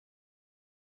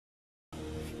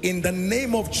in the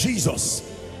name of Jesus.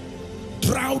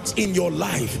 Drought in your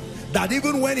life, that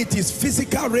even when it is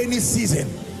physical rainy season,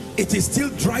 it is still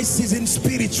dry season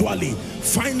spiritually,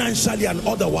 financially, and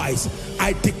otherwise.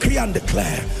 I decree and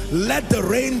declare, let the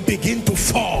rain begin to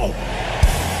fall.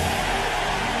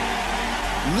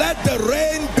 Let the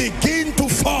rain begin to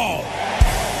fall.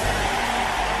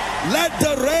 Let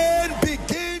the rain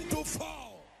begin to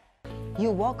fall.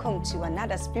 You're welcome to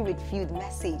another spirit-filled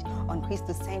message on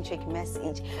Christocentric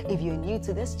Message. If you're new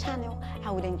to this channel,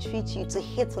 I would entreat you to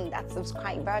hit on that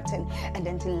subscribe button and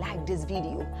then to like this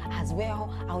video. As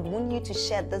well, I would want you to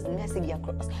share this message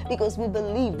across, because we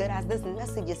believe that as this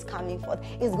message is coming forth,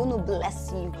 it's going to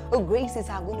bless you. Graces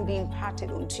are going to be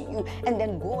imparted unto you, and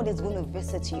then God is going to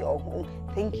visit your home.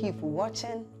 Thank you for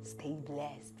watching. Stay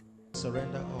blessed.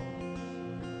 Surrender all.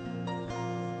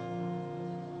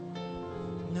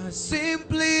 Now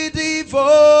simply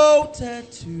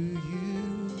devoted to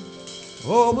you,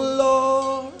 oh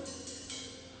Lord.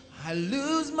 I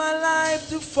lose my life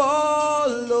to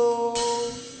follow.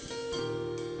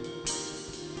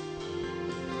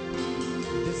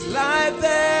 This life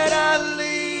that I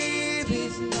live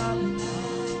is not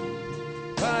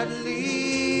mine, but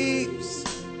lives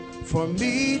for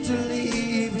me to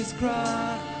live is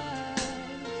Christ.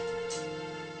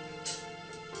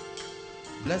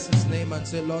 Bless his name and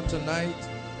say, Lord, tonight,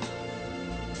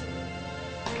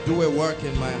 do a work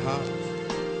in my heart.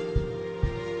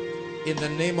 In the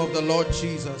name of the Lord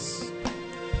Jesus.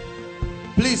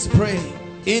 Please pray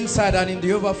inside and in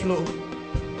the overflow.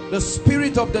 The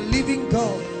Spirit of the living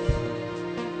God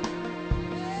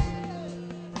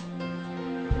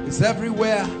is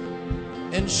everywhere,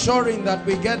 ensuring that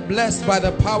we get blessed by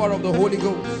the power of the Holy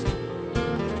Ghost.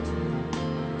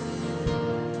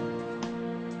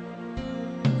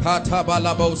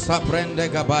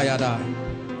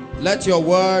 Let your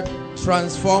word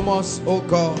transform us, oh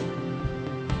God.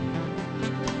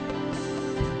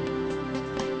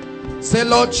 Say,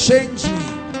 Lord, change me.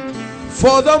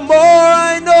 For the more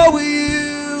I know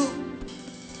you,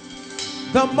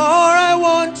 the more I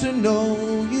want to know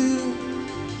you.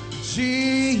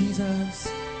 Jesus,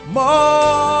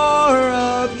 more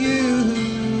of you.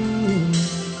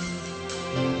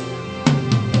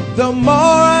 The more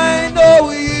I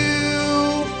know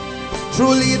you,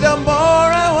 truly the more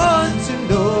I want to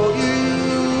know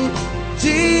you.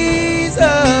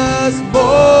 Jesus,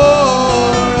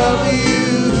 more of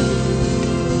you.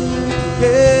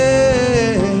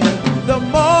 Yeah. The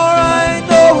more I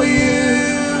know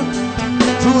you,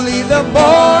 truly the more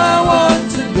I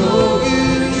want to know you.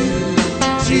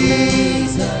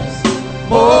 Jesus,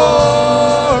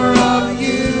 more of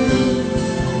you.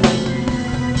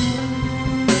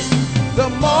 The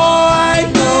more I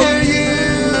know you,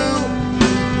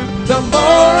 the more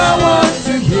I want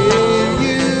to hear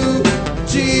you.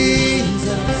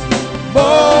 Jesus,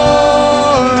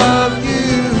 more of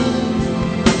you.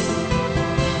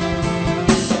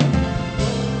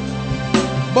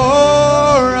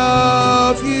 More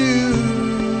of you.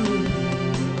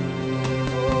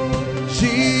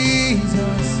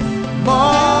 Jesus,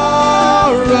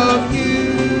 more of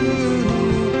you.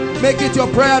 Make it your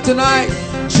prayer tonight.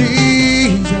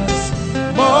 Jesus,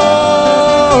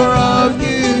 more of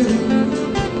you.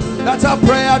 That's our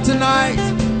prayer tonight.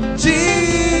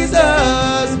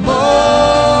 Jesus,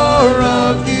 more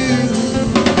of you.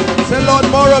 Say, Lord,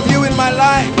 more of you in my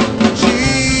life.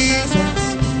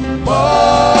 Jesus,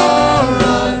 more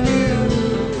of you.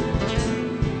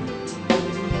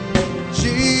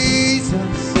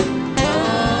 Jesus,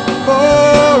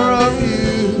 more of you.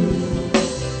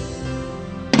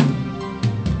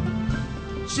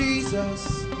 Jesus,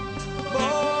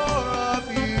 more of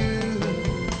you.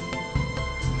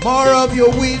 More of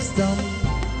your wisdom.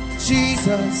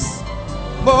 Jesus,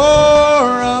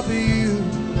 more of you.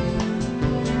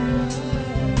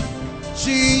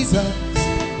 Jesus,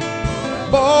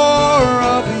 more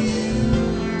of you.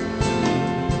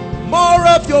 More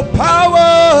of your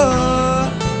power.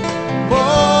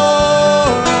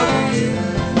 More of you.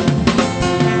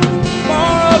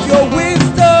 More of your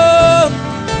wisdom.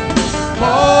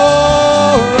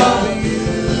 More of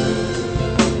you.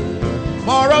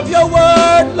 More of your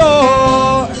word,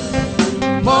 Lord.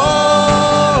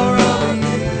 More of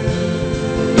you.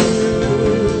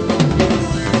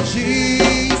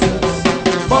 Jesus,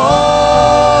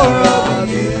 more of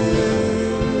you.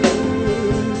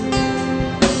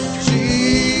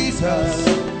 Jesus,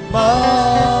 more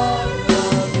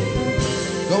of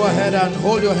you. Go ahead and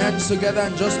hold your hands together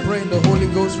and just pray in the Holy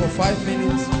Ghost for 5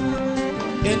 minutes.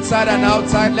 Inside and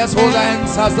outside, let's hold our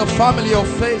hands as the family of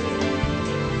faith.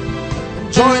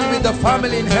 Join with the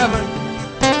family in heaven.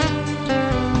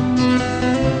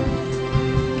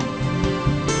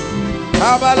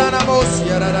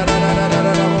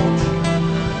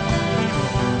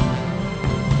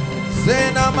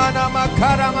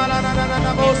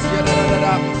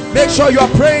 Make sure you are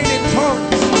praying in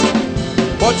tongues.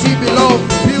 But ye beloved,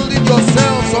 building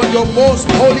yourselves on your most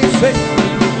holy faith,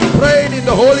 praying in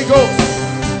the Holy Ghost.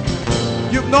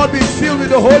 You've not been filled with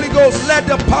the Holy Ghost. Let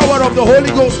the power of the Holy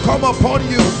Ghost come upon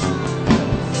you.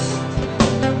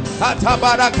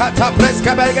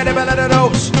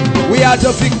 We are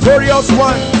the victorious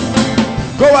one.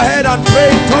 Go ahead and pray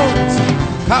in tongues.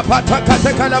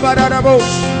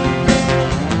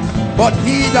 But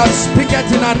he that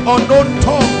speaketh in an unknown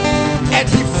tongue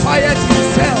edifieth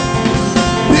himself,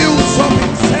 builds up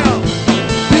himself,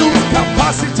 builds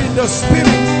capacity in the spirit.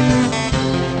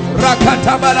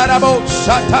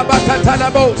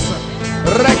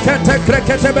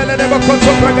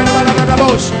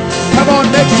 Come on,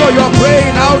 make sure you're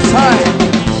praying outside.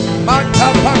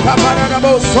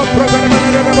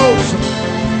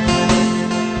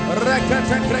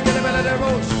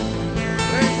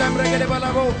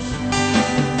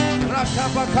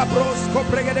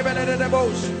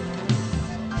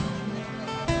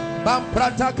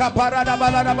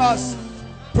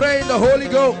 Pray in the Holy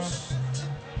Ghost.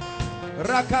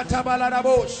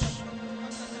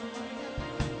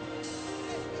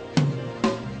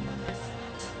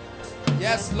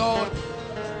 Yes, Lord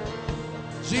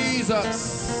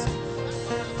Jesus,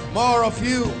 more of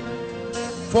you,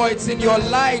 for it's in your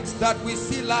light that we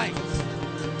see light.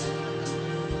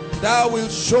 Thou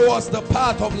wilt show us the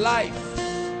path of life,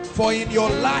 for in your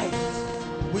light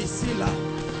we see light.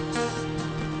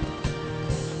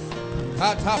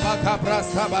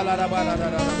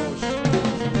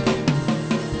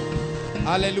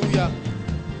 Hallelujah.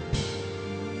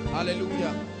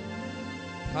 Hallelujah.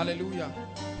 Hallelujah.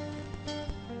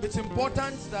 It's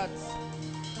important that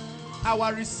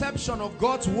our reception of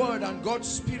God's word and God's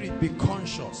spirit be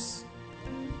conscious.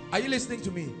 Are you listening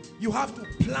to me? You have to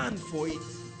plan for it.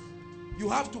 You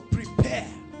have to prepare.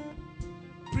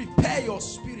 Prepare your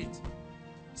spirit.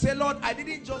 Say, Lord, I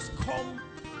didn't just come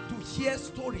to hear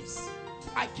stories.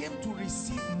 I came to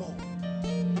receive more.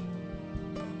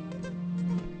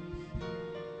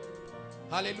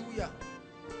 Hallelujah.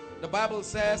 The Bible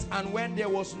says, and when there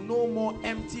was no more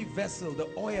empty vessel, the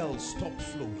oil stopped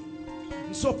flowing.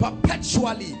 And so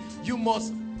perpetually you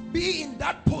must be in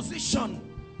that position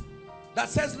that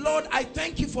says, Lord, I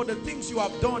thank you for the things you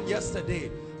have done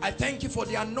yesterday. I thank you for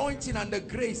the anointing and the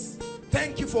grace.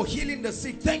 Thank you for healing the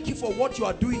sick. Thank you for what you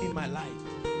are doing in my life.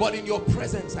 But in your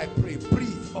presence, I pray,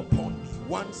 breathe upon me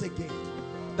once again,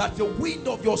 that the wind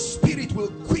of your spirit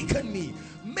will quicken me,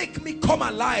 make me come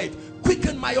alive,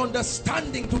 quicken my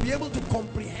understanding to be able to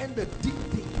comprehend the deep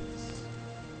things.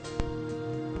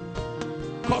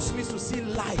 Cause me to see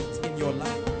light in your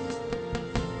life.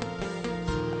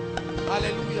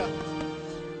 Hallelujah.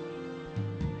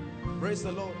 Praise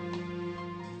the Lord.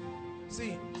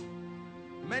 See,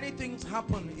 many things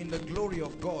happen in the glory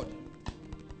of God.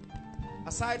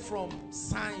 Aside from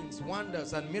signs,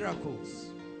 wonders, and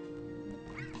miracles,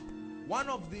 one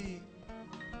of the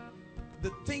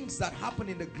things that happen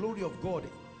in the glory of God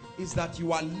is that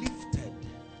you are lifted.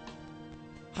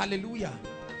 Hallelujah.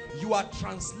 You are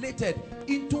translated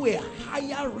into a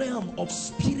higher realm of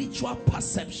spiritual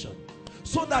perception,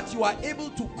 so that you are able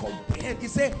to comprehend. He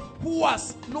said, who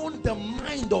has known the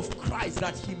mind of Christ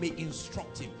that he may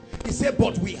instruct him? He said,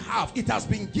 but we have, it has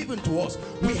been given to us.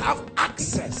 We have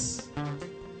access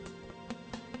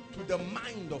to the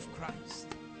mind of Christ.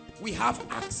 We have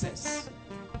access,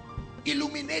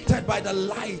 illuminated by the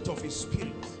light of his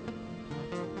spirit,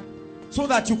 so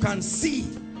that you can see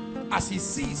as he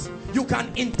sees. You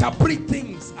can interpret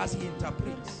things as he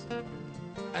interprets,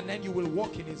 and then you will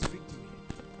walk in his victory.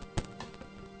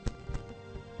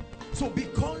 So be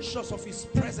conscious of his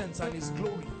presence and his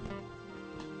glory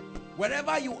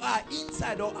wherever you are,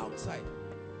 inside or outside.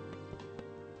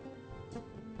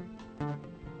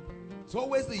 It's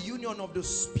always the union of the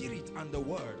spirit and the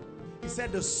word. He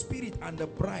said the spirit and the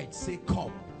bride say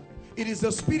come. It is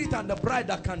the spirit and the bride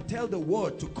that can tell the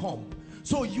word to come.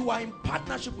 So you are in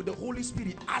partnership with the Holy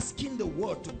Spirit, asking the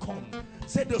word to come.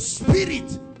 Say the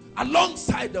spirit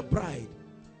alongside the bride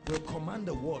will command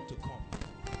the word to come.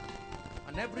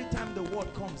 And every time the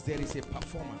word comes, there is a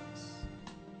performance.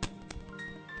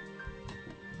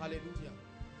 Hallelujah.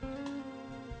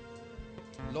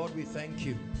 Lord, we thank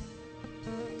you.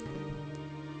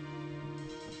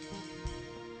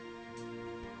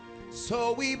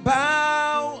 So we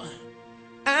bow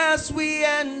as we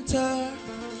enter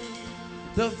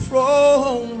the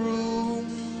throne room,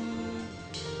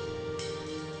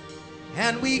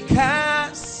 and we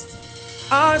cast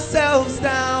ourselves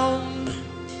down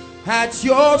at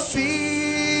your feet.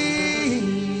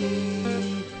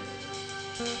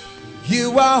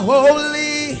 You are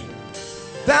holy,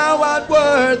 thou art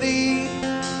worthy.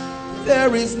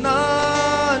 There is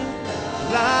none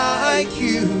like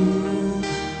you.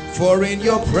 For in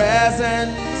your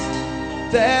presence,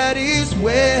 that is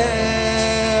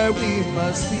where we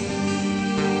must be.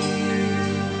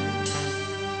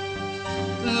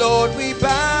 Lord, we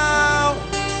bow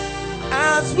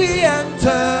as we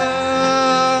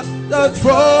enter the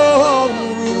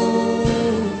throne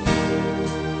room.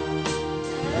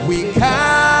 We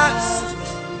cast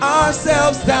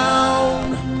ourselves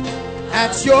down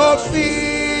at your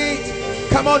feet.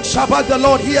 Come on, Shabbat the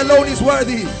Lord, he alone is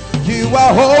worthy. You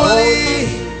are holy,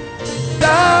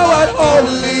 thou art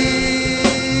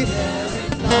holy.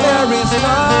 There is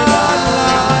none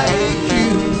like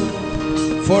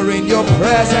you. For in your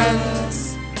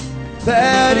presence,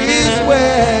 that is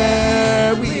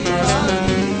where we must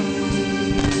be.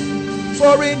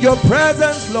 For in your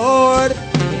presence, Lord,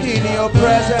 in your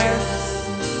presence,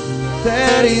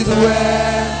 that is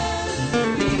where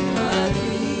we must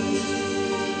be.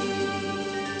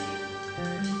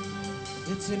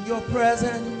 It's in your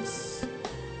presence,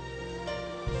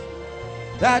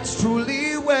 that's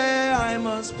truly where I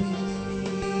must be.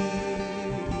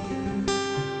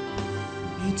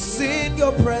 It's in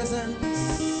your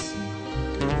presence,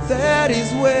 that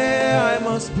is where I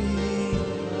must be.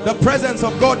 The presence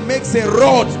of God makes a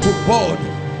rod to bud.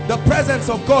 The presence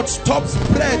of God stops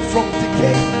bread from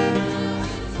decay.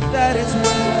 That is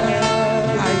where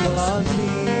I must be.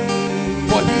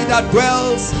 For he that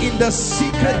dwells in the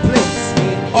secret place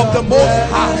of the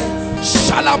Most High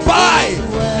shall abide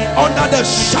under the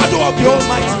shadow of the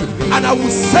Almighty. And I will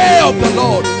say of the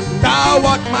Lord, thou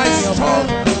art my strong,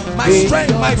 my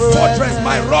strength, my fortress,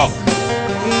 my rock.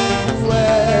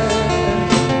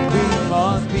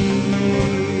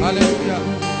 Hallelujah.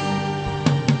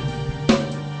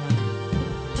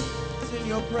 It's in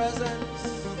your presence,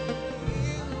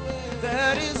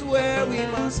 that is where we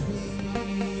must be.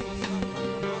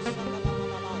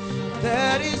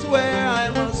 That is where I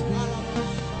must be.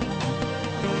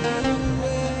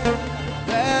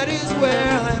 That is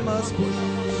where I must be.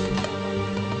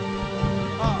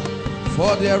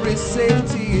 For there is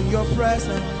safety in your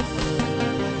presence.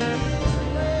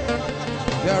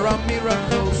 There are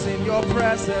miracles in your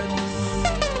presence.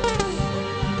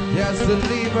 There's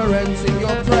deliverance in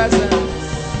your presence.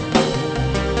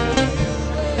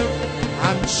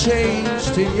 I'm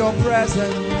changed in your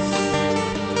presence.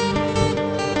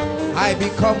 I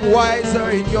become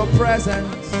wiser in your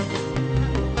presence.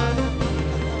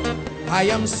 I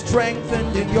am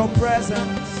strengthened in your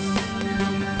presence.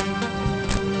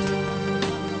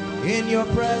 In your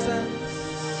presence,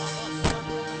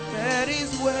 that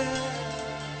is where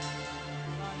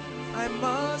I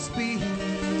must be.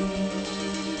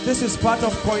 This is part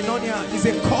of koinonia. It's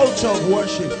a culture of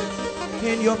worship.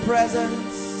 In your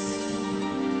presence,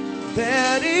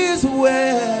 that is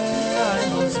where I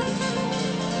must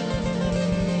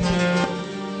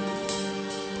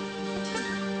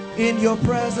be. In your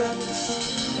presence,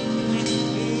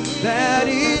 that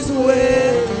is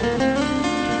where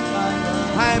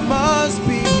I must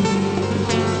be.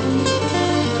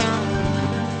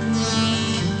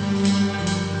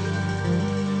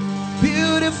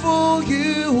 Beautiful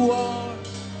you are,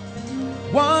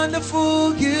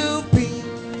 wonderful you've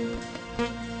been.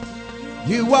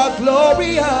 You are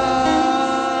glorious,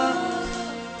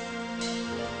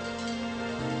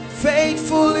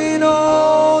 faithful in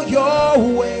all your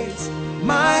ways,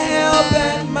 my help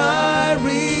and my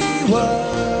reward.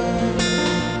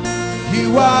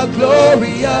 You are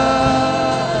glorious,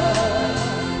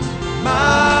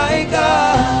 my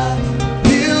God.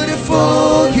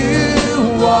 Beautiful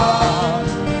you are,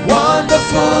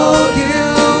 wonderful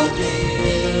you be.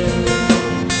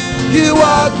 You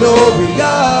are glorious,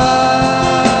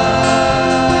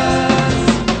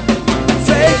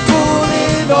 faithful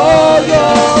in all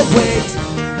your ways,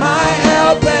 my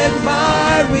help and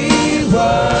my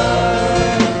reward.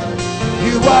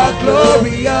 You are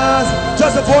glorious.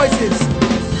 Just the voices.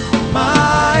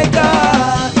 My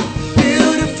God,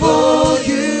 beautiful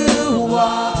you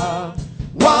are,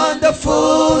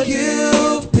 wonderful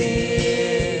you've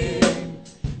been.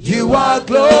 You are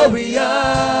glorious.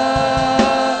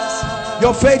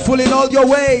 You're faithful in all your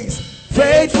ways,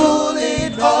 faithful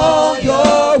in all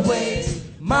your ways,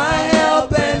 my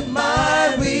help and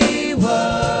my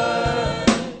reward.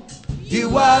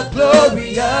 You are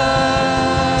glorious,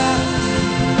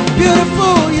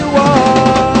 beautiful you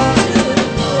are.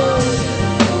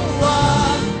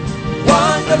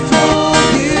 Wonderful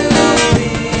you be.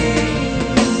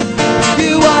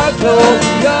 You are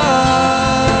glorious.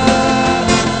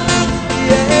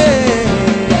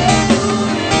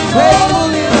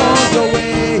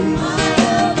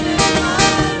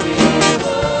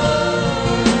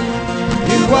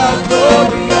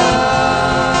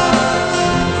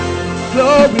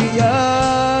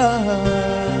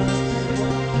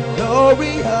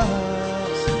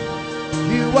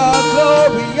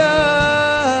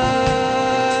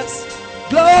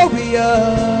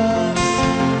 glorious,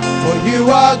 for you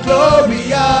are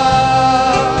glorious.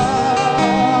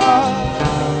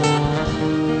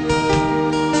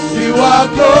 You are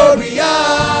glorious.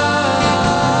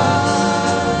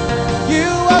 You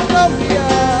are glorious.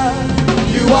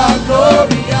 You are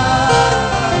glorious.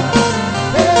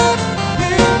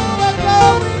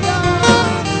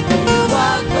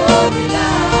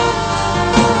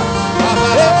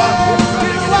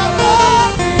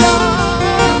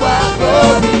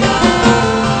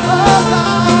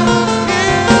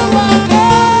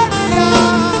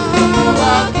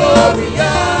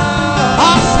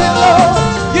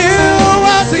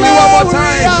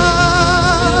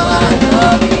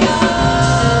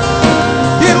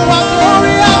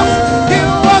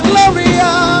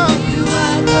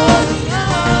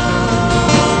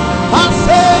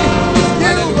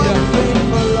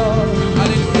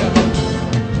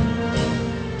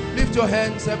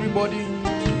 Everybody,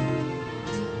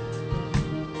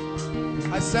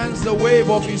 I sense the wave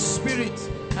of his spirit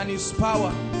and his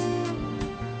power.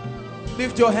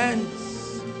 Lift your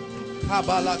hands.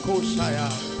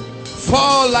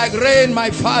 Fall like rain,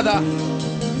 my Father.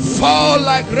 Fall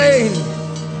like rain,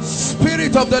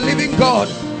 Spirit of the living God,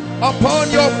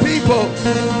 upon your people.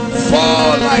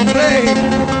 Fall like rain.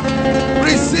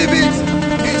 Receive it,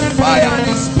 his fire and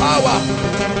his power.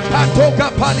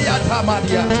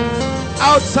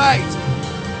 Outside,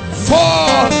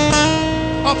 fall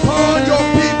upon your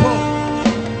people.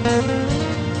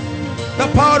 The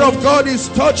power of God is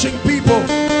touching people.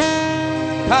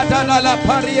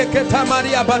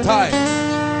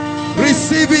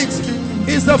 Receive it.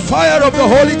 Is the fire of the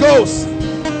Holy Ghost.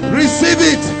 Receive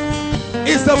it.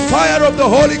 Is the fire of the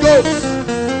Holy Ghost.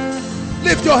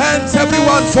 Lift your hands,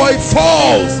 everyone, for it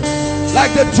falls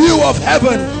like the dew of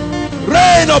heaven.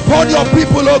 Rain upon your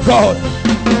people, oh God.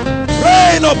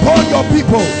 Rain upon your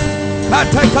people.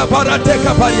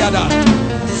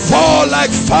 Fall like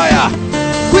fire.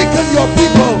 Quicken your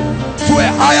people to a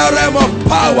higher realm of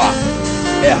power,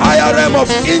 a higher realm of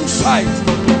insight,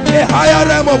 a higher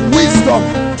realm of wisdom.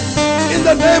 In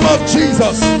the name of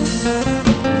Jesus.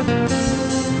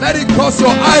 Let it cause your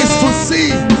eyes to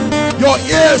see, your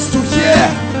ears to hear.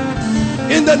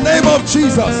 In the name of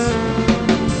Jesus.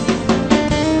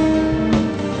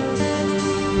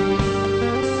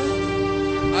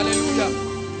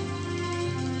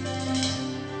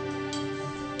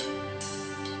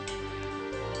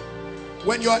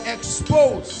 When you are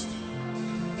exposed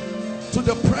to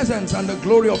the presence and the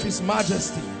glory of his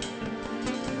majesty,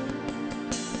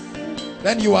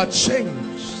 then you are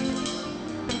changed.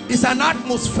 It's an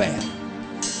atmosphere.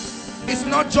 It's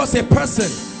not just a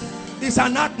person. It's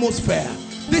an atmosphere.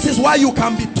 This is why you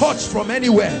can be touched from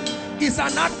anywhere. It's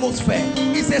an atmosphere.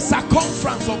 It's a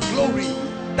circumference of glory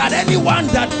that anyone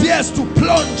that dares to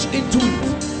plunge into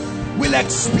it will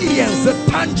experience the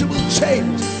tangible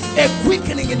change. A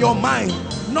quickening in your mind.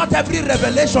 Not every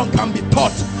revelation can be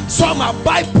taught. Some are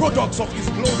byproducts of his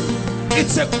glory.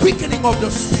 It's a quickening of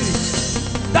the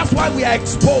spirit. That's why we are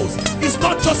exposed. It's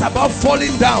not just about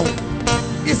falling down.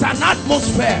 It's an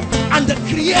atmosphere and the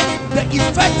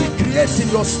effect it creates in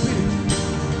your spirit.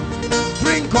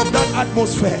 Drink of that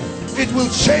atmosphere. It will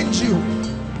change you.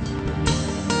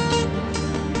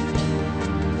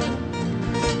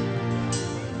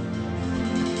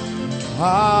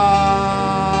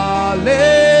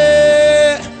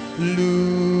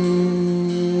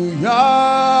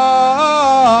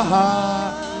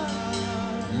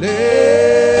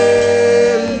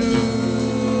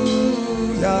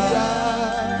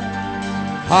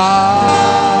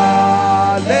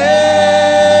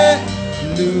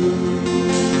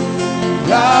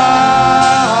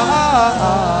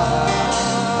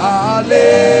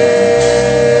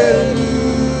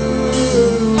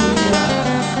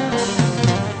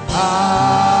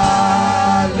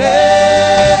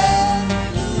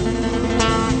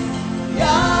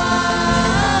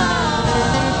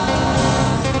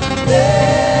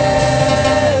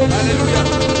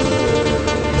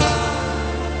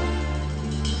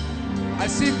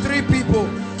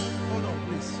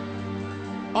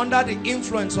 Under the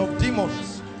influence of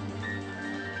demons.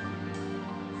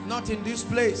 Not in this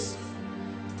place.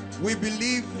 We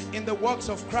believe in the works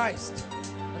of Christ,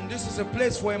 and this is a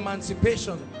place for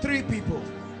emancipation. 3 people.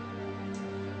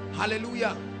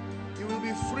 Hallelujah. You will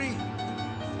be free,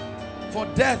 for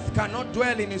death cannot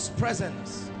dwell in his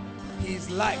presence. He is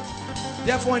light.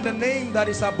 Therefore, in the name that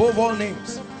is above all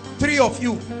names, 3 of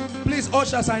you, please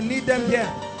ushers, I need them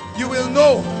here. You will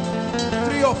know.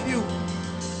 3 of you,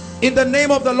 in the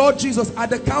name of the Lord Jesus, at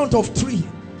the count of 3,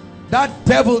 that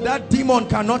devil, that demon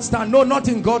cannot stand. No, not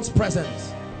in God's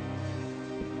presence.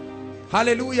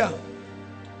 Hallelujah.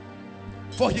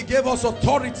 For he gave us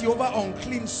authority over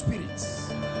unclean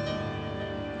spirits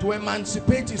to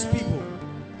emancipate his people.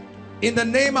 In the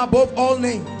name above all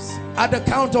names, at the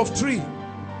count of 3.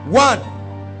 1,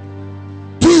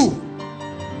 2,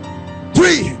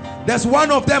 3. There's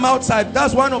one of them outside.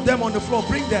 That's one of them on the floor.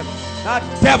 Bring them. That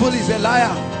devil is a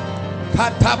liar.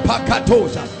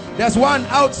 There's one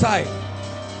outside.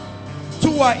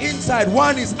 2 are inside.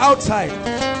 1 is outside.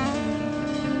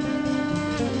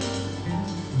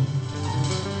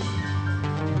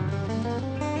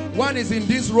 One is in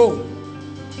this row.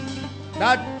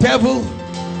 That devil,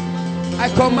 I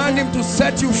command him to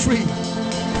set you free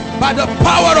by the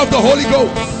power of the Holy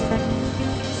Ghost.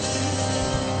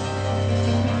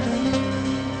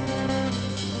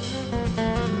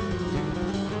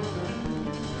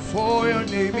 For your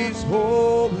name is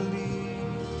holy.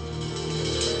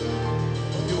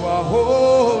 You are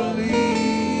holy,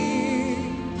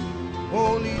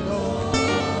 holy Lord.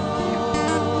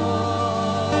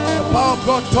 The power of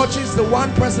God touches the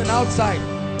one person outside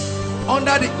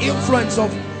under the influence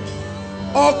of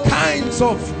all kinds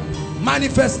of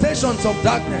manifestations of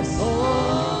darkness.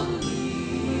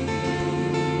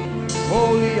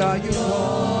 Holy are you,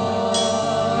 Lord.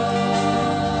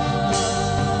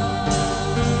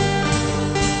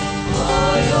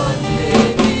 For your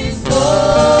name is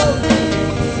holy,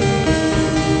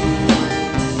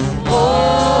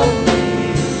 holy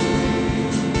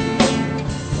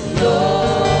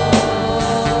Lord.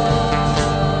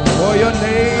 For your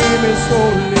name is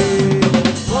holy.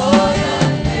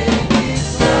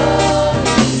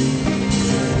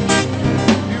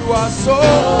 So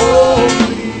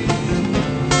holy.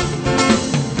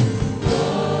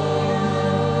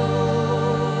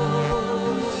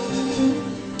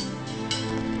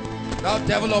 Thou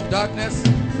devil of darkness,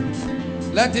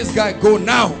 let this guy go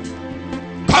now.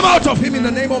 Come out of him in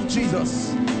the name of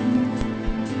Jesus.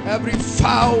 Every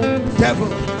foul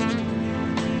devil,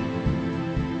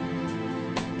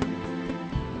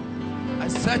 I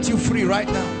set you free right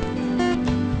now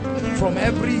from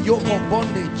every yoke of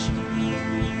bondage.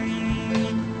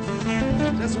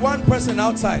 There's one person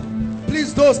outside.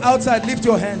 Please, those outside, lift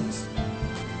your hands.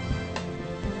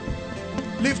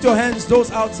 Lift your hands, those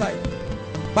outside.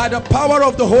 By the power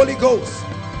of the Holy Ghost,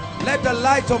 let the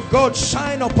light of God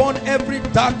shine upon every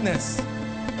darkness.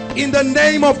 In the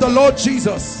name of the Lord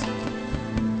Jesus,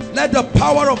 let the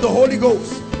power of the Holy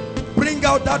Ghost bring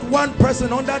out that one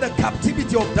person under the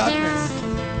captivity of darkness.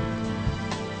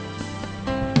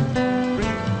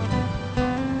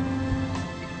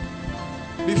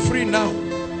 Be free now.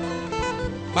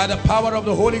 By the power of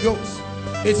the Holy Ghost,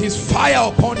 it is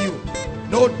fire upon you.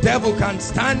 No devil can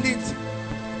stand it.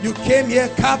 You came here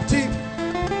captive.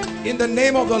 In the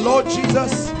name of the Lord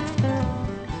Jesus,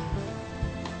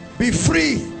 be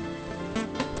free.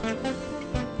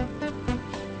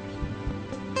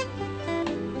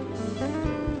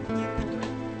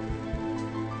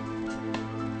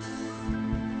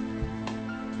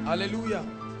 Hallelujah.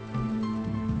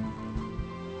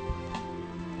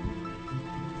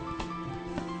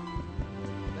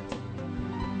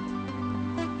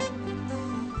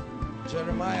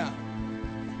 Jeremiah.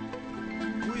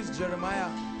 Who is Jeremiah?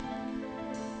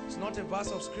 It's not a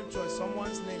verse of scripture, it's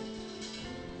someone's name.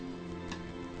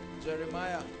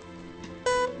 Jeremiah.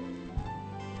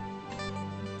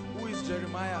 Who is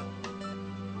Jeremiah?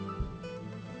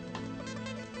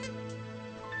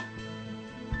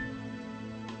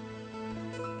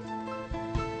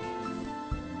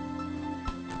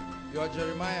 You are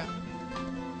Jeremiah.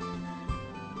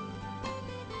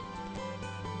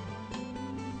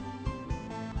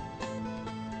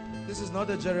 This is not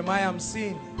the Jeremiah I'm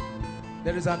seeing.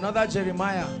 There is another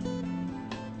Jeremiah.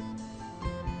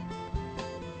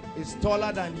 It's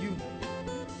taller than you.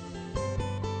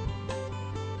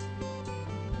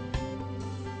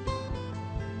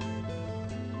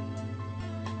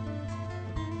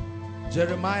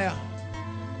 Jeremiah.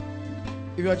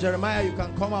 If you're Jeremiah, you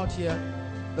can come out here.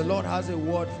 The Lord has a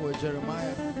word for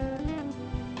Jeremiah.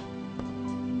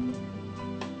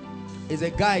 It's a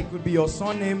guy, it could be your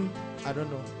son name, I don't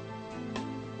know.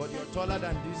 But you're taller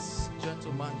than this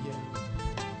gentleman here.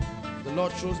 The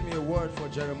Lord shows me a word for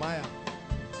Jeremiah.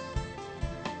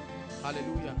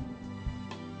 Hallelujah.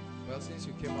 Well, since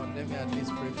you came out, let me at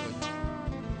least pray for you.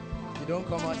 You don't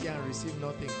come out here and receive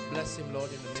nothing. Bless him,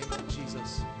 Lord, in the name of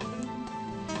Jesus.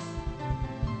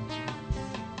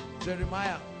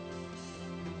 Jeremiah.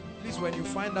 Please, when you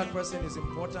find that person is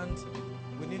important,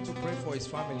 we need to pray for his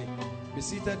family. Be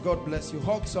seated. God bless you.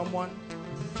 Hug someone.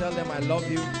 Tell them I love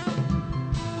you.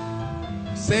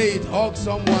 Say it. Hug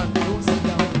someone. Don't sit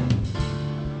down.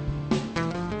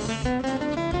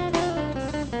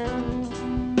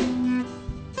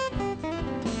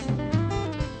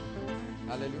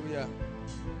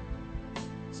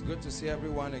 good to see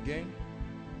everyone again.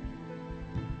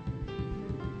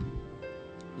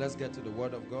 Let's get to the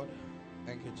Word of God.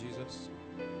 Thank you, Jesus.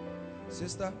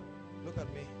 Sister, look at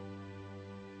me.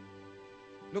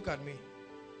 Look at me.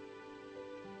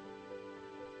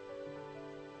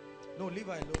 No, leave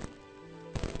her alone.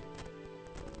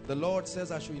 The Lord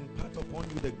says I should impart upon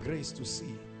you the grace to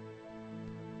see.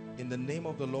 In the name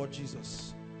of the Lord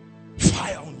Jesus,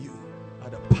 fire on you by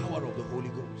the power of the Holy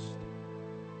Ghost.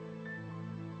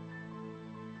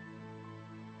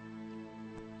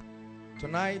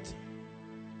 Tonight,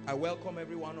 I welcome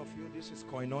every one of you. This is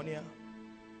Koinonia.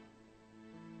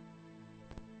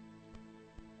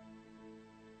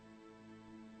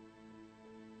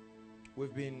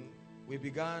 We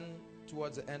began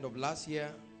towards the end of last year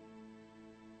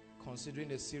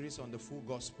considering a series on the full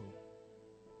gospel.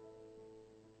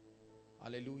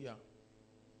 Hallelujah.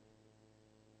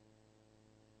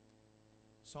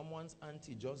 Someone's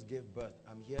auntie just gave birth.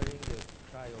 I'm hearing the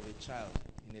cry of a child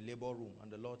in a labor room,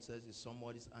 and the Lord says it's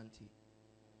somebody's auntie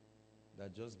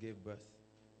that just gave birth.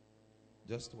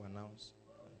 Just to announce.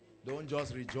 Don't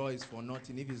just rejoice for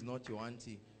nothing. If it's not your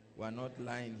auntie, we are not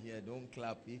lying here. Don't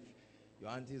clap. If your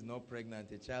auntie is not pregnant,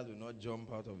 a child will not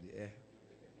jump out of the air.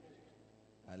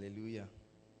 Hallelujah.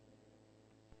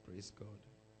 Praise God.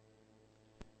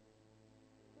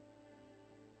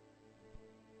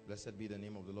 Blessed be the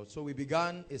name of the Lord. So we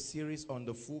began a series on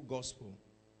the full gospel.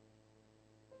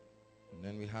 And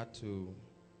then we had to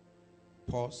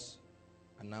pause.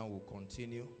 And now we'll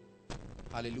continue.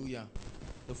 Hallelujah.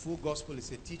 The full gospel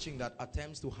is a teaching that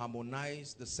attempts to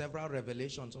harmonize the several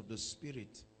revelations of the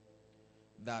Spirit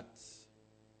that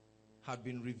have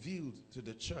been revealed to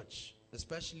the church,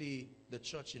 especially the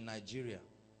church in Nigeria.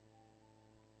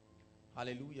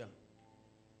 Hallelujah.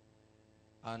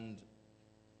 And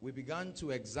we began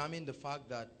to examine the fact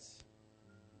that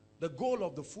the goal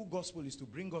of the full gospel is to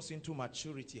bring us into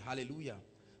maturity. Hallelujah.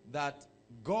 That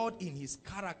God in his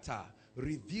character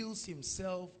reveals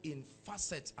himself in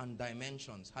facets and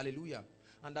dimensions. Hallelujah.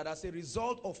 And that as a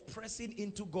result of pressing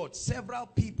into God, several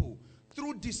people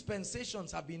through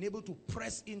dispensations have been able to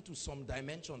press into some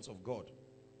dimensions of God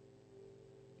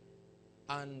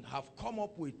and have come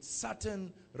up with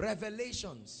certain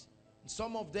revelations.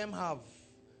 Some of them have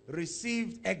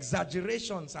received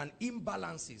exaggerations and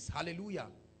imbalances. Hallelujah.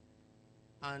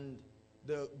 And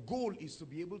the goal is to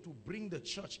be able to bring the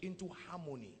church into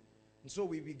harmony. And so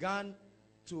we began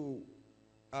to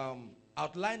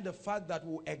outline the fact that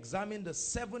we'll examine the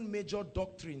 7 major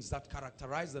doctrines that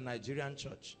characterize the Nigerian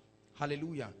church.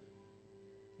 Hallelujah.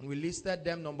 And we listed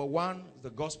them. Number 1, the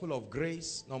gospel of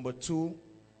grace. Number 2,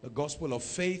 the gospel of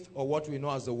faith, or what we know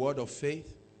as the word of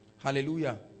faith.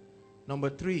 Hallelujah.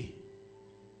 Number 3.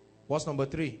 What's number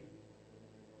 3?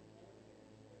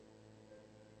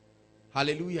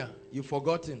 Hallelujah. You've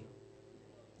forgotten.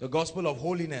 The gospel of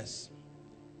holiness.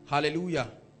 Hallelujah.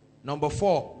 Number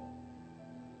 4.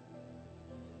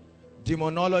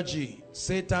 Demonology.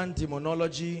 Satan,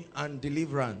 demonology, and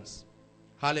deliverance.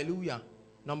 Hallelujah.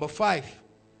 Number 5.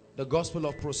 The gospel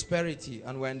of prosperity.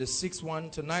 And we're in the 6th one.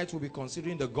 Tonight we'll be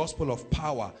considering the gospel of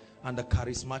power and the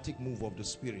charismatic move of the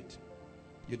Spirit.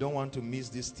 You don't want to miss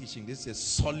this teaching. This is a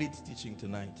solid teaching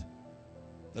tonight.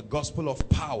 The gospel of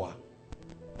power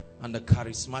and the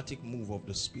charismatic move of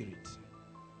the Spirit.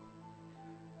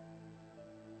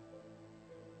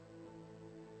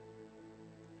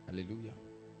 Hallelujah.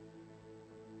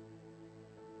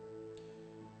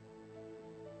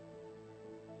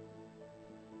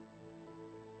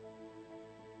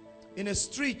 In a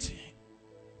street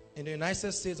in the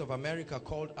United States of America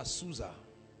called Azusa,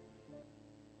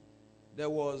 there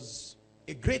was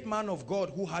a great man of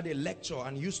God who had a lecture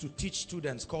and used to teach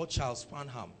students called Charles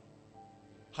Farnham.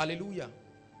 Hallelujah.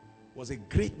 Was a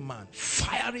great man,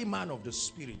 fiery man of the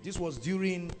Spirit. This was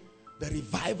during the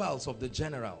revivals of the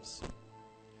generals.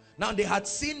 Now they had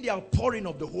seen the outpouring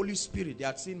of the Holy Spirit. They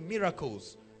had seen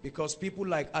miracles because people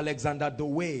like Alexander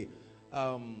Dowie,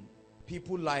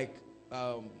 people like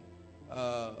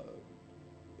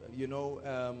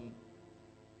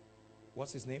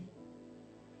what's his name?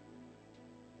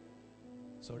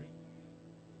 Sorry?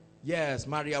 Yes,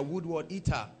 Maria Woodward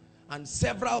Eater, and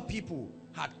several people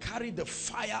had carried the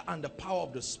fire and the power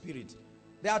of the Spirit.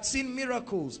 They had seen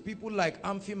miracles. People like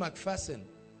Amphi McPherson,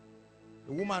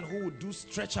 the woman who would do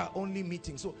stretcher-only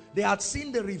meetings. So they had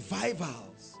seen the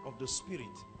revivals of the Spirit.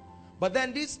 But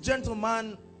then this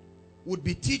gentleman would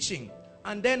be teaching,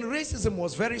 and then racism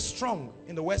was very strong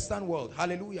in the Western world.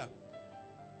 Hallelujah.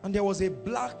 And there was a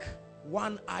black,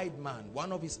 one-eyed man.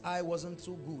 One of his eye wasn't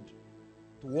so good.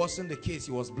 To worsen the case,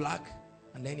 he was black,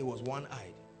 and then he was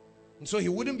one-eyed. And so he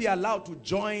wouldn't be allowed to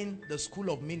join the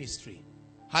school of ministry.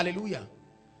 Hallelujah.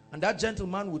 And that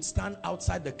gentleman would stand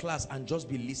outside the class and just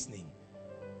be listening.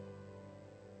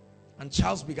 And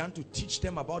Charles began to teach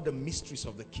them about the mysteries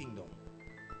of the kingdom.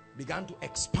 Began to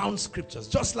expound scriptures,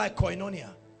 just like koinonia.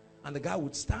 And the guy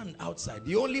would stand outside,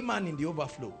 the only man in the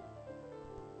overflow.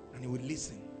 And he would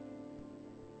listen.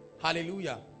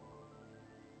 Hallelujah.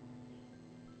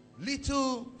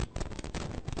 Little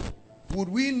would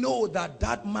we know that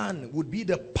that man would be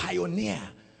the pioneer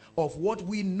of what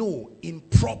we know in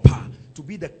proper to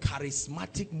be the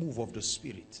charismatic move of the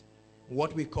Spirit.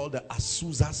 What we call the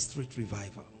Azusa Street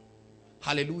Revival.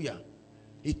 Hallelujah.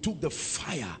 It took the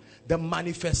fire, the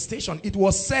manifestation. It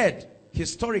was said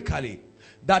historically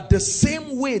that the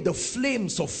same way the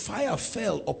flames of fire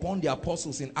fell upon the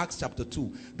apostles in Acts chapter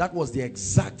 2, that was the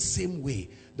exact same way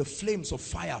the flames of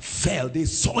fire fell. They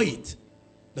saw it.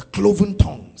 The cloven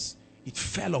tongues. It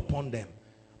fell upon them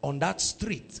on that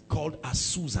street called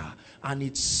Azusa, and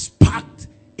it sparked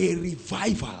a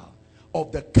revival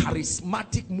of the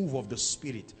charismatic move of the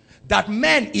Spirit. That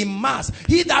men in mass,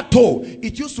 hitherto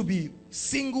it used to be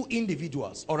single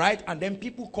individuals, all right, and then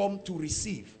people come to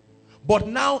receive. But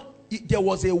now there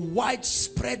was a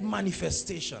widespread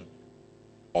manifestation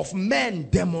of men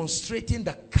demonstrating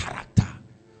the character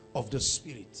of the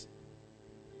Spirit.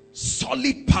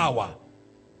 Solid power.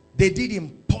 They did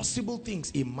impossible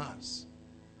things in mass.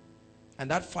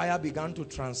 And that fire began to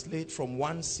translate from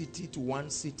one city to one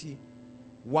city,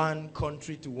 one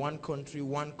country to one country,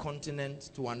 one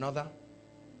continent to another.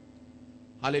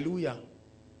 Hallelujah.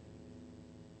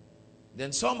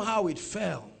 Then somehow it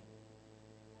fell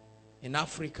in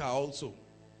Africa also.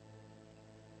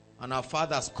 And our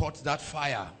fathers caught that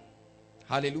fire.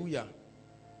 Hallelujah.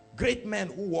 Great men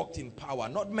who walked in power.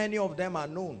 Not many of them are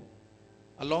known.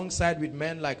 Alongside with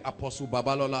men like Apostle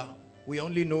Babalola. We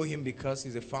only know him because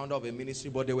he's a founder of a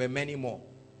ministry, but there were many more.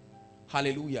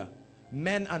 Hallelujah.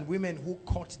 Men and women who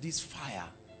caught this fire.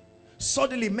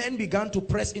 Suddenly men began to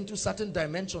press into certain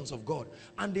dimensions of God,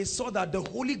 and they saw that the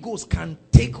Holy Ghost can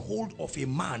take hold of a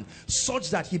man such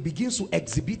that he begins to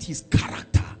exhibit his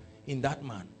character in that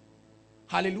man.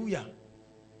 Hallelujah.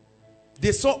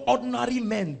 They saw ordinary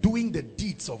men doing the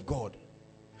deeds of God.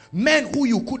 Men who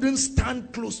you couldn't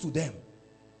stand close to them.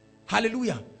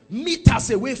 Hallelujah.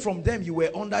 Meters away from them, you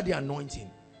were under the anointing.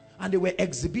 And they were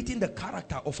exhibiting the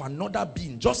character of another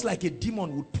being, just like a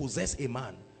demon would possess a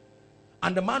man.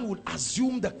 And the man would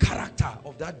assume the character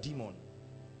of that demon.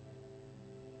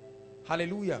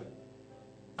 Hallelujah.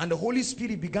 And the Holy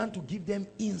Spirit began to give them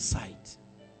insight.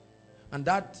 And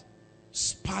that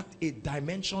sparked a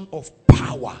dimension of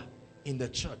power in the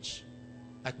church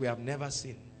like we have never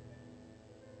seen.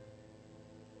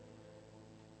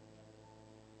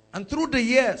 And through the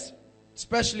years,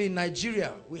 especially in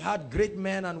Nigeria, we had great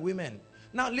men and women.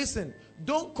 Now listen,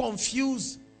 don't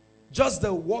confuse just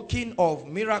the working of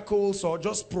miracles or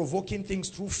just provoking things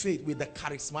through faith with the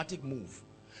charismatic move.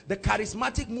 The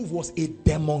charismatic move was a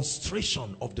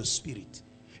demonstration of the Spirit.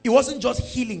 It wasn't just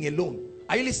healing alone.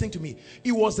 Are you listening to me?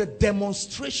 It was a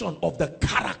demonstration of the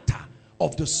character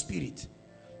of the Spirit.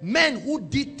 Men who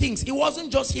did things. It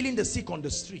wasn't just healing the sick on the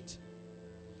street.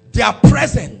 Their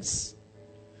presence.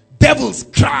 Devils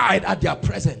cried at their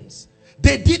presence.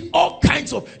 They did all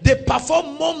kinds of, they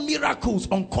performed more miracles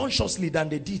unconsciously than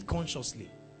they did consciously.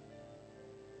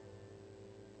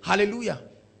 Hallelujah.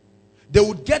 They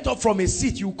would get up from a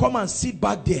seat, you come and sit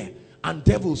back there, and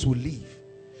devils will leave.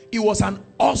 It was an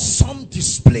awesome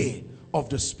display of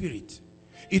the Spirit.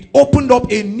 It opened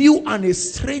up a new and a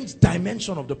strange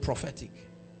dimension of the prophetic.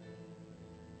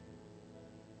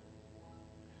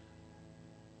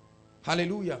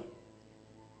 Hallelujah.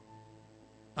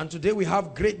 And today we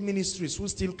have great ministries who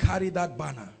still carry that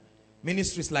banner.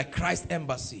 Ministries like Christ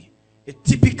Embassy, a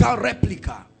typical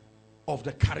replica of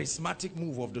the charismatic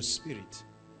move of the Spirit.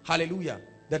 Hallelujah.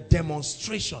 The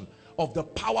demonstration of the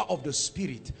power of the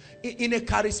Spirit. In a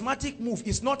charismatic move,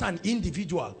 it's not an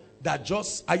individual that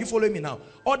just, are you following me now?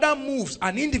 Other moves,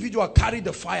 an individual carried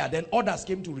the fire, then others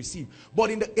came to receive.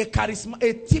 But in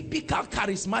a typical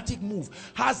charismatic move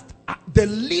has the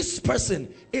least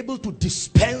person able to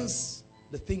dispense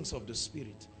the things of the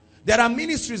Spirit. There are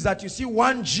ministries that you see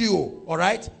one geo, all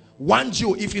right? One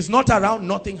geo, if it's not around,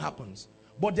 nothing happens.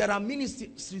 But there are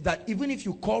ministries that even if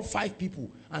you call 5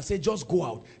 people and say just go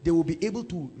out, they will be able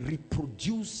to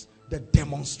reproduce the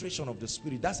demonstration of the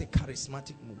Spirit. That's a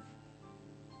charismatic move.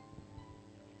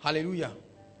 Hallelujah.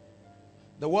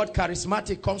 The word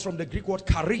charismatic comes from the Greek word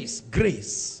charis,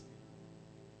 grace.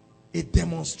 A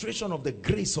demonstration of the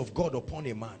grace of God upon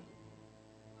a man.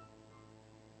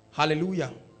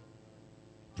 Hallelujah.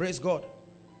 Praise God.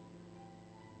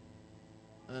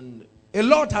 And A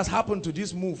lot has happened to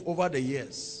this move over the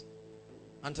years.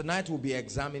 And tonight we'll be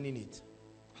examining it.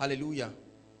 Hallelujah.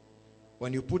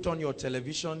 When you put on your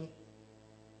television,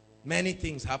 many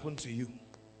things happen to you.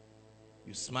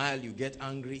 You smile, you get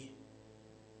angry.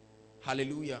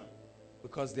 Hallelujah.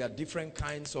 Because there are different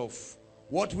kinds of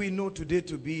what we know today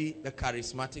to be the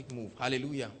charismatic move.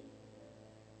 Hallelujah.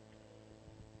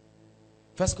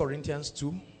 1 Corinthians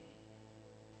 2.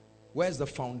 Where's the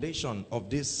foundation of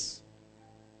this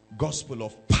gospel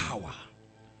of power?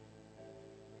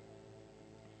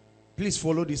 Please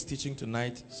follow this teaching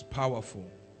tonight. It's powerful.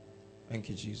 Thank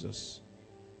you, Jesus.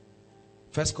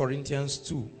 1 Corinthians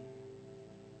 2.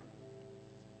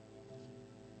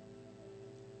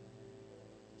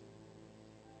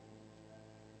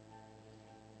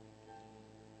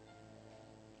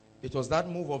 It was that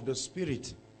move of the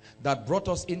Spirit that brought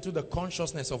us into the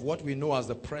consciousness of what we know as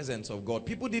the presence of God.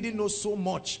 People didn't know so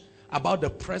much about the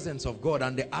presence of God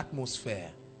and the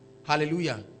atmosphere.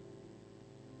 Hallelujah.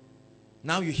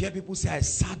 Now you hear people say, I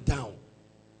sat down.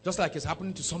 Just like it's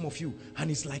happening to some of you. And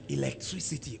it's like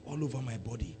electricity all over my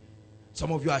body.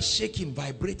 Some of you are shaking,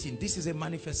 vibrating. This is a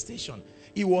manifestation.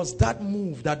 It was that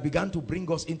move that began to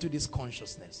bring us into this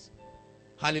consciousness.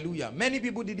 Hallelujah. Many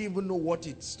people didn't even know what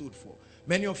it stood for.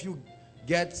 Many of you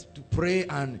get to pray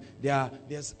and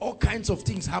there's all kinds of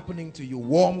things happening to you.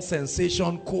 Warm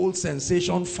sensation, cold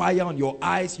sensation, fire on your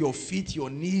eyes, your feet, your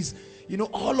knees. You know,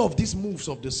 all of these moves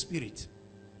of the Spirit.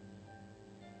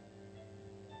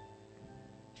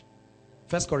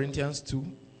 1 Corinthians 2.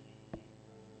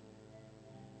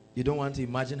 You don't want to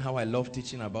imagine how I love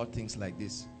teaching about things like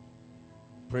this.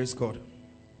 Praise God.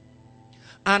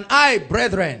 And I,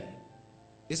 brethren,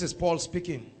 this is Paul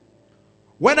speaking.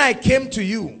 When I came to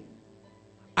you,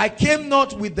 I came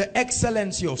not with the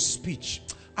excellency of speech.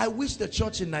 I wish the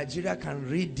church in Nigeria can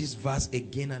read this verse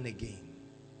again and again.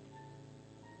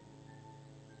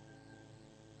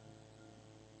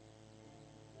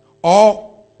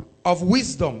 Or of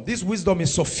wisdom. This wisdom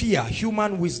is Sophia,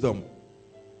 human wisdom.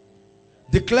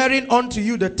 Declaring unto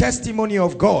you the testimony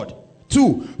of God.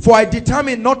 2. For I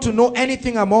determined not to know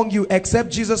anything among you except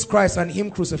Jesus Christ and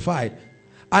him crucified.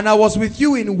 And I was with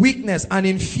you in weakness and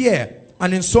in fear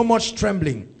and in so much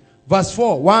trembling. Verse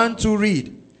 4. 1, 2,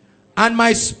 read. And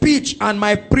my speech and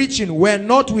my preaching were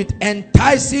not with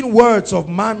enticing words of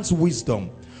man's wisdom,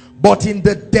 but in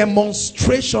the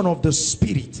demonstration of the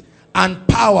Spirit and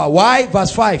power. Why?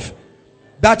 Verse 5.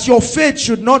 That your faith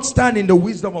should not stand in the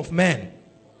wisdom of men.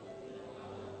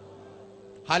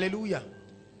 Hallelujah.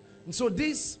 And so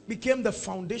this became the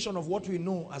foundation of what we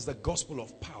know as the gospel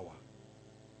of power.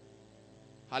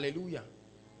 Hallelujah.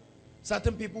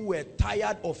 Certain people were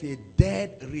tired of a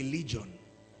dead religion.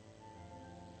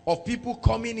 Of people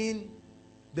coming in,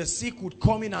 the sick would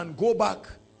come in and go back.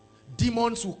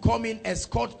 Demons would come in,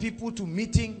 escort people to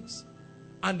meetings,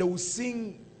 and they would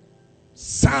sing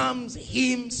psalms,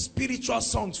 hymns, spiritual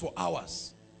songs for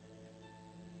hours.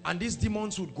 And these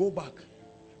demons would go back.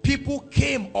 People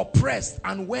came oppressed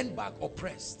and went back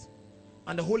oppressed.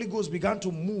 And the Holy Ghost began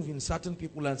to move in certain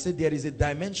people and said, there is a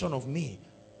dimension of me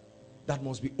that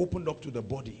must be opened up to the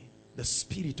body. The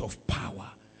spirit of power.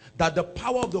 That the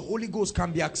power of the Holy Ghost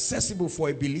can be accessible for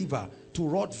a believer to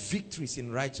wrought victories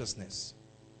in righteousness.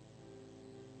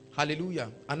 Hallelujah.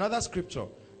 Another scripture.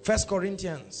 1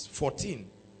 Corinthians 14.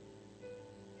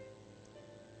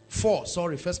 4.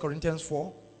 Sorry, 1 Corinthians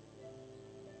 4.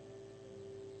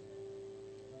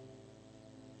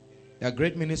 There are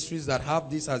great ministries that have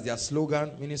this as their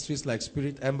slogan. Ministries like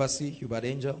Spirit Embassy, Hubert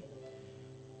Angel.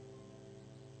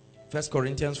 1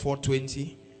 Corinthians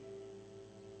 4:20.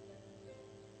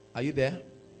 Are you there?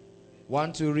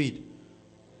 1, 2, read.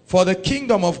 For the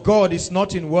kingdom of God is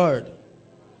not in word.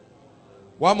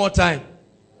 One more time.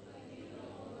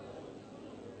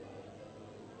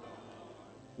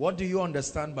 What do you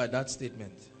understand by that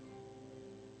statement?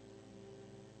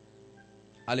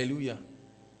 Hallelujah.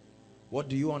 What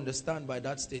do you understand by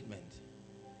that statement?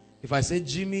 If I say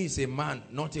Jimmy is a man,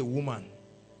 not a woman,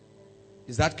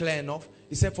 is that clear enough?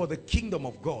 He said, for the kingdom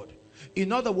of God.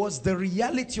 In other words, the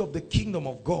reality of the kingdom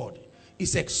of God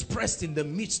is expressed in the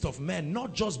midst of men,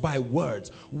 not just by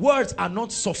words. Words are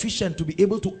not sufficient to be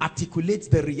able to articulate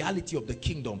the reality of the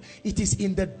kingdom. It is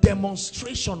in the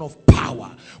demonstration of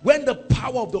power. When the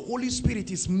power of the Holy Spirit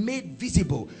is made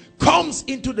visible, comes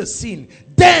into the scene,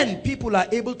 then people are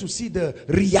able to see the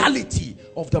reality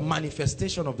of the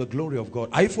manifestation of the glory of God.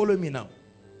 Are you following me now?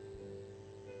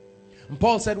 And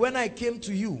Paul said, when I came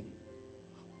to you,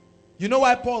 you know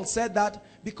why Paul said that?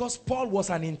 Because Paul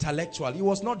was an intellectual. He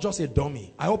was not just a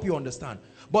dummy. I hope you understand.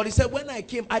 But he said, when I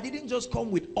came, I didn't just come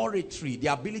with oratory, the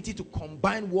ability to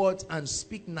combine words and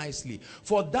speak nicely.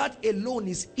 For that alone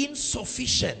is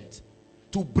insufficient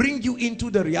to bring you into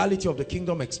the reality of the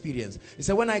kingdom experience. He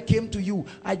said, when I came to you,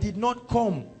 I did not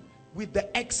come with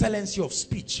the excellency of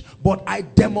speech, but I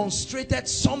demonstrated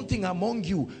something among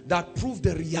you that proved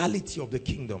the reality of the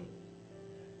kingdom.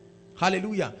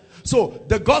 Hallelujah. So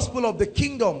the gospel of the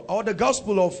kingdom, or the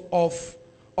gospel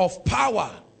of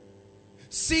power,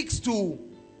 seeks to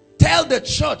tell the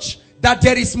church that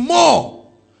there is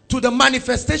more to the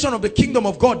manifestation of the kingdom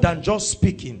of God than just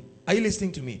speaking. Are you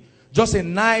listening to me? Just a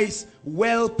nice,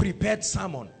 well-prepared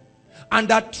sermon. And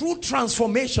that through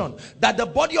transformation, that the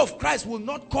body of Christ will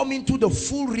not come into the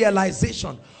full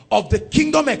realization of the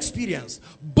kingdom experience,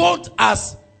 both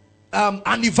as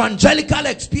an evangelical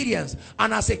experience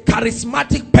and as a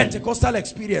charismatic Pentecostal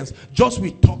experience, just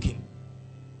with talking.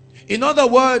 In other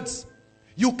words,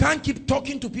 you can't keep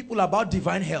talking to people about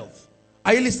divine health.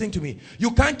 Are you listening to me?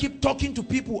 You can't keep talking to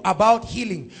people about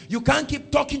healing. You can't keep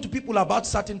talking to people about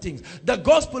certain things. The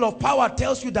gospel of power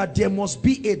tells you that there must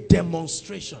be a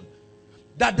demonstration.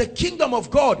 That the kingdom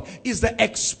of God is the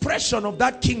expression of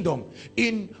that kingdom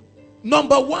in,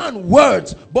 number one,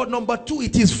 words, but number two,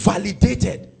 it is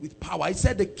validated with power. I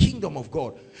said the kingdom of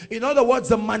God. In other words,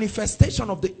 the manifestation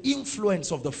of the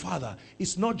influence of the Father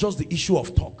is not just the issue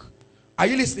of talk. Are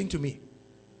you listening to me?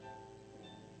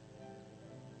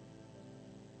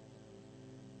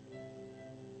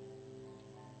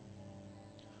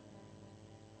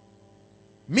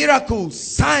 Miracles,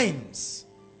 signs,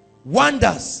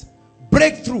 wonders,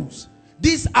 breakthroughs.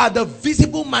 These are the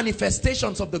visible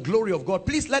manifestations of the glory of God.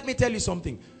 Please let me tell you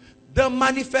something. The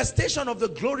manifestation of the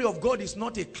glory of God is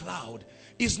not a cloud.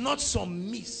 It's not some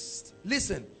mist.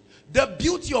 Listen, the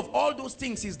beauty of all those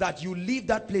things is that you leave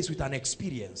that place with an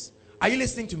experience. Are you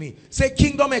listening to me? Say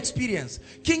kingdom experience.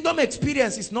 Kingdom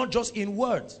experience is not just in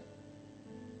words.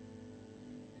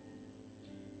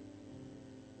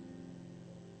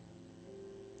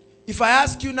 If I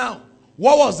ask you now,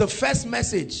 what was the first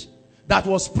message that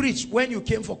was preached when you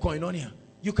came for Koinonia?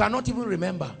 You cannot even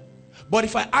remember. But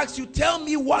if I ask you, tell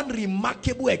me one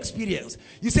remarkable experience.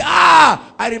 You say,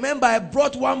 I remember I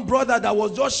brought one brother that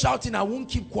was just shouting, I won't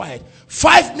keep quiet.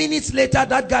 5 minutes later,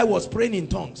 that guy was praying in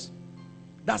tongues.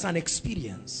 That's an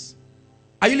experience.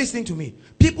 Are you listening to me?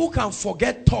 People can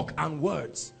forget talk and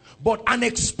words, but an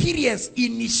experience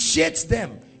initiates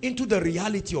them into the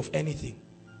reality of anything.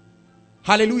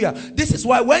 Hallelujah. This is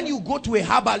why when you go to a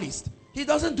herbalist, he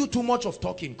doesn't do too much of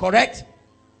talking, correct?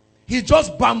 He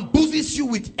just bamboozles you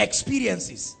with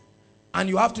experiences. And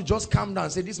you have to just calm down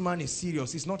and say, this man is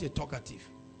serious. He's not a talkative.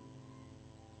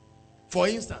 For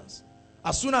instance,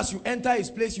 as soon as you enter his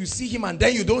place, you see him and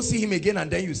then you don't see him again and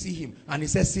then you see him. And he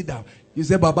says, sit down. You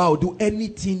say, Baba, I'll do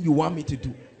anything you want me to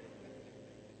do.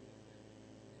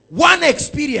 One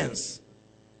experience.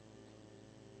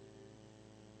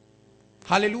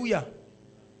 Hallelujah.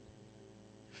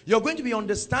 You're going to be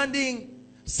understanding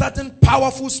certain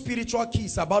powerful spiritual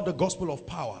keys about the gospel of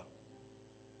power.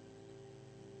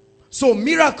 So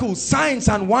miracles, signs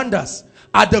and wonders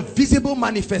are the visible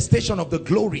manifestation of the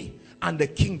glory and the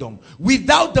kingdom.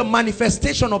 Without the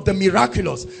manifestation of the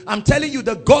miraculous, I'm telling you,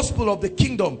 the gospel of the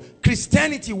kingdom,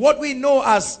 Christianity, what we know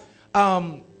as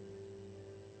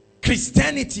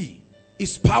Christianity,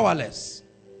 is powerless.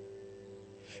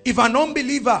 If an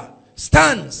unbeliever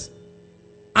stands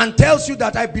and tells you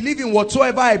that I believe in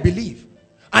whatsoever I believe,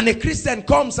 and a Christian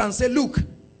comes and says, look,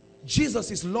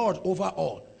 Jesus is Lord over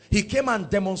all. He came and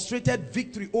demonstrated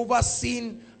victory over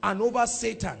sin and over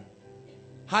Satan.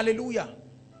 Hallelujah.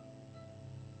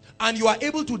 And you are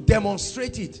able to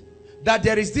demonstrate it, that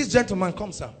there is this gentleman,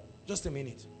 come sir, just a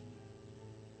minute.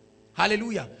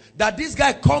 Hallelujah. That this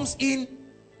guy comes in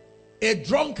a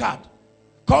drunkard,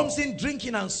 comes in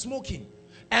drinking and smoking,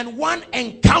 and one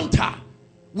encounter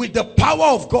with the power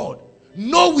of God,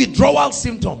 no withdrawal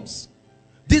symptoms.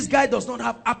 This guy does not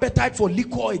have appetite for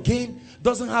liquor again,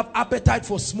 doesn't have appetite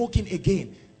for smoking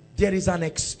again. There is an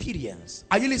experience.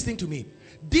 Are you listening to me?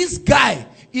 This guy,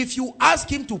 if you ask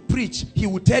him to preach, he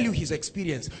will tell you his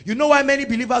experience. You know why many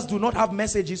believers do not have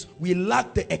messages? We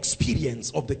lack the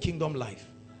experience of the kingdom life.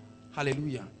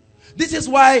 Hallelujah. This is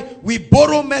why we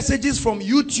borrow messages from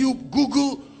YouTube,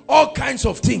 Google, all kinds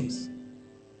of things.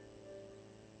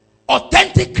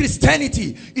 Authentic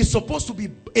Christianity is supposed to be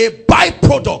a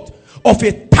byproduct of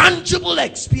a tangible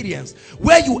experience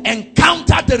where you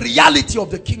encounter the reality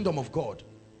of the kingdom of God.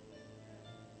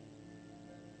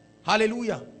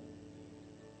 Hallelujah.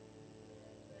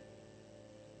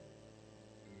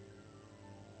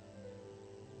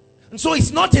 And so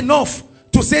it's not enough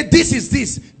to say this is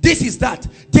this, this is that.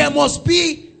 There must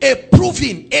be a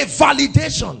proving, a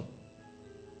validation.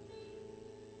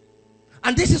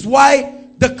 And this is why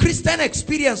the Christian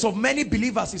experience of many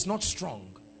believers is not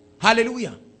strong.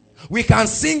 Hallelujah. We can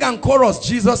sing and chorus,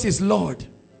 Jesus is Lord.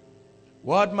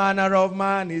 What manner of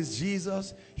man is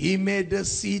Jesus? He made the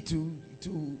sea to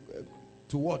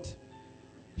what?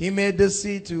 He made the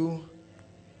sea to...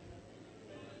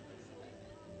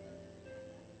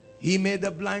 He made the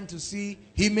blind to see.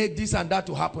 He made this and that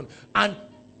to happen. And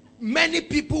many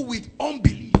people with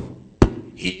unbelief,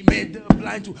 he made the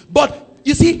blind to... But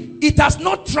you see, it has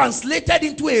not translated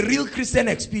into a real Christian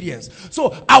experience.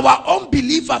 So our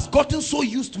unbelief has gotten so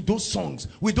used to those songs,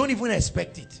 we don't even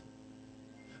expect it.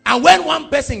 And when one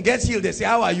person gets healed, they say,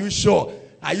 how are you sure?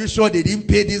 Are you sure they didn't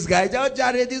pay this guy?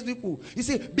 These people. You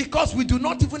see, because we do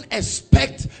not even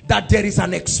expect that there is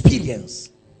an experience.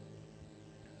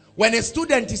 When a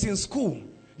student is in school,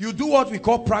 you do what we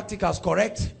call practicals,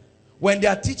 correct? When they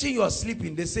are teaching, you are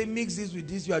sleeping. They say, mix this with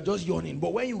this, you are just yawning.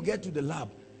 But when you get to the lab,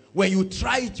 when you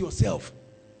try it yourself,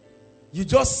 you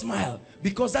just smile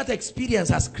because that experience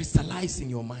has crystallized in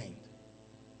your mind.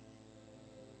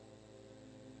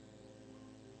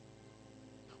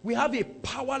 We have a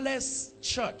powerless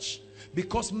church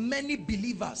because many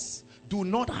believers do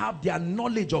not have their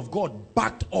knowledge of God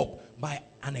backed up by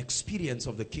an experience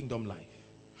of the kingdom life.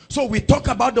 So we talk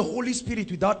about the Holy Spirit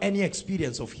without any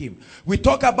experience of him. We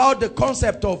talk about the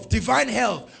concept of divine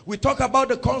health. We talk about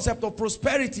the concept of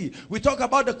prosperity. We talk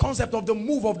about the concept of the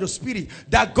move of the Spirit,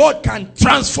 that God can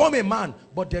transform a man,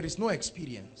 but there is no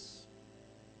experience.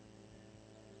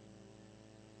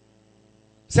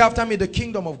 Say after me, the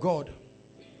kingdom of God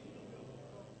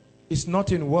is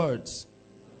not in words,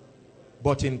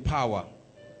 but in power.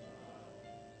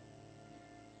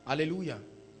 Hallelujah.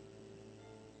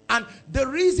 And the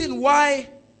reason why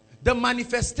the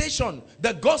manifestation,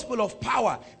 the gospel of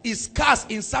power, is scarce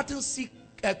in certain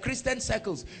Christian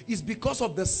circles is because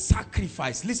of the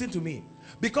sacrifice. Listen to me.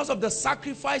 Because of the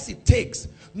sacrifice it takes.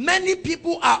 Many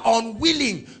people are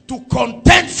unwilling to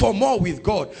contend for more with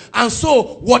God. And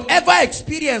so whatever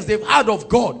experience they've had of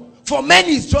God, for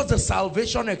many it's just a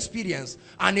salvation experience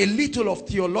and a little of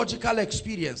theological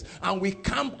experience, and we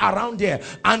camp around there.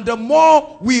 And the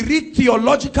more we read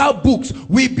theological books,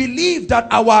 we believe that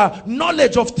our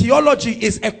knowledge of theology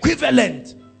is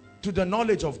equivalent to the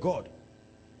knowledge of God.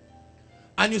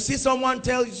 And you see someone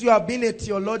tells you, I've been a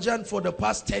theologian for the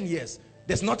past 10 years.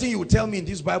 There's nothing you will tell me in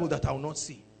this Bible that I will not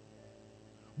see.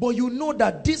 But you know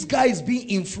that this guy is being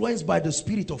influenced by the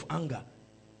spirit of anger.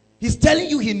 He's telling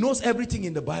you he knows everything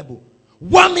in the Bible.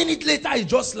 1 minute later, he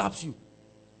just slaps you.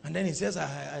 And then he says,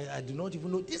 I do not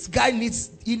even know. This guy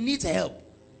needs help.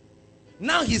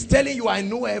 Now he's telling you, I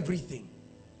know everything.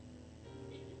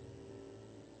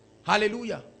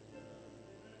 Hallelujah.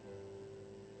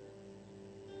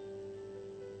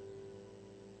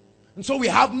 And so we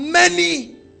have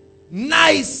many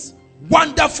nice,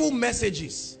 wonderful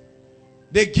messages.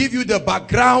 They give you the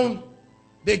background.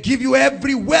 They give you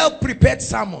every well-prepared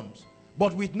sermon,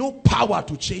 but with no power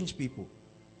to change people.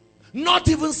 Not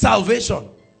even salvation.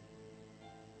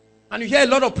 And you hear a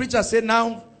lot of preachers say,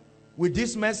 now, with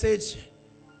this message,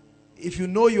 if you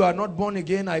know you are not born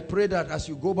again, I pray that as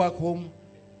you go back home,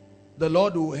 the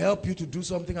Lord will help you to do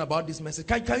something about this message.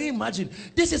 Can you imagine?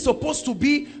 This is supposed to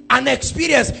be an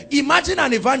experience. Imagine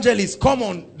an evangelist come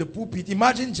on the pulpit.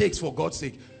 Imagine Jakes, for God's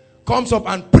sake, comes up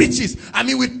and preaches, I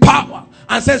mean with power,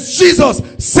 and says, Jesus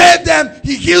saved them,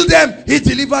 he healed them, he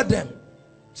delivered them.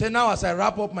 So now as I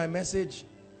wrap up my message,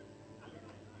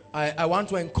 I want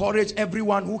to encourage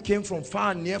everyone who came from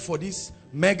far and near for this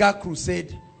mega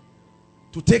crusade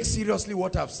to take seriously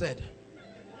what I've said.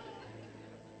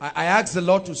 I ask the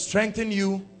Lord to strengthen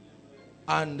you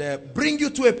and bring you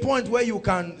to a point where you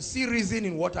can see reason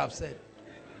in what I've said.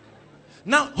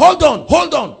 Now, hold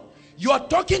on. You are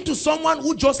talking to someone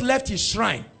who just left his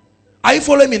shrine. Are you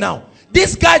following me now?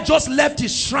 This guy just left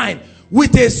his shrine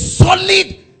with a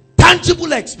solid,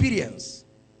 tangible experience.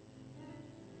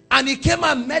 And he came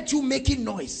and met you making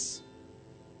noise.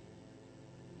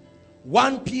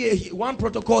 One PA, one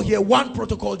protocol here, one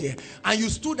protocol there. And you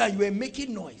stood and you were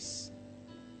making noise.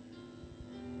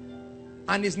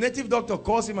 And his native doctor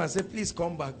calls him and said, please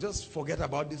come back. Just forget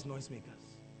about these noisemakers.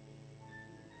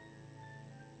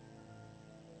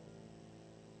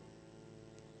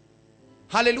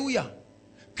 Hallelujah.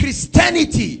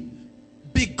 Christianity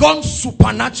begun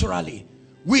supernaturally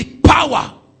with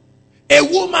power. A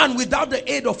woman without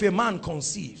the aid of a man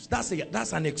conceives. That's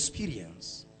an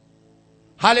experience.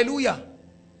 Hallelujah.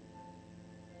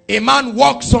 A man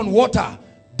walks on water,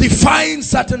 defying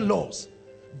certain laws,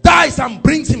 dies and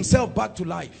brings himself back to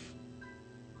life.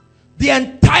 The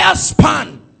entire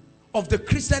span of the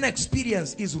Christian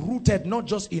experience is rooted not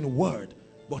just in word,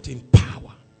 but in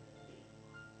power.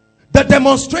 The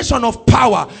demonstration of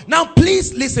power. Now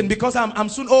please listen, because I'm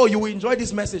soon, oh, you will enjoy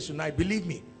this message tonight, believe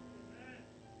me.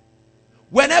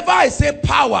 Whenever I say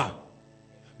power,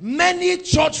 many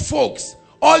church folks,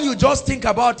 all you just think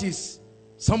about is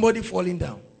somebody falling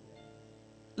down.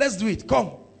 Let's do it.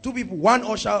 Come. Two people, one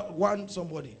usher, one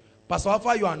somebody. Pastor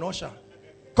Alpha, you are an usher.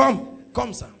 Come,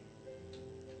 sir.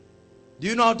 Do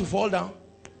you know how to fall down?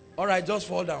 All right, just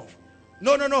fall down.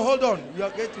 No, hold on. You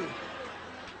are getting.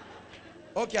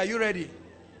 Okay, are you ready?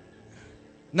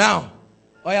 Now,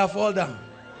 fall down.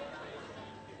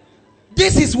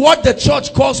 This is what the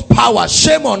church calls power.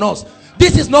 Shame on us.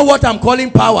 This is not what I'm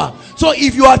calling power. So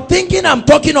if you are thinking I'm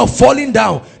talking of falling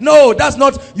down, no, that's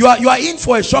not. You are in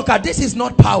for a shocker. This is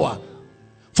not power.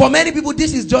 For many people,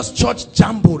 this is just church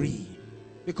jamboree,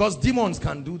 because demons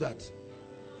can do that.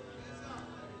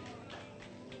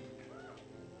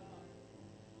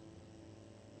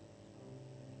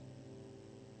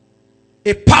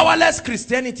 A powerless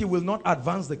Christianity will not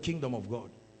advance the kingdom of God.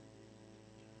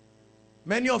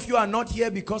 Many of you are not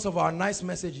here because of our nice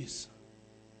messages.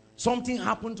 Something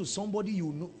happened to somebody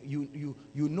you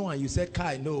know, and you said,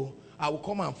 Kai, no, I will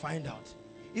come and find out.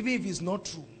 Even if it's not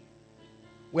true.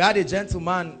 We had a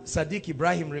gentleman, Sadiq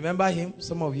Ibrahim, remember him?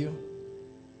 Some of you.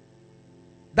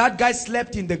 That guy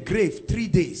slept in the grave 3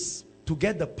 days to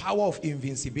get the power of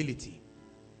invincibility.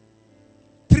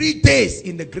 3 days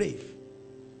in the grave.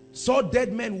 Saw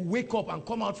dead men wake up and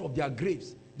come out from their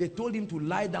graves. They told him to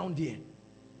lie down there.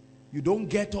 You don't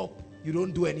get up, you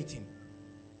don't do anything.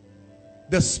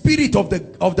 The spirit of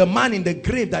the man in the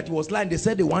grave that he was lying, they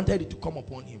said they wanted it to come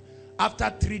upon him.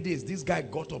 After 3 days, this guy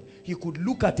got up. He could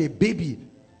look at a baby,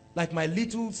 like my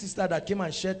little sister that came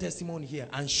and shared testimony here,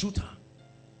 and shoot her.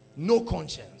 No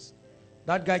conscience.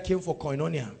 That guy came for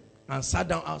koinonia and sat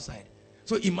down outside.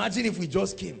 So imagine if we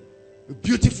just came. A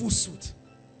beautiful suit.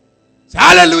 Say,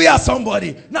 hallelujah,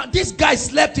 somebody. Now this guy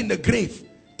slept in the grave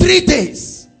 3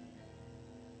 days.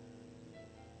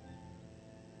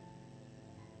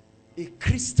 A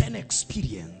Christian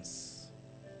experience.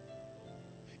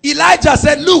 Elijah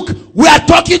said, look, we are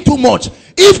talking too much.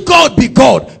 If God be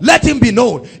God, let him be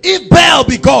known. If Baal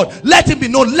be God, let him be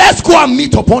known. Let's go and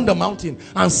meet upon the mountain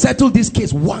and settle this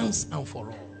case once and for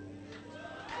all.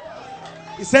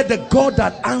 He said, the God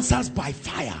that answers by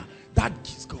fire, that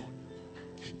is God.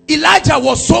 Elijah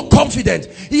was so confident.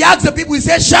 He asked the people, he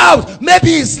said, shout. Maybe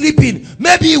he's sleeping.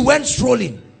 Maybe he went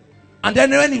strolling. And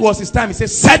then when it was his time, he said,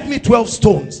 set me 12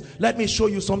 stones. Let me show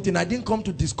you something. I didn't come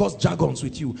to discuss jargons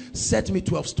with you. Set me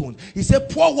 12 stones. He said,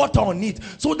 pour water on it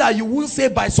so that you won't say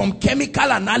by some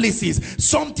chemical analysis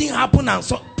something happened, and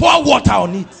so pour water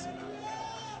on it.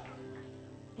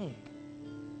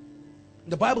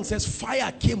 The Bible says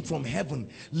fire came from heaven,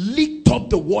 licked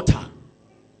up the water,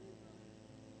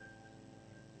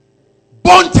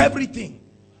 burnt everything.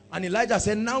 And Elijah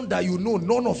said, now that you know,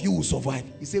 none of you will survive.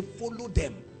 He said, follow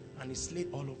them. And he slayed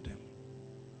all of them.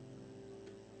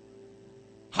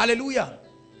 Hallelujah.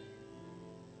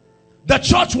 The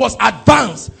church was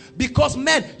advanced because,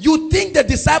 men, you think the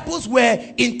disciples were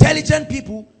intelligent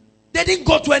people? They didn't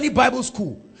go to any Bible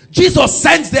school. Jesus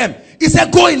sends them. He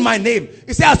said, go in my name.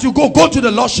 He said, as you go, go to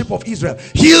the Lordship of Israel.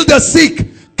 Heal the sick.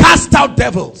 Cast out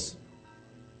devils.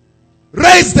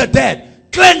 Raise the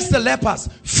dead. Cleanse the lepers.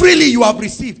 Freely you have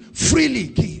received. Freely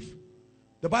give.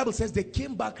 The Bible says they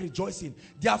came back rejoicing.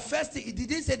 Their first thing, it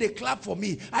didn't say they clapped for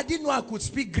me. I didn't know I could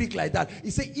speak Greek like that.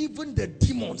 It said even the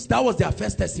demons, that was their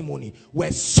first testimony, were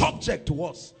subject to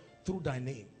us through thy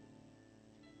name.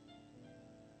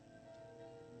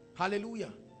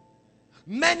 Hallelujah.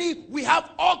 Many, we have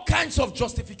all kinds of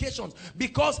justifications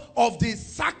because of the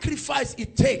sacrifice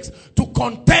it takes to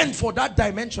contend for that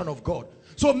dimension of God.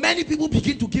 So many people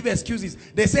begin to give excuses.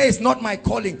 They say it's not my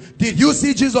calling. Did you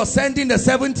see Jesus sending the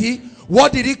 70?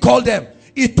 What did he call them?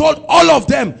 He told all of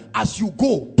them, as you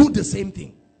go, do the same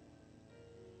thing.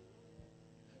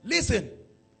 Listen,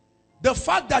 the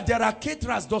fact that there are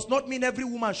caterers does not mean every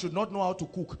woman should not know how to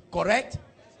cook. Correct?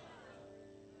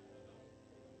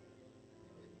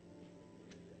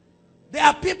 There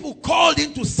are people called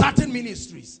into certain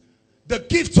ministries, the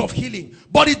gifts of healing,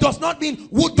 but it does not mean,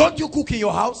 don't you cook in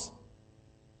your house?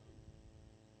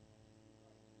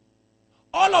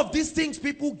 All of these things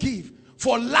people give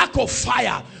for lack of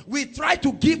fire. We try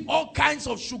to give all kinds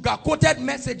of sugar-coated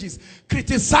messages,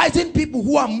 criticizing people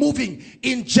who are moving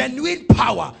in genuine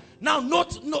power. Now,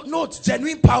 not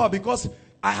genuine power, because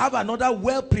I have another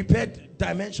well-prepared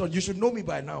dimension. You should know me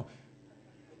by now.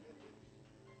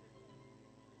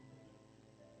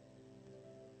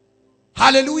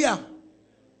 Hallelujah.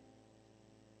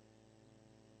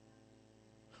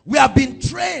 We have been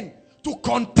trained to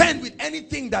contend with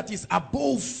anything that is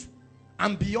above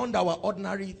and beyond our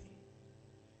ordinary.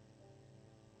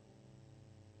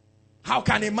 How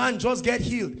can a man just get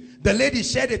healed? The lady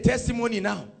shared a testimony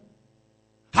now.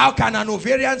 How can an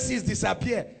ovarian cyst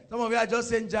disappear? Some of you are just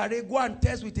saying, Jare, go and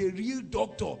test with a real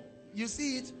doctor. You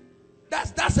see it?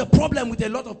 That's a problem with a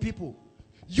lot of people.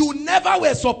 You never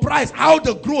were surprised how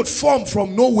the growth formed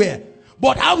from nowhere.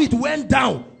 But how it went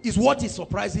down is what is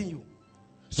surprising you.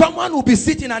 Someone will be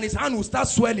sitting and his hand will start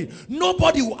swelling.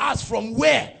 Nobody will ask from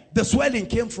where the swelling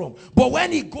came from. But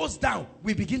when it goes down,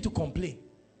 we begin to complain.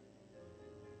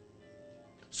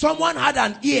 Someone had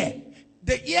an ear.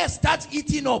 The ear starts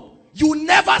eating up. You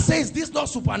never say, is this not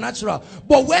supernatural?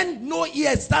 But when no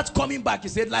ear starts coming back, you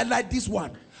say, like this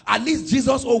one. At least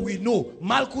Jesus, oh, we know.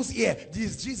 Malchus' ear,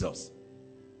 this is Jesus.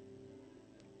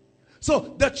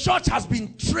 So the church has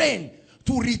been trained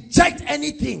to reject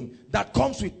anything that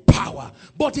comes with power.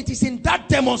 But it is in that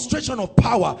demonstration of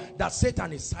power that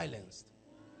Satan is silenced.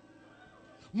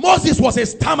 Moses was a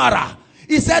stammerer.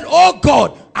 He said, oh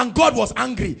God, and God was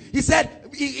angry. He said,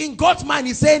 in God's mind,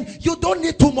 he's saying, you don't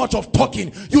need too much of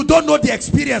talking. You don't know the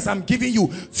experience I'm giving you.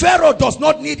 Pharaoh does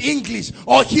not need English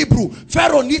or Hebrew.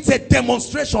 Pharaoh needs a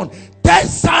demonstration. 10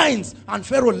 signs, and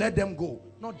Pharaoh let them go.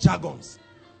 Not jargons.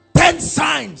 10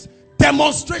 signs,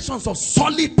 demonstrations of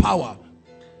solid power.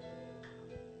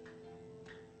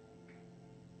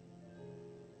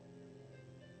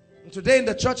 And today in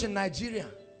the church in Nigeria,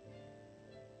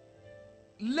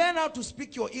 learn how to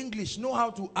speak your English. Know how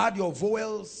to add your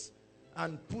vowels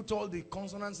and put all the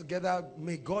consonants together.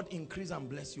 May God increase and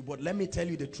bless you. But let me tell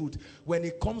you the truth. When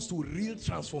it comes to real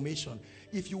transformation,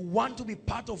 if you want to be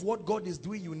part of what God is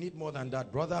doing, you need more than that,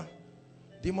 brother.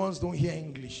 Demons don't hear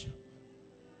English.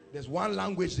 There's one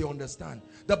language they understand.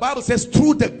 The Bible says,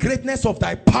 through the greatness of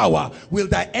thy power will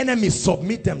thy enemies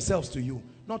submit themselves to you.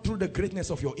 Not through the greatness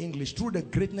of your English, through the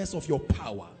greatness of your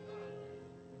power.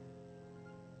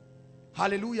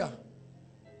 Hallelujah.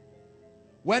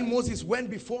 When Moses went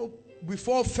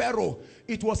before Pharaoh,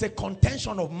 it was a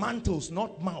contention of mantles,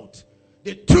 not mouth.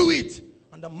 They threw it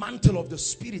on the mantle of the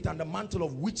spirit and the mantle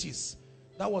of witches.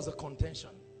 That was a contention.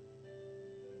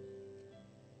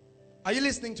 Are you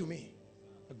listening to me?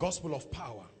 The gospel of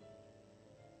power.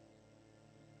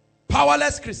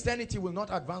 Powerless Christianity will not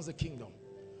advance the kingdom.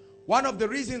 One of the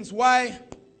reasons why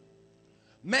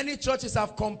many churches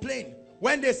have complained,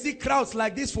 when they see crowds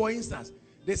like this, for instance,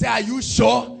 they say, are you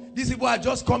sure these people are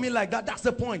just coming like that? That's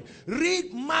the point.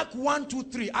 Read Mark 1, 2,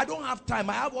 3. I don't have time.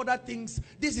 I have other things.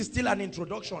 This is still an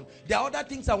introduction. There are other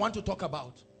things I want to talk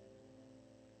about.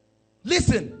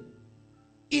 Listen,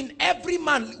 in every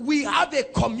man, we have a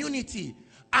community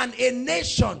and a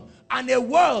nation and a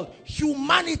world.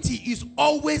 Humanity is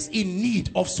always in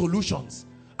need of solutions.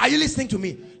 Are you listening to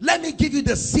me? Let me give you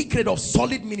the secret of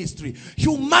solid ministry.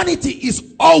 Humanity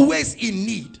is always in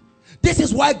need. This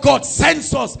is why God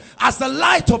sends us as the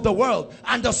light of the world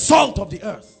and the salt of the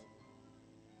earth.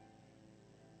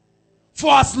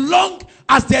 For as long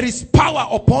as there is power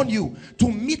upon you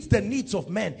to meet the needs of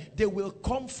men, they will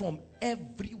come from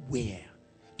everywhere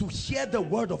to hear the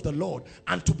word of the Lord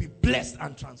and to be blessed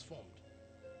and transformed.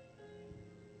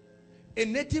 A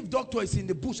native doctor is in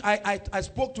the bush. I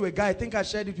spoke to a guy. I think I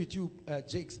shared it with you,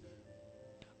 Jakes.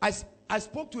 I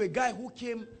spoke to a guy who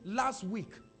came last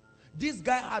week. This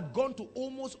guy had gone to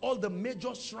almost all the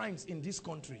major shrines in this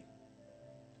country.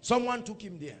 Someone took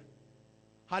him there.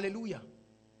 Hallelujah.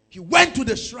 He went to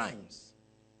the shrines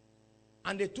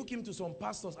and they took him to some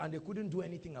pastors and they couldn't do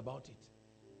anything about it.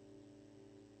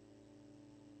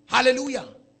 Hallelujah.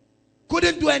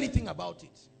 Couldn't do anything about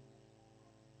it.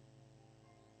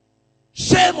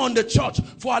 Shame on the church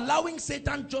for allowing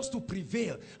Satan just to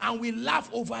prevail, and we laugh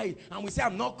over it and we say,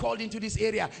 I'm not called into this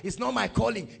area. It's not my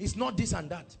calling. It's not this and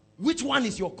that. Which one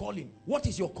is your calling? What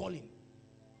is your calling?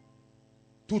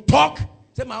 To talk?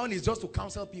 Say my own is just to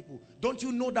counsel people. Don't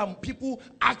you know that people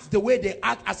act the way they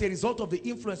act as a result of the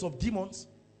influence of demons?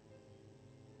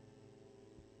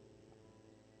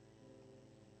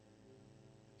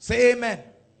 Say amen.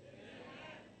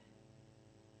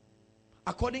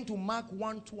 According to Mark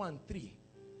 1, 2, and 3,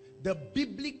 the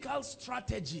biblical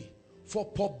strategy for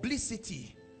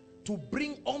publicity to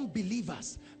bring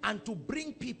unbelievers and to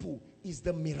bring people is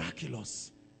the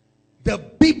miraculous. The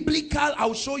biblical,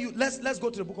 I'll show you. Let's go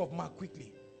to the book of Mark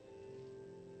quickly.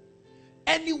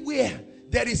 Anywhere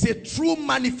there is a true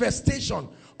manifestation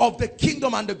of the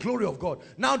kingdom and the glory of God.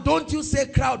 Now, don't you say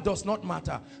crowd does not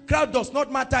matter. Crowd does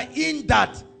not matter in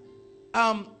that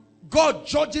God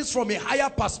judges from a higher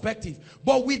perspective.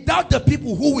 But without the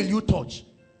people, who will you touch?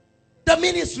 The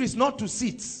ministry is not to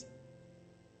seats.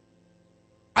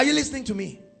 Are you listening to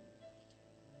me?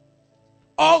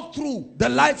 all through the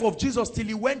life of Jesus till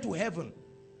he went to heaven,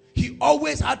 he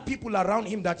always had people around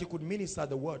him that he could minister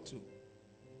the word to.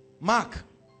 Mark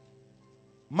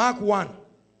 1.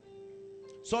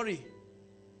 Sorry.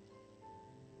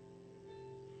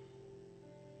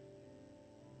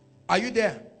 Are you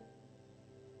there?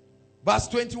 Verse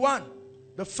 21.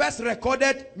 The first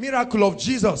recorded miracle of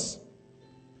Jesus.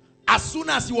 As soon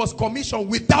as he was commissioned,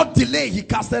 without delay, he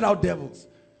casted out devils.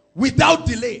 Without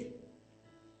delay.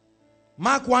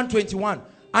 Mark 1:21.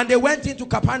 And they went into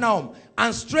Capernaum,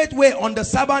 and straightway on the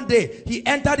Sabbath day, he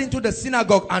entered into the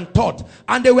synagogue and taught.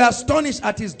 And they were astonished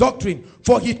at his doctrine,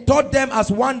 for he taught them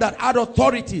as one that had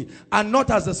authority, and not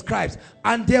as the scribes.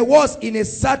 And there was in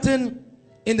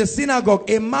the synagogue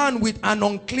a man with an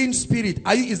unclean spirit.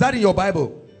 Is that in your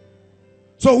Bible?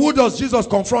 So who does Jesus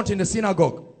confront in the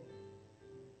synagogue?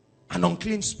 An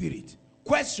unclean spirit.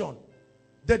 Question: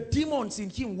 the demons in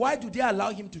him, why do they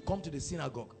allow him to come to the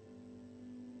synagogue?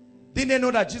 Didn't they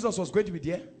know that Jesus was going to be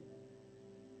there?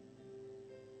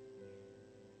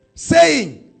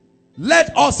 Saying,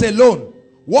 let us alone.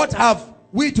 What have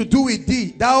we to do with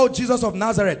thee, thou Jesus of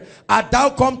Nazareth? Art thou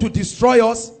come to destroy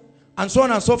us? And so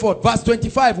on and so forth. Verse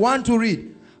 25, 1 to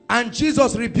read. And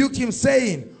Jesus rebuked him,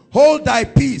 saying, hold thy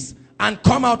peace, and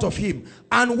come out of him.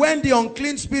 And when the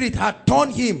unclean spirit had torn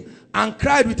him, and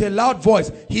cried with a loud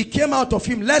voice, he came out of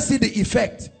him. Let's see the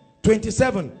effect.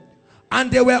 27. And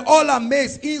they were all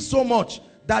amazed, insomuch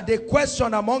that they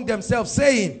questioned among themselves,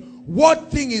 saying,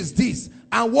 what thing is this?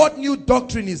 And what new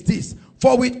doctrine is this?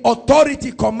 For with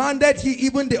authority commanded he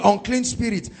even the unclean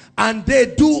spirit, and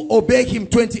they do obey him.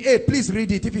 28. Please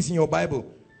read it if it's in your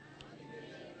Bible.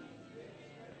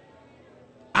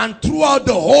 And throughout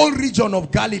the whole region of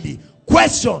Galilee.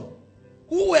 Question: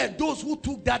 who were those who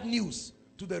took that news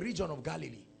to the region of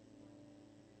Galilee?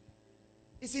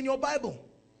 It's in your Bible.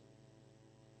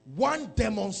 One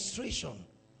demonstration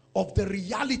of the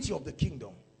reality of the kingdom.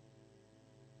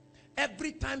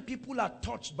 Every time people are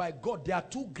touched by God, they are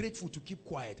too grateful to keep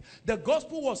quiet. The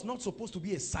gospel was not supposed to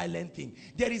be a silent thing.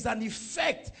 There is an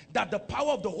effect that the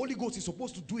power of the Holy Ghost is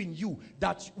supposed to do in you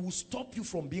that will stop you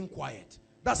from being quiet.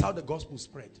 That's how the gospel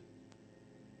spread.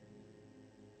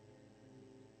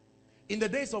 In the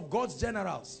days of God's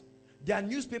generals, their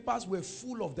newspapers were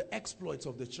full of the exploits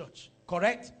of the church.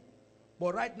 Correct?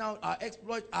 But right now,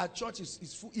 our church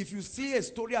is full. If you see a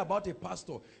story about a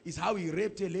pastor, it's how he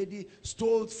raped a lady,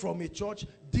 stole from a church,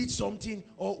 did something,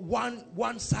 or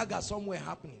one saga somewhere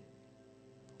happening.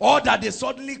 Or that they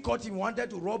suddenly caught him,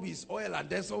 wanted to rob his oil, and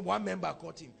then one member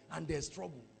caught him, and there's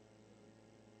trouble.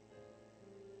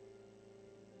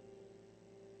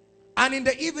 And in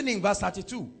the evening, verse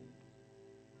 32,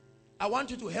 I want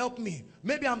you to help me.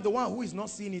 Maybe I'm the one who is not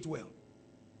seeing it well.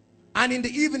 And in the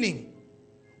evening,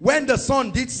 when the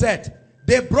sun did set,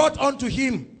 they brought unto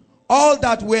him all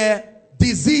that were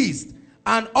diseased,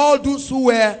 and all those who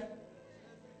were,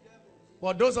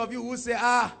 for those of you who say,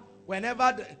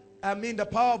 whenever the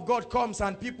power of God comes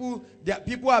and people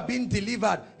are being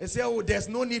delivered, they say, oh, there's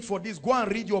no need for this. Go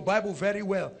and read your Bible very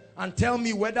well and tell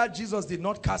me whether Jesus did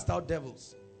not cast out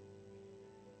devils.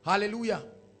 Hallelujah.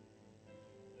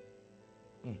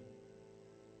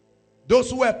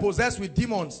 Those who were possessed with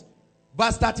demons.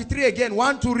 Verse 33 again,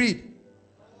 1 to read.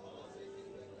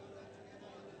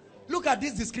 Look at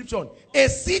this description. A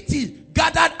city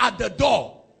gathered at the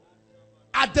door.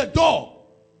 At the door.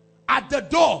 At the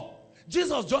door.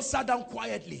 Jesus just sat down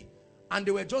quietly. And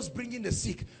they were just bringing the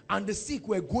sick. And the sick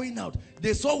were going out.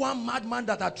 They saw one madman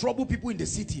that had troubled people in the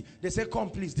city. They said, come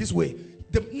please, this way.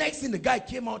 The next thing, the guy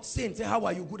came out saying, how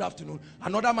are you? Good afternoon.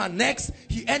 Another man, next,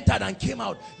 he entered and came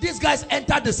out. These guys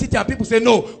entered the city and people say,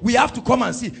 no, we have to come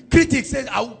and see. Critics say,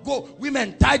 I will go.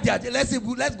 Women tied their, let's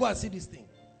go and see this thing.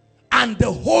 And the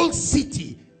whole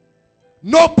city,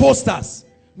 no posters,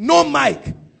 no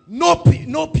mic, no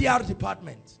PR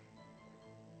department.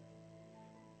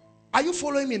 Are you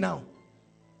following me now?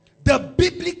 The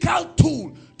biblical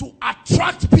tool to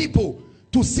attract people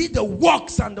to see the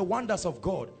works and the wonders of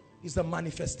God is the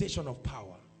manifestation of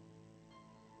power.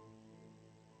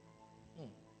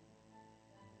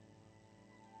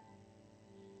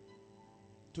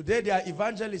 Today there are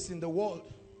evangelists in the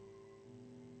world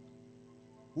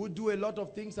who do a lot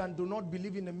of things and do not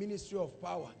believe in the ministry of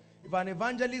power. If an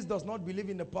evangelist does not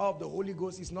believe in the power of the Holy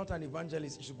Ghost, he's not an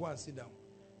evangelist. He should go and sit down.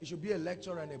 He should be a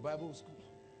lecturer in a Bible school.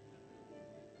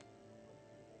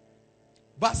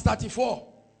 Verse 34.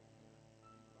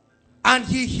 And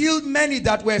he healed many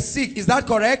that were sick. Is that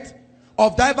correct?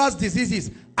 Of diverse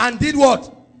diseases. And did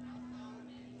what?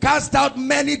 Cast out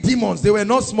many demons. They were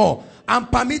not small.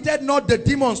 And permitted not the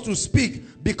demons to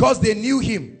speak, because they knew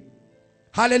him.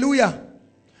 Hallelujah.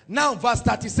 Now verse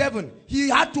 37, he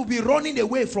had to be running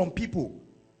away from people.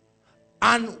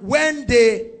 And when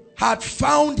they had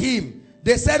found him,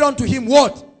 they said unto him,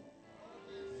 what?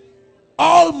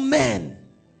 All men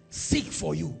seek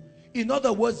for you. In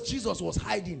other words, Jesus was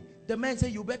hiding. The man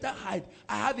said, you better hide.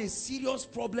 I have a serious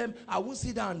problem. I won't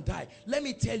sit down and die. Let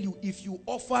me tell you, if you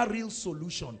offer real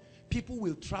solution, people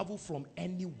will travel from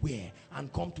anywhere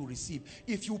and come to receive.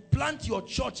 If you plant your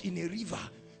church in a river,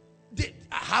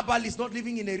 a herbal is not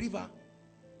living in a river.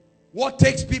 What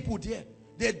takes people there?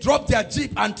 They drop their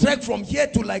jeep and trek from here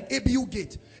to like ABU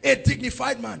gate. A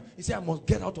dignified man. He said, I must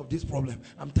get out of this problem.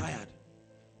 I'm tired.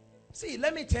 See,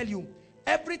 let me tell you,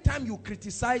 every time you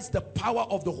criticize the power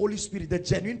of the Holy Spirit, the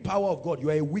genuine power of God, you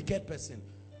are a wicked person.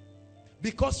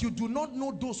 Because you do not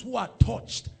know those who are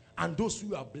touched and those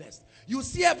who are blessed. You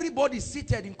see everybody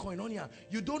seated in koinonia.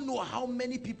 You don't know how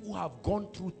many people have gone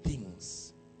through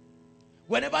things.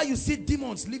 Whenever you see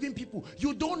demons leaving people,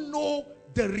 you don't know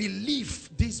the relief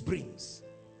this brings.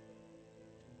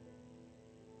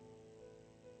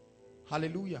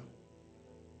 Hallelujah.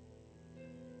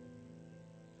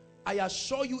 I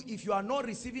assure you, if you are not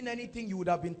receiving anything, you would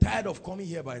have been tired of coming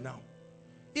here by now.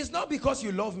 It's not because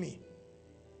you love me.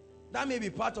 That may be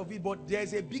part of it, but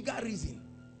there's a bigger reason.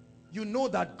 You know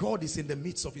that God is in the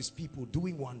midst of his people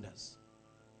doing wonders.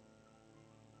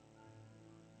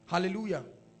 Hallelujah.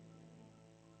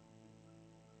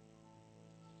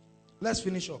 Let's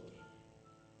finish up.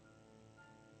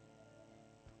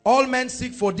 All men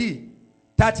seek for thee.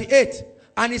 38.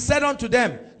 And he said unto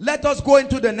them, let us go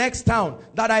into the next town,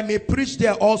 that I may preach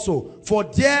there also. For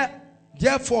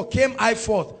therefore came I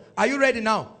forth. Are you ready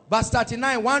now? Verse 39,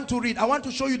 I want to read. I want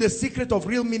to show you the secret of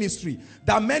real ministry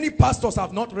that many pastors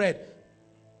have not read.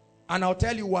 And I'll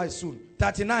tell you why soon.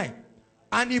 39.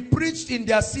 And he preached in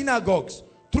their synagogues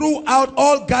throughout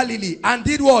all Galilee. And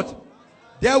did what?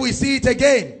 There we see it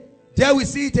again. There we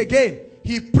see it again.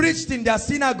 He preached in their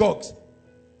synagogues.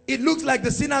 It looks like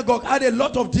the synagogue had a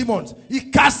lot of demons.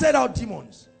 He casted out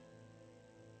demons.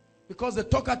 Because the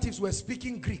talkatives were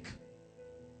speaking Greek.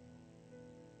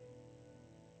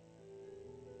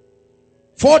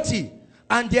 40.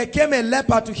 And there came a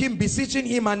leper to him, beseeching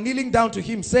him and kneeling down to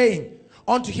him, saying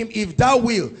unto him, if thou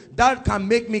wilt, thou can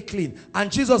make me clean.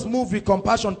 And Jesus, moved with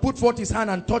compassion, put forth his hand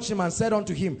and touched him and said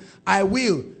unto him, I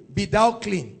will, be thou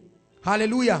clean.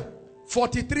 Hallelujah.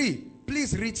 43.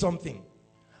 Please read something.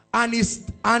 And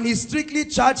he strictly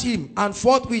charged him, and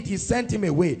forthwith he sent him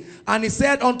away. And he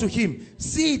said unto him,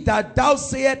 see that thou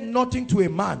sayest nothing to a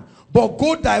man, but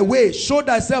go thy way, show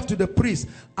thyself to the priest,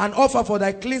 and offer for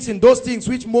thy cleansing those things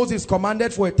which Moses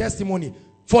commanded for a testimony.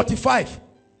 45.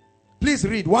 Please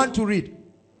read. One to read.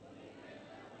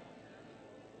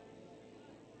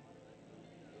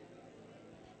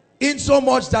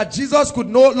 Insomuch that Jesus could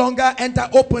no longer enter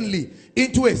openly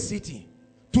into a city.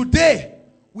 Today,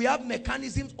 we have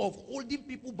mechanisms of holding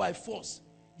people by force.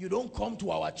 You don't come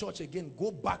to our church again.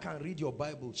 Go back and read your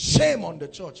Bible. Shame on the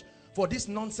church for this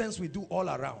nonsense we do all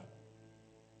around.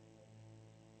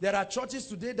 There are churches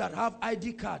today that have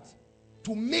ID cards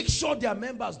to make sure their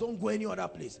members don't go any other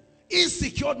place.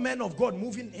 Insecure men of God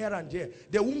moving here and there.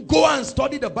 They won't go and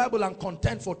study the Bible and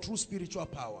contend for true spiritual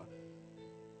power.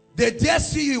 They dare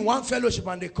see you in one fellowship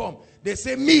and they come. They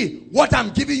say, me, what I'm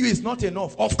giving you is not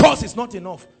enough. Of course it's not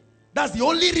enough. That's the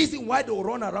only reason why they'll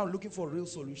run around looking for a real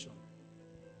solution.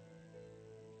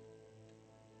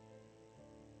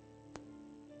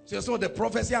 So the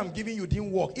prophecy I'm giving you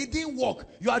didn't work. It didn't work.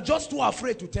 You are just too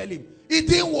afraid to tell him. It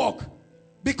didn't work.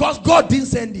 Because God didn't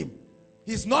send him.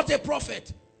 He's not a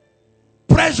prophet.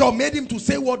 Pressure made him to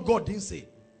say what God didn't say.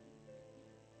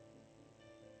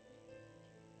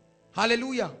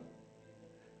 Hallelujah.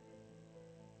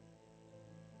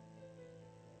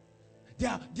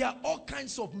 There are all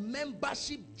kinds of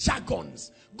membership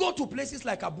jargons. Go to places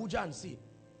like Abuja and see.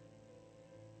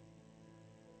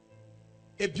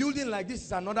 A building like this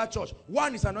is another church.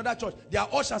 One is another church. Their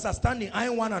ushers are standing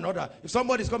eyeing one another. If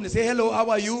somebody's coming, they say, hello, how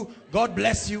are you? God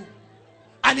bless you.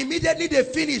 And immediately they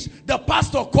finish, the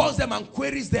pastor calls them and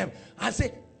queries them and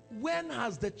say, when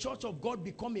has the church of God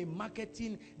become a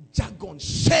marketing jargon?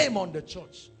 Shame on the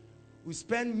church. We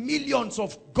spend millions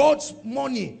of God's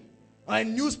money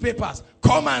and newspapers.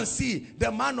 Come and see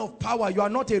the man of power. You are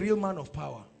not a real man of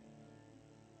power.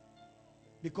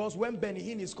 Because when Benny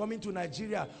Hinn is coming to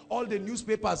Nigeria, all the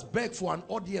newspapers beg for an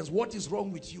audience. What is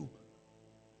wrong with you?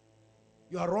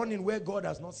 You are running where God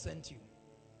has not sent you.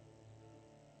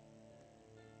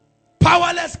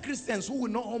 Powerless Christians who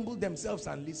will not humble themselves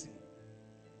and listen.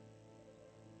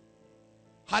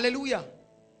 Hallelujah.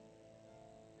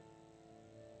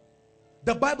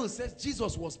 The Bible says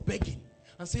Jesus was begging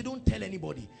and said, don't tell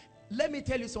anybody. let me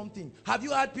tell you something. Have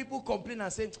you had people complain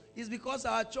and say, it's because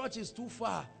our church is too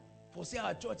far? For say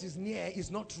our church is near.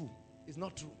 It's not true. It's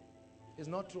not true. It's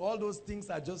not true. All those things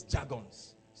are just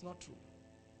jargons. It's not true.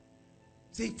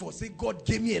 Say God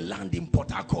gave me a land in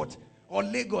Port Harcourt or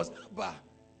Lagos. But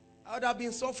I would have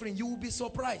been suffering. You will be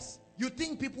surprised. You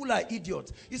think people are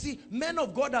idiots. You see, men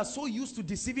of God are so used to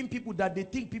deceiving people that they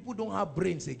think people don't have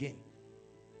brains again.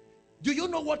 Do you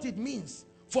know what it means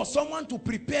for someone to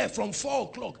prepare from 4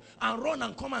 o'clock and run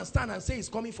and come and stand and say he's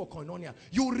coming for koinonia?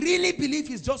 You really believe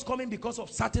he's just coming because of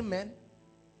certain men?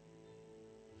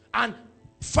 And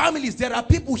families, there are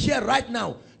people here right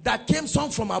now that came some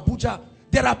from Abuja.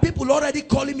 There are people already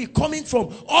calling me, coming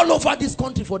from all over this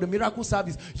country for the miracle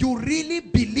service. You really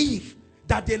believe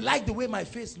that they like the way my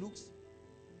face looks?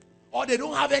 Or they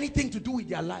don't have anything to do with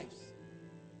their lives?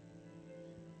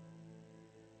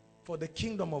 For the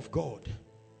kingdom of God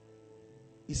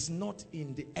is not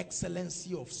in the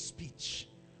excellency of speech,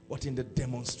 but in the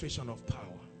demonstration of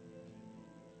power.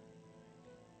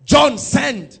 John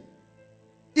sent.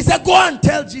 He said, go and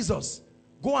tell Jesus.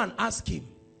 Go and ask him,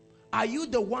 are you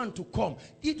the one to come?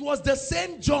 It was the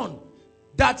same John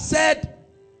that said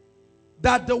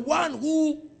that the one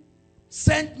who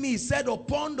sent me said,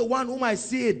 upon the one whom I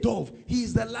see a dove, he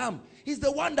is the lamb. He's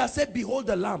the one that said, behold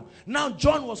the lamb. Now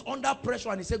John was under pressure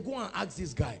and he said, go and ask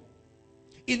this guy.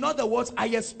 In other words, I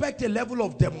expect a level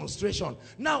of demonstration.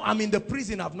 Now I'm in the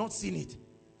prison, I've not seen it.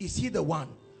 Is he the one?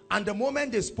 And the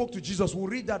moment they spoke to Jesus, we'll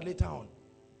read that later on.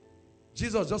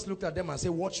 Jesus just looked at them and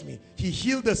said, watch me. He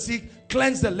healed the sick,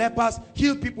 cleansed the lepers,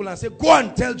 healed people, and said, go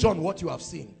and tell John what you have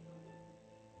seen.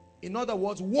 In other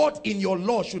words, what in your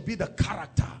law should be the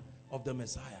character of the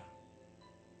Messiah?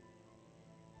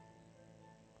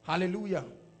 Hallelujah.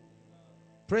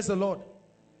 Praise the Lord.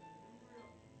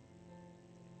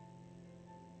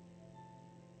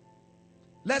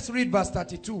 Let's read verse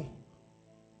 32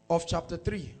 of chapter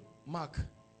 3, Mark.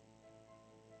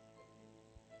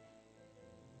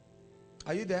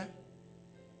 Are you there?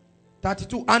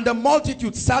 32. And the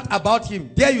multitude sat about him.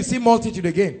 There you see multitude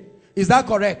again. Is that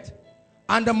correct?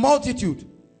 And the multitude.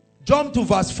 Jump to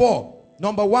verse 4.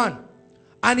 Number 1.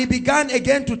 And he began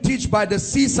again to teach by the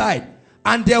seaside.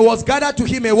 And there was gathered to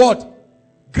him a what?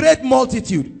 Great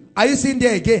multitude. Are you seeing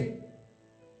there again?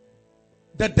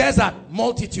 The desert,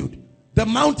 multitude. The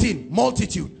mountain,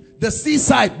 multitude. The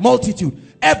seaside,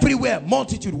 multitude. Everywhere,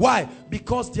 multitude. Why?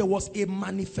 Because there was a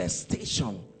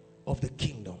manifestation of the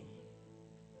kingdom.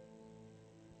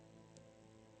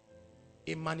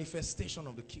 A manifestation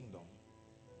of the kingdom.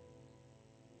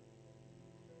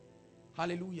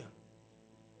 Hallelujah.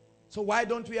 So why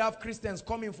don't we have Christians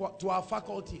coming to our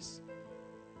faculties?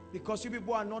 Because you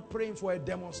people are not praying for a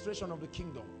demonstration of the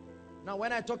kingdom. Now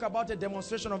when I talk about a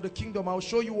demonstration of the kingdom, I'll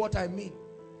show you what I mean.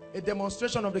 A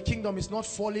demonstration of the kingdom is not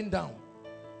falling down.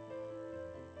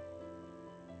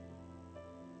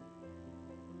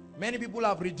 Many people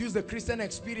have reduced the Christian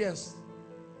experience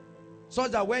so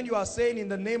that when you are saying in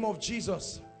the name of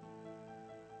Jesus,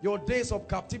 your days of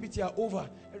captivity are over,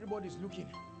 everybody's looking.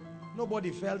 Nobody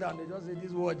fell down. They just say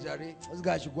this word, Jerry. This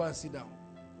guy should go and sit down.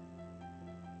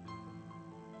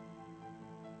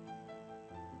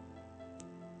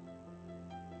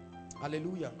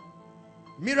 Hallelujah.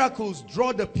 Miracles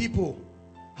draw the people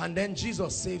and then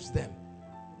Jesus saves them.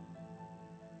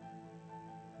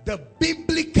 The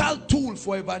biblical tool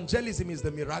for evangelism is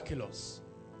the miraculous.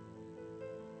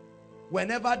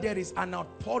 Whenever there is an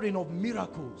outpouring of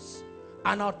miracles,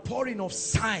 an outpouring of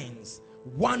signs,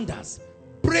 wonders,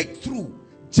 breakthrough,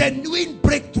 genuine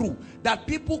breakthrough, that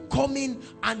people come in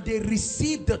and they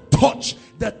receive the touch,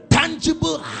 the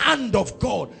tangible hand of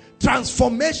God,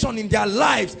 transformation in their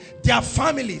lives, their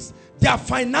families, their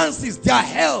finances, their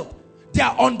health,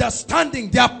 their understanding,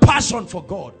 their passion for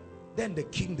God, then the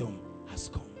kingdom has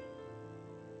come.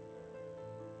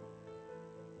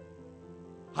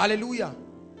 Hallelujah.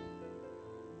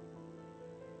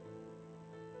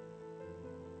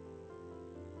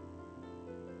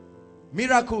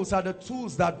 Miracles are the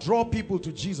tools that draw people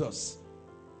to Jesus.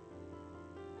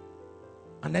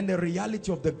 And then the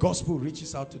reality of the gospel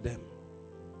reaches out to them.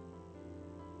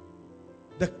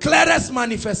 The clearest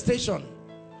manifestation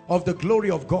of the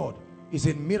glory of God is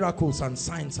in miracles and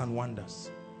signs and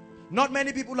wonders. Not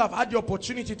many people have had the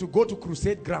opportunity to go to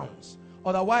crusade grounds.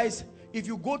 Otherwise, if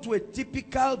you go to a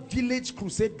typical village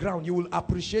crusade ground, you will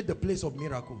appreciate the place of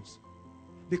miracles.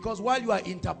 Because while you are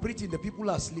interpreting, the people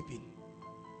are sleeping.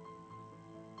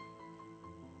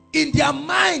 In their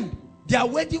mind, they are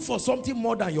waiting for something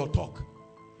more than your talk.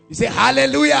 You say,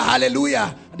 hallelujah,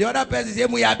 hallelujah. And the other person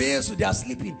says, they are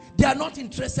sleeping. They are not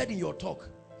interested in your talk.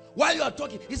 While you are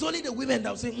talking, it's only the women that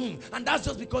will say, and that's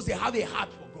just because they have a heart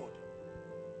for God.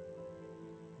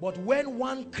 But when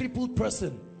one crippled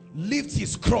person lifts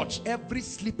his crutch, every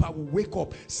sleeper will wake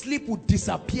up. Sleep will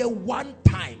disappear one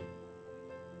time.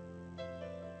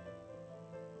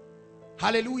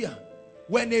 Hallelujah.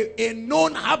 When a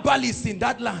known herbalist in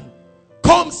that land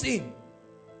comes in,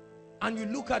 and you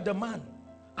look at the man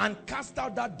and cast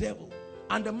out that devil,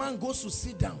 and the man goes to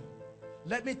sit down,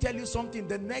 let me tell you something,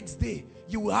 the next day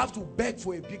you will have to beg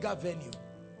for a bigger venue.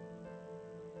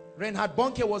 Reinhard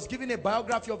Bonnke was giving a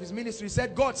biography of his ministry. He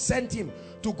said God sent him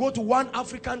to go to one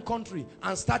African country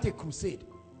and start a crusade.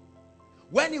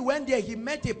 When he went there, he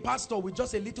met a pastor with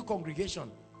just a little congregation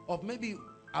of maybe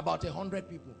about 100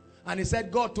 people. And he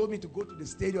said, God told me to go to the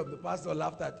stadium. The pastor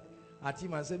laughed at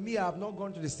him and said, me, I have not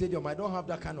gone to the stadium. I don't have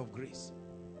that kind of grace.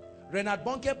 Reinhard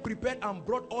Bonnke prepared and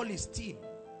brought all his team.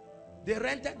 They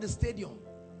rented the stadium.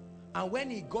 And when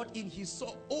he got in, he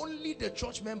saw only the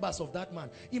church members of that man.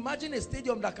 Imagine a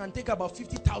stadium that can take about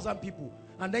 50,000 people.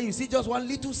 And then you see just one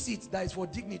little seat that is for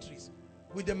dignitaries.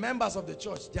 With the members of the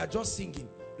church, they are just singing.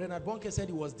 Reinhard Bonnke said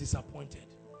he was disappointed.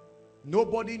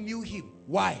 Nobody knew him.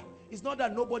 Why? It's not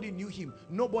that nobody knew him.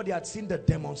 Nobody had seen the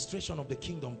demonstration of the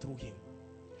kingdom through him.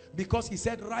 Because he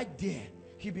said right there,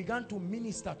 he began to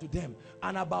minister to them.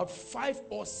 And about 5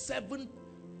 or 7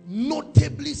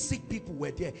 notably sick people were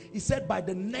there. He said by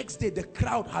the next day, the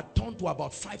crowd had turned to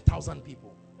about 5,000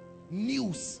 people.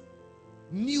 News.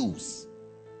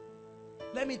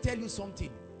 Let me tell you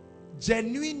something.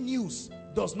 Genuine news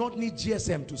does not need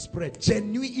GSM to spread.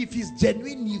 If it's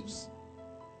genuine news,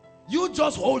 you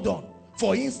just hold on.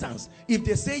 For instance, if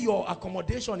they say your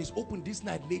accommodation is open this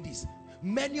night, ladies,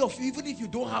 many of you, even if you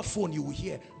don't have phone, you will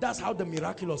hear. That's how the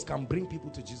miraculous can bring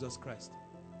people to Jesus Christ.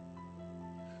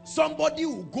 Somebody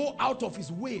will go out of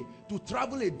his way to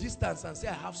travel a distance and say,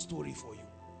 I have story for you.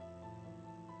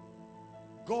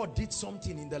 God did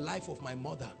something in the life of my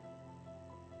mother.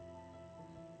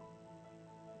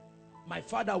 My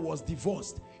father was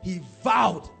divorced. He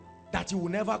vowed that he will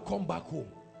never come back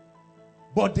home.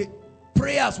 But the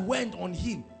prayers went on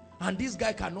him, and this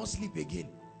guy cannot sleep again.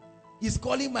 He's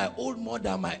calling my old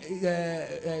mother my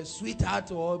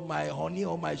sweetheart, or my honey,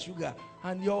 or my sugar.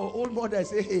 And your old mother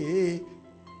say, hey.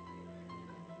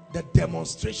 The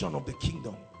demonstration of the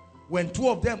kingdom. When 2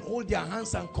 of them hold their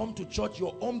hands and come to church,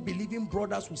 your unbelieving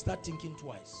brothers will start thinking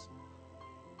twice.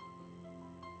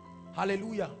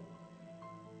 Hallelujah.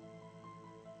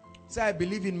 Say, I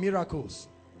believe in miracles.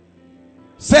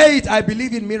 Say it, I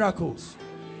believe in miracles.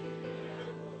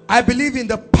 I believe in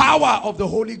the power of the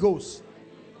Holy Ghost.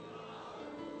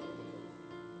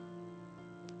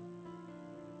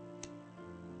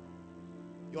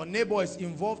 Your neighbor is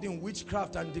involved in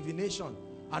witchcraft and divination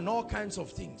and all kinds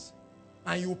of things,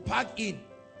 and you pack in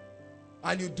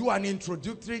and you do an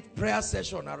introductory prayer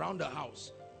session around the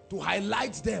house to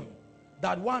highlight them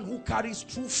that one who carries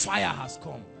true fire has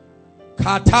come,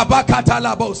 and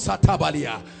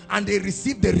they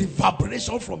receive the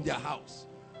reverberation from their house.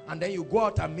 And then you go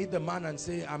out and meet the man and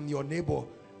say, I'm your neighbor,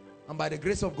 and by the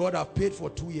grace of God I've paid for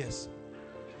 2 years.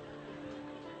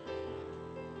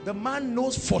 The man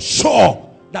knows for sure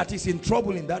that he's in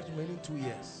trouble in that remaining 2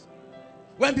 years.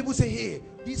 When people say, hey,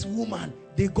 this woman,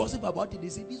 they gossip about it. They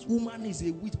say, this woman is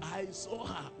a witch. I saw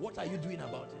her. What are you doing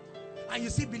about it? And you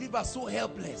see believers so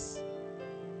helpless.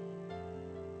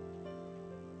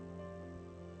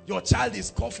 Your child is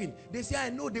coughing. They say,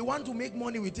 I know, they want to make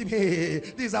money with him. Hey,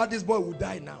 this is how this boy will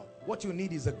die now. What you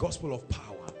need is a gospel of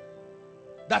power.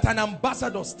 That an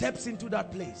ambassador steps into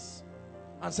that place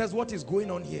and says, what is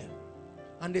going on here?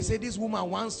 And they say this woman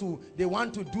wants to, they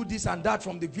want to do this and that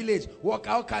from the village, work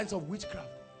all kinds of witchcraft.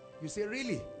 You say,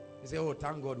 really? They say, oh,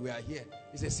 thank God we are here.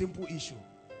 It's a simple issue.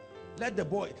 Let the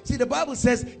boy. See, the Bible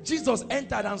says Jesus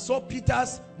entered and saw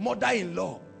Peter's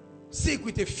mother-in-law sick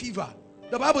with a fever.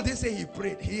 The Bible didn't say he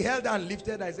prayed. He held and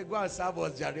lifted and said, go and serve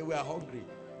us, Jerry. We are hungry.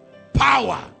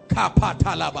 Power.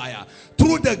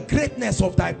 Through the greatness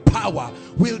of thy power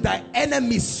will thy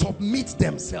enemies submit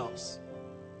themselves.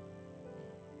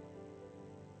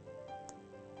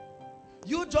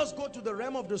 You just go to the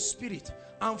realm of the spirit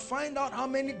and find out how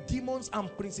many demons and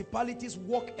principalities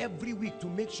work every week to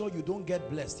make sure you don't get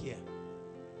blessed here.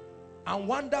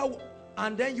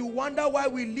 And then you wonder why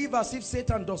we live as if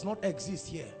Satan does not exist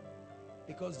here.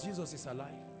 Because Jesus is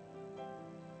alive.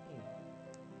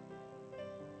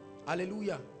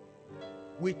 Hallelujah.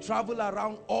 We travel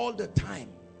around all the time.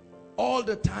 All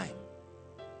the time.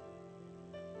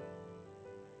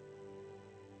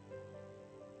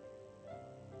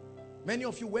 Many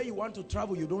of you, where you want to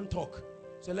travel, you don't talk.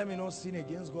 So let me not sin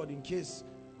against God in case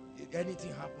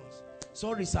anything happens.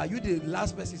 Sorry, sir, you the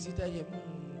last person seated here.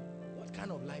 What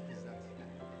kind of life is that?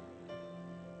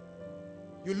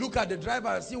 You look at the driver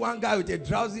and see one guy with a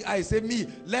drowsy eye. Say, me,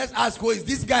 let's ask, is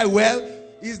this guy well?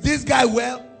 Is this guy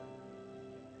well?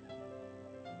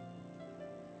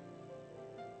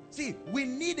 See, we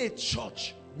need a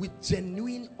church with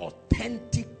genuine,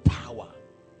 authentic power.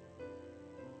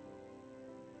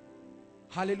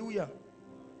 Hallelujah.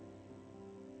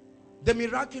 The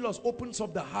miraculous opens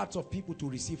up the hearts of people to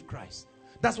receive Christ.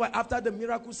 That's why after the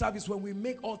miracle service, when we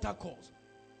make altar calls,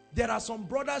 there are some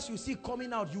brothers you see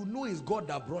coming out, you know it's God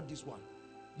that brought this one.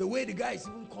 The way the guy is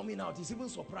even coming out, he's even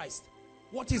surprised.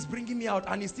 What is bringing me out?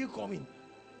 And he's still coming.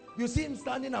 You see him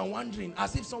standing and wondering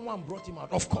as if someone brought him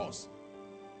out. Of course,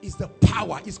 it's the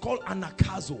power. It's called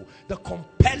anakazo, the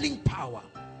compelling power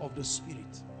of the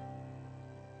Spirit.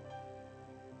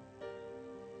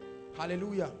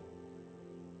 Hallelujah.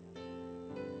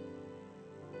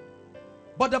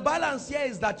 But the balance here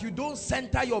is that you don't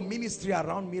center your ministry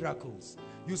around miracles.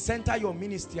 You center your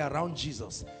ministry around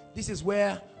Jesus. This is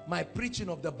where my preaching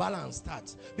of the balance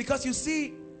starts. Because you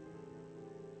see,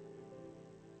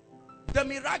 the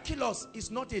miraculous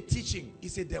is not a teaching,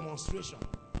 it's a demonstration.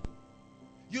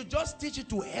 You just teach it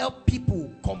to help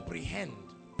people comprehend.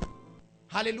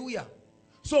 Hallelujah.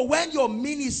 So when your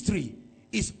ministry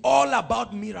is all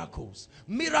about miracles,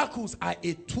 miracles are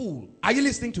a tool. Are you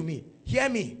listening to me? Hear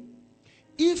me.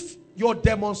 If your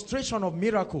demonstration of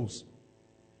miracles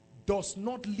does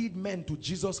not lead men to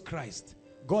Jesus Christ,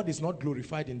 God is not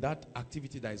glorified in that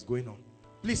activity that is going on.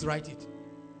 Please write it.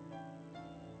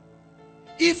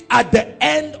 If at the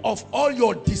end of all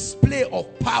your display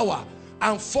of power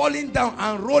and falling down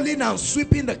and rolling and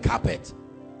sweeping the carpet,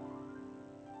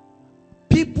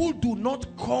 people do not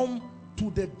come to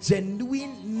the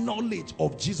genuine knowledge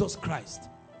of Jesus Christ,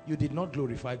 you did not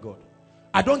glorify God.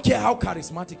 I don't care how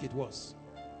charismatic it was.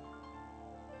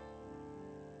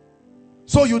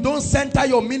 So you don't center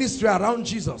your ministry around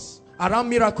Jesus, around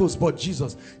miracles, but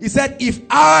Jesus. He said, if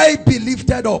I be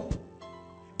lifted up,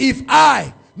 if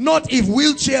I, not if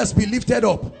wheelchairs be lifted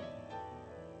up,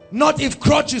 not if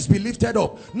crutches be lifted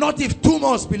up, not if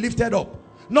tumors be lifted up,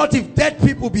 not if dead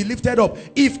people be lifted up,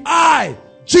 if I,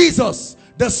 Jesus,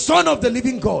 the Son of the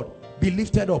living God, be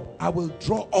lifted up, I will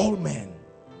draw all men.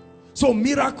 So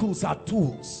miracles are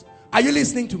tools. Are you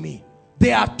listening to me?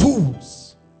 They are tools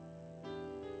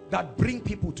that bring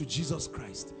people to Jesus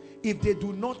Christ. If they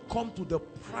do not come to the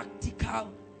practical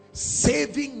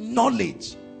saving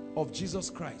knowledge of Jesus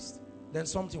Christ, then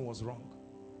something was wrong.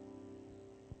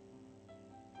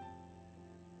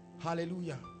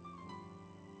 Hallelujah.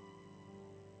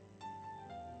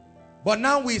 But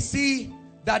now we see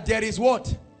that there is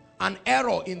what? An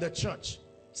error in the church,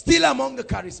 still among the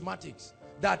charismatics,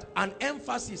 that an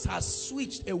emphasis has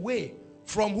switched away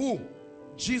from who?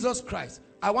 Jesus Christ.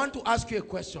 I want to ask you a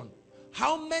question.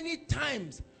 How many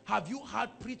times have you heard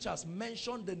preachers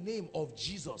mention the name of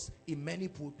Jesus in many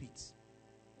pulpits?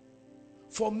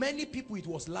 For many people it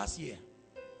was last year,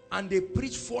 and they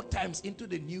preached 4 times into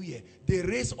the new year. They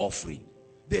raised offering,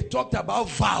 they talked about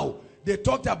vow, they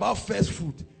talked about first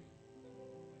fruit,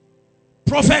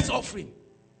 prophet's offering,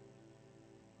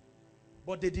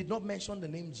 but they did not mention the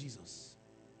name Jesus.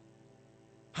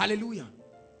 Hallelujah.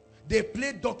 They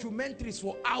played documentaries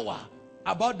for hours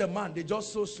about the man. They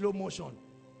just saw slow motion.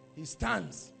 He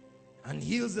stands and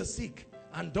heals the sick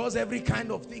and does every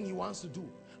kind of thing he wants to do,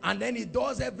 and then he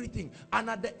does everything, and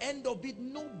at the end of it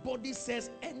nobody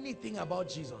says anything about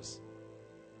Jesus,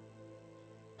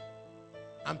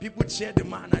 and people cheer the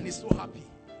man and he's so happy.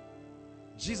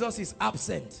 Jesus is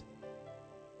absent.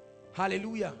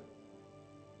 Hallelujah.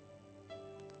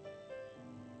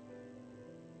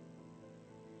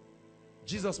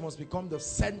 Jesus must become the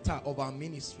center of our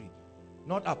ministry.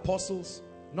 Not apostles,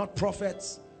 not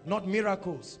prophets, not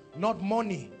miracles, not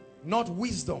money, not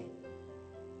wisdom,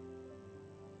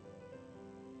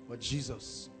 but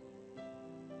Jesus.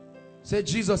 Say,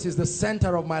 Jesus is the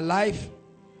center of my life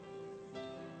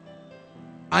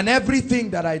and everything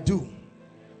that I do.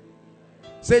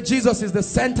 Say, Jesus is the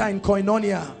center in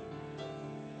koinonia.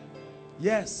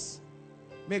 Yes.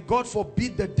 May God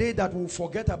forbid the day that we'll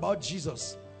forget about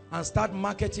Jesus and start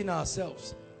marketing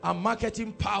ourselves and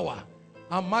marketing power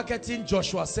and marketing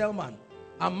Joshua Selman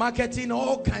and marketing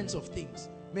all kinds of things.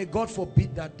 May God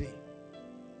forbid that day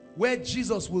where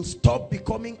Jesus will stop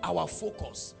becoming our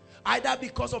focus, either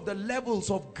because of the levels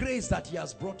of grace that he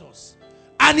has brought us.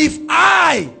 And if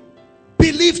I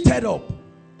be lifted up,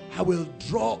 I will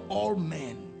draw all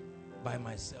men by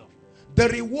myself. The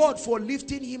reward for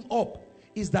lifting him up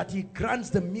is that he grants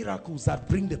the miracles that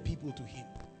bring the people to him,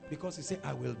 because he said,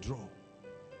 I will draw.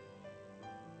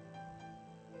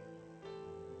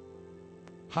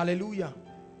 Hallelujah.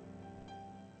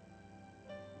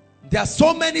 There are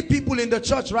so many people in the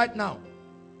church right now.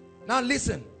 Now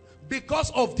listen,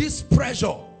 because of this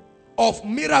pressure of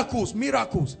miracles,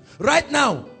 right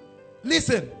now,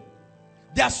 listen,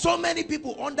 there are so many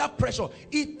people under pressure.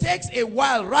 It takes a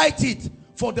while, write it,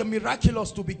 for the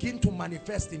miraculous to begin to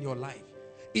manifest in your life.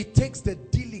 It takes the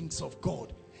dealings of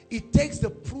God. It takes the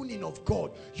pruning of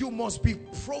God. You must be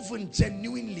proven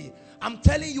genuinely. I'm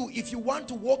telling you, if you want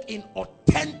to walk in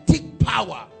authentic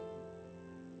power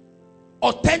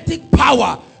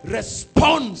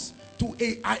responds to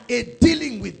a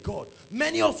dealing with God.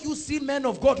 Many of you see men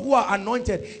of God who are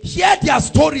anointed. Hear their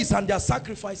stories and their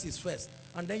sacrifices first,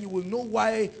 and then you will know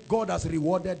why God has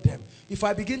rewarded them. If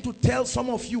I begin to tell some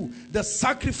of you the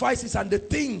sacrifices and the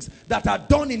things that are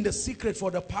done in the secret for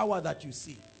the power that you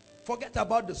see, forget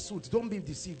about the suit. Don't be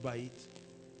deceived by it.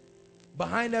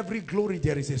 Behind every glory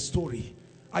there is a story.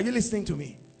 Are you listening to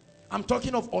me? I'm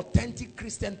talking of authentic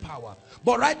Christian power.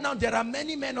 But right now there are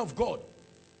many men of God.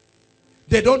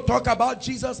 They don't talk about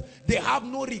Jesus. They have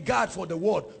no regard for the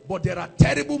word. But there are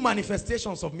terrible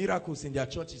manifestations of miracles in their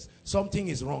churches. Something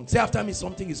is wrong. Say after me,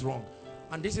 something is wrong.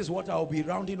 And this is what I'll be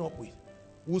rounding up with.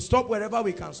 We'll stop wherever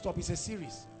we can stop. It's a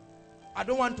series. I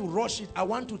don't want to rush it. I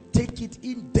want to take it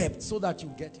in depth so that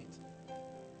you get it.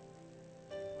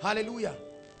 Hallelujah.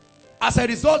 As a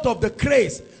result of the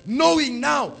craze, knowing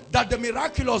now that the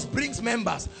miraculous brings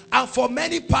members, and for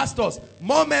many pastors,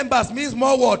 more members means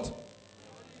more what?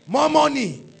 More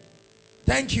money.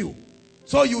 Thank you.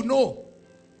 So you know,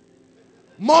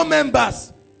 more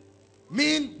members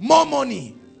mean more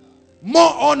money,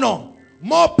 more honor,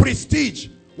 more prestige.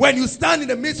 When you stand in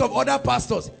the midst of other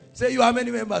pastors, say you, how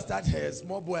many members? That here,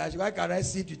 small boy, why can I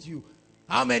sit with you?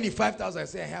 How many? 5,000. I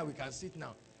say, here we can sit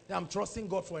now. I'm trusting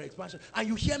God for expansion. And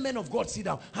you hear men of God sit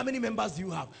down. How many members do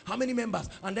you have? How many members?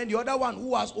 And then the other one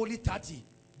who has only 30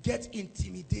 gets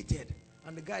intimidated.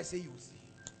 And the guy say, you see.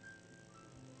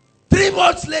 3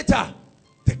 months later,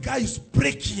 the guy is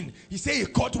breaking. He say he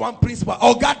caught one principle.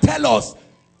 Oh God, tell us.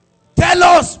 Tell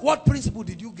us, what principle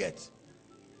did you get?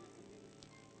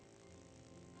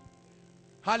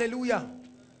 Hallelujah.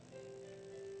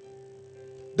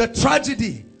 The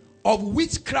tragedy of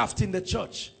witchcraft in the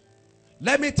church.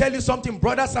 Let me tell you something,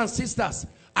 brothers and sisters.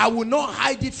 I will not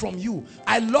hide it from you.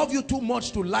 I love you too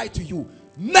much to lie to you.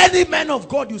 Many men of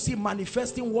God you see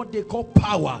manifesting what they call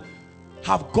power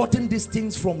have gotten these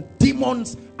things from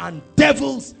demons and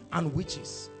devils and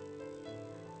witches.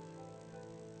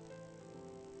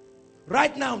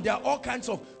 Right now there are all kinds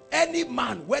of, any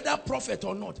man, whether prophet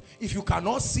or not, if you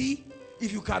cannot see,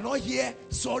 if you cannot hear,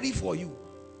 sorry for you.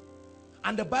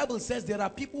 And the Bible says there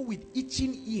are people with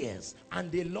itching ears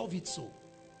and they love it so.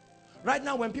 Right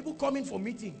now when people come in for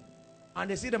meeting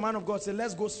and they see the man of God say,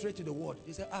 let's go straight to the word.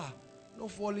 They say, no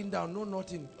falling down, no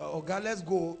nothing. Oh God, let's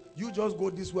go. You just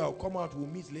go this way. I'll come out. We'll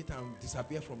meet later and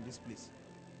disappear from this place.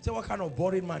 Say, what kind of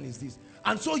boring man is this?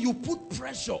 And so you put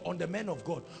pressure on the men of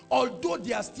God. Although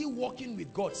they are still walking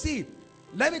with God. See,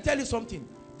 let me tell you something.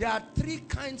 There are 3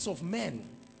 kinds of men.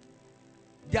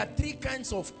 There are 3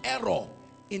 kinds of error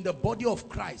in the body of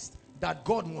Christ that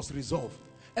God must resolve.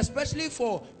 Especially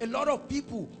for a lot of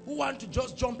people who want to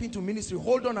just jump into ministry.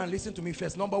 Hold on and listen to me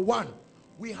first. Number 1,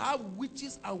 we have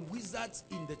witches and wizards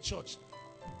in the church.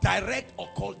 Direct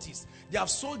occultists. They have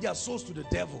sold their souls to the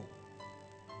devil.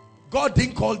 God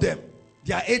didn't call them.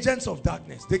 They are agents of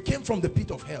darkness. They came from the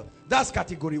pit of hell. That's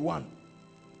category 1.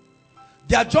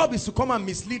 Their job is to come and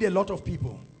mislead a lot of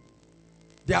people.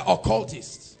 They are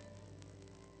occultists.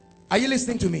 Are you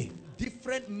listening to me?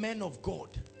 Different men of God.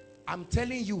 I'm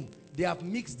telling you, they have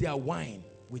mixed their wine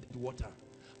with water.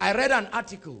 I read an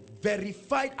article,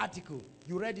 verified article.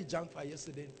 You read it, Jankpa,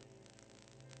 yesterday.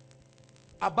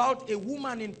 About a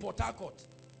woman in Port Harcourt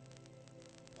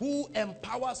who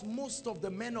empowers most of the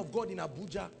men of God in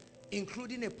Abuja,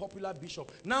 including a popular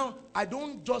bishop. Now, I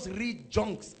don't just read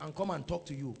junks and come and talk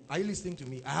to you. Are you listening to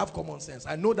me? I have common sense.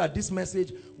 I know that this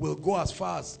message will go as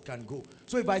far as can go.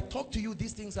 So if I talk to you,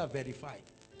 these things are verified.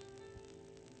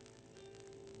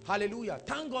 Hallelujah.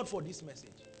 Thank God for this message.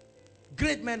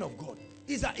 Great men of God.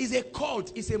 It's a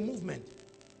cult. It's a movement.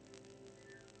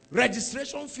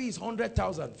 Registration fee is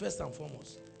 100,000 first and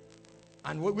foremost.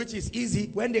 And which is easy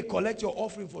when they collect your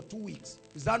offering for 2 weeks.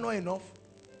 Is that not enough?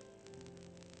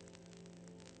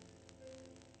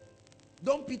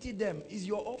 Don't pity them. It's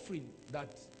your offering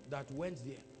that went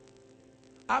there.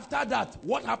 After that,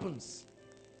 what happens?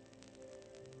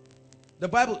 The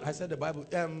Bible, I said the Bible,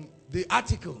 the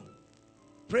article,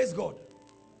 praise God.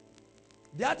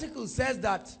 The article says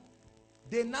that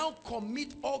they now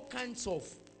commit all kinds of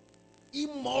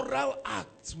immoral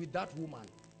acts with that woman.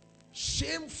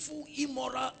 Shameful,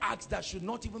 immoral acts that should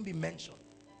not even be mentioned.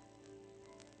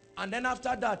 And then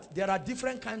after that, there are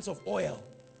different kinds of oil.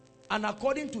 And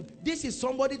according to, this is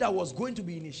somebody that was going to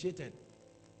be initiated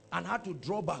and had to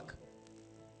draw back.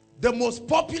 The most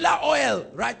popular oil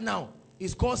right now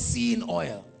is called seeing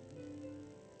oil.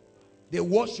 They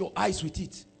wash your eyes with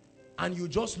it. And you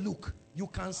just look. You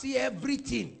can see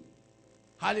everything.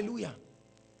 Hallelujah.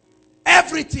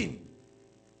 Everything.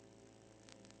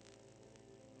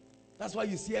 That's why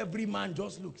you see every man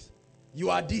just looks.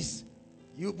 You are this.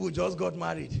 You who just got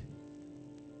married.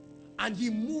 And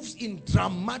he moves in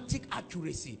dramatic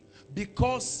accuracy.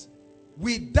 Because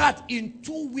with that, in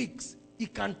 2 weeks, he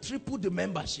can triple the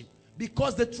membership.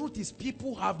 Because the truth is,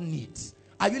 people have needs.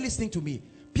 Are you listening to me?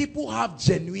 People have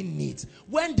genuine needs.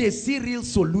 When they see real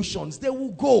solutions, they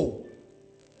will go.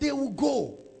 They will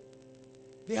go.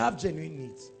 They have genuine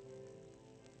needs.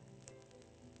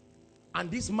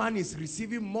 And this man is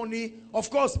receiving money.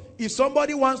 Of course, if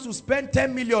somebody wants to spend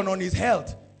 10 million on his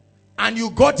health and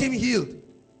you got him healed,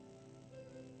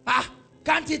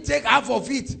 can't he take half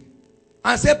of it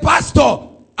and say, Pastor,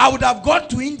 I would have gone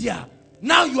to India.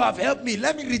 Now you have helped me.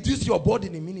 Let me reduce your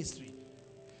burden in ministry.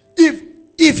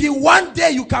 If in one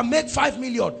day you can make 5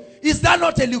 million, is that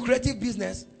not a lucrative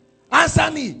business? Answer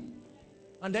me.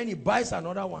 And then he buys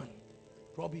another one.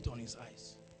 Rub it on his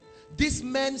eyes. These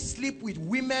men sleep with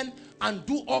women and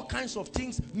do all kinds of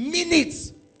things,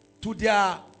 minutes to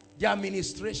their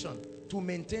administration to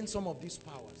maintain some of these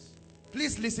powers.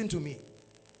 Please listen to me.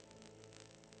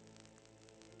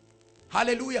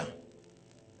 Hallelujah.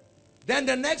 Then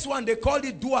the next one, they called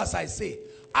it do as I say.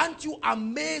 Aren't you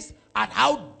amazed at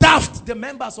how daft the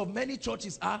members of many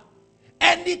churches are?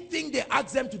 Anything they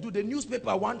ask them to do. The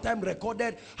newspaper one time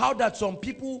recorded how that some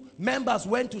people, members,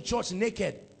 went to church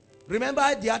naked.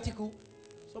 Remember the article?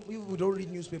 Some people don't read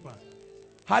newspaper.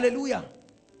 Hallelujah.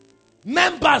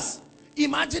 Members.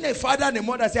 Imagine a father and a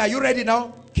mother say, are you ready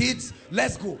now? Kids,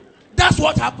 let's go. That's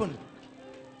what happened.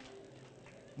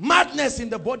 Madness in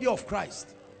the body of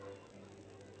Christ.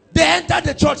 They entered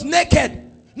the church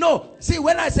naked. No, see,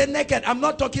 when I say naked, I'm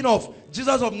not talking of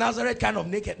Jesus of Nazareth kind of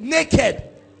naked. Naked.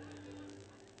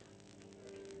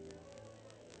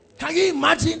 Can you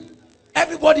imagine?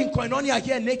 Everybody in Koinonia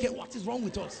here naked. What is wrong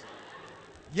with us?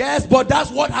 Yes, but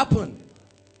that's what happened.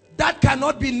 That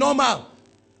cannot be normal.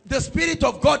 The Spirit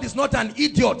of God is not an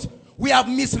idiot. We have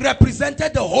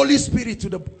misrepresented the Holy Spirit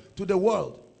to the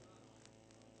world.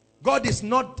 God is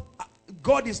not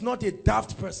a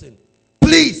daft person.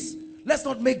 Please, let's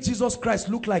not make Jesus Christ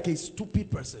look like a stupid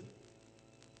person.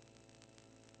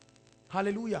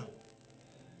 Hallelujah.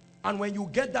 And when you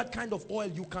get that kind of oil,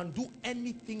 you can do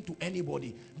anything to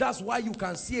anybody. That's why you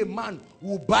can see a man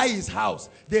who buy his house.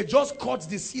 They just cut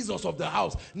the scissors of the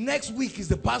house. Next week is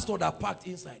the pastor that packed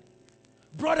inside.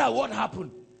 Brother, what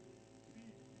happened?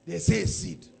 They say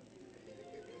seed.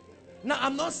 Now,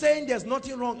 I'm not saying there's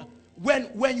nothing wrong.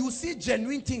 When you see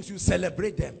genuine things, you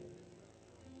celebrate them.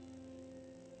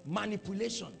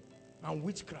 Manipulation and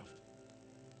witchcraft.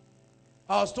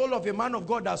 I was told of a man of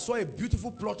God that saw a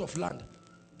beautiful plot of land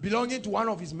belonging to one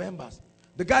of his members.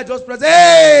 The guy just pressed,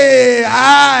 hey,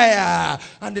 hi.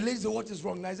 And the lady said, what is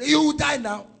wrong? And I said, you will die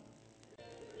now.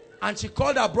 And she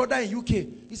called her brother in UK.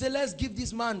 He said, let's give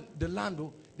this man the land.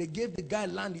 Oh. They gave the guy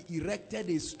land. He erected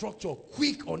a structure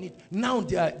quick on it. Now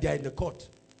they are in the court.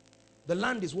 The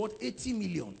land is worth 80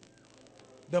 million.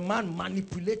 The man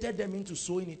manipulated them into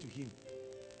sowing it to him.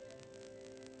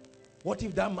 What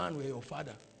if that man were your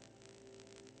father?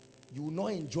 You will not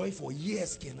enjoy for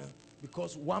years, Kenan,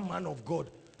 because one man of God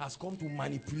has come to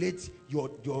manipulate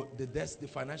the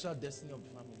financial destiny of the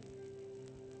family.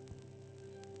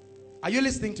 Are you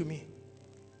listening to me?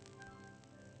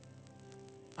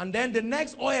 And then the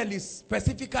next oil is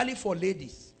specifically for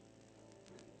ladies.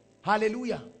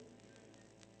 Hallelujah.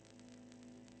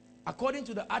 According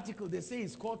to the article, they say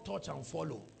it's called touch and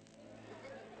follow.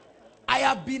 I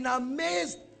have been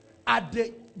amazed at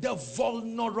the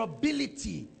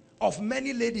vulnerability of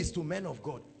many ladies to men of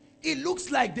God. It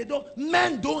looks like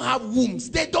men don't have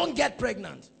wombs. They don't get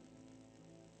pregnant.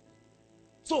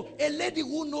 So a lady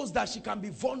who knows that she can be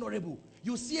vulnerable,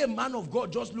 you see a man of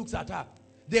God just looks at her.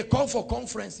 They come for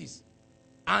conferences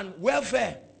and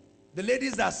welfare. The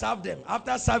ladies that serve them,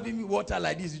 after serving me water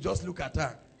like this, you just look at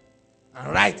her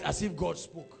and write as if God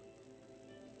spoke.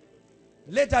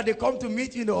 Later they come to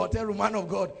meet you in the hotel room. Man of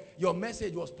God, your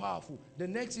message was powerful. The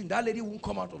next thing, that lady won't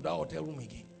come out of that hotel room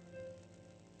again.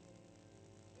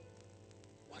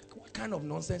 What kind of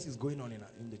nonsense is going on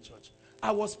in the church?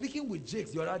 I was speaking with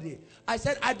Jakes the other day. I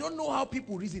said, I don't know how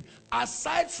people reason.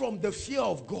 Aside from the fear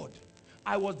of God,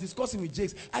 I was discussing with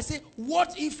Jakes. I said,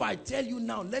 what if I tell you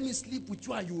now, let me sleep with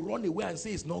you, and you run away and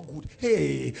say it's not good?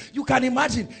 Hey, you can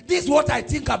imagine. This is what I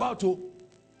think about. Oh,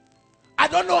 I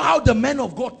don't know how the men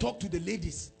of God talk to the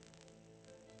ladies.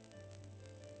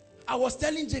 I was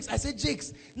telling Jakes, I said,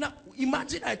 Jakes, now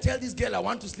imagine I tell this girl I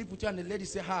want to sleep with you, and the lady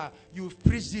say, you've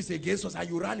preached this against us, and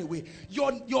you ran away.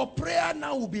 Your prayer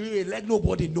now will be, let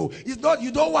nobody know. It's not,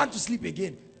 you don't want to sleep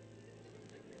again.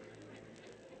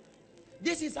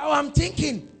 This is how I'm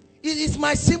thinking. It is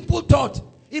my simple thought.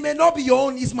 It may not be your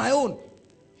own, it's my own.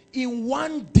 In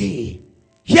one day,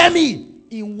 hear me,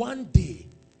 in one day,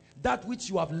 that which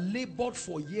you have labored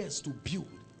for years to build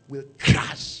will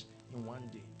crash in one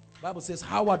day. The Bible says,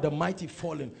 how are the mighty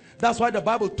fallen? That's why the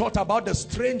Bible taught about the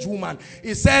strange woman.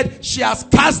 It said, she has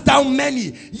cast down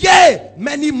many. Yea,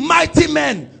 many mighty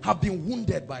men have been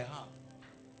wounded by her.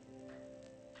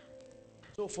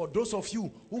 So for those of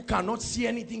you who cannot see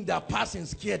anything, they are passing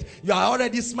scared, you are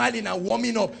already smiling and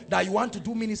warming up that you want to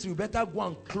do ministry, you better go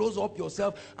and close up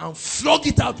yourself and flog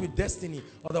it out with destiny.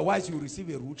 Otherwise you will receive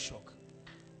a rude shock.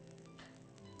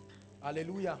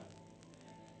 Hallelujah.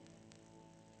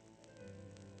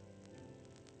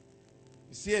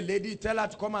 You see a lady, tell her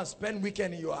to come and spend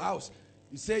weekend in your house.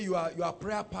 You say you are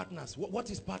prayer partners.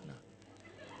 What is partner?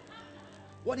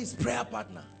 What is prayer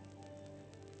partner?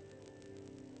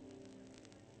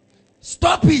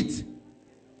 Stop it.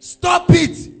 Stop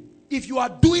it. If you are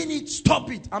doing it,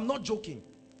 stop it. I'm not joking.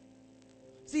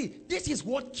 See, this is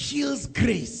what kills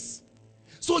grace.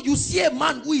 So you see a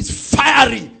man who is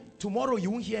fiery, tomorrow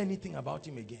you won't hear anything about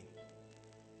him again.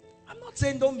 I'm not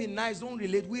saying don't be nice, don't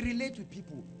relate. We relate with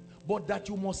people. But that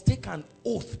you must take an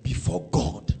oath before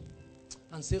God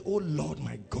and say, oh Lord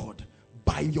my God,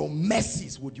 by your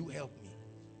mercies would you help me.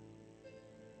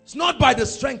 It's not by the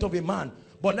strength of a man.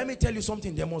 But let me tell you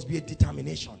something, there must be a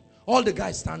determination. All the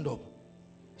guys stand up.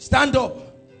 Stand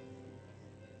up.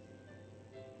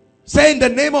 Say in the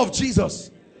name of Jesus.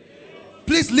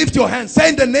 Please lift your hands. Say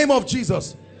in the name of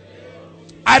Jesus.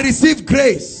 I receive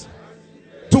grace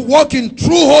to walk in true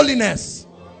holiness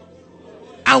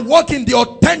and walk in the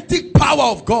authentic power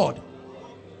of God.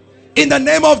 In the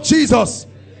name of Jesus,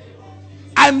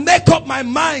 I make up my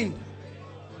mind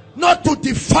not to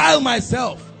defile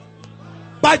myself.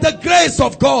 By the grace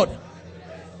of God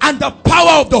and the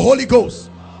power of the Holy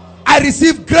Ghost, I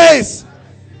receive grace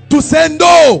to say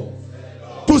no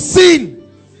to sin,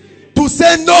 to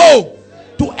say no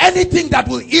to anything that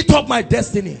will eat up my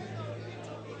destiny.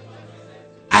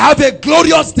 I have a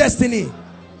glorious destiny.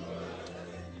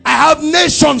 I have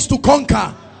nations to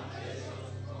conquer,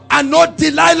 and no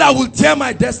Delilah will tear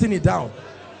my destiny down.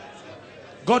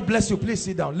 God bless you. Please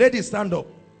sit down. Ladies, stand up.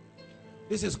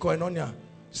 This is Koinonia.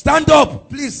 Stand up,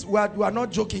 please. We are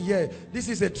not joking here. This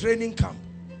is a training camp.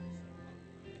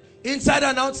 Inside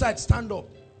and outside, stand up.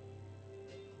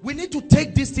 We need to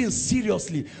take these things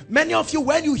seriously. Many of you,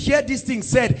 when you hear these things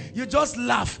said, you just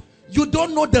laugh. You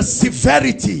don't know the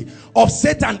severity of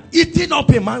Satan eating up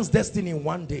a man's destiny in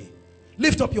one day.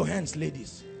 Lift up your hands,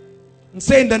 ladies, and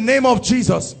say, in the name of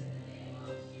Jesus,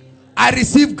 I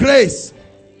receive grace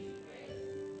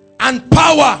and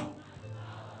power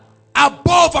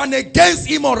above and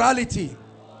against immorality.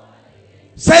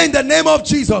 Say, in the name of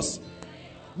Jesus,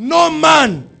 no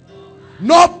man,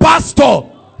 no pastor,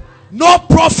 no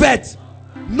prophet,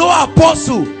 no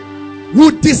apostle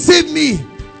would deceive me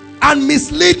and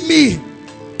mislead me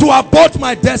to abort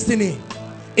my destiny.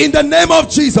 In the name of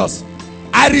Jesus,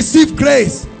 I receive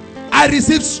grace. I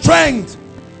receive strength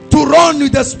to run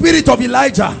with the spirit of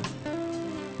Elijah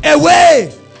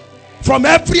away from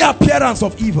every appearance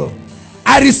of evil.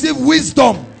 I receive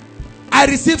wisdom, I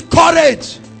receive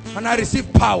courage, and I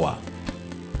receive power.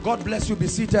 God bless you. Be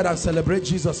seated and celebrate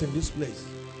Jesus in this place.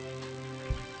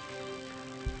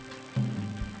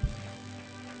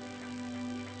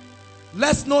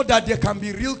 Let's know that there can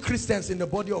be real Christians in the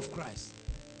body of Christ.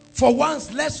 For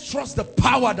once, let's trust the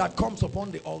power that comes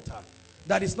upon the altar.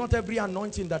 That is not every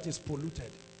anointing that is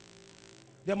polluted.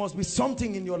 There must be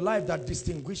something in your life that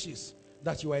distinguishes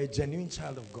that you are a genuine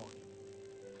child of God.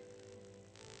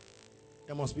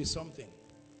 There must be something.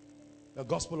 The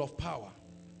gospel of power.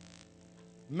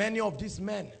 Many of these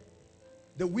men,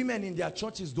 the women in their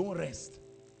churches don't rest.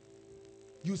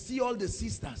 You see all the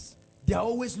sisters, they are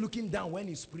always looking down when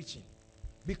he's preaching,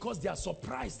 because they are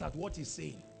surprised at what he's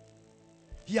saying.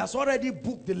 He has already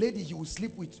booked the lady he will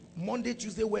sleep with Monday,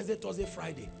 Tuesday, Wednesday, Thursday,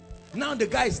 Friday. Now the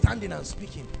guy is standing and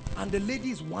speaking, and the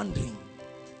lady is wondering.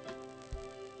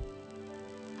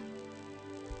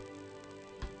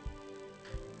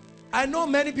 I know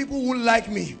many people who like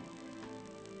me,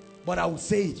 but I will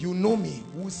say it. You know me.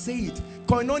 We will say it.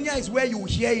 Koinonia is where you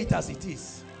hear it as it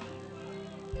is.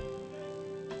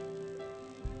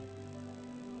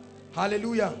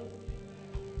 Hallelujah.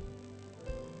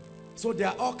 So there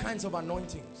are all kinds of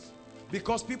anointings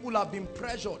because people have been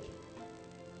pressured.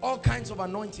 All kinds of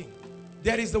anointing.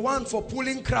 There is the one for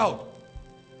pulling crowd.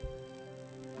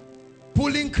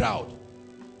 Pulling crowd.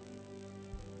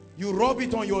 You rub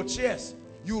it on your chairs.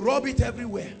 You rub it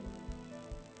everywhere.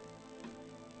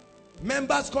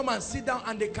 Members come and sit down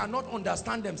and they cannot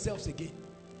understand themselves again.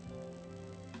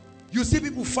 You see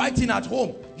people fighting at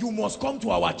home. You must come to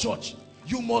our church.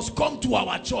 You must come to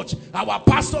our church. Our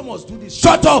pastor must do this.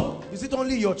 Shut up! Is it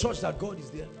only your church that God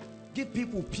is there? Give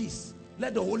people peace.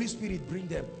 Let the Holy Spirit bring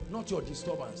them, not your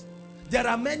disturbance. There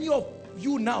are many of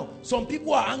you now. Some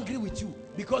people are angry with you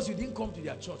because you didn't come to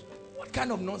their church. What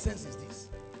kind of nonsense is this?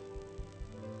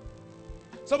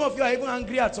 Some of you are even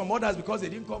angry at some others because they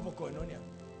didn't come for koinonia.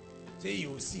 Say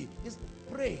you will see. Just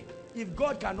pray. If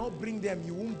God cannot bring them,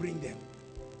 you won't bring them.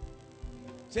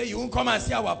 Say you won't come and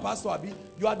see our pastor Abi.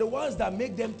 You are the ones that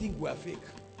make them think we are fake.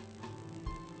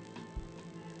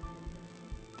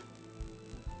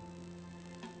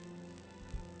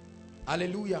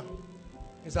 Hallelujah.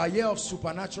 It's a year of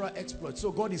supernatural exploits.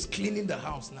 So God is cleaning the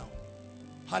house now.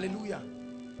 Hallelujah.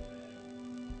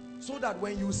 So that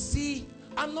when you see,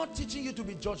 I'm not teaching you to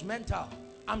be judgmental.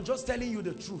 I'm just telling you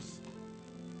the truth.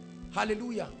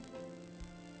 Hallelujah.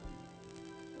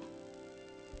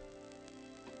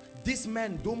 These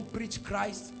men don't preach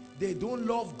Christ. They don't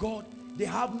love God. They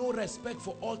have no respect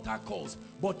for altar calls.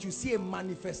 But you see a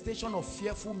manifestation of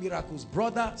fearful miracles.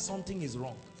 Brother, something is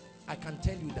wrong. I can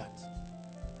tell you that.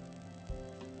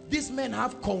 These men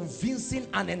have convincing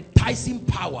and enticing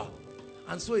power.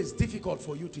 And so it's difficult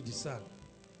for you to discern.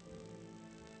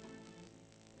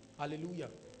 Hallelujah.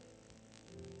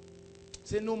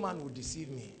 Say, no man will deceive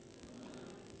me.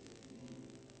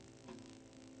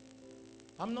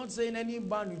 I'm not saying any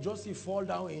man you just see fall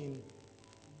down in.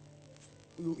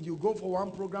 You go for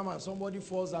one program and somebody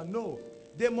falls down. No,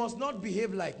 they must not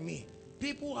behave like me.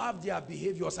 People have their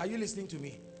behaviors. Are you listening to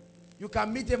me? You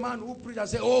can meet a man who preaches and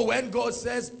say, oh, when God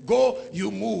says go, you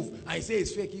move. I say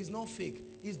it's fake. He's not fake.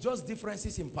 It's just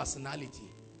differences in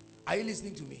personality. Are you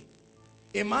listening to me?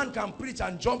 A man can preach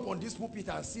and jump on this pulpit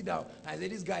and sit down and say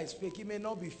this guy is fake. He may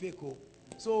not be fake. Oh.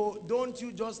 So don't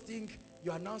you just think,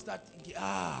 you are now start thinking,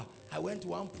 I went to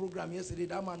one program yesterday,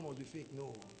 that man must be fake.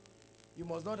 No. You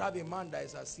must not have a man that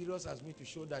is as serious as me to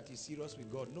show that he's serious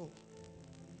with God. No.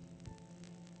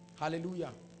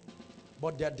 Hallelujah.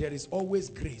 But there is always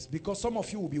grace, because some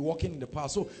of you will be walking in the power.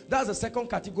 So that's the second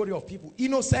category of people.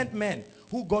 Innocent men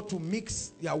who got to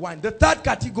mix their wine. The third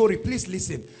category, please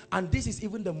listen. And this is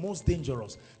even the most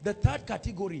dangerous. The third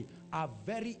category are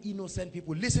very innocent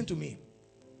people. Listen to me.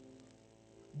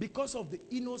 Because of the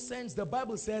innocence, the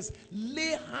Bible says,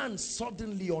 lay hands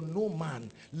suddenly on no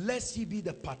man, lest ye be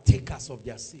the partakers of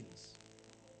their sins.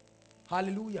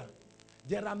 Hallelujah.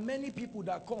 There are many people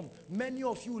that come. Many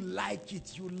of you like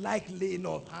it. You like laying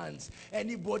of hands.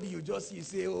 Anybody you just see, you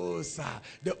say, oh sir,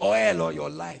 the oil of your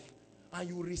life. And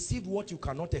you receive what you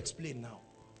cannot explain now.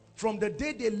 From the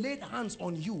day they laid hands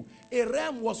on you, a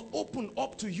realm was opened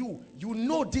up to you. You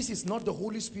know this is not the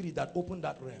Holy Spirit that opened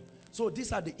that realm. So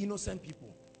these are the innocent people.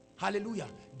 Hallelujah.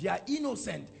 They are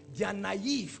innocent. They are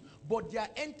naive. But they are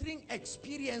entering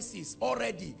experiences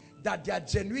already that their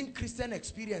genuine Christian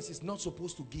experience is not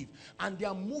supposed to give. And they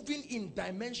are moving in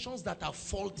dimensions that are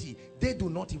faulty. They do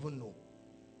not even know.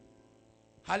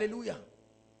 Hallelujah.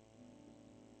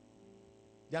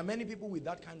 There are many people with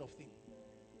that kind of thing.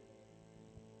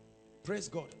 Praise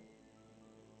God.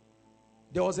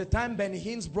 There was a time Benny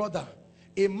Hinn's brother,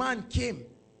 a man came,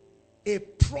 a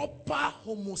proper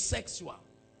homosexual.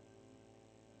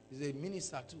 He's a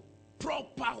minister too.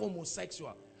 Proper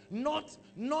homosexual. Not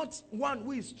one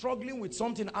who is struggling with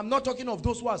something. I'm not talking of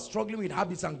those who are struggling with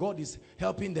habits and God is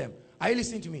helping them. Are you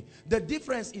listening to me? The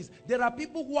difference is there are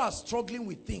people who are struggling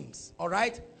with things, all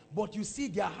right? But you see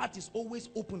their heart is always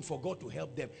open for God to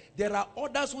help them. There are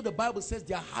others who the Bible says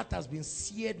their heart has been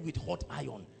seared with hot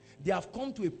iron. They have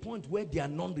come to a point where they are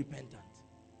non-repentant.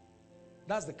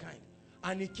 That's the kind.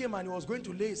 And he came and he was going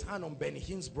to lay his hand on Benny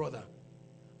Hinn's brother.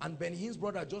 And Benny Hinn's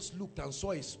brother just looked and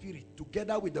saw a spirit.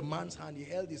 Together with the man's hand, he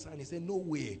held his hand. He said, no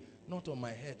way, not on my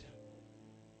head.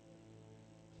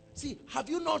 See, have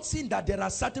you not seen that there are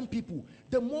certain people,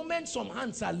 the moment some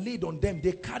hands are laid on them,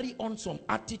 they carry on some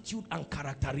attitude and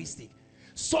characteristic.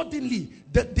 Suddenly,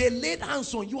 they laid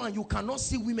hands on you and you cannot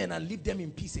see women and leave them in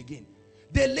peace again.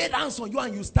 They laid hands on you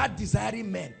and you start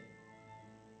desiring men.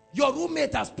 Your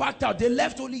roommate has packed out. They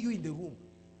left only you in the room.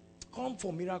 Come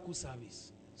for miracle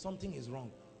service. Something is wrong.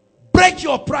 Break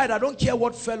your pride. I don't care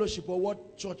what fellowship or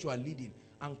what church you are leading,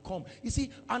 and come. You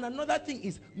see, and another thing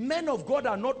is, men of God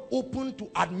are not open to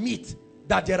admit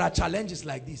that there are challenges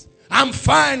like this. I'm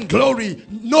fine, glory.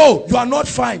 No, you are not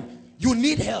fine. You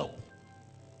need help.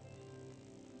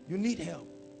 You need help.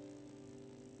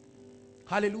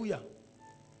 Hallelujah.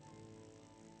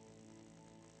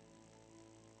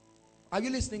 Are you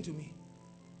listening to me?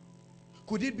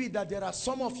 Could it be that there are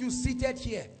some of you seated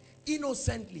here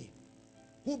innocently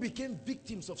who became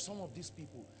victims of some of these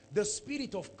people? The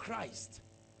Spirit of Christ,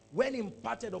 when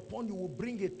imparted upon you, will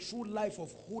bring a true life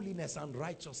of holiness and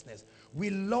righteousness. We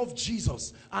love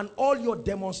Jesus, and all your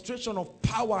demonstration of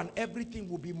power and everything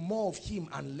will be more of him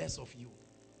and less of you.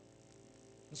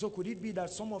 And so could it be that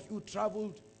some of you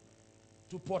traveled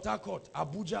to Port Harcourt,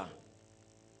 Abuja,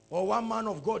 or one man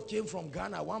of God came from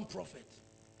Ghana, one prophet.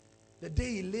 The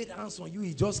day he laid hands on you,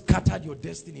 he just scattered your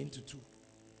destiny into two.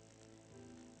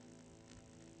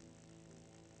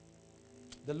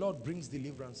 The Lord brings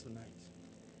deliverance tonight.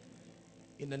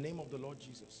 In the name of the Lord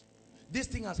Jesus. This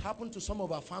thing has happened to some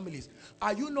of our families.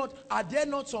 Are there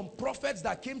not some prophets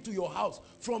that came to your house?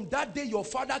 From that day, your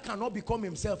father cannot become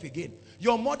himself again.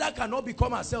 Your mother cannot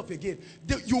become herself again.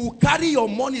 You carry your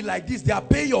money like this. They are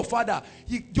paying your father.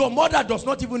 Your mother does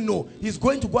not even know. He's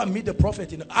going to go and meet the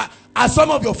prophet. Are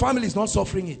some of your family is not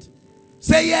suffering it?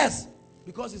 Say yes.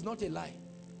 Because it's not a lie.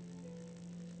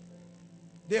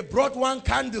 They brought one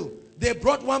candle. They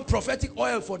brought one prophetic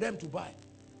oil for them to buy.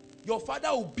 Your father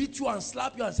will beat you and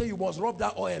slap you and say, you must rub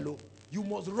that oil. Oh. You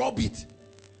must rub it.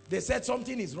 They said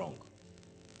something is wrong.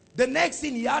 The next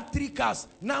thing, he had 3 cars.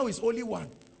 Now it's only one.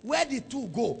 Where did 2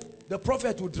 go? The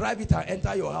prophet will drive it and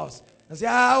enter your house and say,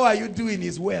 how are you doing?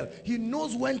 Is well. He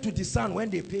knows when to discern when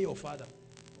they pay your father.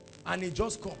 And he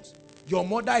just comes. Your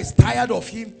mother is tired of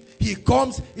him. He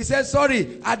comes. He says,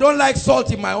 sorry, I don't like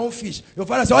salt in my own fish. Your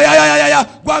father says, oh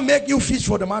yeah. Go and make new fish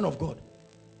for the man of God.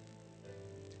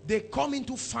 They come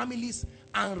into families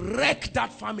and wreck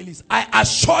that families. I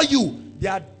assure you, they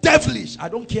are devilish. I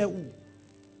don't care who.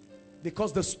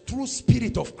 Because the true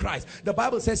Spirit of Christ, the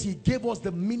Bible says he gave us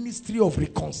the ministry of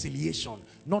reconciliation,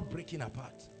 not breaking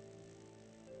apart.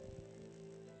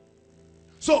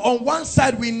 So on one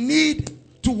side, we need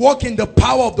to walk in the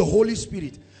power of the Holy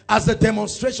Spirit as a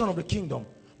demonstration of the kingdom.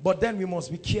 But then we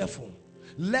must be careful,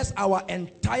 lest our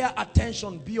entire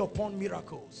attention be upon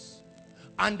miracles.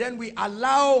 And then we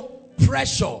allow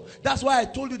pressure. That's why I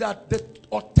told you that the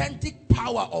authentic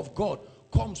power of God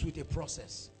comes with a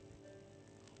process.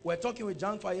 We're talking with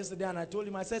Janfa yesterday, and I told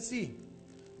him, I said, see,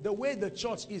 the way the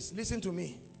church is, listen to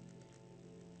me.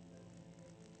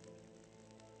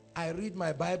 I read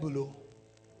my Bible. Oh.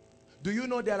 Do you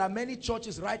know there are many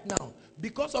churches right now,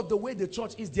 because of the way the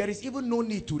church is, there is even no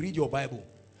need to read your Bible.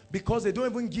 Because they don't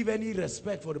even give any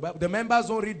respect for the Bible. The members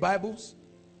don't read Bibles.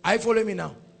 Are you following me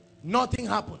now? Nothing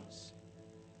happens.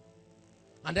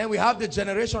 And then we have the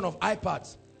generation of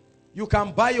iPads. You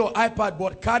can buy your iPad,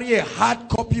 but carry a hard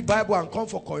copy Bible and come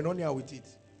for koinonia with it.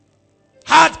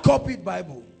 Hard copied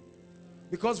Bible.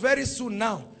 Because very soon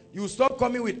now, you stop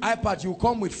coming with iPad, you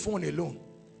come with phone alone.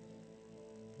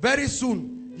 Very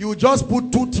soon, you just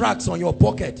put 2 tracks on your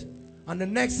pocket, and the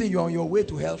next thing you're on your way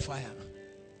to hellfire.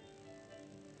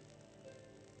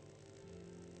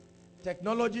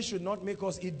 Technology should not make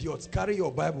us idiots. Carry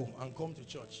your Bible and come to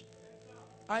church.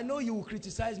 I know you will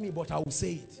criticize me, but I will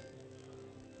say it.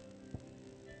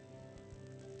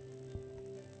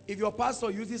 If your pastor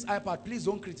uses iPad, please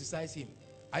don't criticize him.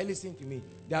 Are you listening to me?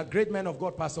 There are great men of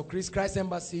God. Pastor Chris, Christ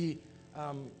Embassy,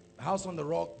 House on the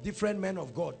Rock, different men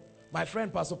of God. My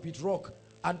friend, Pastor Pete Rock.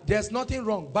 And there's nothing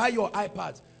wrong. Buy your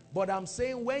iPad. But I'm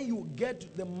saying when you get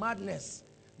to the madness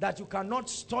that you cannot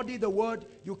study the word,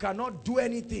 you cannot do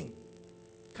anything,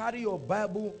 carry your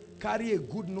Bible, carry a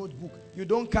good notebook. You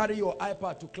don't carry your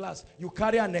iPad to class. You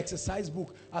carry an exercise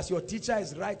book. As your teacher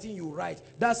is writing, you write.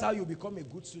 That's how you become a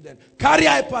good student. Carry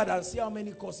iPad and see how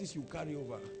many courses you carry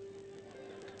over.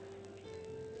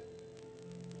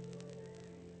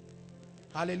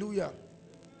 Hallelujah.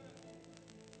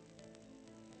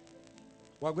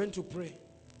 We're going to pray.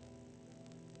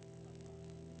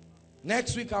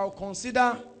 Next week, I'll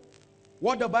consider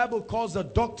what the Bible calls the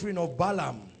doctrine of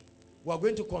Balaam. We're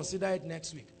going to consider it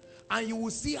next week. And you will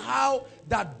see how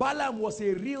that Balaam was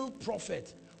a real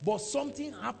prophet. But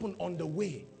something happened on the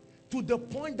way, to the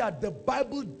point that the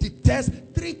Bible detests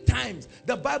 3 times.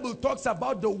 The Bible talks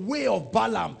about the way of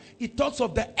Balaam. It talks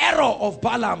of the error of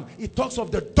Balaam. It talks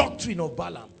of the doctrine of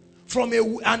Balaam. From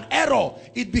an error,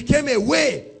 it became a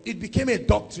way. It became a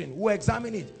doctrine. We'll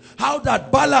examine it. How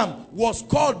that Balaam was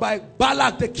called by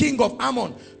Balak, the king of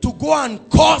Ammon, to go and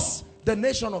curse the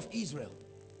nation of Israel.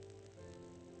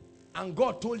 And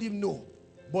God told him no.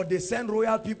 But they send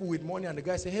royal people with money, and the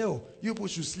guy said, hey, you people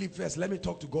should sleep first. Let me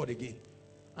talk to God again.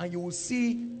 And you will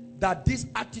see that this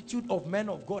attitude of men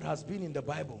of God has been in the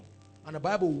Bible. And the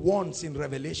Bible warns in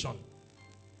Revelation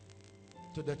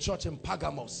to the church in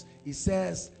Pergamos. It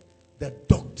says the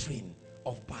doctrine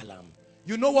of Balaam.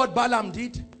 You know what Balaam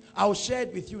did? I'll share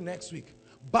it with you next week.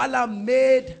 Balaam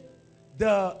made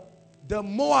the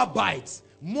Moabite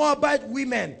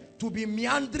women to be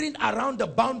meandering around the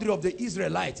boundary of the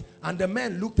Israelites, and the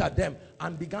men looked at them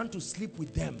and began to sleep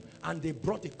with them, and they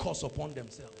brought a curse upon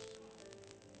themselves.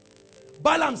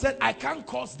 Balaam said, I can't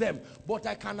curse them, but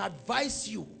I can advise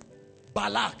you,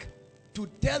 Balak, to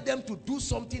tell them to do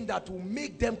something that will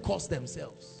make them curse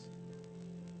themselves.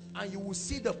 And you will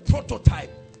see the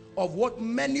prototype of what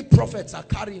many prophets are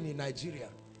carrying in Nigeria.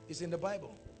 It's in the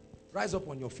Bible. Rise up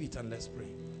on your feet and let's pray.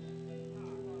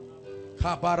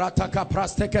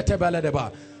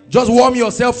 Just warm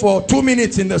yourself for 2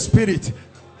 minutes in the spirit,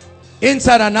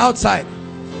 inside and outside.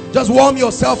 Just warm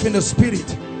yourself in the spirit.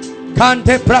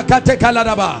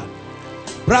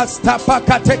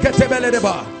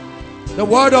 The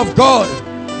word of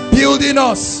God building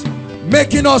us,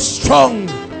 making us strong,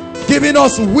 giving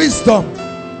us wisdom.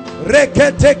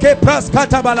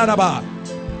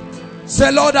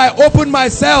 Say, Lord, I open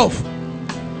myself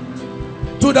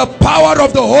to the power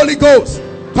of the Holy Ghost.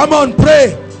 Come on,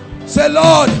 pray. Say,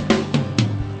 Lord,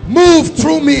 move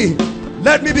through me.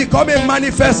 Let me become a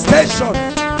manifestation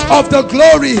of the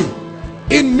glory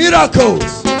in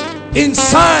miracles, in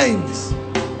signs,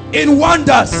 in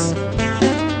wonders.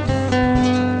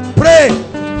 Pray.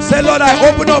 Say, Lord, I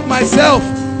open up myself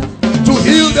to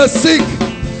heal the sick,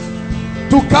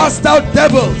 to cast out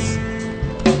devils,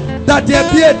 that there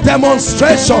be a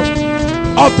demonstration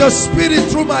of the Spirit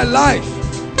through my life.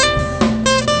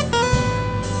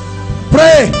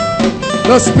 Pray.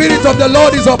 The Spirit of the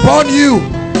Lord is upon you,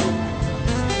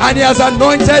 and He has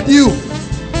anointed you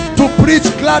to preach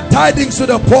glad tidings to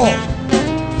the poor,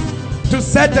 to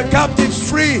set the captives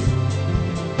free,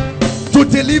 to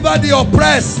deliver the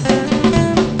oppressed,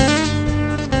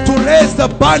 to raise the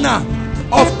banner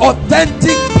of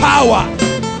authentic power,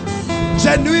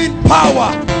 genuine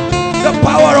power, the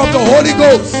power of the Holy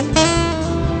Ghost.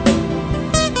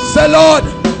 Say, Lord,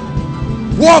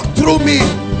 walk through me,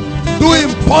 do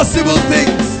impossible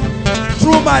things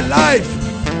through my life.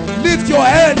 Lift your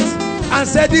hands and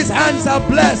say, these hands are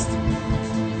blessed.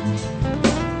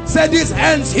 Say, these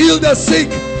hands heal the sick.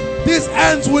 These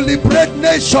hands will liberate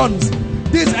nations.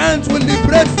 These hands will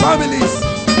liberate families.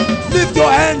 Lift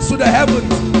your hands to the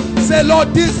heavens. Say,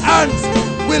 Lord, these hands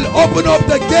will open up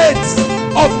the gates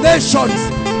of nations.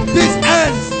 These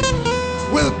hands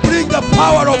will bring the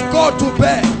power of God to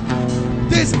bear.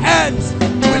 These hands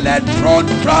will enthrone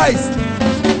Christ.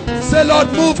 Say, Lord,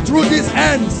 move through these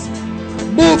hands.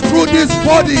 Move through this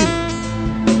body.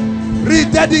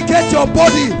 Rededicate your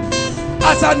body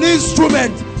as an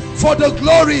instrument for the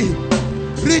glory.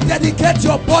 Rededicate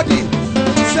your body.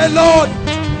 Say, Lord,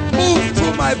 move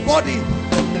through my body.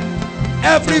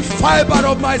 Every fiber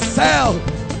of my cell,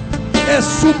 a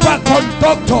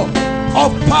superconductor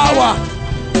of power.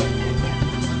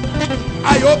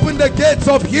 I open the gates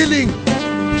of healing,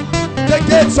 the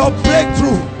gates of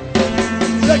breakthrough,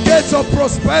 the gates of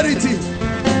prosperity.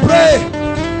 Pray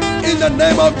in the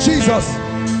name of Jesus.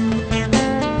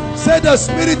 Say, the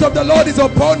Spirit of the Lord is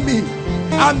upon me.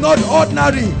 I'm not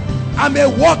ordinary. I'm a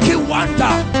walking wonder.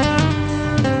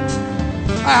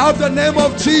 I have the name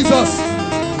of Jesus.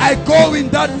 I go in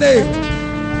that name.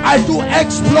 I do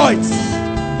exploits.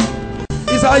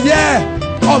 It's a year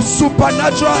of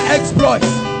supernatural exploits.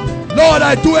 Lord,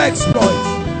 I do exploits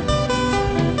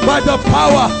by the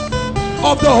power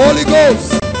of the Holy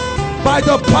Ghost. By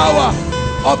the power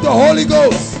of the Holy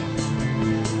Ghost.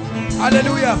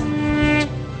 Hallelujah.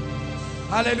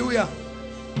 Hallelujah.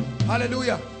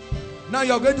 Hallelujah. Now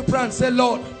you're going to pray and say,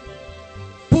 Lord,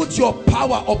 put your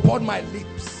power upon my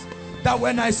lips, that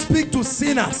when I speak to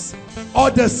sinners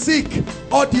or the sick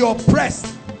or the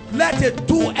oppressed, let a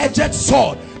two-edged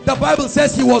sword. The Bible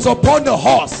says he was upon the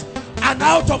horse, and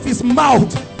out of his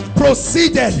mouth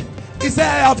proceeded. He said,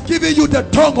 I have given you the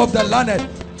tongue of the learned.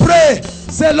 Pray.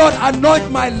 Say, Lord,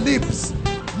 anoint my lips.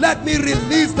 Let me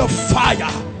release the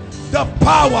fire, the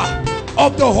power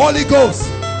of the Holy Ghost.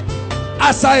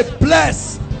 As I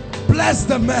bless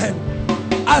the men.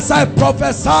 As I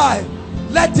prophesy,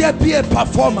 let there be a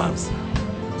performance.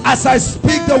 As I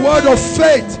speak the word of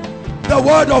faith, the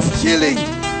word of healing,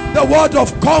 the word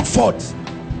of comfort.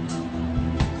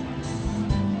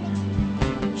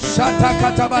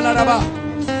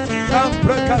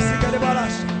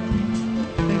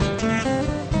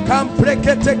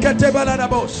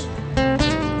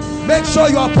 Make sure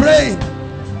you are praying.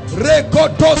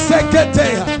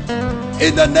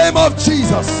 In the name of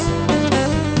Jesus.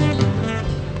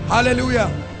 Hallelujah.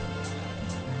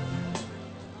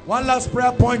 One last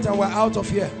prayer point and we're out of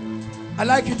here. I'd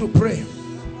like you to pray.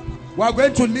 We're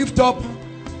going to lift up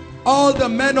all the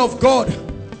men of God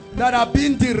that are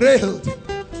being derailed.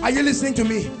 Are you listening to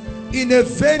me? In a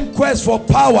vain quest for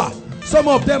power. Some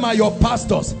of them are your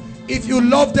pastors. If you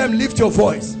love them, lift your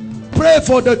voice. Pray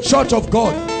for the church of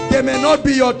God. They may not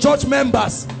be your church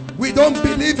members. We don't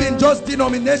believe in just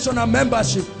denomination and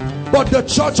membership, but the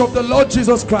church of the Lord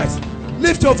Jesus Christ.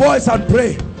 Lift your voice and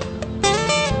pray.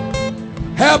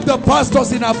 Help the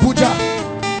pastors in Abuja.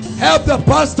 Help the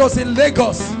pastors in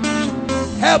Lagos.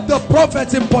 Help the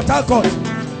prophets in Port Harcourt.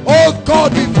 Oh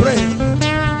God, we pray.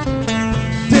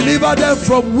 Deliver them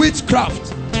from witchcraft.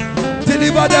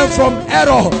 Deliver them from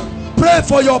error. Pray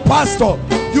for your pastor.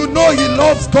 You know he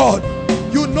loves God.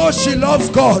 You know she loves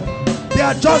God. They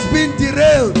are just being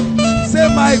derailed. Say,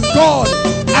 my God,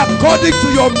 according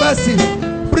to your mercy,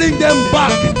 bring them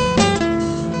back,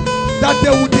 that they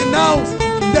will denounce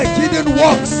the hidden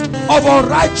works of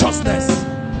unrighteousness.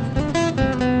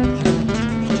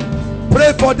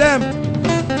 Pray for them.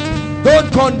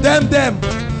 Don't condemn them.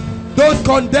 Don't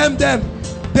condemn them.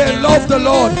 They love the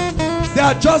Lord. They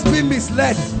are just being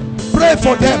misled. Pray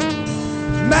for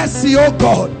them. Mercy, oh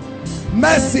God.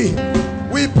 Mercy.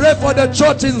 We pray for the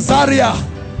church in Zaria,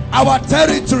 our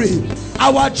territory,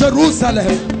 our Jerusalem.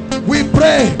 We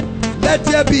pray, let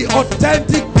there be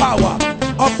authentic power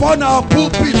upon our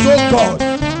pulpits, oh God.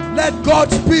 Let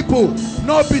God's people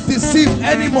not be deceived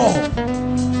anymore.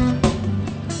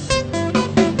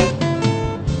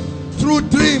 Through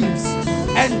dreams,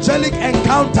 angelic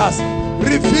encounters,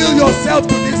 reveal yourself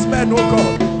to these men, oh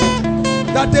God,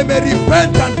 that they may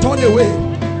repent and turn away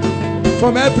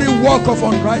from every work of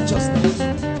unrighteousness.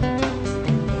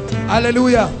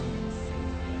 Hallelujah.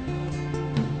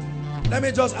 Let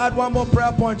me just add one more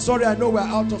prayer point. Sorry, I know we're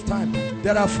out of time.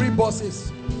 There are free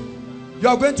buses. You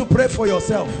are going to pray for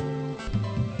yourself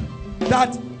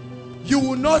that you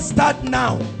will not start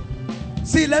now.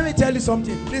 See, let me tell you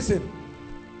something. Listen,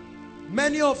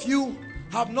 many of you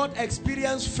have not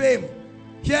experienced fame.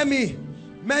 Hear me.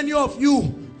 Many of you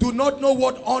do not know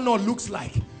what honor looks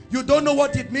like. You don't know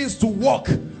what it means to walk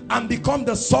and become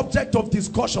the subject of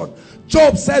discussion.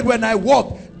 Job said, when I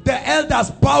walked, the elders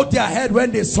bowed their head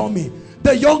when they saw me.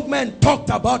 The young men talked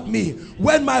about me.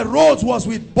 When my rose was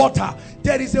with butter,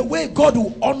 there is a way God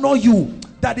will honor you,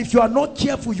 that if you are not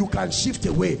careful, you can shift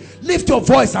away. Lift your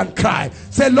voice and cry.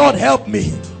 Say, Lord, help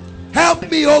me. Help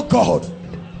me, oh God.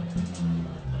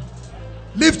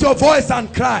 Lift your voice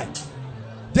and cry.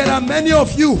 There are many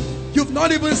of you, you've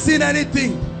not even seen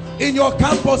anything in your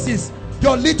campuses,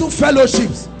 your little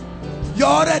fellowships. You're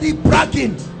already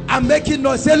bragging and making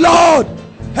noise. Say, Lord,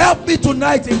 help me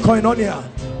tonight in Koinonia.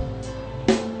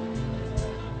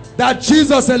 That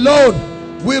Jesus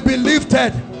alone will be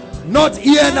lifted, not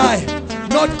ENI,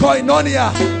 not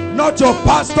Koinonia, not your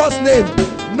pastor's name,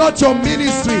 not your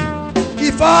ministry.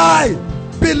 If I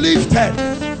be lifted,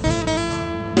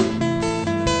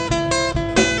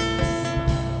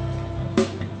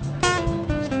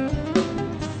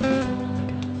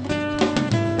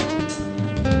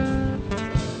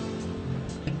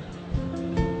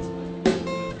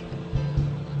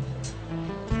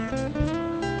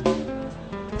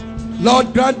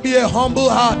 Lord, grant me a humble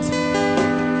heart.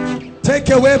 Take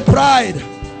away pride.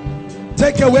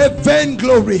 Take away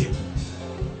vainglory.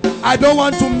 I don't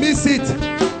want to miss it.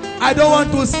 I don't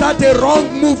want to start a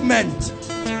wrong movement.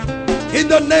 In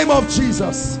the name of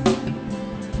Jesus.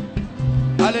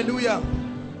 Hallelujah.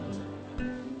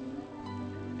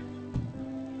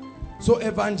 So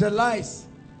evangelize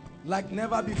like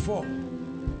never before.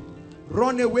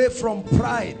 Run away from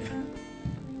pride.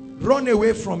 Run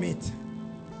away from it.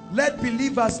 Let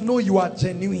believers know you are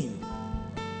genuine.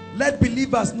 Let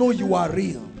believers know you are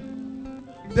real.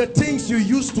 The things you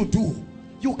used to do,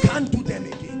 you can't do them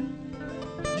again.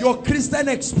 Your Christian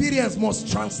experience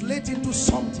must translate into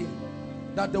something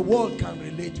that the world can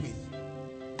relate with.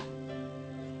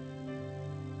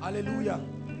 Hallelujah.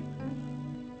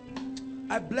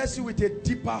 I bless you with a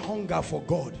deeper hunger for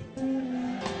God,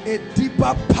 a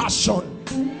deeper passion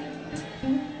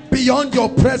beyond your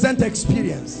present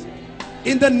experience.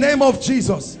 In the name of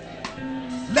Jesus,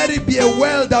 let it be a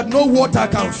well that no water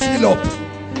can fill up.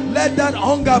 Let that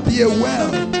hunger be a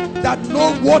well that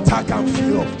no water can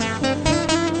fill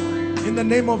up. In the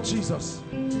name of Jesus.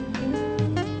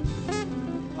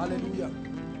 Hallelujah.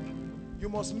 You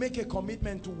must make a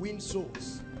commitment to win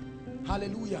souls.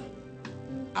 Hallelujah.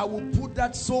 I will put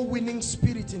that soul winning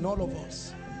spirit in all of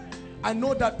us. I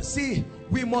know that, see,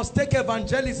 we must take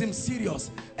evangelism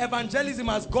serious. Evangelism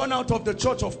has gone out of the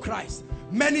church of Christ.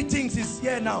 Many things is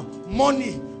here now.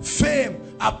 Money, fame,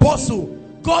 apostle.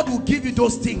 God will give you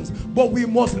those things, but we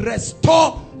must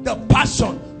restore the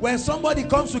passion. When somebody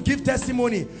comes to give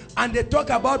testimony and they talk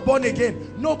about born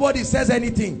again, nobody says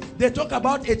anything. They talk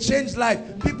about a changed life,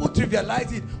 people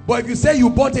trivialize it. But if you say you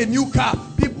bought a new car,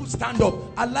 people stand up.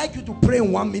 I'd like you to pray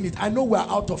in 1 minute. I know we're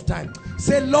out of time.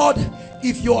 Say, Lord,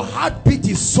 if your heartbeat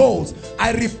is souls,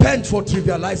 I repent for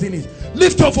trivializing it.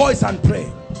 Lift your voice and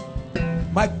pray.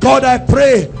 My God, I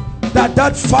pray that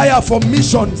that fire for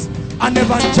missions and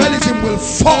evangelism will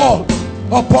fall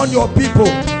upon your people.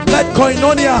 Let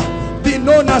Koinonia be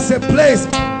known as a place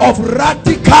of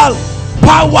radical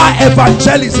power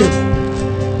evangelism.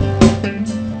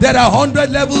 There are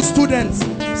 100 level students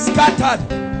scattered.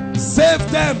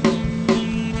 Save them.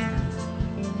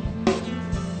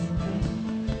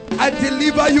 I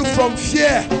deliver you from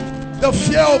fear, the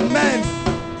fear of men.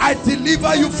 I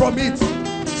deliver you from it.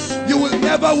 You will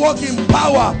never walk in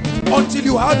power until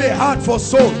you have a heart for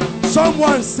soul.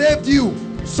 Someone saved you.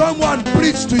 Someone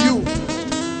preached to you.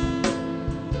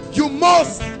 You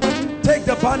must take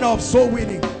the banner of soul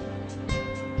winning.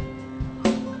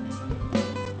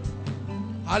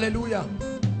 Hallelujah.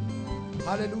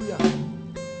 Hallelujah.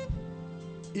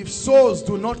 If souls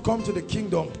do not come to the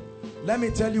kingdom, let me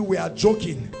tell you, we are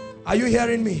joking. Are you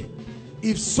hearing me?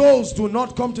 If souls do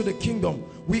not come to the kingdom,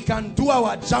 we can do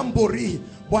our jamboree,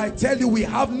 but I tell you, we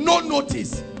have no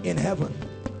notice in heaven.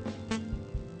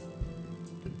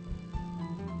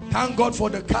 Thank God for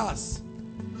the cars.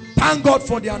 Thank God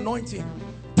for the anointing.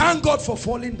 Thank God for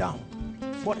falling down.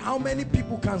 But how many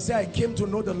people can say, I came to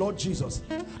know the Lord Jesus?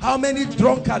 How many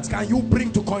drunkards can you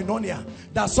bring to Koinonia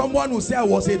that someone will say, I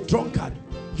was a drunkard?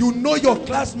 You know your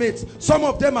classmates, some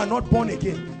of them are not born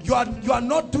again. You are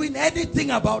not doing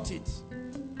anything about it.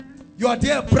 You are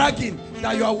there bragging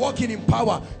that you are walking in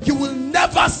power. You will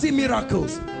never see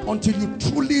miracles until you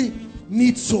truly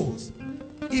need souls.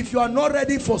 If you are not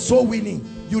ready for soul winning,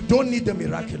 you don't need the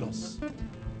miraculous.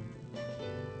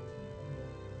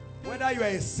 Whether you are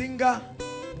a singer,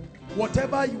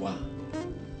 whatever you are,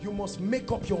 you must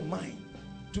make up your mind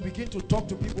to begin to talk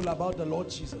to people about the Lord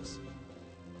Jesus.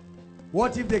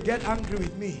 What if they get angry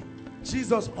with me?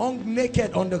 Jesus hung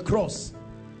naked on the cross.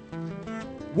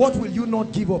 What will you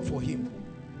not give up for him?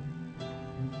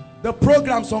 The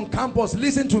programs on campus,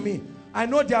 listen to me. I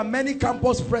know there are many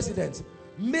campus presidents.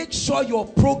 Make sure your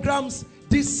programs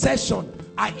this session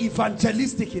are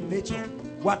evangelistic in nature.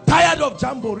 We're tired of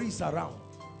jamborees around.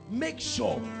 Make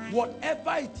sure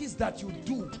whatever it is that you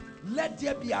do, let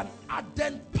there be an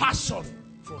ardent passion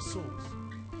for souls.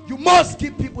 You must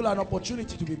give people an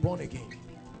opportunity to be born again.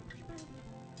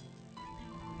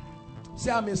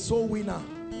 Say, I'm a soul winner.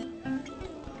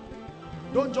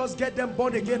 Don't just get them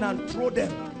born again and throw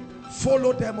them.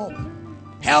 Follow them up.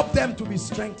 Help them to be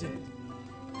strengthened.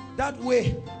 That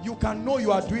way you can know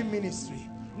you are doing ministry.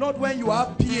 Not when you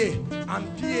have PA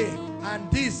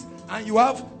and this and you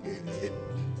have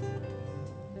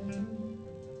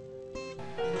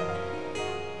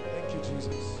thank you,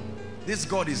 Jesus. This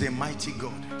God is a mighty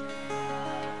God.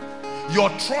 Your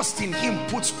trust in him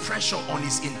puts pressure on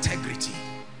his integrity.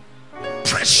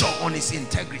 Pressure on his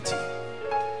integrity.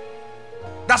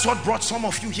 That's what brought some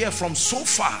of you here from so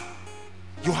far.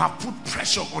 You have put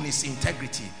pressure on his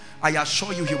integrity. I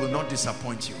assure you, he will not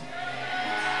disappoint you.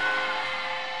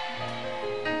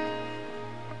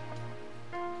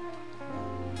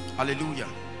 Hallelujah.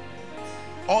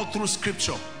 All through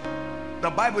scripture,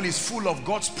 the Bible is full of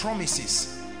God's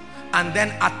promises, and then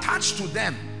attached to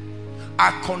them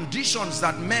are conditions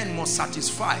that men must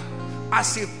satisfy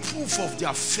as a proof of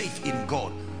their faith in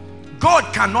God.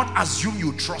 God cannot assume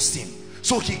you trust him,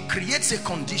 so he creates a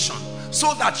condition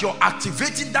so that you're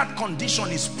activating that condition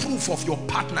is proof of your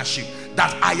partnership,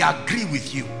 that I agree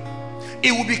with you.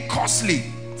 It will be costly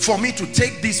for me to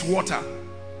take this water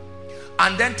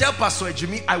and then tell Pastor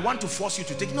Ejimi, I want to force you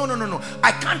to take. No.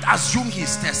 I can't assume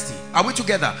he's thirsty. Are we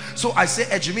together? So I say,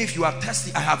 Ejimi, if you are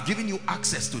thirsty, I have given you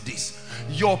access to this.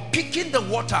 Your picking the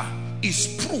water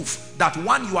is proof that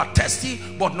one, you are thirsty,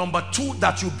 but number two,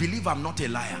 that you believe I'm not a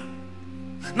liar.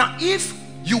 Now, if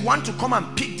you want to come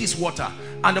and pick this water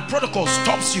and the protocol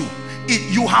stops you,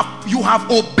 you have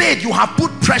obeyed, you have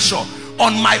put pressure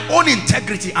on my own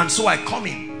integrity, and so I come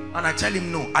in and I tell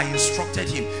him no, I instructed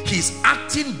him. He's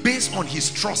acting based on his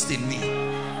trust in me.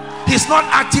 He's not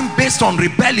acting based on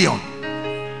rebellion.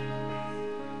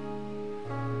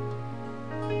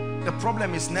 The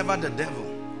problem is never the devil.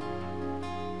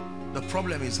 The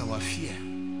problem is our fear,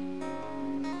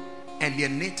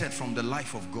 alienated from the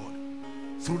life of God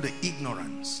through the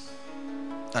ignorance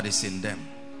that is in them.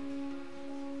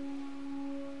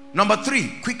 Number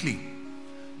 3, quickly.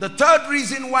 The third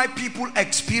reason why people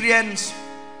experience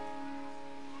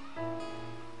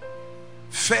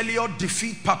failure,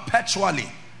 defeat perpetually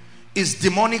is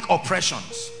demonic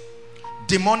oppressions.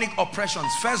 Demonic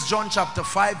oppressions. 1 John chapter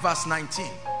 5 verse 19.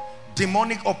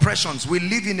 Demonic oppressions. We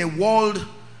live in a world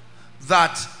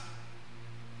that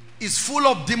is full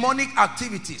of demonic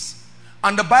activities,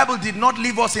 and the Bible did not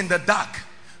leave us in the dark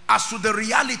as to the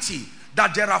reality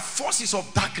that there are forces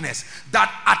of darkness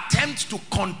that attempt to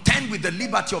contend with the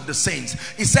liberty of the saints.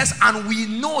 It says, and we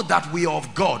know that we are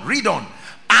of God. Read on.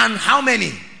 And how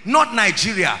many? Not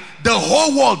Nigeria. The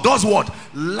whole world does what?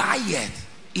 Lieth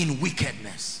in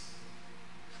wickedness.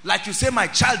 Like you say, my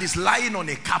child is lying on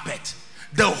a carpet.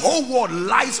 The whole world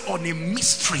lies on a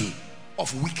mystery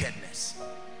of wickedness.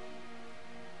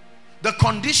 The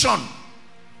condition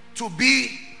to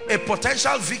be a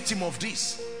potential victim of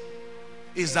this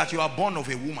is that you are born of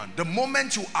a woman. The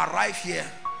moment you arrive here,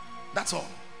 that's all.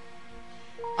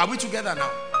 Are we together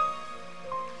now?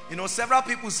 You know, several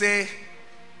people say,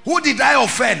 who did I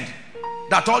offend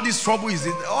that all this trouble is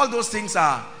in? All those things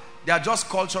are, they are just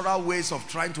cultural ways of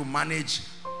trying to manage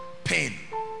pain.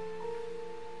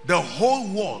 The whole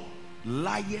world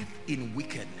lieth in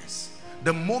wickedness.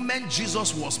 The moment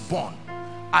Jesus was born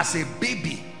as a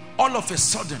baby, all of a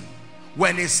sudden,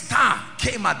 when a star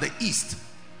came at the east,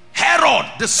 Herod,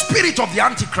 the spirit of the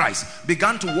Antichrist,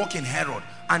 began to walk in Herod,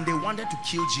 and they wanted to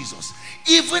kill Jesus.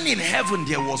 Even in heaven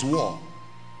there was war.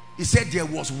 He said there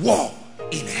was war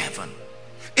in heaven.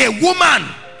 A woman,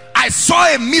 I saw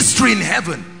a mystery in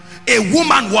heaven. A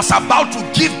woman was about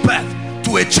to give birth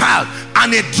to a child,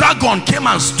 and a dragon came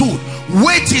and stood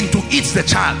waiting to eat the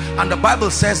child. And the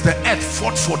Bible says the earth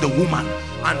fought for the woman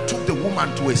and took the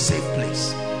woman to a safe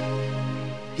place.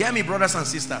 Hear me, brothers and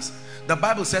sisters. The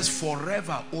Bible says,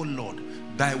 forever, O Lord,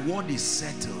 thy word is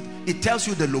settled. It tells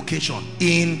you the location.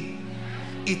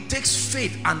 It takes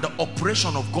faith and the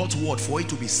operation of God's word for it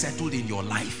to be settled in your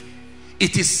life.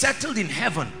 It is settled in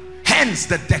heaven. Hence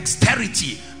the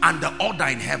dexterity and the order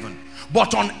in heaven.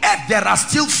 But on earth there are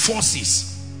still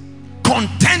forces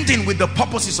contending with the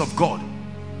purposes of God.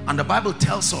 And the Bible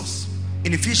tells us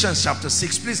in Ephesians chapter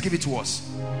 6, please give it to us,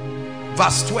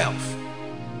 verse 12.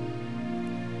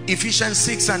 Ephesians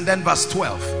 6 and then verse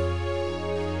 12.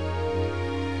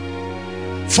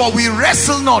 For we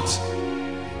wrestle not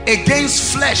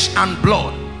against flesh and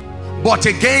blood, but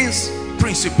against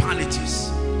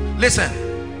principalities. Listen,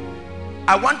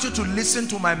 I want you to listen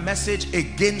to my message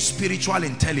against spiritual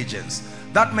intelligence.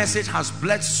 That message has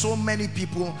blessed so many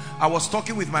people. I was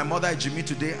talking with my mother Jimmy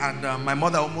today, and my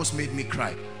mother almost made me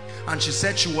cry. And she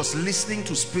said she was listening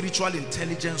to spiritual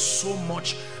intelligence so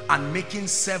much and making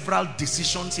several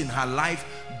decisions in her life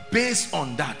based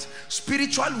on that.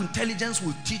 Spiritual intelligence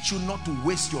will teach you not to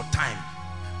waste your time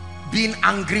being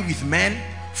angry with men,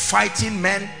 fighting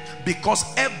men, because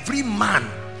every man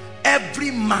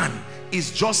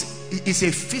is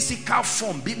a physical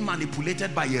form being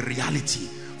manipulated by a reality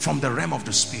from the realm of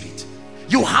the spirit.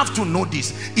 You have to know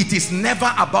this. It is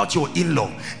never about your in-law.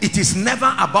 It is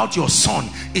never about your son.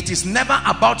 It is never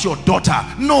about your daughter.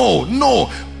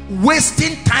 No.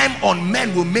 Wasting time on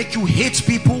men will make you hate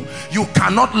people you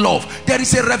cannot love. There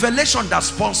is a revelation that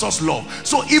sponsors love.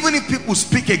 So even if people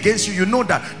speak against you, you know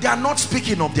that they are not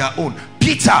speaking of their own.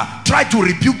 Peter tried to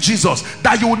rebuke Jesus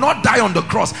that you will not die on the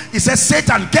cross. He said,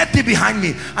 Satan, get thee behind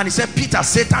me. And he said, Peter,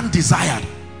 Satan desired.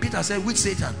 Peter said, which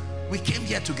Satan? We came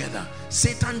here together.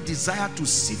 Satan desired to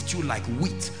sift you like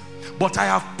wheat, but I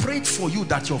have prayed for you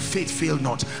that your faith fail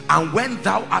not. And when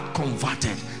thou art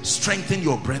converted, strengthen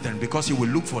your brethren, because he will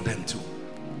look for them too.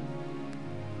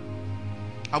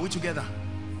 Are we together?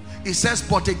 It says,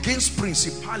 but against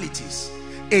principalities,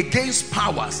 against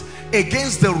powers,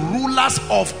 against the rulers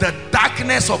of the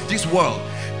darkness of this world,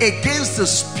 against the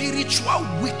spiritual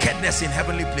wickedness in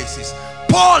heavenly places.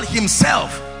 Paul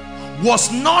himself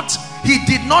he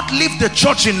did not leave the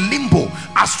church in limbo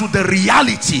as to the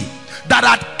reality that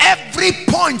at every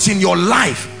point in your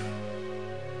life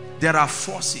there are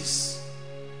forces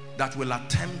that will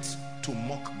attempt to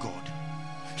mock God.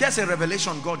 Here's a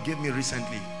revelation God gave me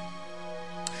recently.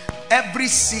 Every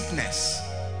sickness,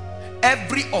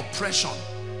 every oppression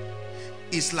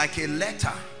is like a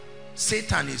letter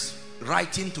Satan is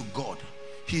writing to God.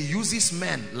 He uses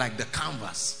men like the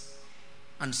canvas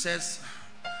and says,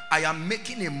 I am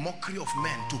making a mockery of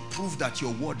men to prove that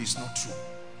your word is not true.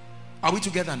 Are we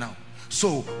together now?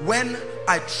 So when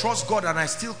I trust God and I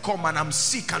still come and I'm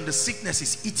sick and the sickness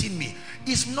is eating me,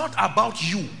 it's not about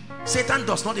you. Satan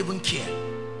does not even care.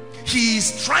 He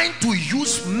is trying to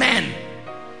use men,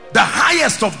 the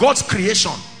highest of God's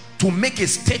creation, to make a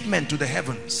statement to the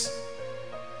heavens.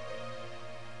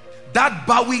 That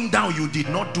bowing down you did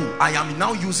not do. I am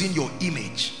now using your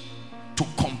image to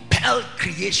compel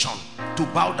creation to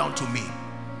bow down to me.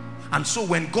 And so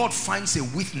when God finds a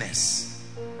witness,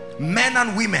 men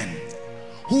and women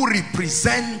who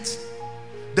represent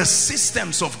the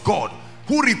systems of God,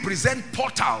 who represent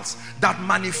portals that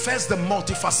manifest the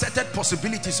multifaceted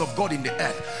possibilities of God in the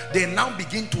earth, they now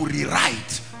begin to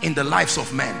rewrite in the lives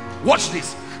of men. Watch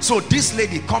this. So this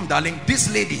lady, come darling,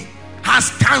 this lady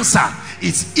has cancer.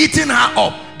 It's eating her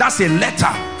up. That's a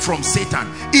letter from Satan.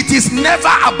 It is never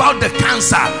about the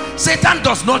cancer. Satan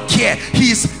does not care.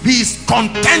 He is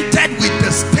contented with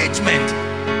the statement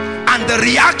and the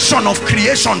reaction of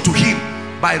creation to him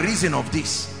by reason of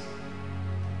this.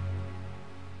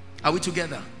 Are we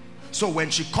together? So when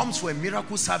she comes for a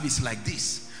miracle service like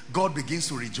this, God begins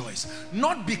to rejoice.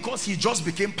 Not because he just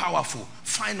became powerful.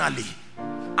 Finally,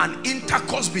 an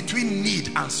intercourse between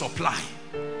need and supply.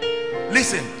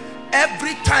 Listen,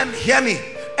 every time, hear me,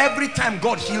 every time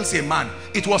God heals a man,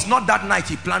 it was not that night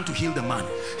he planned to heal the man.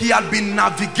 He had been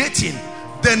navigating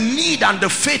the need and the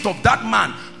faith of that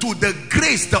man to the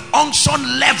grace, the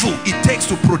unction level it takes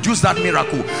to produce that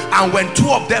miracle. And when two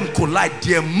of them collide,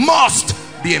 there must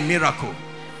be a miracle.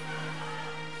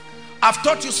 I've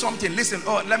taught you something. Listen,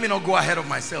 oh, let me not go ahead of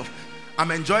myself.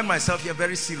 I'm enjoying myself here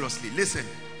very seriously. Listen,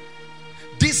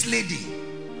 this lady,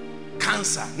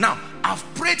 cancer. Now, I've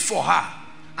prayed for her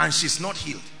and she's not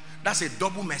healed. That's a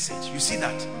double message. You see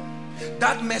that?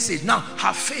 That message, now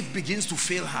her faith begins to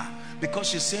fail her because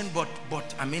she's saying, but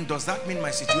I mean, does that mean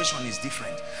my situation is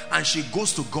different? And she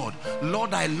goes to God,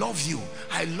 Lord, I love you.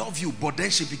 But then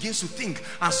she begins to think,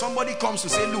 and somebody comes to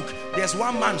say, look, there's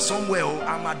one man somewhere, oh,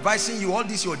 I'm advising you, all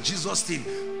this your Jesus thing.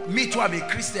 Me too, I'm a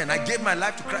Christian. I gave my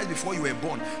life to Christ before you were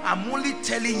born. I'm only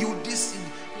telling you this.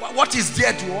 What is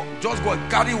there to just go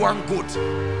carry one goat?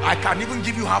 I can even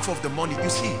give you half of the money. You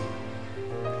see,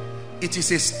 it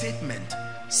is a statement.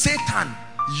 Satan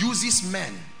uses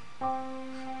men.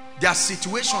 Their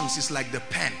situations is like the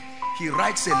pen. He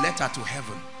writes a letter to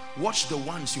heaven. Watch the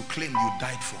ones you claim you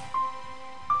died for.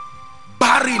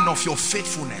 Barren of your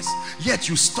faithfulness, yet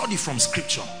you study from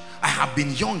scripture. I have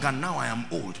been young and now I am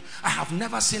old. I have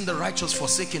never seen the righteous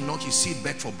forsaken, nor his seed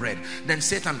beg for bread. Then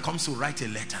Satan comes to write a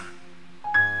letter.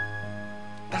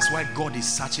 That's why God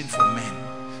is searching for men.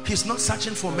 He's not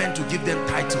searching for men to give them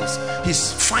titles.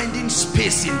 He's finding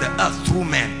space in the earth through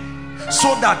men,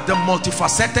 so that the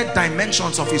multifaceted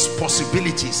dimensions of his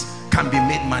possibilities can be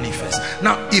made manifest.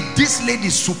 Now, if this lady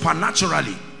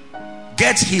supernaturally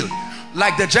gets healed,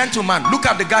 like the gentleman, look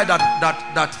at the guy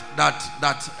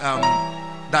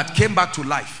that came back to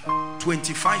life.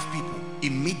 25 people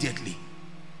immediately.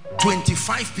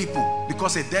 25 people,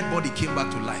 because a dead body came back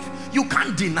to life. You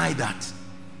can't deny that.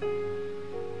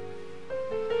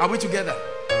 Are we together?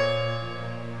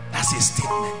 That's a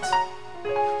statement.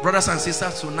 Brothers and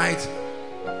sisters, tonight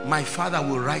my father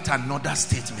will write another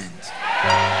statement.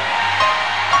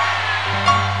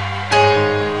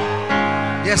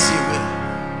 Yes, he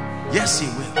will. Yes, he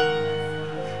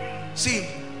will. See,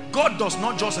 God does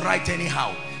not just write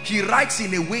anyhow. He writes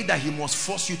in a way that he must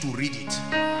force you to read it.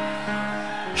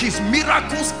 His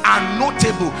miracles are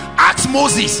notable. Ask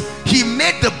Moses. He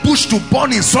made the bush to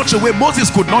burn in such a way Moses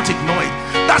could not ignore it.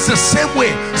 That's the same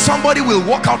way somebody will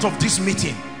walk out of this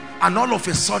meeting and all of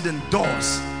a sudden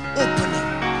doors opening,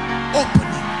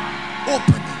 opening,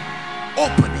 opening,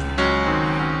 opening.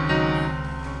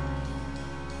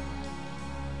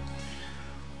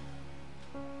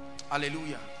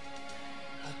 Hallelujah.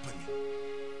 Opening.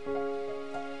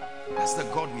 That's the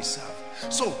God we serve.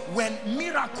 So when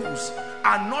miracles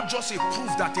are not just a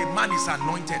proof that a man is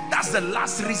anointed, that's the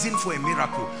last reason for a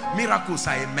miracle. Miracles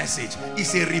are a message.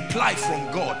 It's a reply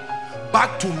from God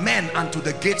back to men and to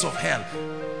the gates of hell.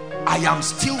 I am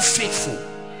still faithful.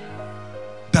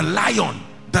 The lion,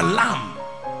 the lamb,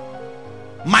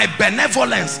 my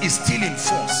benevolence is still in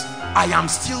force. I am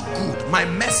still good. My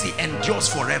mercy endures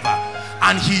forever.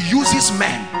 And he uses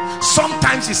men.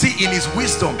 Sometimes, you see, in his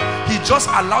wisdom, he just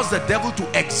allows the devil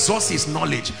to exhaust his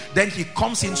knowledge. Then he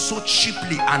comes in so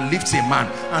cheaply and lifts a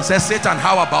man and says, Satan,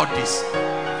 how about this?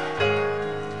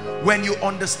 When you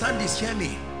understand this, hear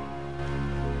me,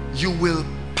 you will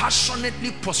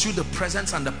passionately pursue the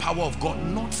presence and the power of God,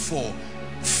 not for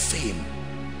fame.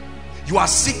 You are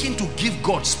seeking to give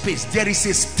God space. There is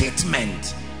a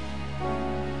statement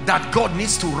that God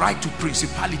needs to write to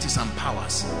principalities and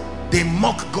powers. They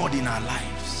mock God in our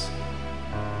lives.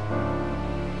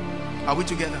 Are we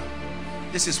together?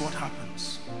 This is what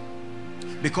happens.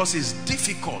 Because it's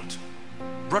difficult.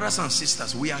 Brothers and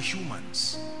sisters, we are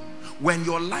humans. When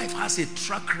your life has a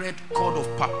track record of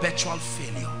perpetual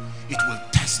failure, it will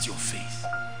test your faith.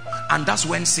 And that's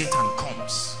when Satan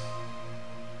comes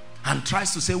and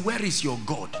tries to say, where is your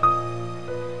God?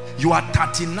 You are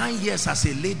 39 years as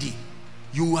a lady.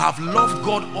 You have loved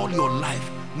God all your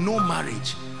life. No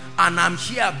marriage. And I'm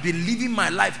here believing my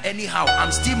life anyhow.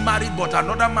 I'm still married, but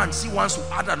another man still wants to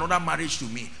add another marriage to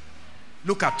me.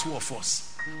 Look at two of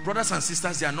us. Brothers and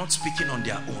sisters, they are not speaking on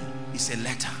their own. It's a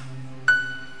letter.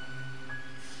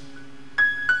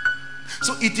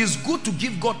 So it is good to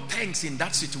give God thanks in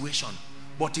that situation,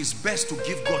 but it's best to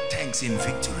give God thanks in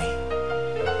victory.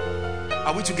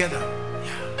 Are we together?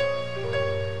 Yeah.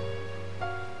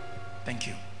 Thank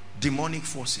you. Demonic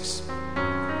forces.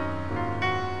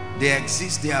 They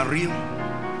exist, they are real,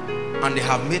 and they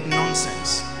have made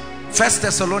nonsense. 1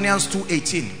 Thessalonians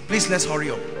 2:18. Please, let's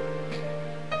hurry up.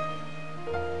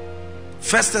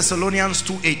 1 Thessalonians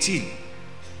 2:18.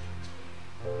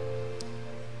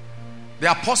 The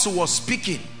apostle was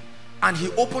speaking and he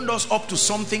opened us up to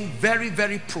something very,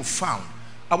 very profound.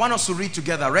 I want us to read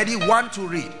together. Ready? 1 to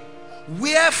read.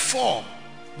 Wherefore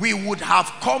we would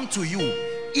have come to you,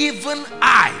 even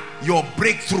I, your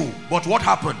breakthrough. But what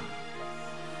happened?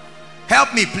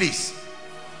 Help me, please.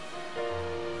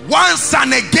 Once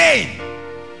and again,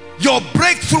 your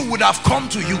breakthrough would have come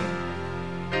to you.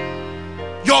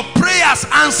 Your prayers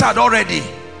answered already,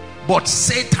 but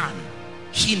Satan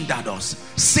hindered us.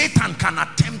 Satan can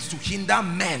attempt to hinder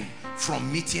men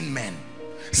from meeting men.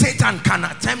 Satan can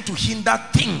attempt to hinder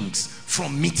things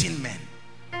from meeting men.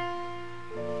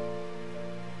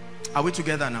 Are we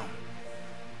together now?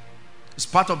 It's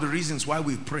part of the reasons why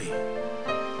we pray.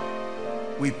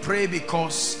 We pray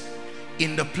because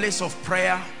in the place of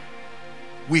prayer,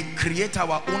 we create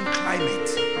our own climate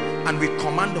and we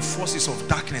command the forces of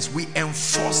darkness. We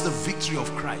enforce the victory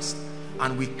of Christ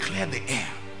and we clear the air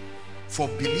for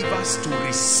believers to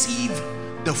receive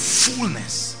the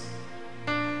fullness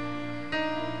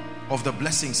of the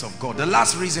blessings of God. The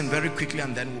last reason, very quickly,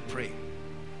 and then we'll pray.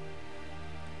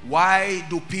 Why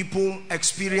do people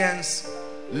experience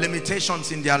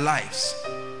limitations in their lives?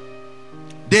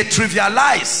 They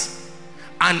trivialize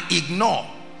and ignore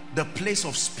the place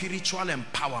of spiritual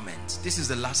empowerment. This is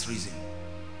the last reason.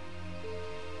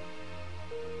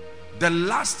 The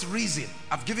last reason,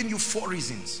 I've given you 4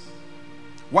 reasons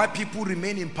why people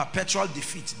remain in perpetual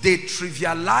defeat. They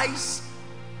trivialize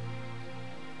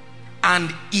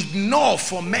and ignore,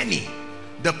 for many,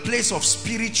 the place of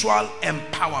spiritual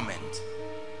empowerment.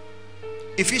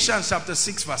 Ephesians chapter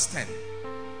 6 verse 10.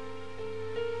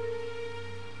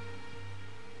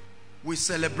 We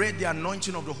celebrate the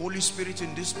anointing of the Holy Spirit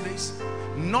in this place.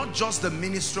 Not just the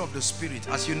ministry of the Spirit.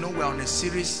 As you know, we're on a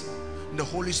series in the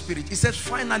Holy Spirit. He says,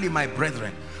 finally, my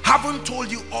brethren, haven't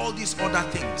told you all these other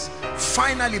things.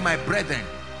 Finally, my brethren,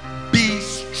 be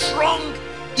strong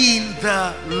in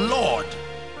the Lord.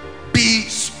 Be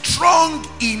strong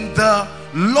in the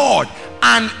Lord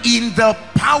and in the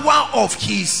power of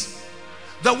his.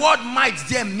 The word might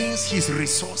there means his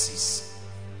resources.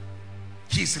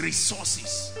 His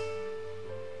resources.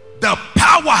 The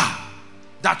power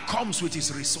that comes with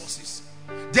his resources.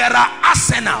 There are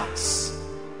arsenals.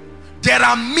 There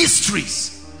are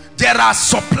mysteries. There are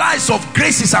supplies of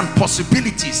graces and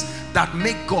possibilities that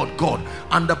make God God.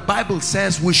 And the Bible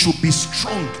says we should be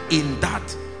strong in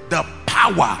that. The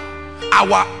power,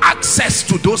 our access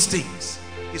to those things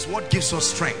is what gives us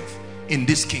strength in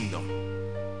this kingdom.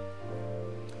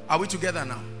 Are we together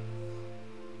now?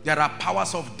 There are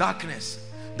powers of darkness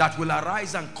that will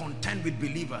arise and contend with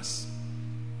believers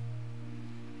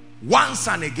once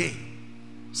and again.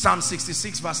 Psalm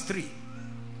 66 verse 3.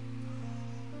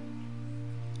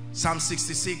 Psalm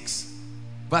 66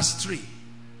 verse 3.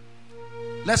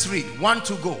 Let's read. 1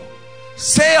 to go.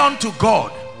 Say unto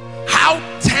God, how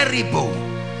terrible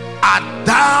art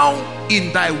thou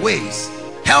in thy ways.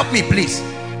 Help me please.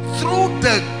 Through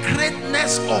the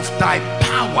greatness of thy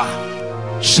power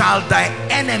shall thy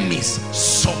enemies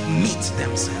submit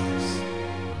themselves.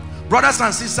 Brothers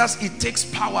and sisters, it takes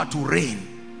power to reign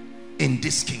in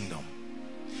this kingdom.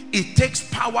 It takes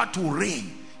power to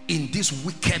reign in this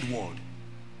wicked world.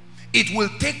 It will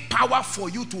take power for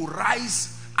you to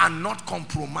rise and not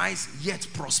compromise yet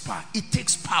prosper. It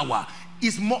takes power.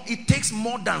 It takes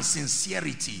more than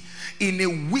sincerity in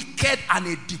a wicked and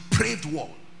a depraved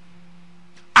world.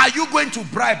 Are you going to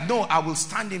bribe? No, I will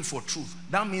stand in for truth.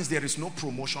 That means there is no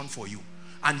promotion for you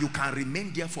and you can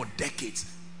remain there for decades.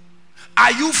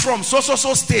 Are you from so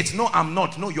state? No, I'm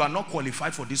not. No, you are not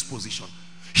qualified for this position.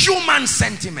 Human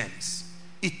sentiments.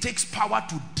 It takes power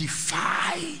to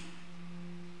defy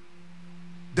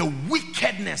the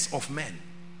wickedness of men.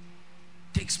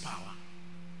 It takes power.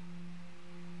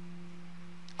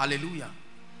 Hallelujah.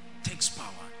 Takes power.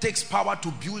 Takes power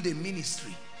to build a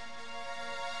ministry.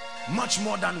 Much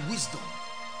more than wisdom.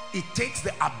 It takes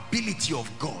the ability of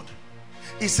God.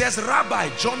 It says,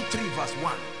 Rabbi, John 3 verse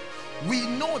 1, we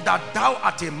know that thou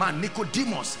art a man,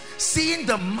 Nicodemus, seeing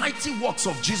the mighty works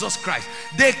of Jesus Christ.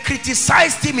 They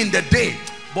criticized him in the day,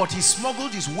 but he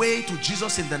smuggled his way to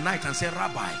Jesus in the night and said,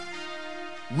 Rabbi,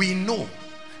 we know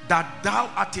that thou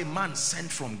art a man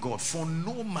sent from God, for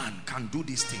no man can do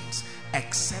these things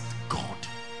except God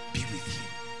be with him.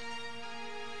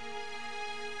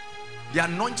 The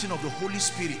anointing of the Holy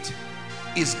Spirit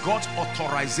is God's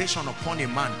authorization upon a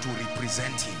man to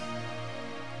represent him.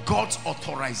 God's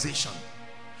authorization.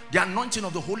 The anointing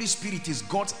of the Holy Spirit is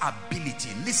God's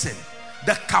ability. Listen,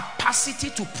 the capacity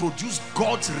to produce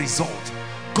God's result,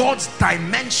 God's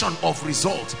dimension of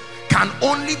result, can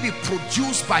only be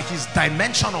produced by his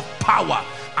dimension of power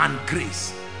and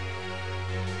grace.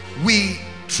 We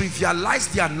trivialize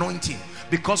the anointing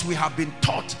because we have been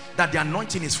taught that the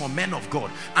anointing is for men of God.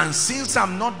 And since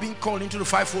I'm not being called into the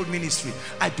fivefold ministry,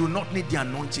 I do not need the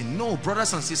anointing. No,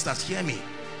 brothers and sisters, hear me.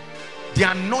 The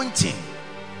anointing,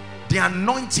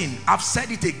 I've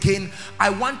said it again, I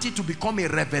want it to become a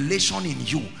revelation in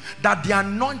you that the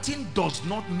anointing does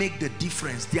not make the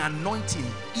difference. The anointing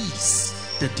is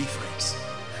the difference.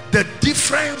 The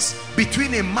difference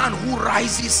between a man who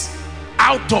rises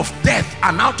out of death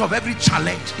and out of every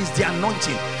challenge is the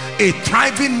anointing. A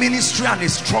thriving ministry and a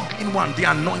struggling one, the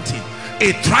anointing.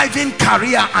 A thriving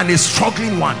career and a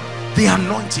struggling one, the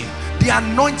anointing. The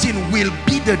anointing will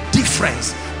be the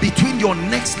difference between your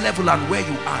next level and where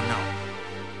you are now.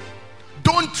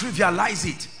 Don't trivialize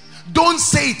it. Don't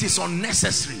say it is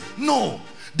unnecessary. No,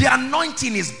 the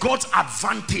anointing is God's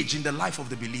advantage in the life of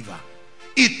the believer.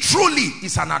 It truly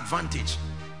is an advantage.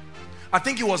 I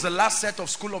think it was the last set of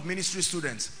School of Ministry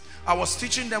students. I was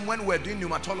teaching them when we were doing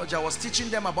pneumatology. I was teaching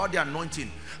them about the anointing.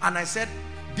 And I said,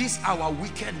 this is our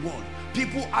wicked world.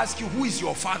 People ask you, who is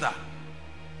your father?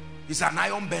 He's an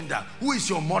iron bender. Who is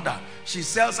your mother? She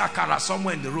sells akara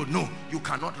somewhere in the road. No, you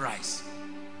cannot rise.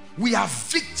 We are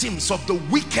victims of the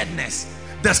wickedness,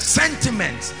 the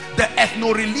sentiments, the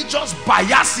ethno-religious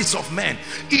biases of men.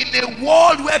 In a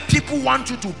world where people want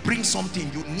you to bring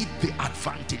something, you need the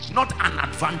advantage, not an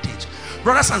advantage.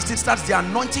 Brothers and sisters, the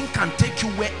anointing can take you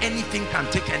where anything can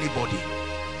take anybody.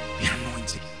 The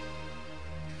anointing.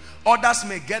 Others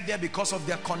may get there because of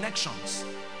their connections.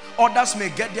 Others may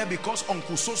get there because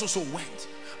Uncle so went.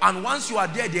 And once you are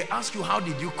there, they ask you, how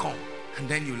did you come? And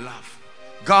then you laugh.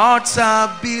 God's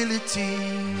ability.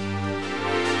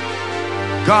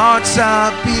 God's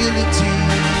ability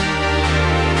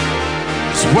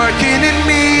is working in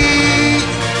me.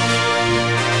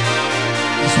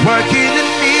 It's working in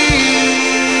me.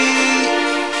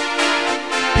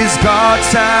 It's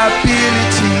God's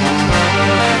ability.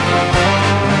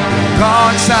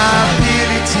 God's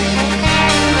ability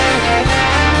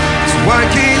is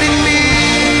working in me.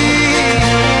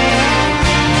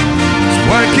 It's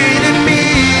working in me.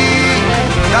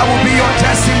 That will be your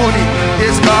testimony.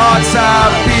 It's God's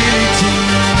ability.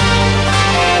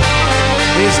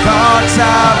 It's God's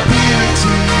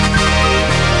ability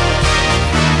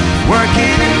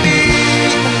working in me.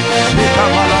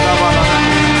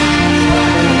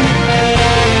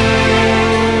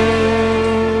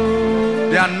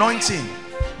 The anointing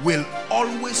will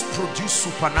always produce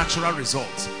supernatural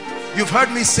results. You've heard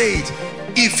me say it.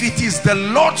 If it is the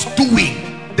Lord's doing,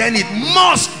 then it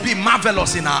must be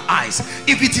marvelous in our eyes.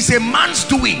 If it is a man's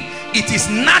doing, it is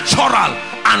natural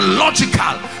and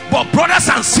logical. But brothers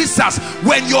and sisters,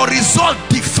 when your result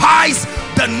defies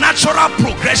the natural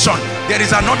progression, there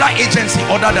is another agency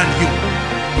other than you.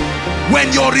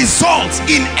 When your results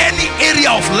in any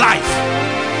area of life,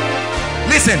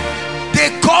 listen, they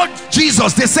called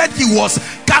Jesus, they said he was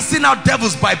casting out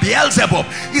devils by Beelzebub.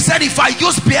 He said, if I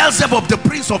use Beelzebub, the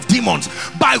prince of demons,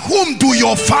 by whom do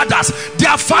your fathers?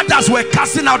 Their fathers were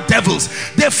casting out devils.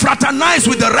 They fraternized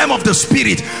with the realm of the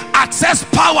spirit, accessed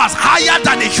powers higher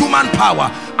than a human power,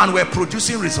 and were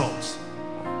producing results.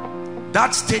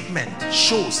 That statement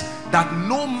shows that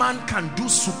no man can do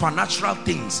supernatural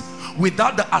things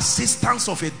without the assistance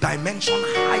of a dimension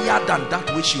higher than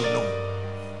that which you know.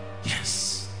 Yes.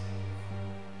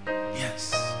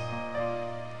 Yes.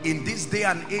 In this day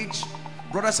and age,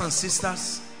 brothers and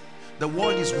sisters, the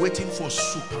world is waiting for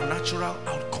supernatural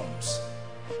outcomes.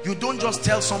 You don't just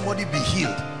tell somebody be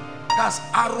healed. That's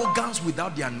arrogance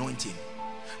without the anointing.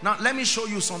 Now let me show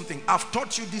you something. I've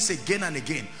taught you this again and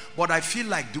again, but I feel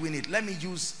like doing it. Let me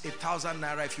use 1,000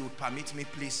 naira if you would permit me,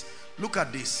 please. Look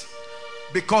at this.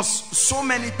 Because so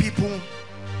many people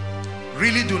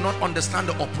really do not understand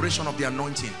the operation of the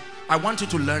anointing. I want you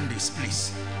to learn this,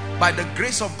 please. By the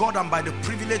grace of God and by the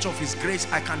privilege of his grace,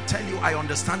 I can tell you I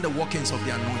understand the workings of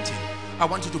the anointing. I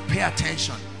want you to pay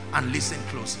attention and listen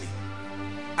closely.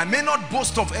 I may not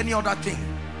boast of any other thing,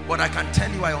 but I can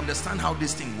tell you I understand how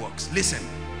this thing works. Listen,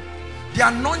 the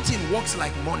anointing works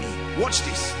like money. Watch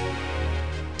this.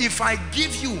 If I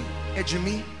give you,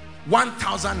 Ejimi,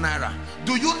 1,000 naira,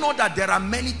 do you know that there are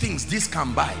many things this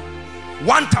can buy?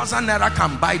 1,000 naira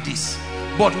can buy this,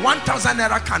 but 1,000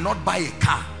 naira cannot buy a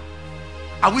car.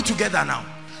 Are we together now?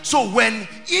 So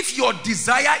if your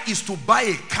desire is to buy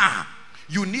a car,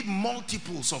 you need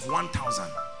multiples of 1,000.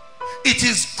 It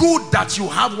is good that you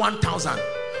have 1,000,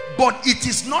 but it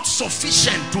is not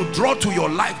sufficient to draw to your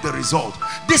life the result.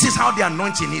 This is how the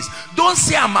anointing is. Don't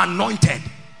say I'm anointed.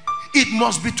 It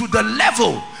must be to the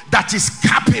level that is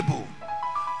capable.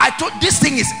 I thought this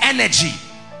thing is energy.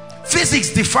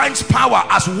 Physics defines power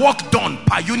as work done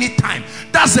per unit time.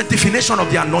 That's the definition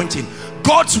of the anointing.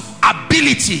 God's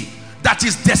ability that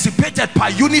is dissipated per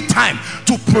unit time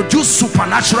to produce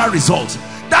supernatural results.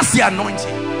 That's the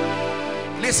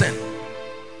anointing. Listen,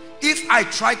 if I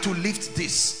try to lift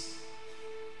this,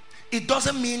 it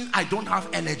doesn't mean I don't have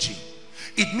energy.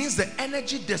 It means the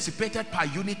energy dissipated per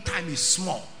unit time is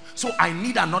small. So I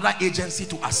need another agency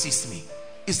to assist me.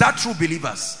 Is that true,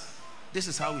 believers? This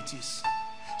is how it is.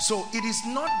 So it is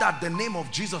not that the name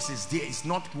of Jesus is there, it's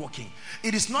not working.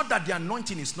 It is not that the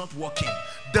anointing is not working.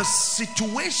 The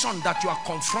situation that you are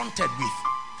confronted with.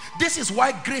 This is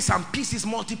why grace and peace is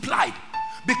multiplied.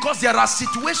 Because there are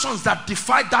situations that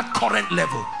defy that current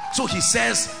level. So he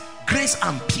says, grace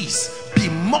and peace be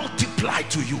multiplied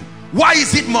to you. Why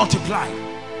is it multiplied?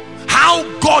 How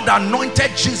God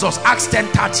anointed Jesus, Acts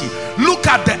 10:30. Look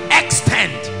at the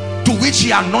extent to which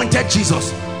he anointed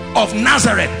Jesus of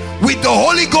Nazareth with the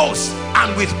Holy Ghost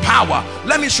and with power.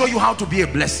 Let me show you how to be a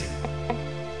blessing.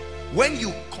 When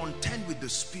you contend with the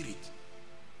Spirit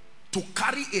to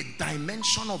carry a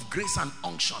dimension of grace and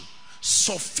unction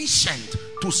sufficient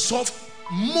to solve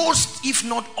most, if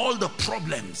not all, the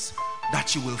problems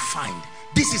that you will find,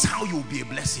 this is how you will be a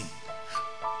blessing.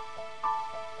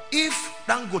 If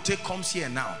Dangote comes here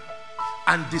now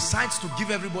and decides to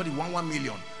give everybody 1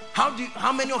 million,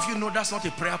 how many of you know that's not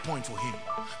a prayer point for him?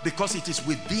 Because it is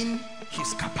within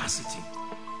his capacity.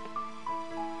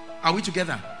 Are we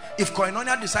together? If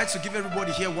Koinonia decides to give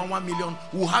everybody here 1 million,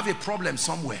 we'll have a problem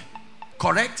somewhere.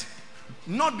 Correct?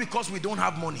 Not because we don't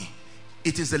have money.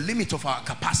 It is the limit of our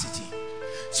capacity.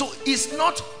 So it's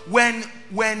not when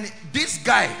this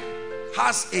guy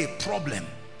has a problem.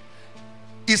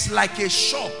 It's like a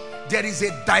shop. There is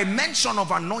a dimension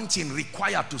of anointing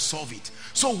required to solve it.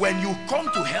 So when you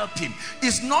come to help him,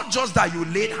 it's not just that you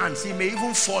laid hands. He may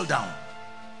even fall down.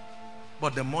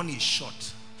 But the money is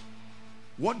short.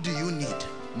 What do you need?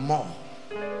 More.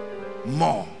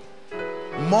 More.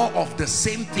 More of the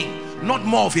same thing. Not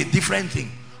more of a different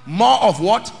thing. More of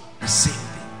what? The same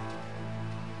thing.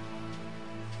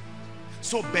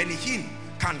 So Benny Hinn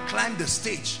can climb the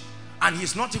stage and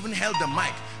he's not even held the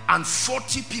mic, and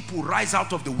 40 people rise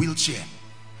out of the wheelchair.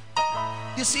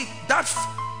 You see, that's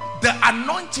the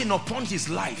anointing upon his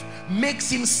life makes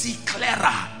him see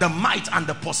clearer the might and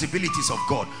the possibilities of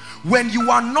God. When you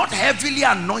are not heavily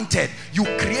anointed, you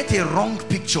create a wrong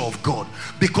picture of God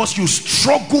because you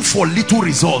struggle for little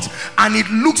results, and it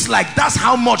looks like that's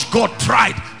how much God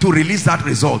tried to release that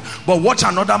result. But watch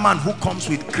another man who comes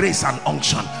with grace and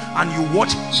unction, and you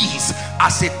watch ease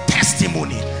as a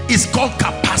testimony. It's called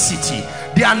capacity.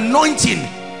 The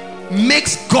anointing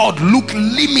makes God look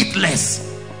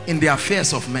limitless in the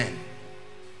affairs of men.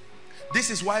 This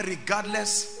is why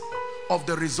regardless of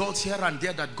the results here and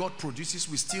there that God produces,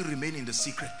 we still remain in the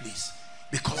secret place,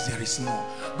 because there is more.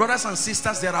 Brothers and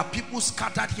sisters, there are people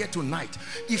scattered here tonight.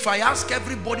 If I ask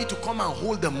everybody to come and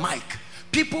hold the mic,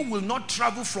 people will not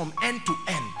travel from end to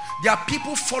end. There are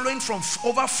people following from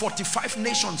over 45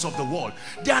 nations of the world.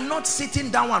 They are not sitting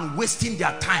down and wasting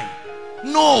their time.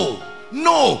 No.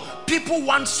 No, people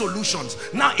want solutions.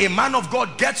 Now a man of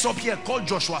God gets up here called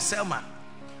Joshua Selman.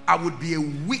 I would be a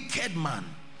wicked man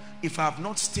if I have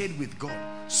not stayed with God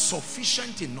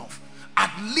sufficient enough,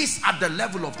 at least at the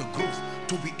level of the growth,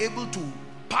 to be able to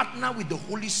partner with the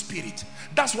Holy Spirit.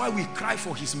 That's why we cry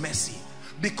for his mercy,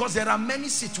 because there are many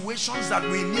situations that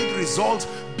we need results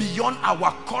beyond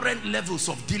our current levels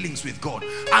of dealings with God,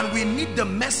 and we need the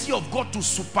mercy of God to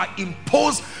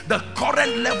superimpose the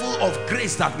current level of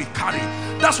grace that we carry.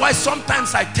 That's why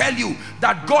sometimes I tell you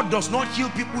that God does not heal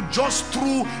people just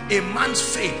through a man's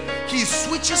faith. He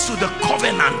switches to the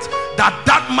covenant that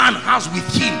that man has with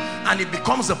him, and it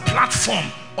becomes a platform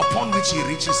upon which he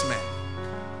reaches men.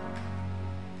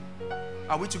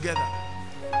 Are we together?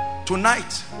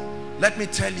 Tonight, let me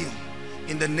tell you,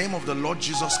 in the name of the Lord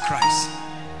Jesus Christ,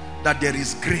 that there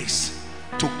is grace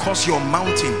to cause your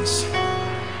mountains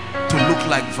to look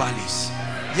like valleys.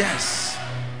 Yes,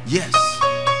 yes.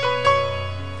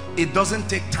 It doesn't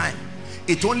take time.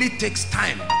 It only takes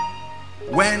time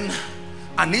when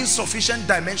an insufficient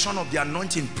dimension of the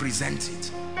anointing presents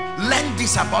it. Learn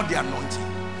this about the anointing.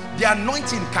 The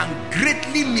anointing can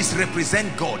greatly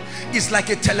misrepresent God. It's like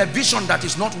a television that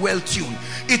is not well tuned.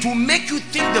 It will make you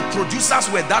think the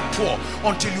producers were that poor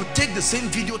until you take the same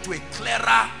video to a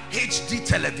clearer HD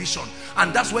television,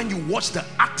 and that's when you watch the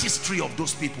artistry of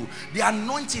those people. The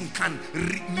anointing can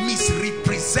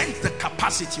misrepresent the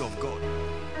capacity of God.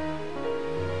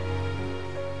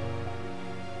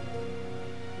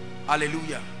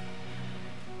 Hallelujah.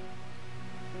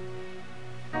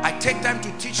 I take time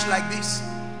to teach like this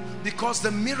because the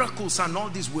miracles and all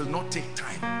this will not take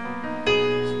time.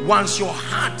 Once your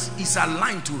heart is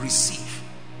aligned to receive,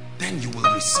 then you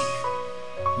will receive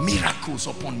miracles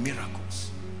upon miracles.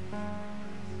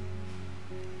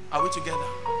 Are we together?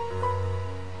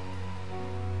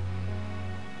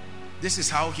 This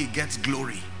is how he gets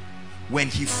glory. When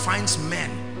he finds men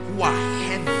who are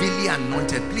heavily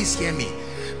anointed. Please hear me.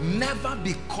 Never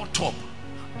be caught up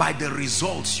by the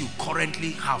results you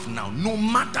currently have now, no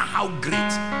matter how great.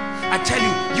 I tell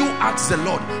you, you ask the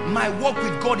Lord, my walk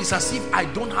with God is as if I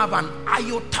don't have an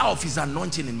iota of his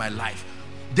anointing in my life.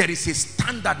 There is a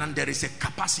standard and there is a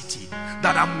capacity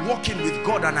that I'm walking with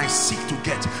God and I seek to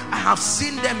get. I have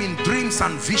seen them in dreams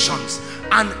and visions,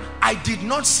 and I did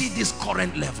not see this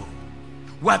current level.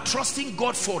 We're trusting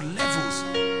God for levels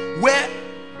where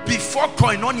before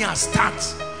koinonia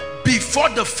starts, before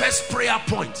the first prayer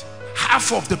point,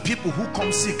 half of the people who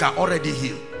come sick are already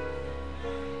healed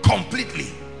completely.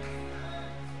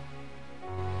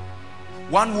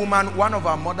 One woman, one of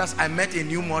our mothers, I met a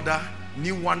new mother,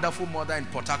 new wonderful mother in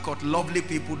Port Harcourt. Lovely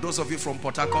people. Those of you from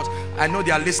Port Harcourt, I know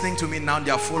they are listening to me now,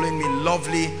 they are following me.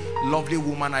 Lovely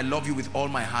woman. I love you with all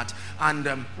my heart. And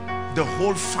the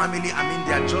whole family, I mean,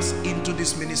 they are just into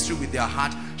this ministry with their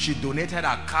heart. She donated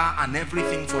her car and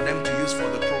everything for them to use for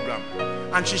the program.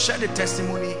 And she shared a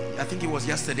testimony, I think it was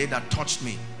yesterday, that touched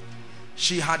me.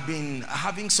 She had been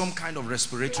having some kind of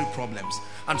respiratory problems.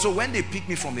 And so when they picked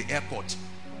me from the airport,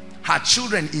 her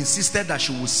children insisted that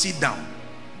she would sit down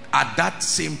at that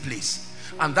same place.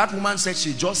 And that woman said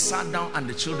she just sat down and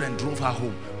the children drove her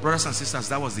home. Brothers and sisters,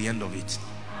 that was the end of it.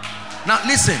 Now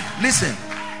listen.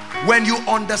 When you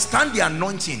understand the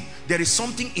anointing, there is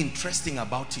something interesting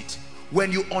about it.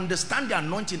 When you understand the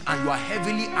anointing and you are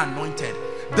heavily anointed,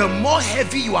 the more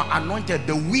heavy you are anointed,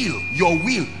 the will, your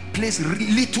will plays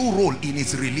little role in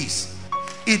its release.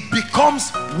 It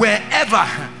becomes wherever.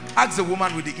 Ask the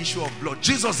woman with the issue of blood.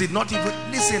 Jesus did not even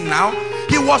listen now.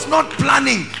 He was not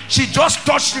planning. She just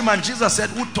touched him and Jesus said,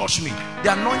 who touched me?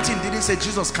 The anointing didn't say,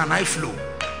 Jesus, can I flow?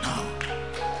 No.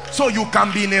 So you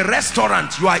can be in a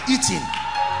restaurant, you are eating,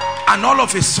 and all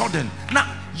of a sudden, now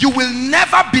you will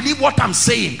never believe what I'm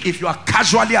saying if you are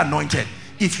casually anointed.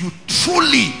 If you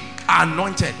truly are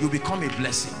anointed, you become a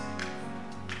blessing.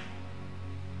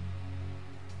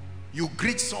 You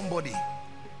greet somebody,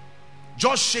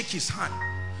 just shake his hand,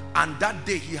 and that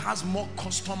day he has more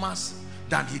customers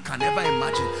than he can ever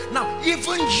imagine. Now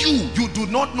even you do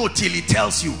not know till he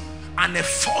tells you. An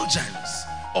effulgence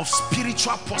of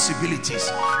spiritual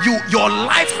possibilities. Your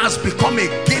life has become a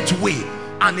gateway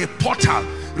and a portal,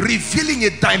 revealing a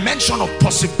dimension of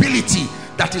possibility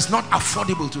that is not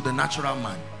affordable to the natural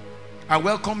man. I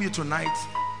welcome you tonight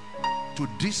to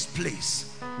this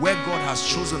place where God has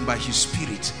chosen by his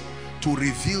Spirit to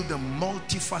reveal the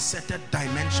multifaceted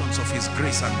dimensions of his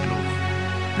grace and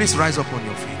glory. Please rise up on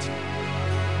your feet.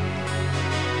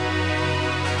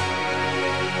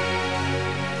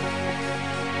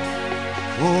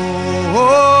 Oh,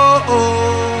 oh, oh.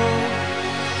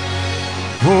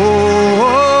 Oh,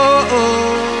 oh, oh.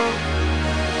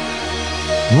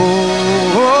 Oh,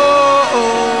 oh,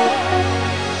 oh.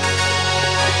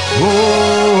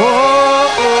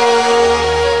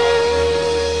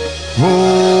 Oh, oh,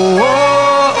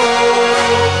 oh.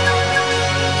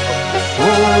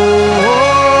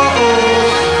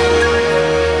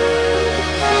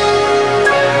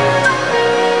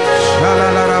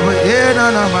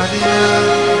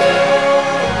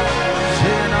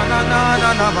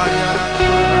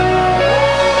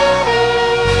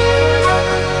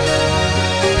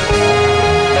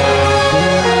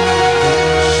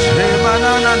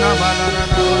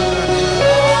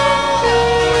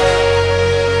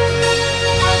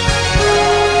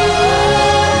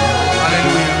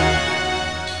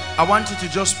 I want you to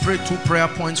just pray 2 prayer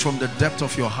points from the depth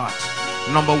of your heart.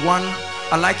 Number one,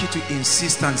 I'd like you to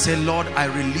insist and say, Lord, I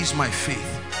release my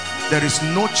faith. There is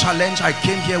no challenge I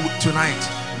came here with tonight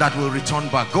that will return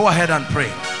back. Go ahead and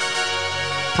pray.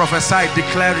 Prophesy,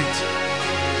 declare it.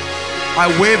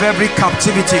 I wave every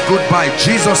captivity goodbye.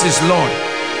 Jesus is Lord.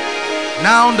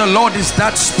 Now the Lord is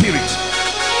that Spirit.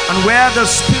 And where the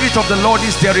Spirit of the Lord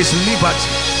is, there is liberty.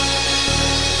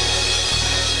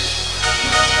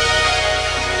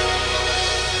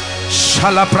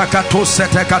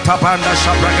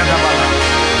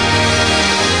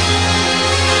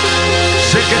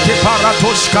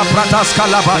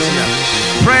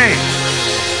 Pray.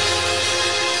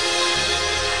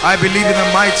 I believe in the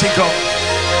mighty God.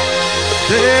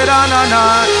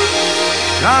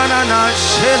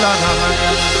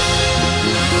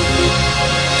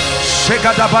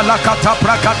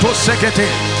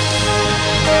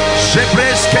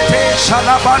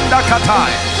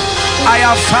 I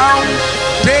have found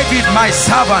David my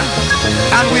servant,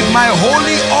 and with my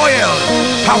holy oil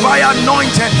have I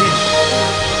anointed him.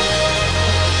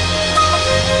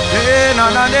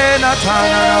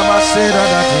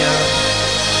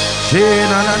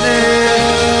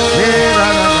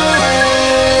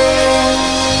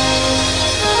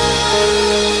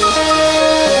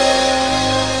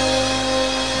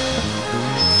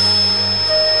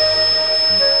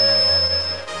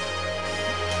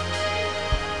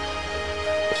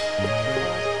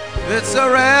 It's a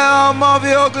realm of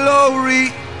your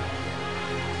glory.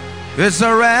 It's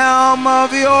a realm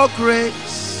of your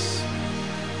grace.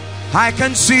 I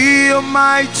can see your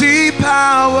mighty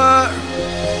power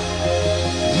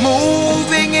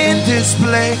moving in this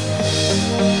place.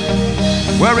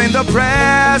 We're in the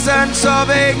presence of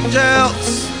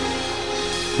angels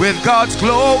with God's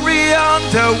glory on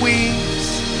their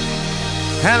wings,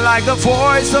 and like the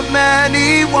voice of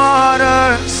many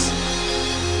waters,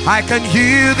 I can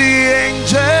hear the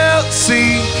angels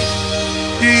sing.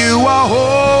 You are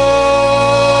holy.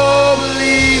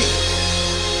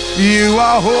 You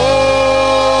are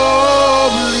holy.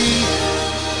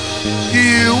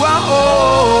 You are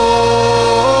holy.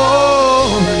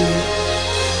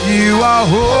 You are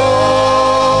holy.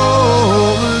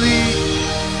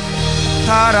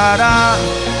 Ta-da-da.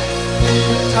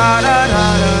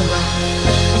 Ta-da-da-da.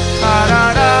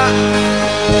 Ta-da-da.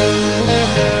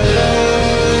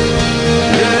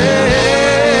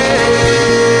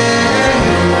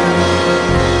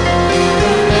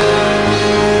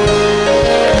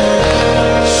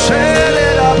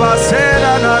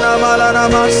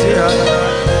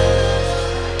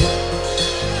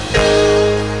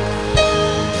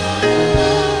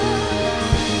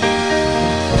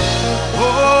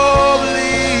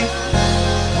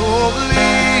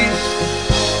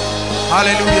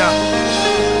 Hallelujah.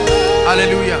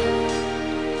 Hallelujah.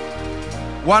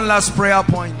 One last prayer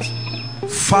point.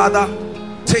 Father,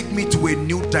 take me to a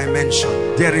new dimension.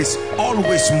 There is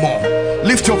always more.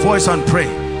 Lift your voice and pray.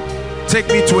 Take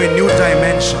me to a new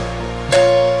dimension.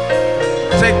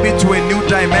 Take me to a new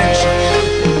dimension.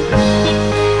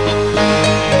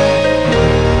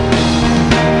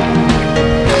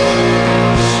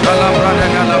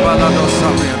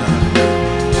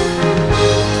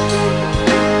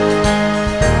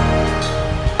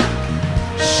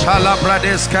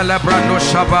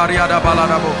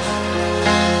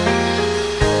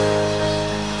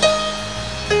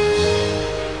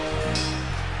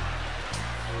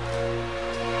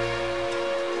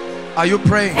 Are you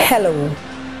praying? Hello.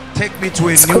 Take me to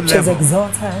a new Scriptures level.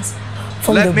 exhort us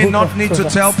from Let the me book not of need to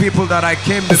Proverbs. tell people that I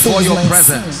came It before says, your "My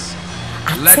presence.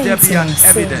 son, Let there attend be to an my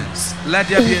evidence. sayings. Let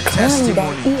there be a Incline thy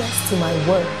testimony. ears to my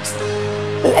words.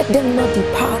 Let them not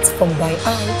depart from thy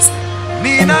eyes, and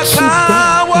keep them in the midst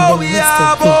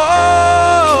of thee."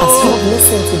 As you have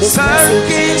listened to this message,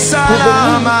 we believe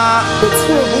the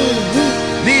two of you will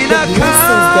reap the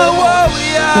blessings thereof if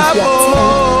you attend to these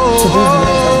words of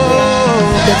prayer.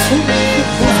 That you will keep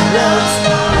these words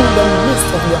in the midst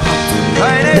of your heart.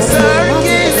 That no matter the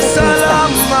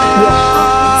circumstance, your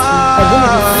heart are going to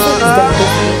be fixed on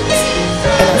those words.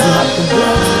 And as you have the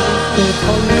words, we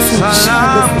call you to share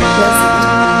this message.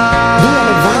 Be an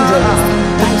evangelist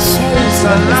by sharing this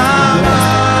message.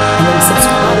 And then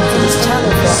subscribe to this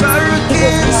channel for us. Because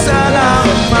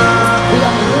we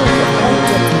are more of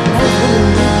content that is going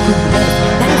to make you better.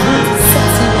 That is going to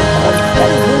set you up. That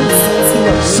is going to set you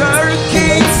up.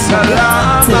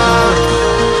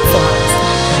 For us.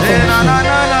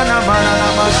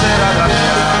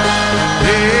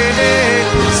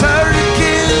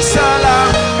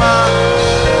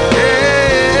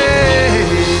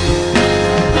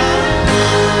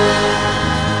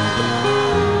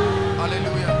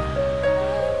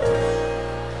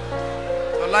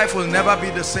 life will never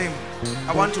be the same.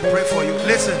 I want to pray for you.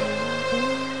 Listen.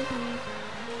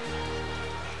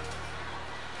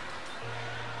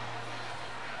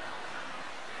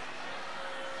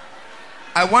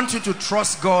 I want you to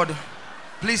trust God.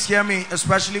 Please hear me,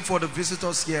 especially for the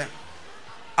visitors here.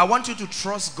 I want you to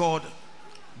trust God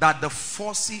that the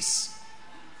forces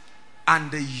and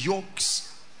the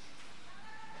yokes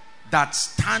that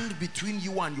stand between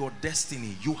you and your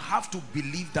destiny, you have to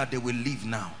believe that they will leave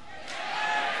now.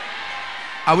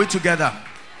 Are we together?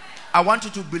 I want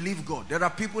you to believe God. There are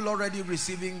people already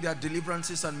receiving their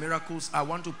deliverances and miracles. I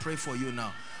want to pray for you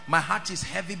now. My heart is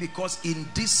heavy because in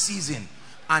this season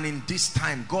and in this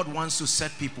time, God wants to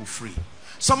set people free.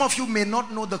 Some of you may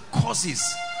not know the causes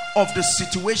of the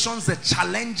situations, the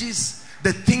challenges,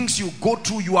 the things you go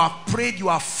through. You have prayed, you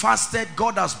have fasted.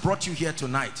 God has brought you here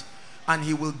tonight, and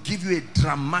He will give you a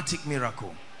dramatic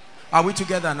miracle. Are we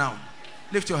together now?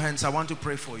 Lift your hands. I want to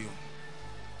pray for you.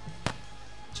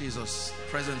 Jesus,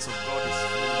 the presence of God is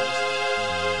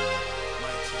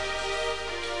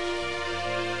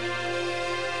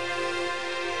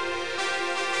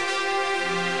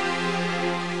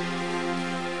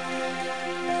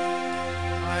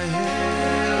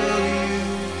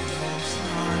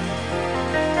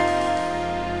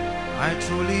I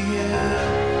truly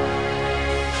hear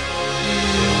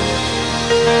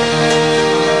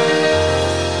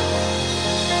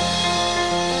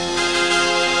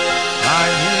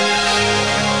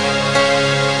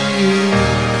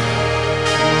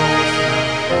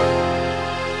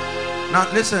Now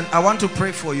listen, I want to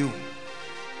pray for you.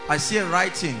 I see a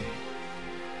writing.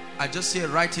 I just see a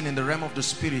writing in the realm of the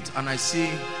spirit, and I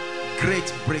see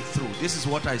great breakthrough. This is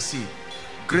what I see.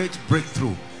 Great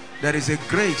breakthrough. There is a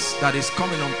grace that is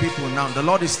coming on people now. The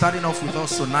Lord is starting off with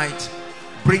us tonight,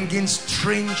 bringing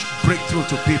strange breakthrough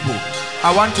to people.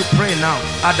 I want to pray now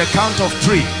at the count of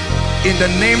 3. In the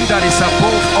name that is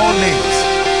above all names,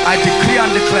 I decree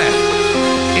and declare,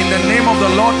 in the name of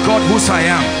the Lord God whose I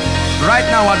am, right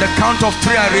now at the count of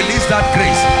 3, I release that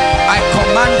grace. I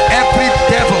command every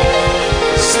devil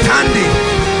standing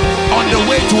on the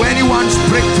way to anyone's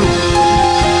breakthrough,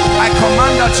 I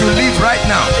command that you leave right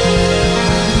now.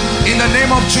 In the name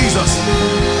of Jesus.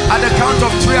 At the count of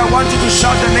 3, I want you to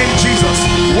shout the name Jesus.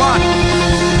 1,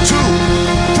 2,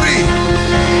 3.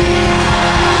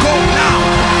 Go now.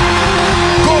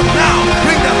 Go now.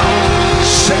 Bring them out.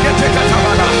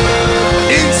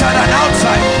 Inside and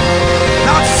outside.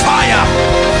 That fire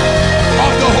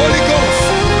of the Holy Ghost.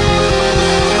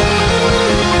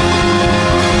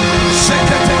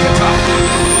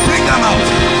 Bring them out.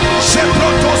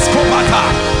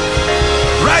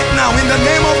 Right now, in the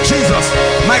name of Jesus,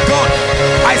 my God,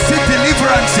 I see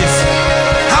deliverances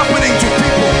happening to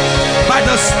people by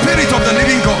the Spirit of the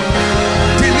living God.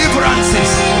 Deliverances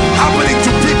happening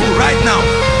to people right now.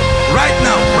 Right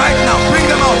now, right now. Bring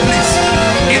them out, please.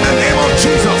 In the name of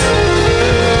Jesus.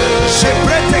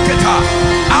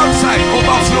 Outside,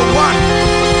 overflow 1.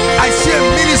 I see a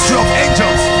ministry of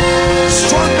angels.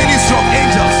 Strong ministry of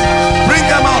angels. Bring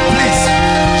them out, please.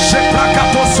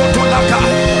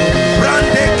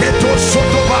 Brande keto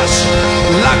sotobash,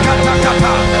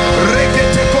 lakatakata,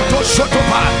 rekete koto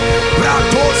sotoba,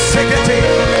 brato segete,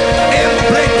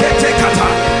 embrekete kata.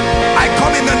 I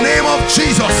come in the name of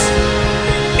Jesus.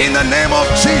 In the name of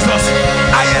Jesus,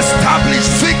 I establish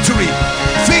victory.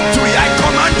 Victory, I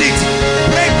command it.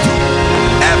 Breakthrough.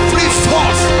 Every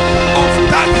force of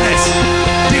darkness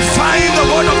defying the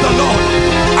word of the Lord,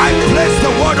 I place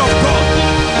the word of God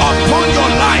upon your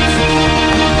life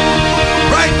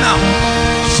right now.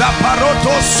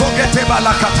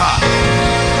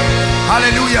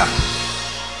 Hallelujah.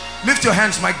 Lift your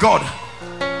hands, my God.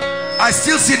 I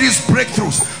still see these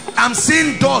breakthroughs. I'm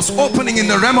seeing doors opening in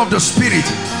the realm of the spirit.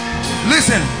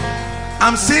 Listen,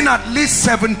 I'm seeing at least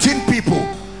 17 people.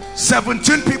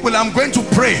 17 people. I'm going to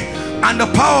pray, and the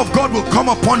power of God will come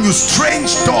upon you.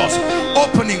 Strange doors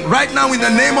opening right now in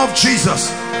the name of Jesus.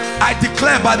 I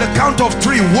declare by the count of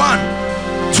 3. 1,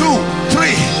 2,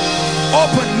 3.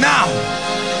 Open now.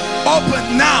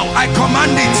 Open now. I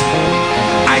command it.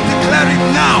 I declare it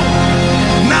now.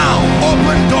 Now.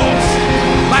 Open doors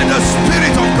by the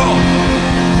Spirit of God.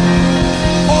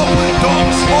 Open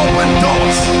doors. Open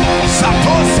doors.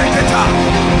 Sato Seketa.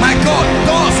 My God.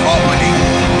 Doors opening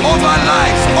over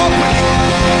lives. Opening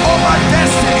over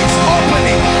destinies.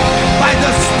 Opening by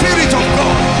the Spirit of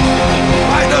God.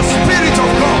 By the Spirit of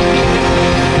God.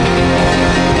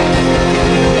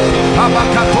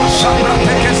 Abakatosha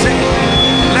pratekese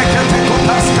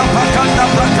leketekotas kapakanda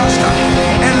prakashka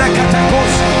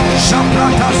eleketekos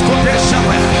shapratas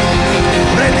kodeshaba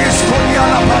redis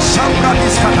kodiala pashamra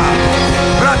diskana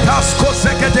bratasko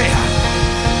sekedeha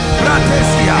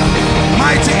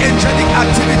angelic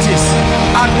activities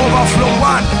at overflow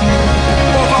 1.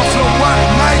 Overflow 1,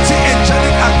 mighty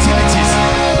angelic activities.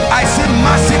 I see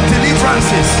massive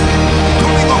deliverances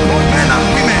coming upon men and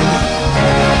women.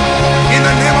 In the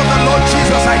name of the Lord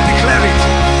Jesus, I declare it.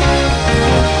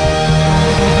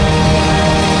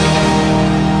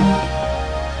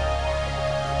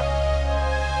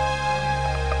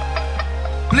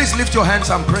 Please lift your hands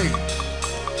and pray.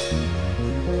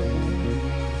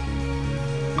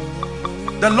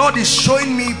 The Lord is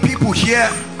showing me people here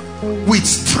with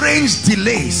strange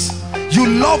delays. You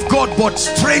love God, but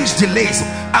strange delays.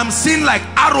 I'm seeing like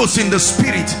arrows in the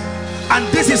spirit, and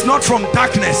this is not from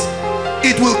darkness.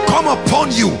 It will come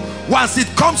upon you. Once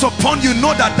it comes upon you,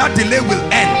 know that that delay will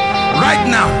end right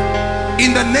now.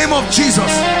 In the name of Jesus,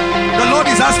 the Lord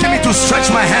is asking me to stretch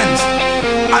my hands.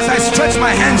 As I stretch my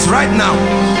hands right now,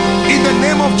 in the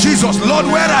name of Jesus, Lord,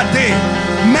 where are they?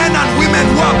 Men and women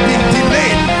who have been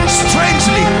delayed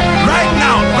strangely. Right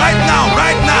now, right now,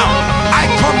 right now, I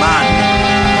command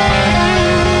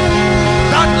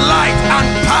that light and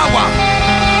power,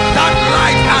 that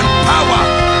light and power,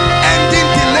 ending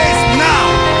delays now.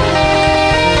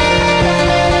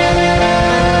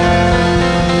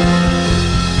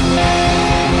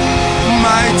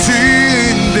 Mighty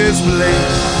in this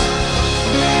place,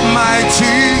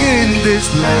 mighty in this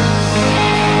place.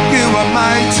 You are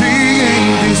mighty in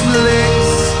this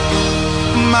place,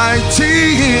 mighty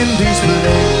in this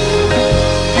place.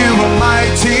 You are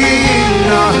mighty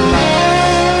in our life,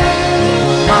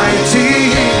 mighty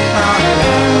in our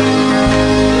life,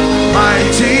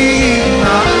 mighty in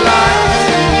our life.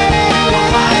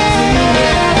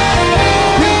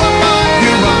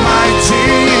 You are mighty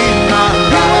in our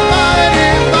life,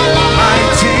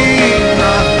 mighty in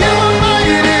our life.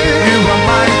 You are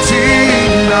mighty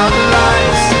in our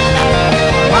lives,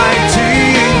 mighty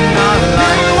in our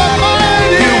life.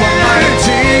 You are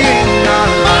mighty in our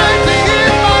life,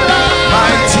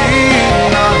 mighty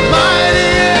in our life,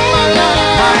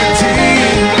 mighty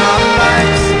in our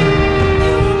lives.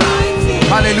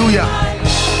 Hallelujah.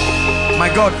 My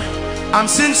God, I'm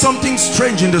seeing something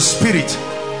strange in the spirit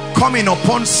coming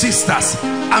upon sisters.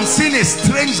 I'm seeing a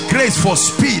strange grace for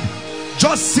speed.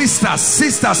 Just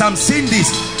sisters, I'm seeing this,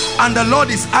 and the Lord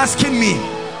is asking me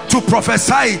to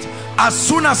prophesy it. As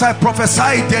soon as I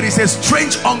prophesy it, there is a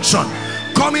strange unction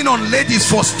coming on ladies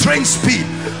for strange speed.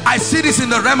 I see this in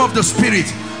the realm of the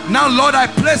spirit. Now, Lord, I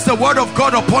place the word of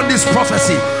God upon this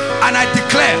prophecy, and I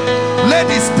declare,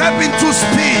 ladies, step into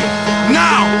speed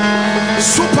now.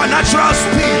 Supernatural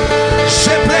speed.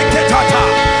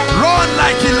 Run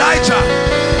like Elijah.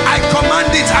 I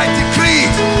command it, I decree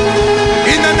it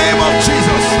in the name of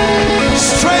Jesus.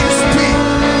 Strange speed,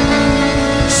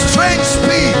 strange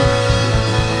speed,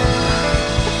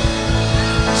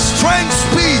 strange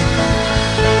speed.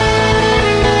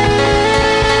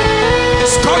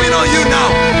 It's coming on you now,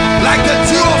 like the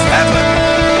dew of heaven,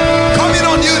 coming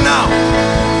on you now.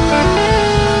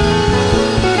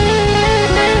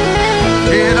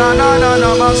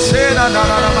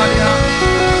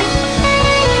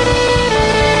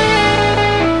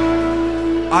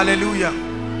 Hallelujah.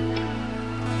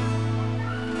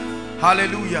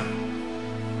 Hallelujah.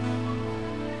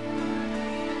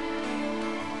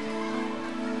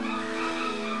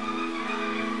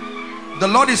 The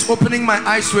Lord is opening my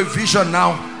eyes to a vision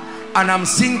now, and I'm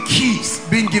seeing keys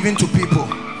being given to people.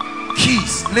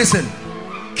 Keys, listen,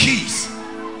 keys.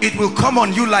 It will come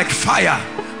on you like fire.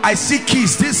 I see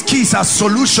keys. These keys are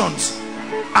solutions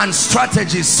and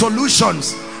strategies.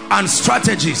 Solutions and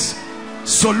strategies.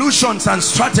 Solutions and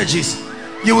strategies.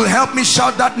 You will help me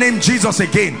shout that name, Jesus,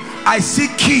 again. I see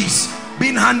keys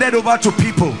being handed over to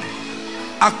people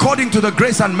according to the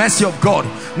grace and mercy of God.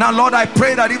 Now, Lord, I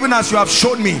pray that even as you have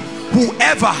shown me,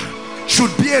 whoever should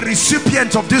be a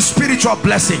recipient of this spiritual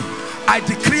blessing, I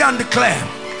decree and declare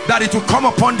that it will come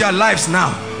upon their lives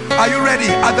now. Are you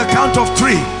ready? At the count of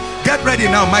 3, get ready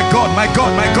now. My God, my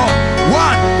God, my God.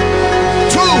 1,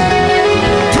 2,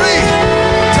 3.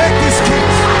 Take these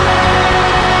keys.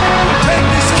 Take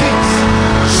these keys.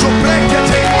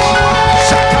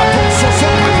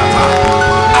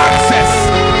 Access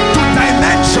to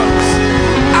dimensions,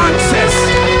 access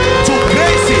to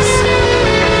graces,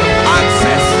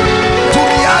 access to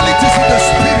realities in the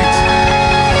spirit.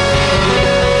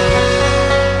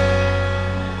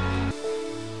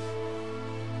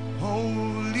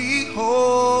 Holy,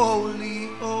 holy,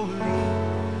 holy.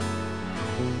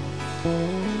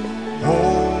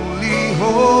 Holy,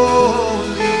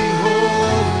 holy, holy.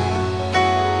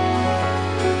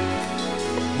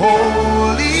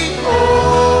 Holy,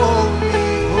 holy,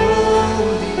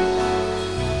 holy.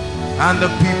 And the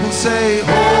people say,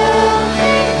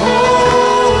 holy,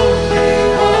 holy.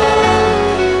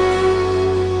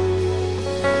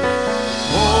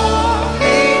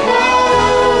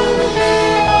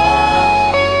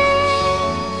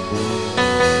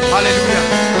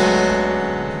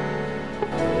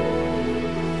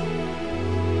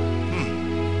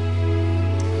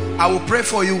 I will pray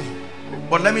for you,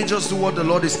 but let me just do what the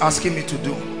Lord is asking me to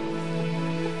do.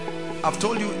 I've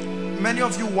told you, many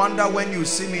of you wonder when you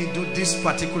see me do this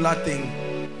particular thing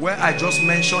where I just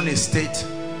mention a state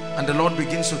and the Lord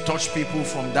begins to touch people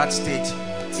from that state.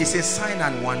 It's a sign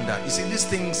and wonder. You see, these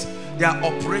things, they are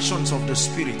operations of the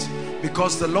Spirit,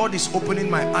 because the Lord is opening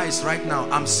my eyes right now.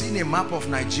 I'm seeing a map of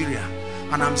Nigeria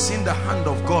and I'm seeing the hand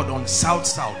of God on south,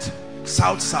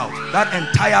 that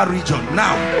entire region.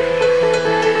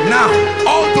 Now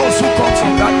all those who come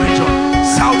from that region,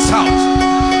 south,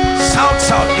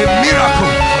 a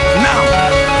miracle. Now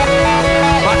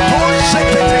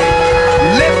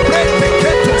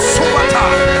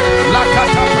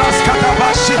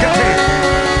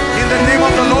in the name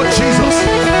of the Lord Jesus,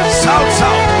 south,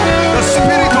 the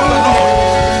Spirit of the Lord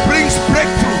brings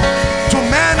breakthrough to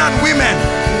men and women.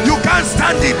 You can't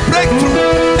stand it. Breakthrough,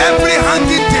 every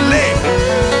hanging delay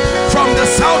from the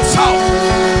south.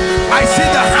 I see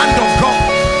the hand of God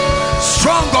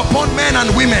strong upon men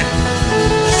and women,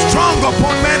 strong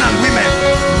upon men and women,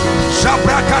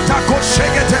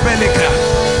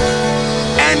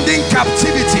 ending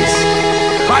captivities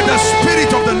by the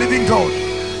Spirit of the living God.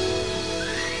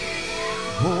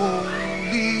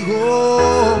 Holy,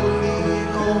 holy,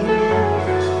 holy,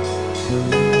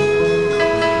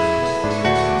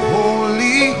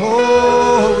 holy, holy, holy.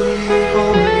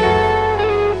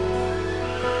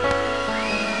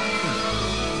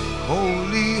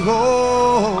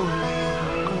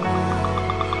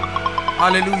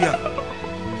 Hallelujah.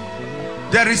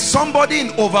 There is somebody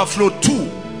in overflow 2.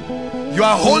 You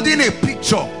are holding a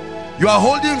picture, you are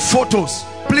holding photos.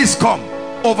 Please come.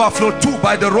 Overflow 2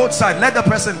 by the roadside. Let the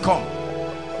person come.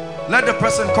 Let the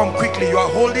person come quickly. You are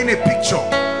holding a picture.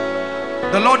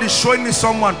 The Lord is showing me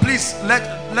someone. Please let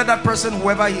that person,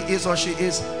 whoever he is or she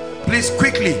is, please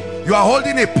quickly. You are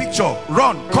holding a picture.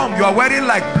 Run, come. You are wearing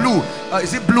like blue.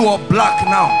 Is it blue or black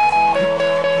now?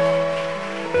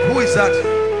 Who is that?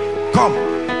 Come.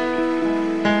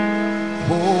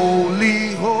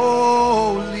 Holy,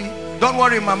 holy. Don't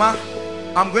worry, mama.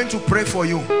 I'm going to pray for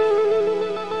you.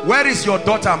 Where is your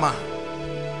daughter, ma?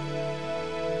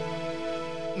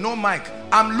 No mic.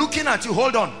 I'm looking at you.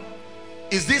 Hold on.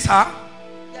 Is this her?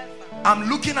 Yes, sir. I'm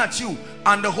looking at you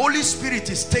and the Holy Spirit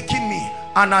is taking me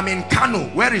and I'm in Kano.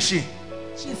 Where is she?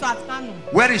 She's at Kano.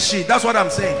 Where is she? That's what I'm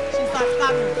saying. She's at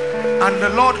Kano. And the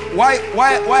Lord, why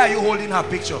are you holding her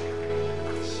picture?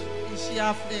 She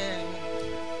have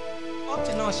up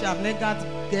to now she have never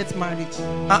get married.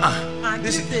 And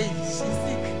this day she's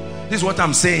sick. This is what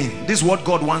I'm saying. This is what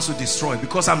God wants to destroy,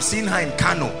 because I'm seeing her in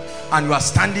Kano and you are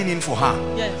standing in for her.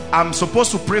 Yes. I'm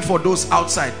supposed to pray for those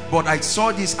outside, but I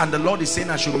saw this and the Lord is saying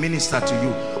I should minister to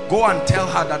you. Go and tell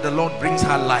her that the Lord brings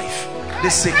her life.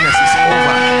 This sickness is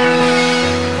over.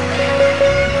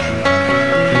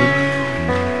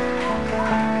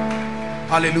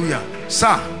 Hallelujah.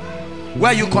 Sir,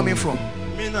 where are you coming from?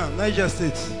 Mina, Niger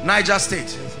State. Niger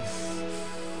State.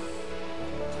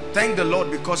 Thank the Lord,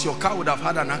 because your car would have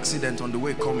had an accident on the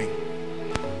way coming.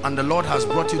 And the Lord has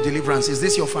brought you deliverance. Is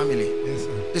this your family? Yes,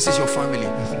 sir. This is your family.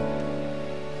 Yes, sir.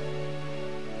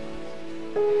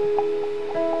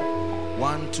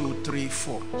 1, 2, 3,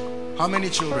 4. How many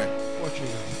children? 4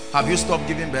 children. Have you stopped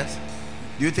giving birth?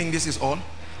 Do you think this is all?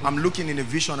 I'm looking in a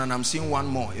vision and I'm seeing one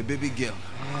more, a baby girl.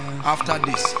 After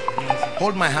this,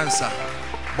 hold my hand, sir.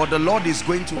 But the Lord is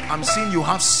going to, I'm seeing you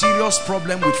have serious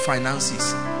problem with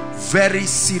finances. Very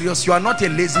serious. You are not a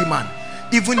lazy man.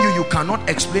 Even you cannot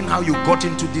explain how you got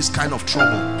into this kind of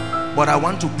trouble. But I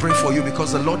want to pray for you,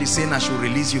 because the Lord is saying I should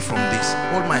release you from this.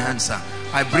 Hold my hand, sir.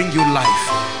 I bring you life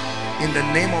in the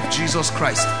name of Jesus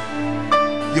Christ.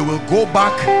 You will go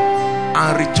back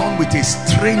and return with a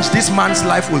strange, this man's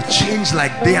life will change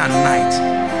like day and night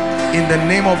in the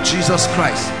name of Jesus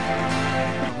Christ.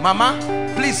 Mama,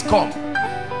 please come.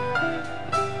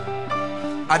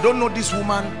 I don't know this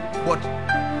woman, but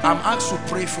I'm asked to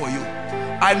pray for you.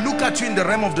 I look at you in the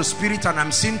realm of the spirit and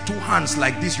I'm seeing 2 hands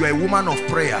like this. You are a woman of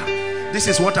prayer. This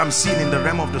is what I'm seeing in the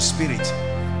realm of the spirit.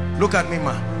 Look at me,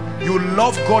 ma. You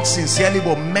love God sincerely,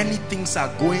 but many things are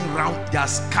going round. They are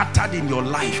scattered in your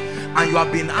life. And you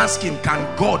have been asking, can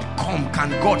God come?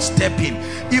 Can God step in?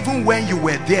 Even when you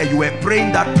were there, you were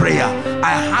praying that prayer.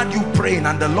 I heard you praying,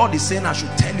 and the Lord is saying I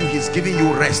should tell you He's giving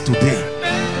you rest today.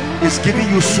 He's giving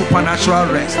you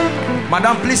supernatural rest.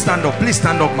 Madam, please stand up. Please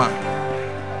stand up, ma.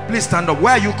 Please stand up.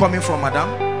 Where are you coming from, madam?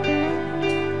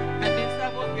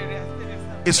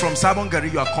 It's from Sabongari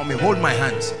you are coming. Hold my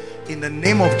hands. In the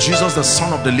name of Jesus, the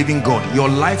Son of the living God, your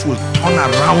life will turn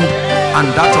around, and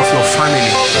that of your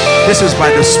family. This is by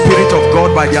the Spirit of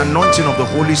God, by the anointing of the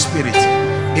Holy Spirit.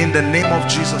 In the name of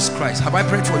Jesus Christ. Have I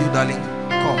prayed for you, darling?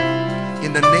 Come.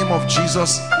 In the name of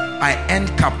Jesus, I end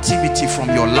captivity from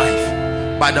your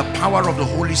life by the power of the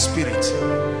Holy Spirit.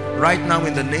 Right now,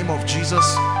 in the name of Jesus,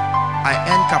 I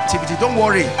end captivity. Don't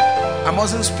worry, I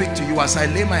mustn't speak to you. As I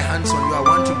lay my hands on you, I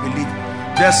want to believe.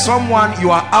 There's someone,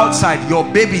 you are outside, your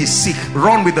baby is sick.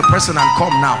 Run with the person and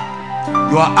come now.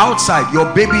 You are outside,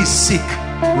 your baby is sick.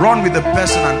 Run with the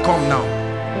person and come now.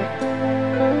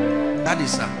 Daddy,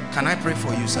 sir, can I pray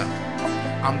for you, sir?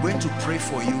 I'm going to pray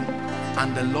for you,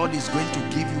 and the Lord is going to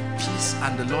give you peace,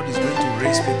 and the Lord is going to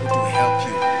raise people to help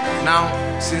you.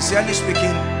 Now, sincerely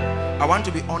speaking, I want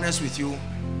to be honest with you.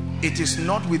 It is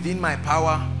not within my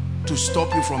power to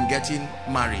stop you from getting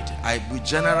married. We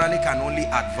generally can only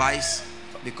advise,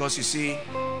 because you see,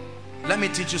 let me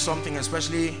teach you something,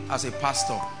 especially as a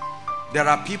pastor. There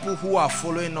are people who are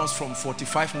following us from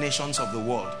 45 nations of the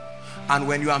world, and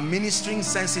when you are ministering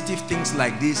sensitive things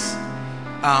like this,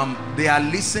 they are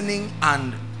listening,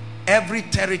 and every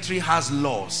territory has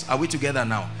laws. Are we together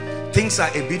now? Things are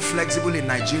a bit flexible in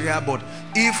Nigeria, but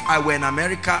if I were in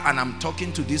America and I'm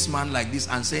talking to this man like this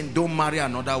and saying don't marry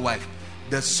another wife,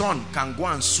 the son can go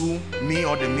and sue me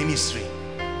or the ministry.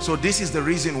 So this is the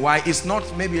reason why. It's not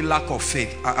maybe lack of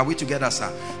faith. Are we together,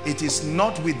 sir? It is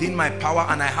not within my power,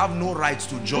 and I have no rights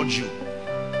to judge you.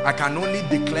 I can only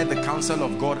declare the counsel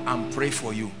of God and pray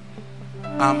for you.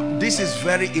 This is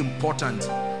very important.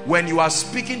 When you are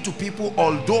speaking to people,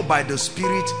 although by the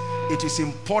Spirit, it is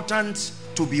important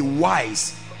to be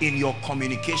wise in your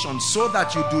communication, so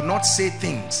that you do not say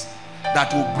things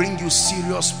that will bring you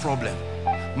serious problem.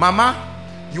 Mama,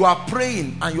 you are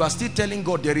praying and you are still telling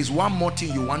God there is one more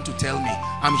thing you want to tell me.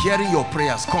 I'm hearing your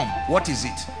prayers. Come, what is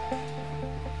it?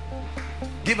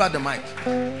 Give her the mic.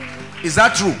 Is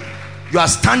that true? You are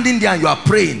standing there and you are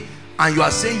praying, and you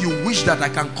are saying you wish that I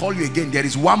can call you again. There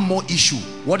is one more issue.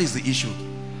 What is the issue?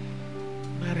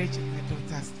 Marriage with my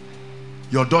daughters.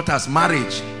 Your daughter's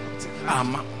marriage.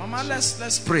 Mama,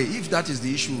 let's pray. If that is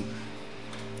the issue.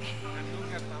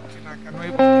 I cannot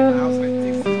even in the house like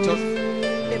this. It's just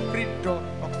every door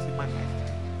up to my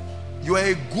life. You are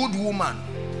a good woman.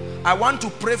 I want to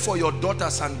pray for your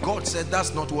daughters, and God said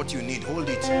that's not what you need. Hold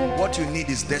it. What you need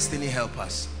is destiny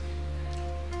helpers.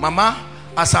 Mama,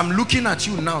 as I'm looking at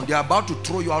you now, they're about to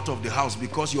throw you out of the house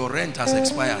because your rent has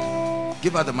expired.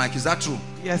 Give her the mic. Is that true?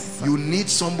 Yes, sir. You need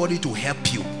somebody to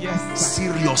help you. Yes, sir.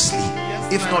 Seriously.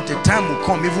 Yes, if not, a time will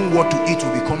come, even what to eat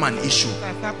will become an issue.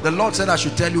 Yes, the Lord said I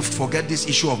should tell you, forget this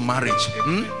issue of marriage.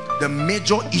 The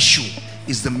major issue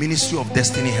is the ministry of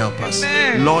destiny helpers.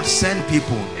 Amen. Lord, send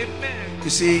people. Amen.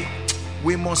 You see,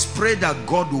 we must pray that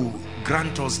God will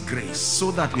grant us grace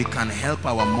so that we can help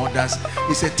our mothers.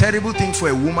 It's a terrible thing for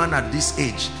a woman at this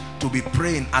age to be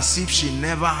praying as if she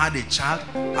never had a child,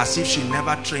 as if she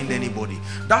never trained anybody.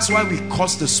 That's why we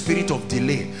cause the spirit of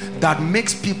delay that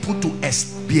makes people to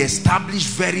be established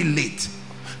very late.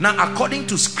 Now, according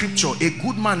to scripture, a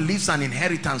good man leaves an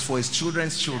inheritance for his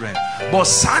children's children. But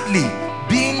sadly,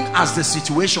 being as the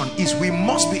situation is, we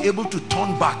must be able to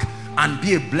turn back and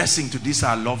be a blessing to these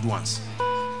our loved ones.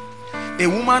 A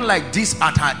woman like this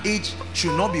at her age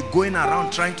should not be going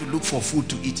around trying to look for food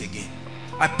to eat again.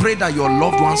 I pray that your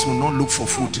loved ones will not look for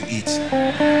food to eat.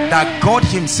 That God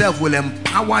himself will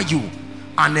empower you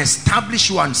and establish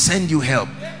you and send you help.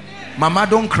 Mama,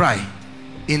 don't cry.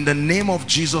 In the name of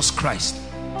Jesus Christ,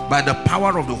 by the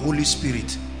power of the Holy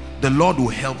Spirit, the Lord will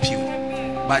help you.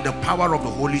 By the power of the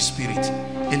Holy Spirit,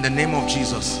 in the name of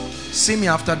Jesus. See me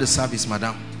after the service,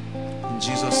 madam. In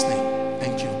Jesus' name.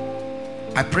 Thank you.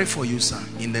 I pray for you, sir.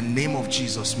 In the name of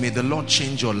Jesus, may the Lord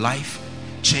change your life,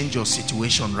 change your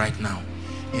situation right now.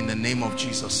 In the name of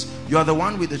Jesus. You are the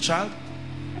one with the child?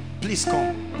 Please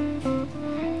come.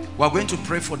 We're going to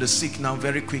pray for the sick now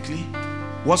very quickly.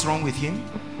 What's wrong with him?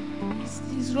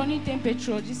 He's running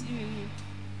temperature this evening.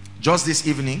 Just this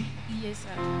evening? Yes,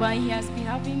 sir. But he has been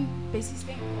having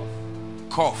persistent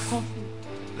cough. Coughing.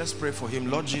 Let's pray for him.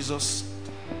 Lord Jesus,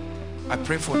 I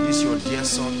pray for this your dear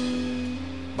son.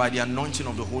 By the anointing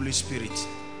of the Holy Spirit,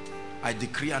 I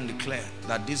decree and declare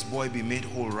that this boy be made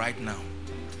whole right now.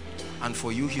 And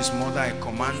for you, his mother, I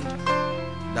command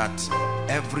that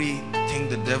everything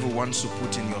the devil wants to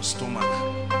put in your stomach,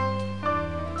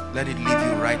 let it leave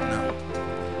you right now.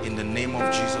 In the name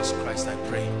of Jesus Christ, I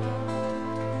pray.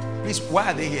 Please,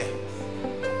 why are they here?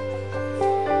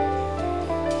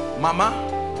 Mama,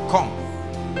 come.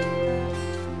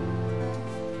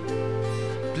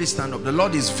 Please stand up. The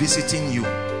Lord is visiting you.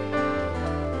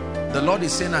 The Lord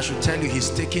is saying I should tell you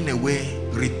he's taking away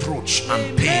reproach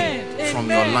and pain from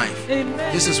your life.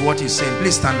 This is what he's saying.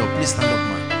 Please stand up. Please stand up,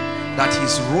 man. That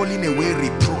he's rolling away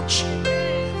reproach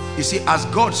You see, as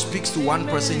God speaks to one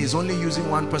person, he's only using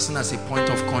one person as a point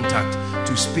of contact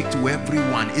to speak to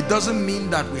everyone. It doesn't mean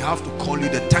that we have to call you.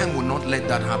 The time will not let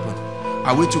that happen.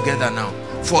 Are we together now?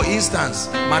 For instance,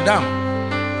 Madam,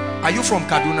 are you from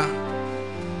Kaduna?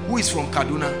 Who is from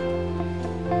Kaduna?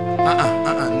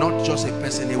 Not just a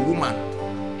person, a woman.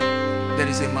 There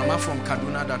is a mama from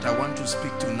Kaduna that I want to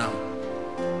speak to now.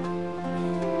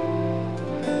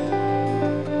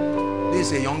 This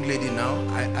is a young lady now,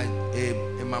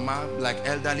 a mama, like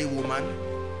elderly woman.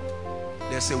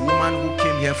 There's a woman who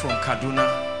came here from Kaduna.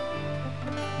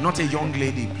 Not a young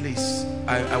lady, please.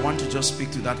 I want to just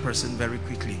speak to that person very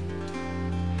quickly.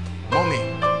 Mommy,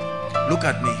 look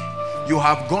at me. You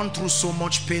have gone through so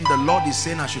much pain. The Lord is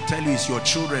saying I should tell you it's your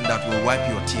children that will wipe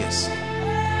your tears.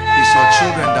 It's your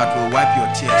children that will wipe your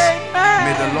tears.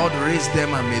 May the Lord raise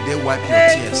them and may they wipe your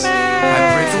tears.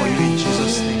 I pray for you in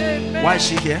Jesus' name. Why is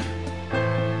she here?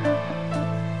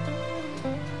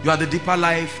 You are the Deeper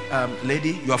Life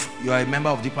lady. You are a member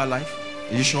of Deeper Life.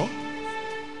 Are you sure?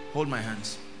 Hold my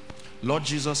hands. Lord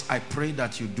Jesus, I pray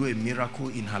that you do a miracle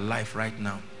in her life right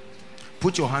now.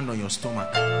 Put your hand on your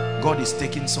stomach. God is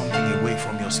taking something away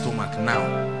from your stomach now.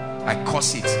 I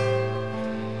curse it.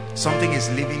 Something is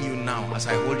leaving you now as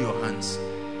I hold your hands.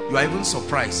 You are even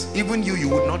surprised. Even you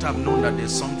would not have known that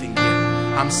there's something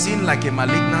there. I'm seeing like a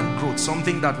malignant growth,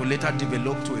 something that will later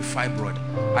develop to a fibroid.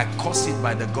 I curse it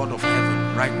by the God of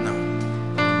heaven right now.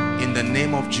 In the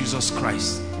name of Jesus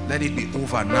Christ. Let it be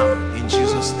over now in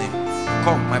Jesus' name.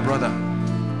 Come, my brother.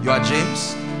 You are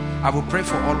James. I will pray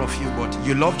for all of you, but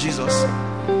you love Jesus.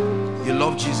 You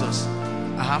love Jesus.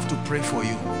 I have to pray for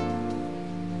you.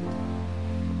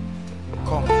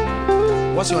 Come.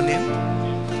 What's your name?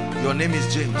 Your name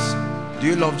is James. Do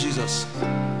you love Jesus?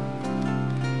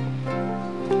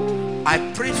 I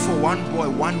prayed for one boy,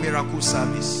 one miracle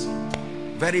service.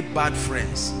 Very bad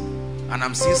friends. And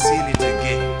I'm still seeing it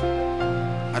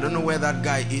again. I don't know where that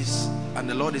guy is. And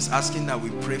the Lord is asking that we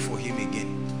pray for him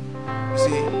again. You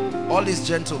see, all these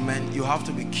gentlemen, you have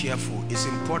to be careful. It's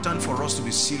important for us to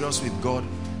be serious with God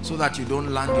so that you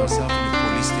don't land yourself in the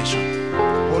police station.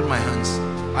 Hold my hands.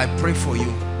 I pray for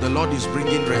you. The Lord is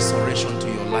bringing restoration to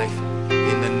your life.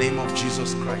 In the name of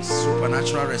Jesus Christ.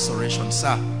 Supernatural restoration.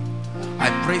 Sir, I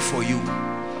pray for you.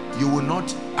 You will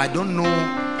not, I don't know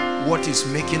what is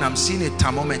making, I'm seeing a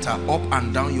thermometer up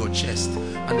and down your chest.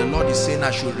 And the Lord is saying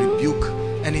I should rebuke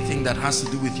anything that has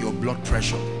to do with your blood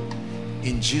pressure.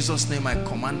 In Jesus' name, I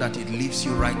command that it leaves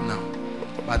you right now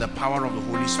by the power of the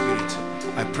Holy Spirit.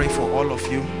 I pray for all of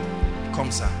you.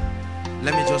 Come, sir.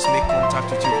 Let me just make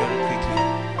contact with you very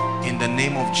quickly. In the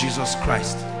name of Jesus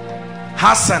Christ.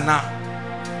 Hasana.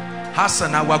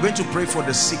 Hasana. We're going to pray for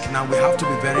the sick now. We have to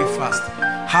be very fast.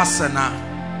 Hasana.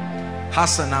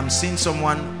 Hasana. I'm seeing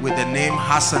someone with the name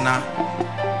Hasana.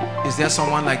 Is there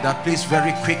someone like that? Please,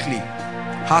 very quickly.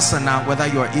 Hasana, whether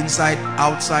you're inside,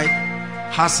 outside.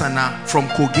 Hasana from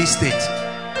Kogi State.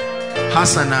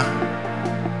 Hasana.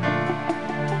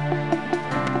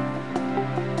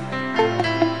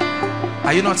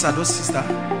 Are you not Sado's sister?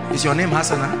 Is your name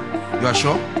Hasana? You are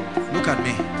sure? Look at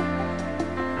me.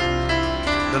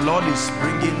 The Lord is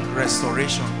bringing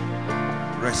restoration.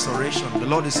 Restoration. The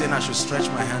Lord is saying I should stretch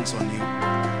my hands on you.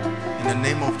 In the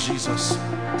name of Jesus,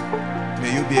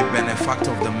 may you be a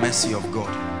benefactor of the mercy of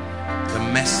God. The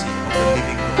mercy of the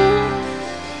living God.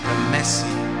 The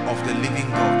mercy of the living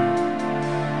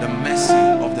God. The mercy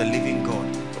of the living God.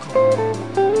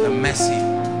 Come. The mercy.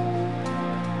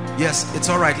 Yes, it's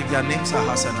all right if their names are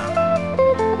Hasana.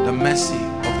 The mercy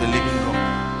of the living God.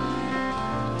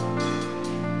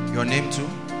 Your name too?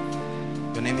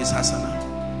 Your name is Hasana.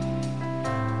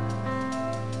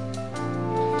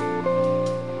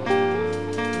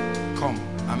 Come.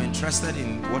 I'm interested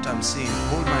in what I'm seeing.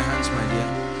 Hold my hands, my dear.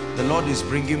 The Lord is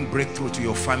bringing breakthrough to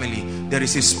your family. There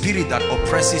is a spirit that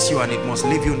oppresses you and it must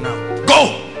leave you now.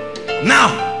 Go!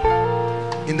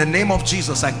 Now! In the name of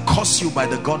Jesus, I curse you by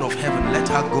the God of heaven. Let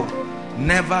her go.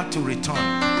 Never to return.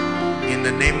 In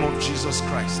the name of Jesus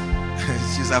Christ.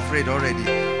 She's afraid already.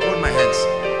 Hold my hands.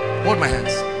 Hold my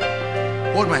hands.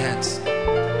 Hold my hands.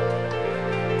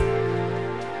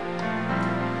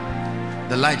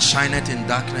 The light shineth in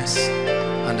darkness,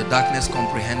 and the darkness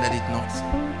comprehended it not.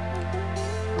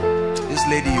 This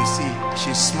lady you see,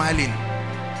 she's smiling,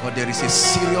 but there is a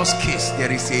serious case.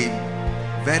 There is a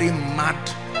very mad,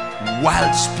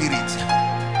 wild spirit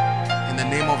in the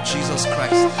name of Jesus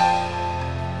Christ.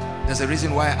 There's a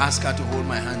reason why I ask her to hold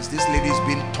my hands. This lady is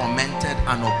being tormented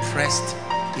and oppressed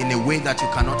in a way that you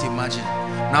cannot imagine.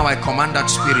 Now I command that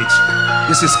spirit.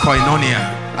 This is koinonia.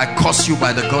 I curse you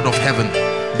by the God of heaven.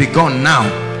 Be gone now.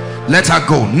 Let her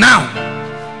go now.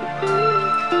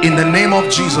 In the name of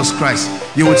Jesus Christ.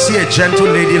 You would see a gentle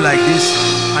lady like this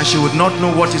and she would not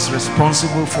know what is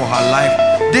responsible for her life.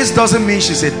 This doesn't mean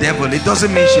she's a devil. It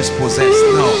doesn't mean she's possessed.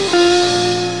 No.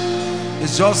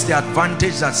 It's just the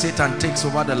advantage that Satan takes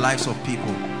over the lives of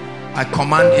people. I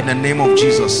command in the name of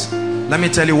Jesus. Let me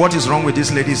tell you what is wrong with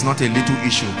this lady is not a little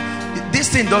issue. This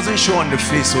thing doesn't show on the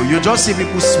face, so you just see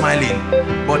people smiling,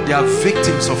 but they are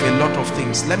victims of a lot of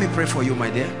things. Let me pray for you,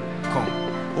 my dear. Come,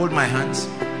 hold my hands.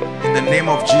 In the name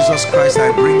of Jesus Christ,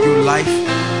 I bring you life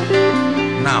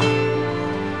now.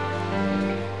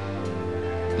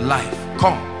 Life,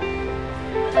 come.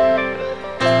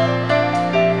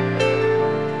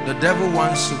 The devil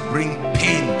wants to bring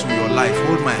pain to your life.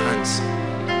 Hold my hands.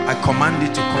 I command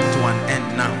it to come to an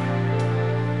end now.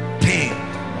 Pain,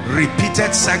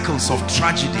 repeated cycles of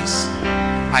tragedies,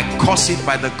 I curse it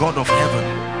by the God of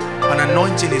heaven. An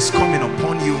anointing is coming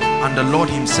upon you, and the Lord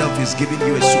himself is giving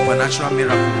you a supernatural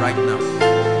miracle right now.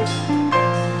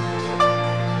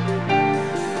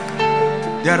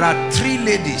 There are 3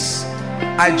 ladies.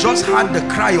 I just heard the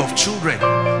cry of children,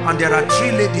 and there are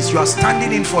 3 ladies. You are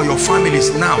standing in for your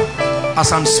families now.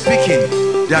 As I'm speaking,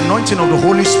 the anointing of the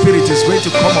Holy Spirit is going to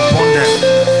come upon them.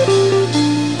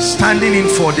 Standing in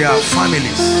for their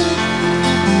families.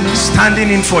 Standing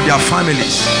in for their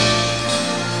families.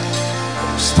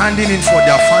 Standing in for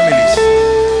their families.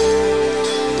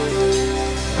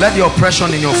 Let the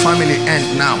oppression in your family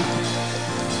end now.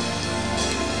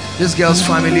 This girl's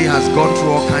family has gone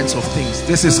through all kinds of things.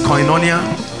 This is koinonia.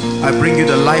 I bring you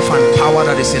the life and power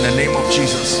that is in the name of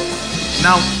Jesus.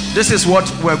 Now, this is what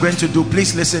we're going to do.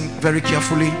 Please listen very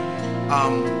carefully.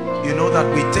 You know that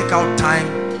we take out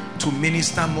time to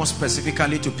minister more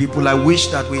specifically to people. I wish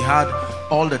that we had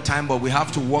all the time, but we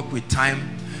have to work with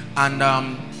time. And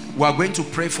we are going to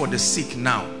pray for the sick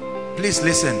now. Please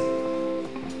listen.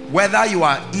 Whether you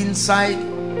are inside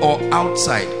or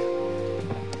outside,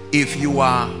 if you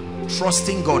are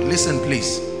trusting God, listen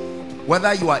please.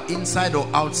 Whether you are inside or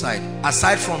outside,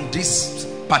 aside from these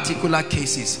particular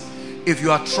cases, if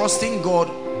you are trusting God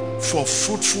for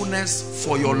fruitfulness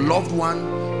for your loved one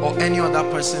or any other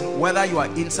person, whether you are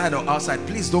inside or outside,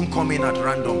 please don't come in at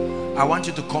random. I want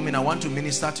you to come in. I want to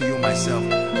minister to you myself.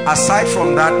 Aside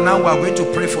from that, now we are going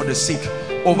to pray for the sick.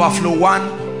 Overflow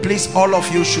 1, please, all of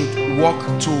you should walk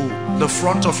to the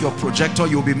front of your projector.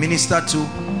 You'll be ministered to.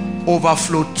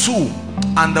 Overflow 2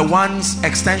 and the one's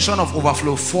extension of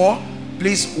overflow 4,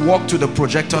 please walk to the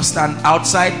projector stand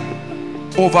outside.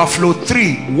 Overflow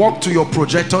 3, walk to your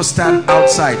projector stand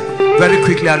outside very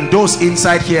quickly. And those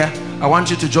inside here, I want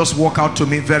you to just walk out to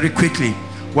me very quickly.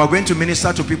 We're going to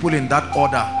minister to people in that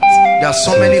order. There are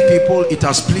so many people. It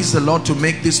has pleased the Lord to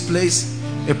make this place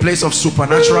a place of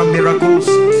supernatural miracles.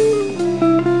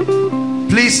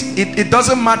 Please, it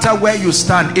doesn't matter where you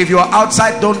stand. If you are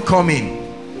outside, don't come in.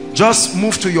 Just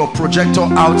move to your projector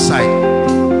outside.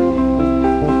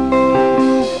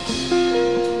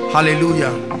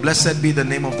 Hallelujah. Blessed be the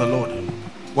name of the Lord.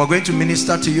 We're going to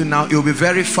minister to you now. It will be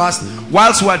very fast.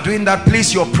 Whilst we're doing that,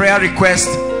 please, your prayer request.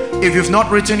 If you've not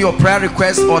written your prayer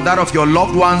request or that of your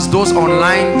loved ones, those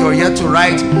online, you're yet to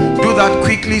write, do that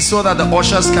quickly so that the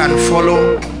ushers can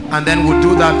follow, and then we'll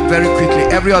do that very quickly.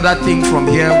 Every other thing from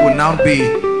here will now be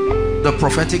the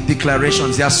prophetic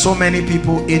declarations. There are so many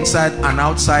people inside and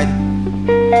outside.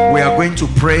 We are going to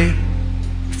pray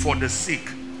for the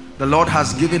sick. The Lord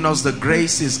has given us the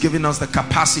grace. He's given us the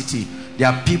capacity. There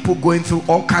are people going through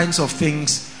all kinds of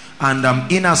things, and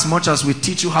in as much as we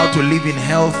teach you how to live in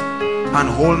health and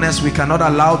wholeness, we cannot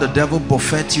allow the devil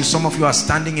buffet you. Some of you are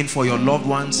standing in for your loved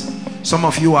ones. Some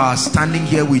of you are standing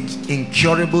here with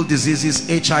incurable diseases,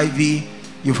 HIV.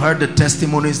 You've heard the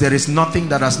testimonies. There is nothing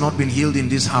that has not been healed in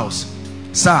this house.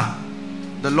 Sir,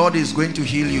 the Lord is going to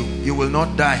heal you. You will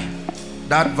not die.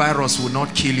 That virus will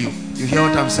not kill you. You hear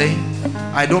what I'm saying?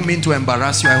 I don't mean to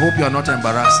embarrass you. I hope you are not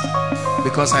embarrassed,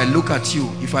 because I look at you.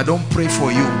 If I don't pray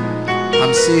for you,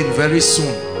 I'm saying very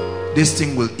soon this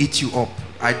thing will eat you up.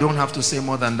 I don't have to say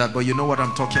more than that, but you know what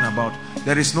I'm talking about.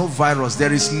 There is no virus.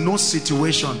 There is no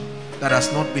situation that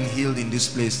has not been healed in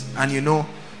this place. And you know,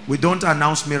 we don't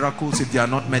announce miracles if they are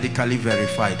not medically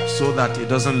verified, so that it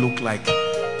doesn't look like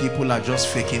people are just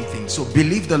faking things. So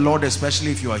believe the Lord,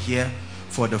 especially if you are here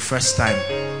for the first time.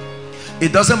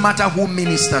 It doesn't matter who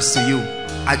ministers to you.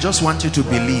 I just want you to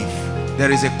believe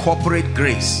there is a corporate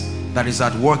grace that is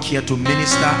at work here to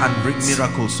minister and bring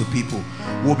miracles to people.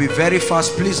 We'll be very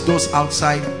fast. Please, those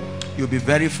outside, you'll be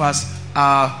very fast.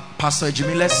 Pastor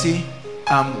Jimmy, let's see.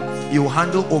 You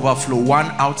handle overflow 1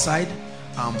 outside.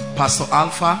 Pastor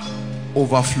Alpha,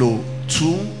 overflow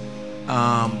 2.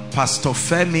 Pastor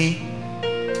Femi,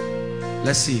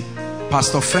 let's see.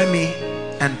 Pastor Femi,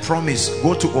 and promise.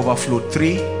 Go to overflow.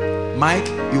 3. Mike,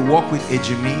 you walk with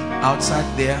Ejimi outside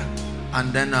there,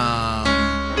 and then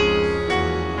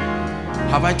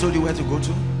have I told you where to go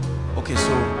to? Okay,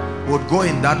 so we'll go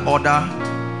in that order.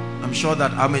 I'm sure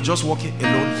that I may just walk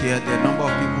alone here. There are a number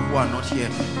of people who are not here.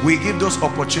 We give those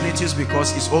opportunities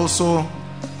because it's also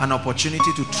an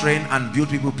opportunity to train and build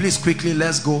people. Please quickly,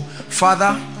 let's go.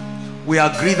 Father, we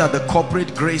agree that the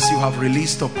corporate grace you have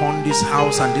released upon this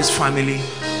house and this family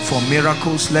for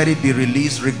miracles, let it be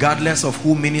released regardless of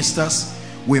who ministers.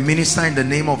 We minister in the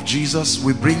name of Jesus.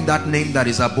 We bring that name that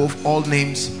is above all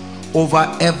names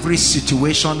over every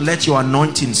situation. Let your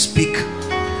anointing speak.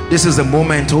 This is the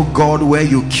moment, oh God, where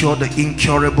you cure the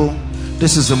incurable.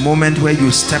 This is the moment where you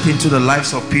step into the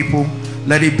lives of people.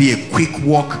 Let it be a quick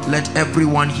walk. Let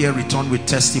everyone here return with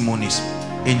testimonies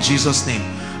in Jesus' name.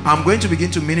 I'm going to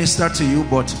begin to minister to you,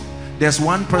 but there's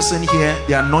one person here,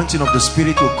 the anointing of the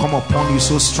Spirit will come upon you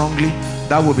so strongly.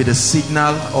 That will be the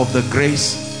signal of the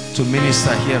grace to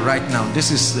minister here right now.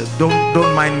 This is,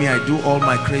 don't mind me, I do all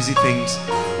my crazy things.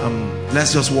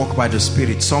 Let's just walk by the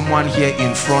Spirit. Someone here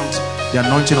in front, the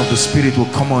anointing of the Spirit will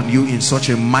come on you in such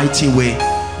a mighty way.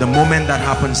 The moment that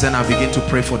happens, then I begin to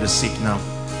pray for the sick now.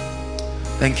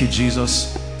 Thank you,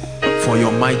 Jesus, for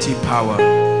your mighty power.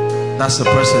 That's the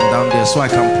person down there, so I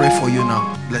can pray for you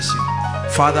now. Bless you.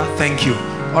 Father, thank you.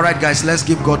 All right, guys, let's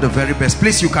give God the very best.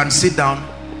 Please, you can sit down.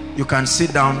 You can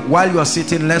sit down. While you are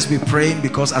sitting, let's be praying,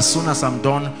 because as soon as I'm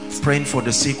done praying for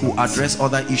the sick, we'll address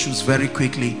other issues very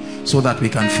quickly so that we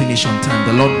can finish on time.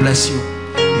 The Lord bless you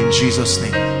in Jesus'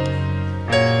 name.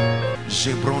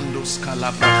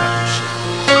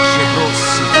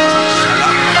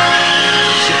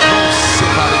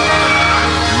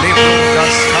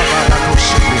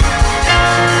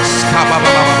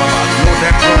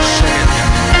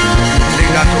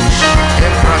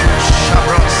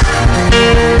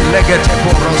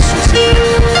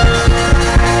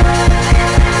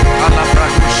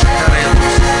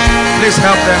 Please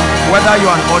help them, whether you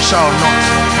are an usher or not.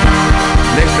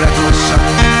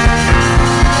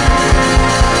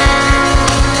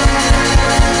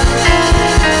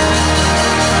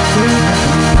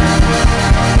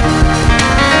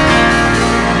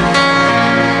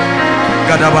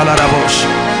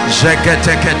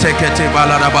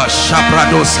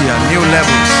 New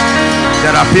levels.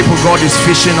 There are people God is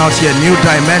fishing out here, new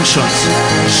dimensions.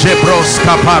 Jebros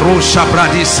kaparu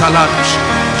shabradi saladush.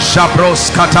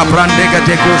 Jabros katabrandega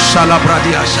dego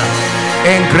shalabradiasha.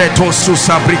 Engreto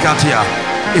susabrigatia.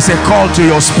 It's a call to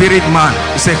your spirit man.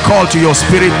 It's a call to your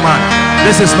spirit man.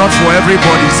 This is not for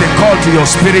everybody. It's a call to your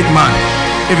spirit man.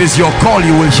 If it's your call,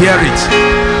 you will hear it.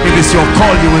 If it's your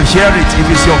call, you will hear it. If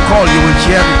it's your call, you will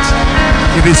hear it.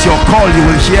 If it's your call, you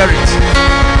will hear it.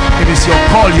 If it's your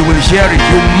call, you will hear it.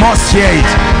 You must hear it.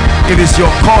 If it's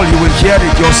your call, you will hear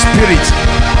it. Your spirit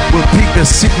will pick the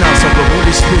signals of the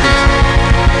Holy Spirit.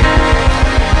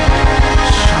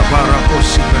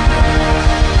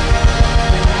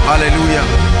 Hallelujah.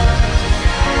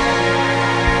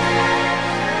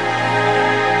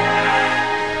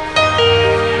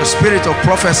 The spirit of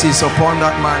prophecy is upon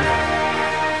that man.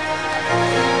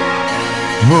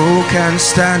 Who can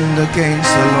stand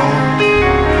against the Lord?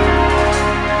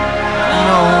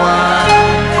 No one.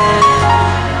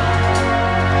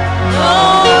 No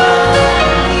one.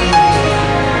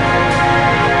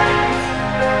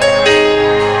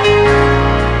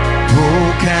 Who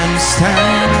can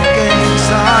stand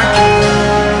against our King?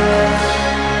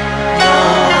 No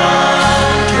one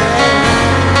can.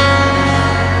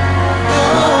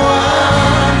 No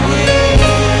one will.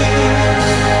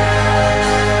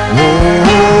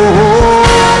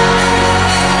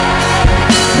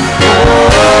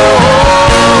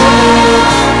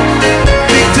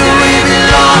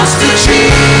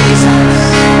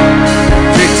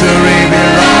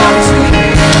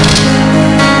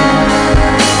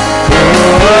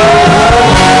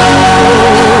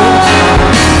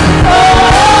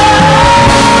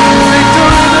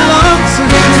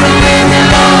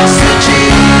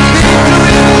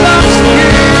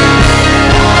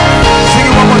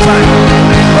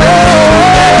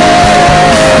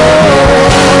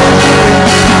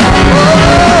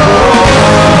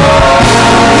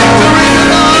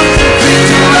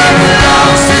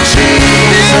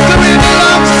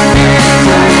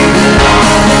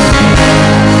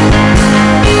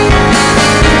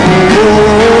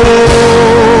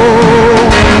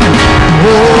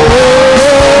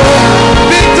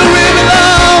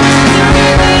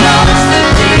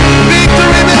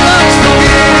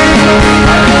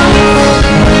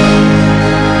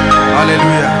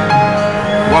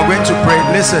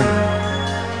 Listen,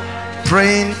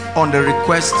 praying on the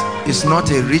request is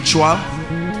not a ritual.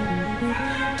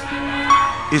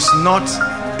 It's not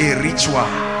a ritual.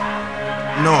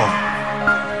 No.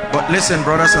 But listen,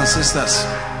 brothers and sisters,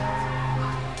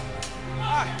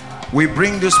 we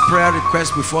bring this prayer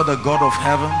request before the God of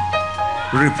heaven,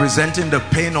 representing the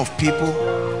pain of people,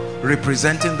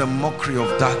 representing the mockery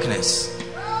of darkness.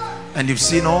 And you've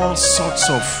seen all sorts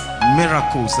of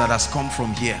miracles that has come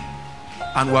from here.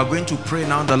 And we're going to pray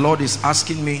now. The Lord is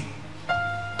asking me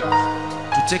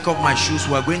to take off my shoes.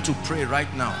 We're going to pray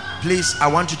right now. Please, I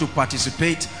want you to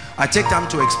participate. I take time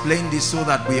to explain this so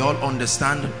that we all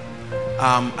understand.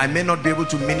 I may not be able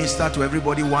to minister to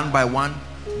everybody one by one,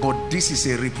 but this is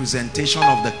a representation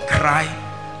of the cry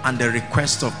and the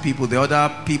request of people. The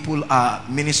other people are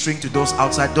ministering to those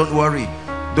outside. Don't worry.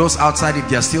 Those outside, if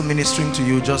they are still ministering to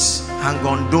you, just hang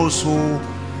on. Those who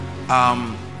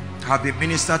have been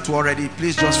ministered to already,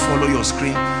 please just follow your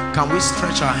screen. Can we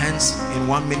stretch our hands in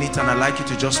 1 minute? And I'd like you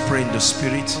to just pray in the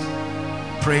spirit.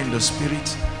 Pray in the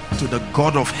spirit to the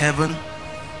God of heaven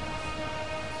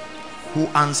who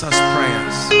answers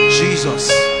prayers. Jesus,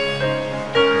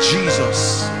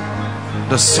 Jesus,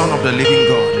 the Son of the living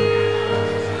God.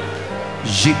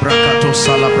 Jibrakato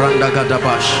salabranda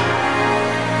gadabash.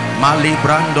 Mali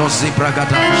brando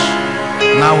zibragadash.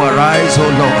 Now arise, O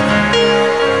Lord.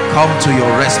 Come to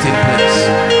your resting place.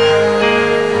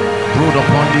 Brood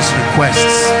upon these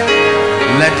requests.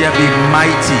 Let there be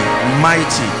mighty,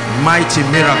 mighty, mighty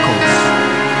miracles.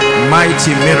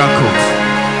 Mighty miracles.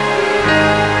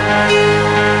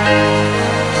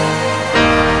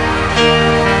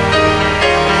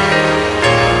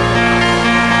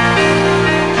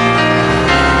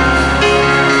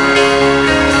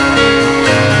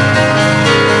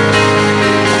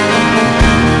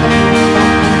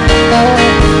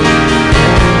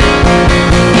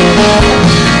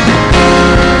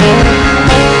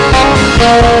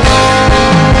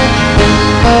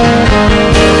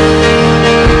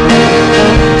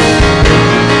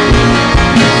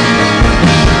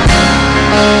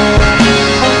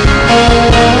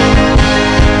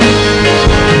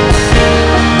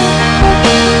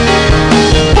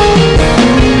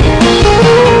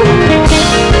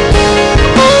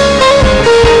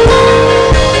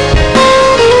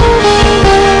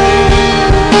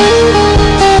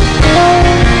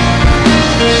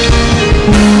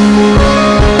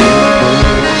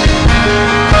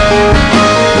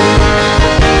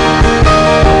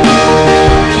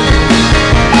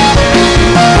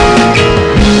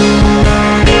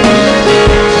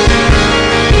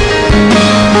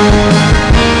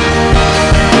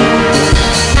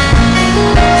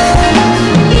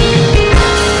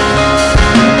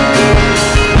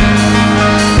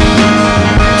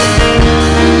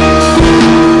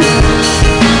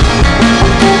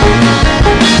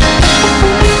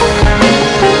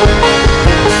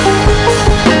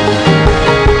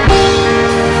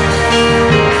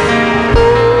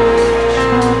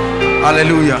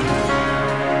 Hallelujah.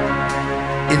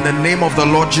 In the name of the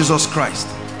Lord Jesus Christ,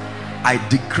 I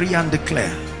decree and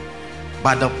declare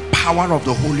by the power of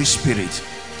the Holy Spirit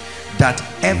that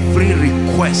every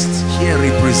request here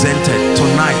represented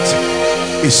tonight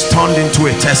is turned into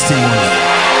a testimony.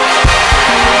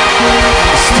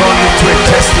 It's turned into a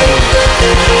testimony.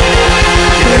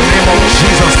 In the name of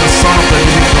Jesus, the Son of the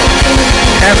living God,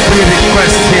 every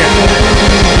request here,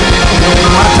 no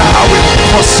matter how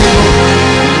impossible,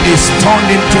 is turned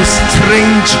into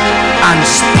strange and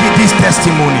speedy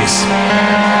testimonies.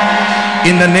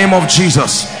 In the name of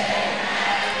Jesus,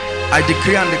 I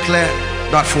decree and declare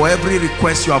that for every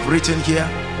request you have written here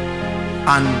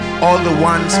and all the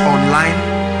ones online,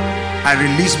 I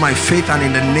release my faith, and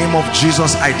in the name of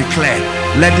Jesus I declare,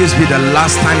 let this be the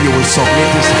last time you will submit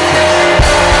this request.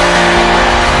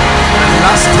 The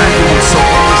last time you will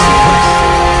submit this request.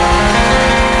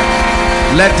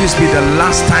 Let this be the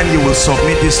last time you will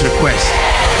submit this request.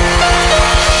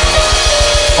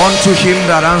 Unto him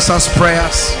that answers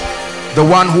prayers, the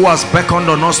one who has beckoned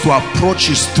on us to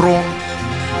approach his throne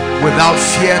without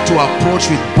fear, to approach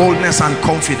with boldness and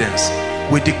confidence,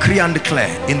 we decree and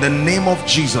declare in the name of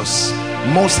Jesus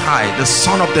Most High, the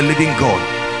Son of the living God,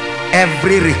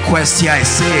 every request here, I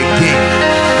say again,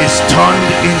 is turned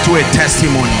into a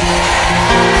testimony.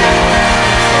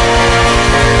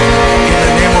 In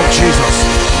the name of Jesus,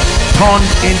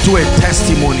 turned into a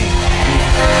testimony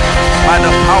by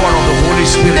the power of the Holy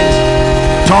Spirit.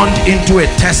 Turned into a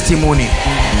testimony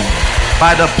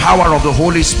by the power of the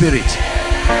Holy Spirit.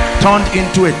 Turned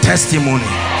into a testimony.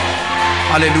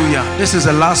 Hallelujah. This is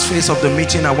the last phase of the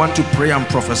meeting. I want to pray and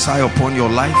prophesy upon your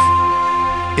life.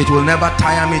 It will never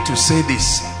tire me to say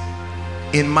this.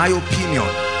 In my opinion,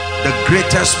 The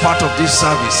greatest part of this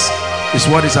service is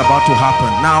what is about to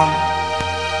happen. Now,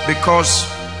 because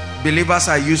believers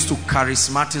are used to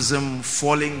charismatism,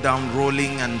 falling down,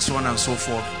 rolling, and so on and so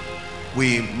forth,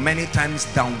 we many times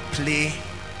downplay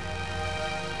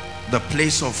the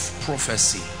place of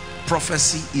prophecy.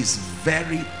 Prophecy is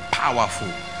very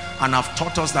powerful, and I've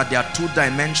taught us that there are two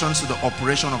dimensions to the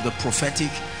operation of the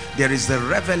prophetic. There is the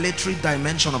revelatory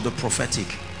dimension of the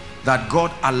prophetic, that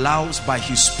God allows by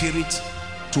his spirit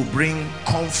to bring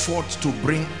comfort, to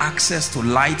bring access to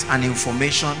light and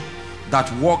information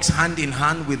that works hand in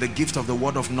hand with the gift of the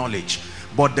word of knowledge.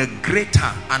 But the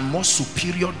greater and more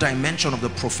superior dimension of the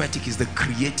prophetic is the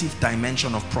creative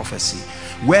dimension of prophecy,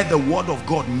 where the word of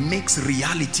God makes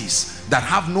realities that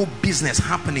have no business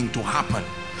happening to happen.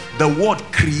 The word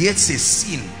creates a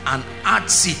scene and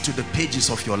adds it to the pages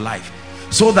of your life,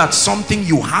 so that something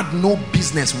you had no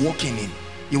business walking in,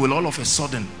 you will all of a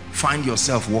sudden find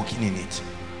yourself walking in it.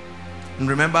 And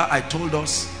remember, I told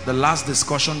us the last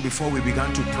discussion before we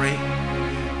began to pray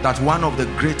that one of the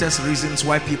greatest reasons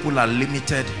why people are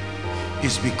limited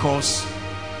is because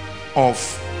of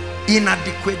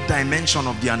inadequate dimension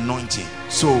of the anointing.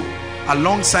 So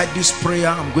alongside this prayer,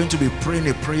 I'm going to be praying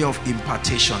a prayer of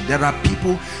impartation. There are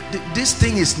people, this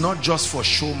thing is not just for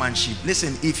showmanship.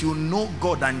 Listen, if you know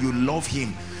God and you love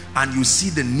him and you see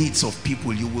the needs of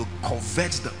people, you will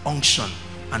covet the unction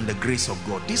and the grace of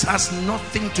God. This has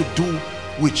nothing to do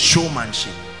with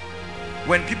showmanship.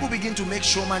 When people begin to make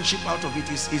showmanship out of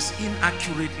it, is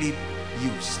inaccurately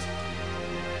used.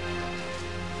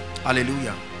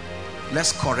 Hallelujah.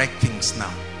 Let's correct things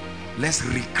now. Let's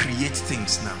recreate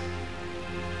things now.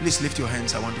 Please lift your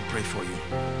hands. I want to pray for you.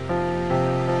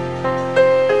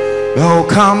 Oh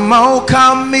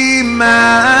come Emmanuel,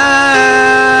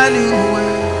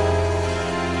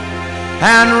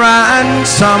 and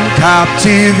ransom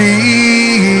captive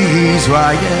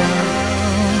Israel.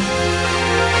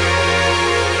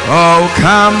 Oh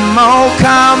come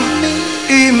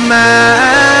Emmanuel,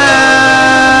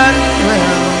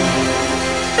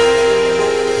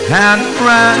 and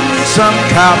ransom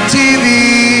captive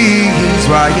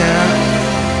Israel.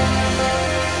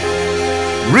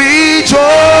 Rejoice,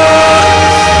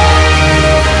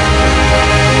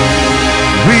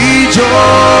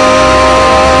 rejoice,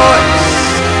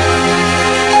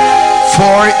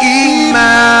 for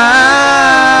Emmanuel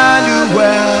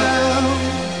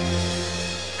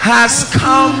has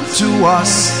come to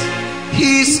us,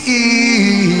 his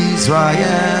Israel.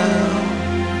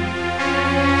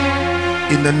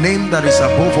 In the name that is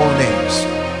above all names,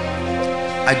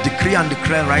 I decree and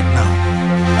declare right now,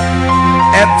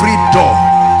 every door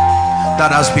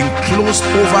that has been closed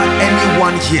over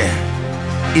anyone here,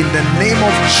 in the name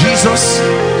of Jesus,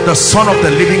 the Son of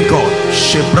the living God,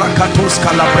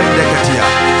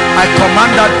 I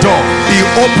command that door be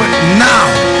opened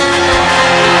now.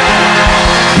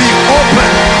 Be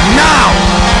open now.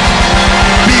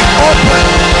 Be open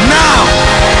now.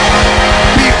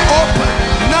 Be open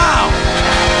now.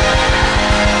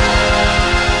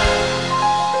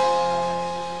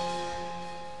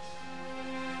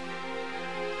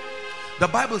 The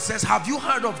Bible says, have you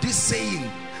heard of this saying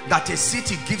that a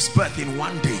city gives birth in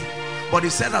one day? But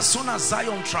it said, as soon as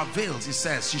Zion travails, it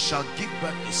says, she shall give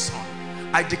birth a son.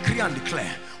 I decree and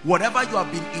declare, whatever you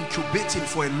have been incubating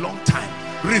for a long time,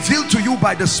 revealed to you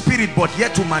by the Spirit but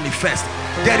yet to manifest,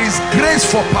 there is grace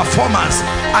for performance,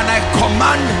 and I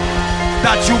command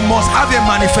that you must have a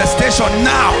manifestation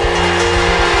now.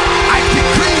 I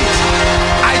decree it,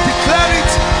 I declare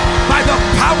it by the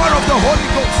power of the Holy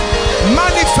Ghost.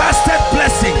 Manifested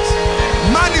blessings,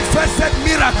 manifested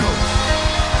miracles.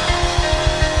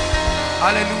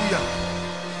 Hallelujah.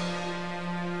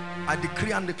 I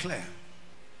decree and declare,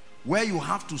 where you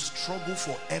have to struggle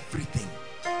for everything,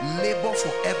 labor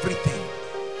for everything,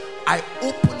 I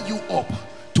open you up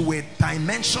to a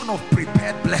dimension of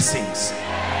prepared blessings.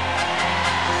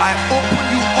 I open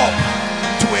you up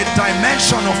to a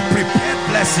dimension of prepared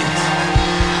blessings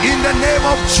in the name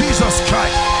of Jesus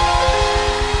Christ.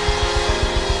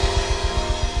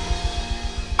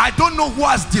 I don't know who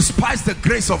has despised the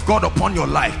grace of God upon your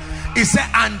life. He said,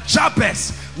 and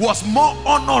Jabez was more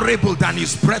honorable than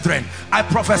his brethren. I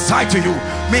prophesy to you,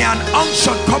 may an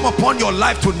unction come upon your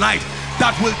life tonight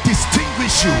that will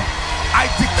distinguish you. I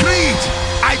decree it,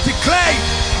 I declare it.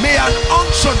 May an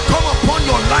unction come upon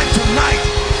your life tonight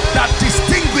that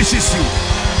distinguishes you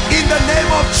in the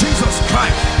name of Jesus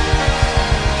Christ.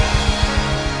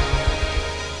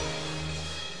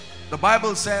 The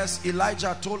Bible says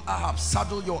Elijah told Ahab,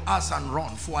 saddle your ass and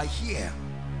run, for I hear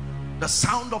the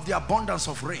sound of the abundance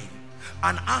of rain.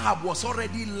 And Ahab was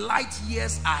already light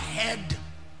years ahead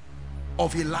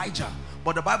of Elijah,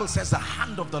 But the Bible says the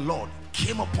hand of the Lord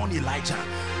came upon Elijah,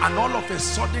 and all of a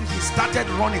sudden he started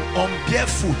running on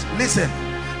barefoot. Listen,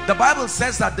 the Bible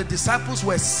says that the disciples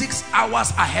were 6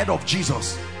 hours ahead of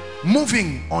Jesus,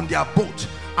 moving on their boat,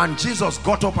 and Jesus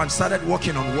got up and started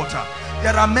walking on water.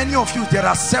 There are many of you, there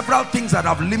are several things that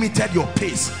have limited your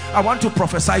pace. I want to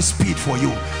prophesy speed for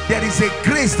you. There is a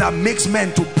grace that makes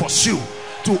men to pursue,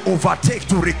 to overtake,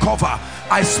 to recover.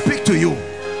 I speak to you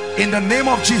in the name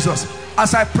of Jesus.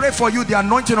 As I pray for you, the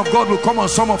anointing of God will come on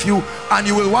some of you, and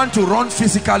you will want to run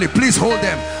physically. Please hold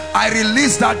them. I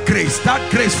release that grace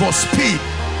for speed.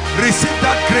 Receive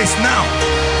that grace now.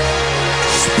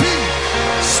 Speed,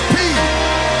 speed,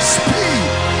 speed.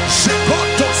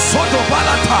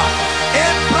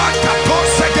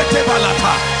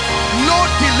 No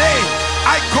delay.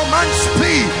 I command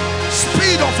speed,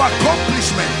 speed of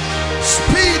accomplishment,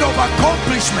 speed of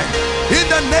accomplishment in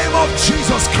the name of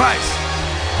Jesus Christ.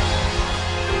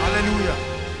 Hallelujah.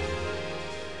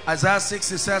 Isaiah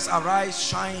 6, it says, arise,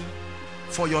 shine,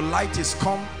 for your light is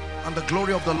come, and the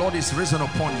glory of the Lord is risen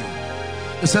upon you.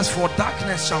 It says, for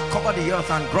darkness shall cover the earth,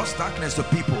 and gross darkness the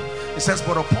people. It says,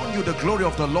 but upon you the glory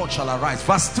of the Lord shall arise.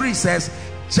 Verse 3 says,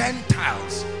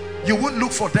 Gentiles, you won't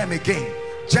look for them again.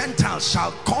 Gentiles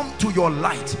shall come to your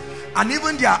light, and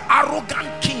even their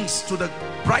arrogant kings to the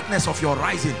brightness of your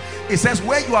rising. It says,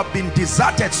 where you have been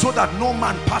deserted so that no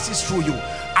man passes through you,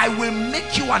 I will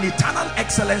make you an eternal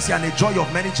excellency and a joy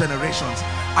of many generations.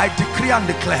 I decree and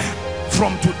declare,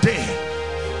 from today,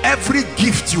 every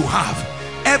gift you have,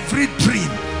 every dream,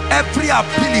 every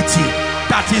ability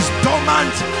that is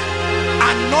dormant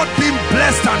and not being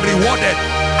blessed and rewarded,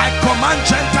 I command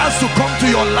Gentiles to come to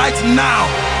your light now.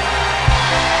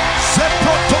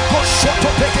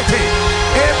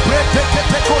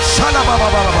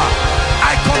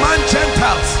 I command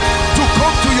Gentiles to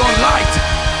come to your light,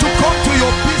 to come to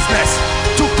your business,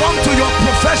 to come to your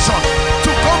profession,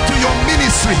 to come to your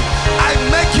ministry. I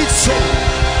make it so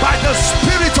by the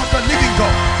Spirit of the living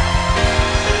God.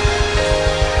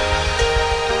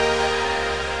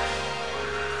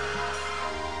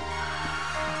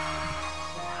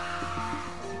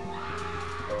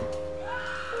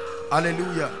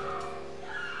 Hallelujah.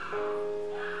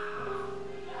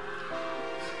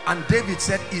 And David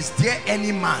said, is there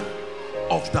any man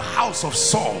of the house of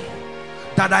Saul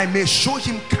that I may show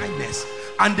him kindness?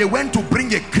 And they went to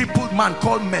bring a crippled man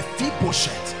called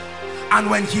Mephibosheth, and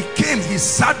when he came, he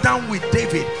sat down with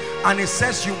David, and he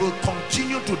says, you will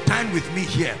continue to dine with me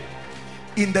here.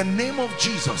 In the name of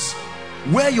Jesus,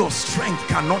 where your strength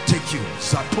cannot take you,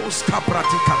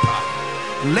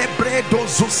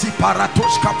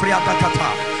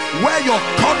 where your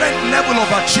current level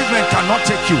of achievement cannot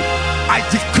take you, I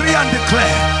decree and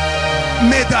declare,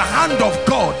 may the hand of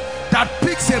God that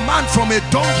picks a man from a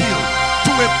dunghill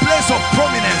to a place of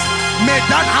prominence, may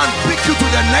that hand pick you to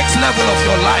the next level of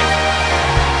your life.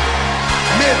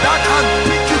 May that hand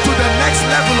pick you to the next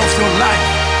level of your life.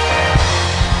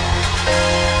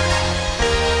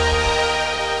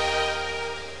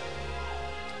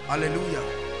 Hallelujah.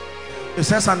 It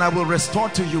says, and I will restore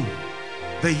to you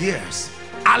the years.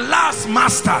 Alas,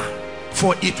 master,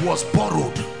 for it was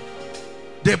borrowed.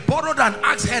 They borrowed an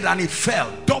axe head and it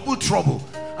fell. Double trouble.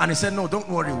 And he said, no, don't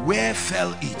worry. Where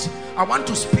fell it? I want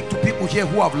to speak to people here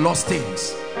who have lost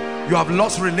things. You have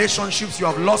lost relationships, you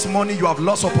have lost money, you have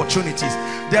lost opportunities.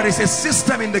 There is a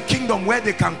system in the kingdom where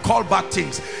they can call back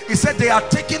things. He said they are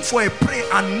taken for a prey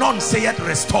and none saith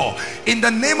restore. In the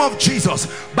name of Jesus,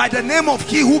 by the name of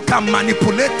he who can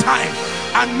manipulate time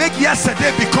and make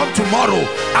yesterday become tomorrow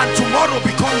and tomorrow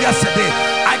become yesterday,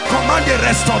 I command a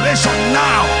restoration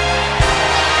now.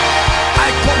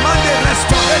 I command a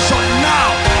restoration now.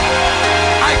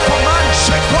 I command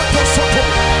Shekoto Soto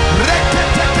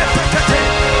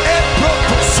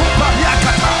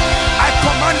I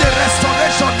command a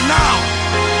restoration now.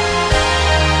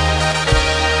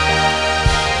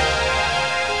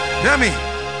 Hear me.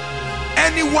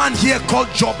 Anyone here called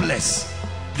jobless,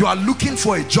 you are looking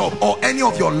for a job, or any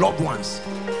of your loved ones.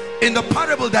 In the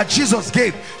parable that Jesus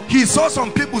gave, he saw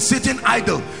some people sitting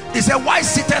idle. He said, why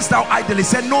sittest thou idle? He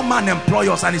said, no man employ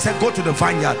us. And he said, go to the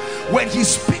vineyard. When he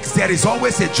speaks, there is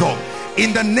always a job.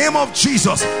 In the name of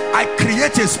Jesus, I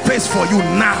create a space for you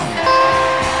now.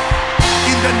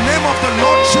 In the name of the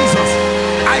Lord Jesus,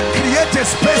 I create a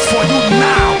space for you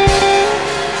now.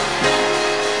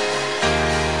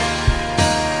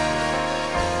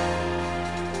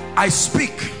 I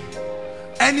speak,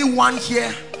 anyone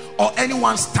here or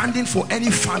anyone standing for any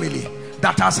family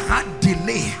that has had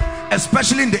delay,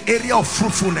 especially in the area of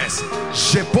fruitfulness,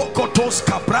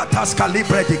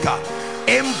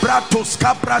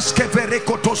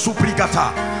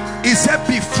 He said,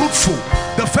 be fruitful.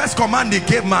 The first command he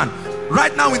gave man.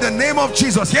 Right now, in the name of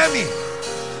Jesus, hear me.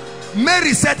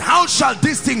 Mary said, how shall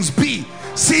these things be,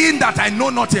 seeing that I know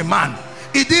not a man?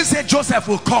 He didn't say Joseph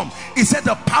will come. He said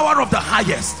the power of the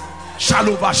highest shall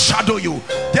overshadow you.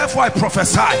 Therefore I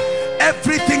prophesy,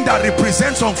 everything that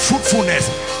represents unfruitfulness,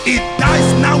 it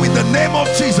dies now in the name of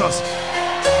Jesus.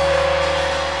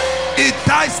 It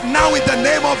dies now in the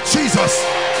name of Jesus.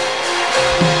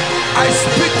 I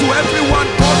speak to everyone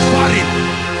born barren.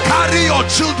 Carry your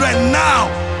children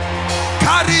now.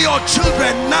 Carry your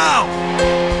children now.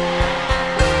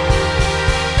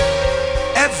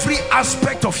 Every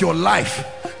aspect of your life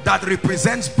that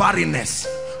represents barrenness,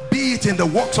 be it in the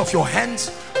works of your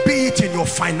hands, be it in your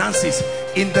finances,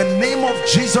 in the name of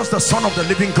Jesus, the Son of the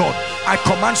living God, I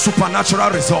command supernatural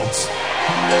results.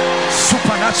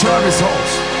 Supernatural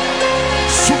results.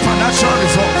 Supernatural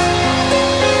results.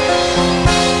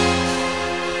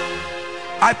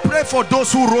 I pray for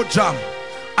those who wrote jam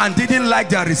and didn't like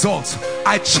their results.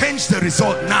 I change the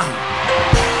result now.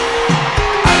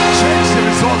 I change the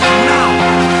results now.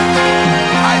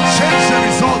 I change the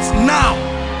results now.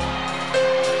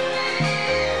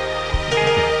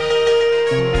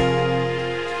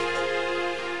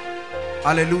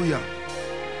 Hallelujah.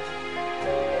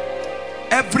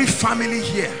 Every family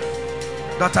here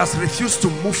that has refused to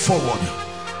move forward,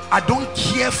 I don't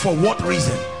care for what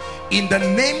reason, in the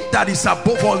name that is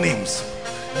above all names,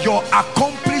 your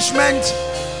accomplishment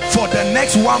for the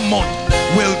next 1 month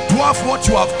will dwarf what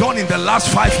you have done in the last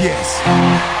 5 years.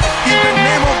 In the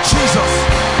name of Jesus,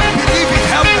 believe it.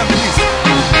 Help them, please.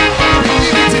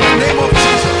 Believe it in the name of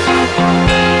Jesus.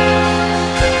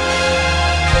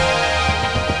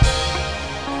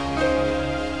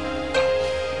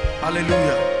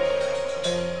 Hallelujah.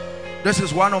 This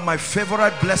is one of my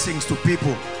favorite blessings to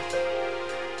people.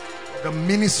 The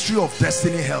ministry of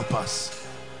destiny helpers.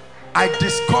 I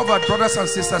discovered, brothers and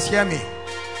sisters, hear me,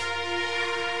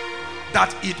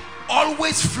 that it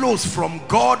always flows from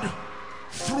God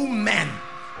through men.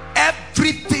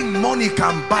 Everything money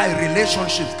can buy,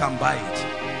 relationships can buy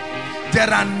it. There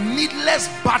are needless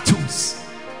battles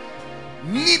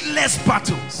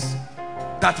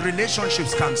that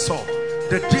relationships can solve.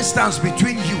 The distance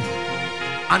between you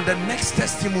and the next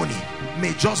testimony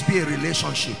may just be a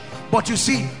relationship. But you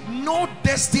see, no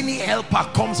destiny helper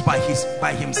comes by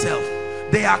himself.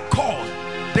 They are called.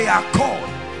 They are called.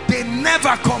 They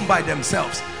never come by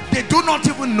themselves. They do not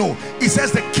even know. It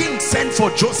says the king sent for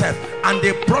Joseph and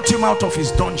they brought him out of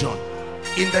his dungeon.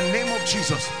 In the name of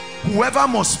Jesus, whoever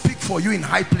must speak for you in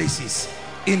high places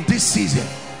in this season,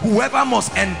 whoever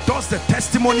must endorse the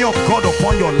testimony of God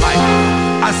upon your life,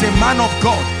 as a man of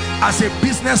God, as a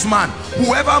businessman,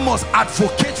 whoever must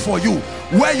advocate for you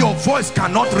where your voice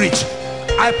cannot reach,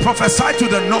 I prophesy to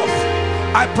the north,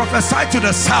 I prophesy to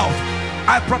the south,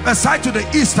 I prophesy to the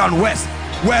east and west.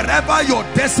 Wherever your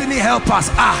destiny helpers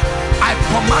are, I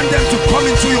command them to come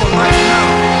into your life now.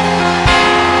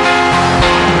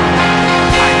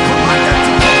 I command them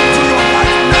to come into your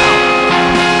life now.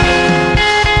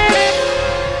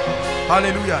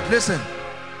 Hallelujah. Listen,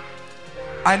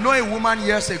 I know a woman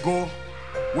years ago,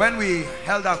 when we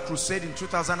held our crusade in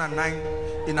 2009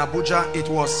 in Abuja, it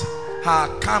was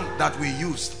her camp that we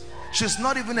used. She's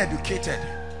not even educated,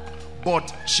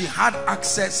 but she had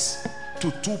access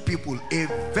to 2 people, a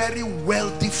very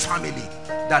wealthy family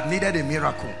that needed a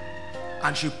miracle,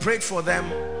 and she prayed for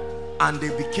them and they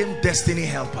became destiny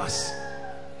helpers.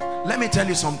 Let me tell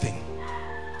you something.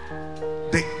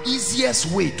 The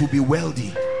easiest way to be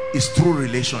wealthy is through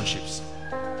relationships.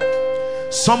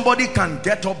 Somebody can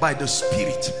get up by the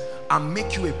Spirit and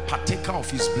make you a partaker of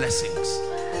his blessings.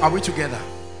 Are we together?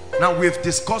 Now, we've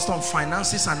discussed on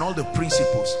finances and all the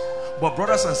principles, but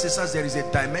brothers and sisters, there is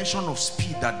a dimension of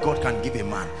speed that God can give a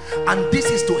man, and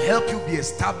this is to help you be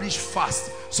established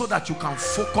fast so that you can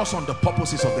focus on the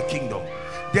purposes of the kingdom.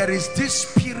 There is this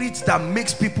spirit that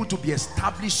makes people to be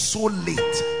established so late.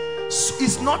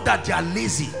 It's not that they are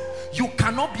lazy. You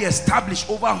cannot be established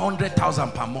over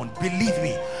 100,000 per month. Believe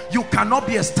me, you cannot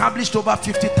be established over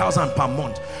 50,000 per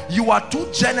month. You are too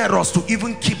generous to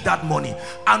even keep that money,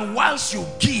 and whilst you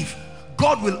give,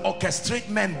 God will orchestrate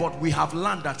men, but we have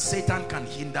learned that Satan can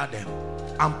hinder them.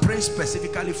 I'm praying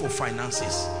specifically for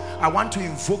finances. I want to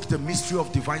invoke the mystery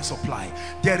of divine supply.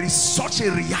 There is such a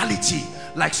reality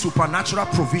like supernatural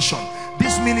provision.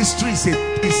 This ministry is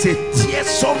a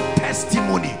tearsome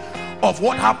testimony of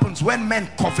what happens when men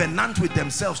covenant with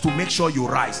themselves to make sure you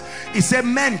rise. He said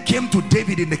men came to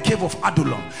David in the cave of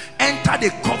Adullam, entered a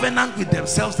covenant with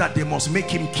themselves that they must make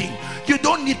him king. You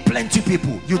don't need plenty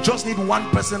people, you just need one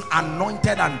person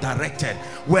anointed and directed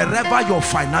wherever your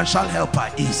financial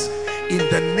helper is. In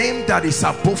the name that is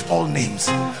above all names,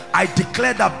 I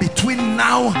declare that between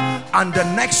now and the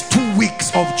next 2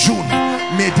 weeks of June,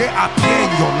 may they appear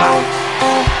in your life.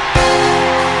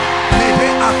 May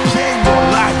they appear in your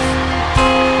life.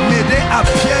 May they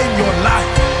appear in your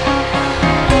life.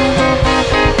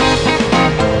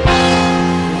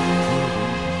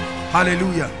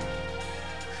 Hallelujah.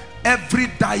 Every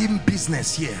dying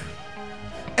business here,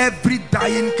 every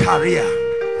dying career,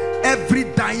 every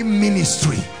dying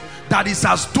ministry that is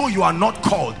as though you are not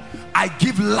called, I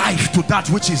give life to that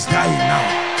which is dying now.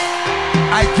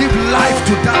 I give life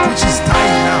to that which is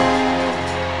dying now.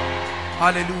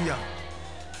 Hallelujah.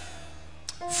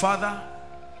 Father,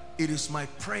 it is my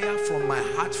prayer from my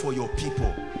heart for your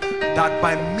people that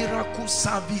by miracle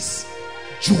service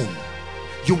June,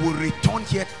 you will return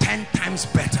here 10 times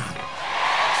better.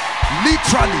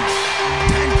 Literally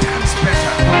 10 times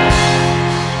better.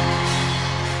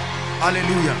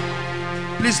 Hallelujah.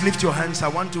 Please lift your hands. I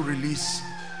want to release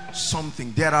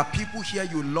something. There are people here,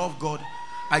 you love God.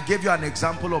 I gave you an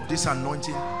example of this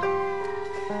anointing.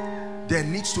 There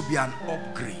needs to be an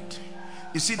upgrade.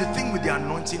 You see, the thing with the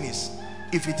anointing is,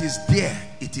 if it is there,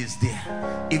 it is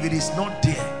there. If it is not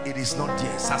there, it is not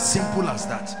there. It's as simple as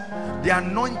that. The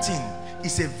anointing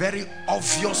is a very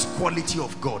obvious quality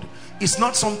of God. It's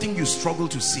not something you struggle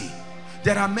to see.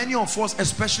 There are many of us,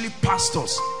 especially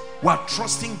pastors, who are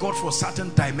trusting God for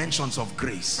certain dimensions of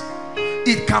grace.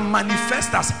 It can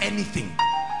manifest as anything: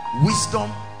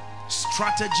 wisdom,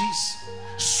 strategies,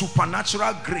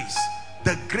 supernatural grace,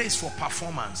 the grace for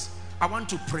performance. I want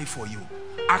to pray for you.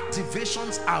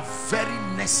 Activations are very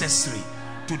necessary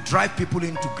to drive people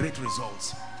into great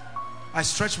results. I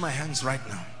stretch my hands right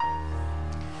now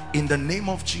in the name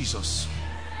of Jesus.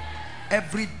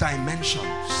 Every dimension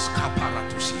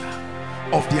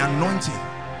of the anointing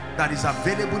that is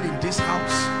available in this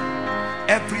house,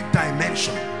 every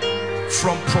dimension,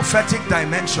 from prophetic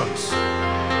dimensions,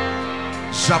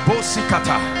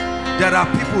 there are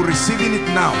people receiving it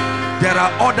now. There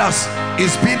are others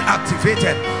is being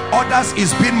activated, others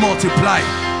is being multiplied.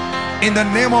 In the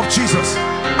name of Jesus,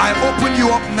 I open you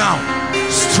up now.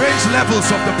 Strange levels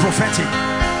of the prophetic,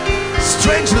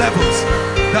 strange levels,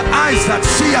 the eyes that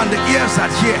see and the ears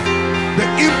that hear, the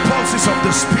impulses of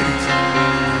the Spirit.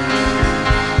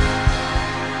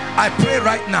 I pray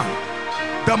right now,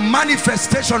 the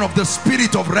manifestation of the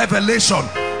spirit of revelation,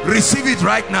 receive it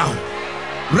right now.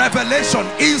 Revelation,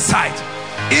 insight,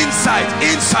 insight,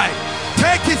 insight.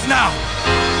 Take it now.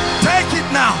 Take it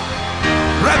now.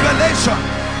 Revelation,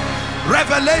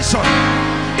 revelation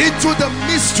into the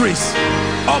mysteries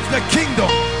of the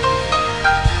kingdom.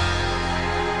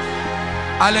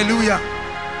 Hallelujah.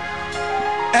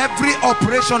 Every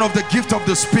operation of the gift of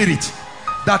the Spirit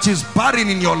that is barren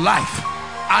in your life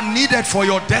and needed for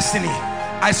your destiny,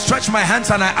 I stretch my hands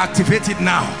and I activate it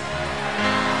now.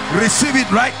 Receive it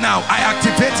right now. I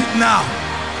activate it now.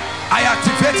 I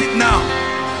activate it now.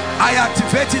 I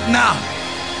activate it now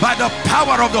by the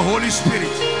power of the Holy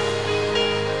Spirit.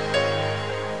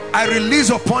 I release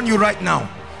upon you right now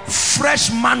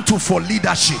fresh mantle for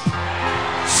leadership,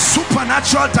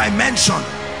 supernatural dimension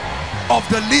of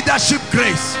the leadership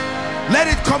grace. Let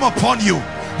it come upon you.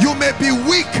 You may be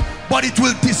weak, but it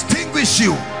will distinguish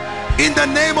you in the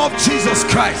name of Jesus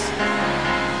Christ.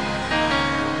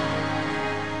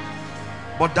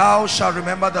 But thou shalt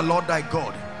remember the Lord thy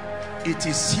God. It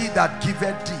is he that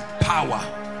giveth thee power.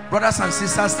 Brothers and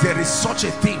sisters, there is such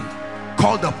a thing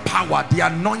called the power, the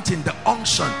anointing, the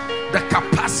unction, the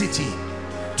capacity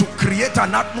to create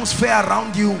an atmosphere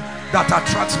around you that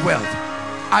attracts wealth.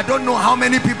 I don't know how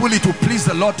many people it will please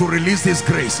the Lord to release this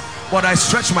grace, but I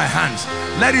stretch my hands.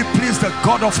 Let it please the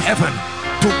God of heaven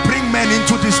to bring men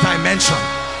into this dimension.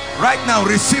 Right now,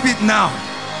 receive it now.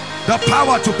 The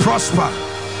power to prosper.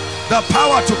 The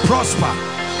power to prosper.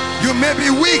 You may be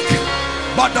weak,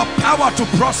 but the power to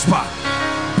prosper,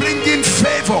 bringing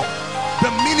favor,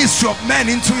 the ministry of men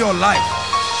into your life.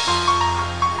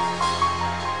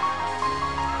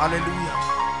 Hallelujah.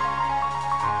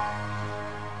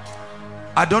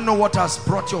 I don't know what has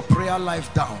brought your prayer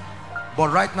life down,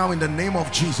 but right now in the name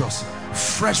of Jesus,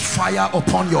 fresh fire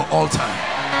upon your altar.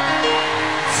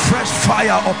 Fresh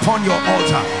fire upon your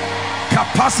altar.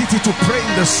 Capacity to pray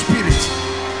in the Spirit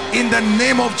in the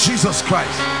name of Jesus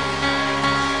Christ.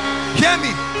 Hear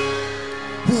me.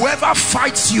 Whoever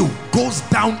fights you goes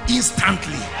down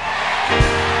instantly.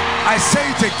 I say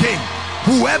it again.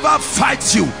 Whoever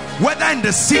fights you, whether in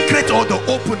the secret or the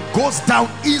open, goes down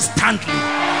instantly.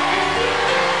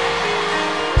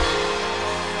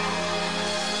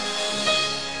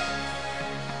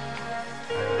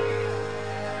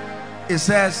 It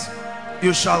says,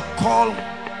 you shall call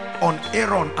on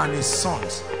Aaron and his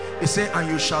sons. It says, and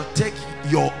you shall take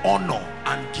your honor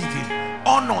and give him.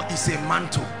 Honor is a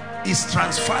mantle. It's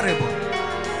transferable.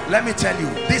 Let me tell you,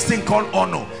 this thing called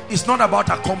honor is not about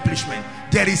accomplishment.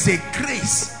 There is a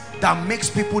grace that makes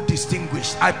people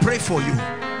distinguished. I pray for you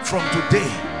from today,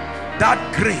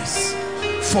 that grace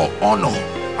for honor,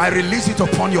 I release it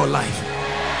upon your life.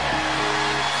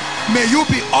 May you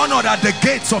be honored at the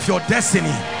gates of your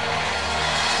destiny.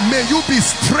 May you be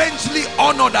strangely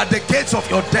honored at the gates of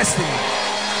your destiny.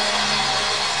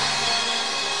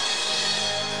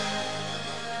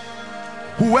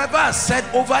 Whoever has said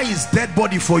over his dead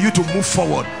body for you to move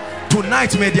forward,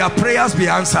 tonight may their prayers be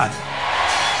answered.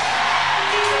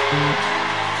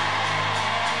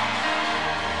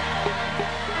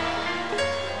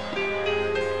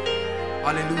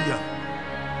 Hallelujah.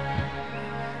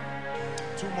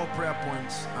 2 more prayer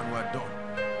points and we're done.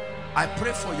 I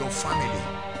pray for your family.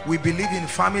 We believe in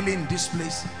family in this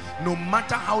place. No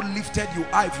matter how lifted you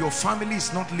are, if your family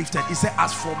is not lifted, he said,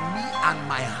 as for me and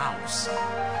my house.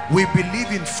 We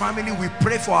believe in family. We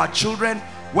pray for our children,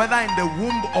 whether in the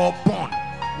womb or born.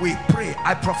 We pray.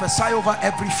 I prophesy over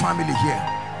every family here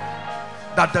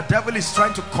that the devil is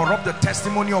trying to corrupt the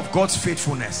testimony of God's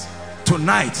faithfulness.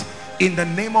 Tonight, in the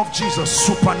name of Jesus,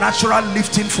 supernatural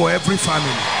lifting for every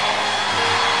family.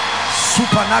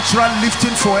 Supernatural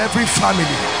lifting for every family.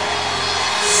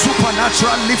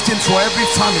 Supernatural lifting for every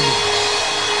family.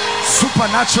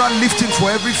 Supernatural lifting for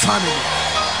every family.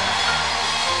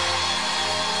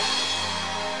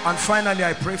 And finally,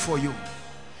 I pray for you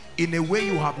in a way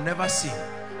you have never seen.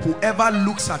 Whoever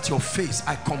looks at your face,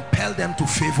 I compel them to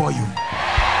favor you.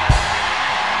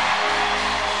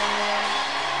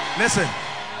 Listen,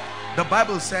 the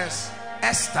Bible says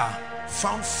Esther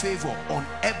found favor on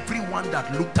everyone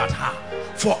that looked at her.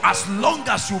 For as long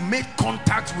as you made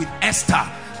contact with Esther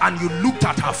and you looked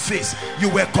at her face, you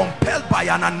were compelled by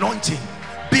an anointing.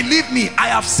 Believe me, I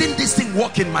have seen this thing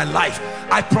work in my life.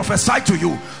 I prophesy to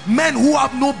you, men who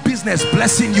have no business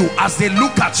blessing you, as they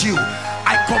look at you,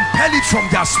 I compel it from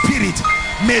their spirit.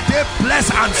 May they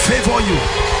bless and favor you.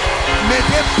 May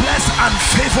they bless and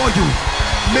favor you.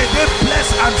 May they bless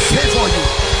and favor you.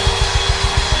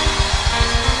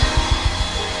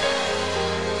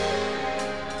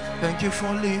 Thank you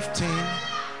for lifting.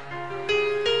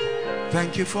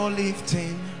 Thank you for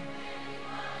lifting.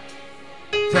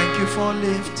 Thank you for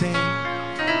lifting.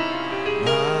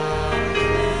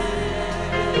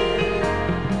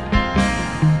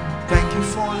 Thank you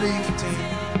for lifting.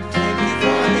 Thank you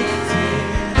for lifting.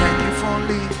 Thank you for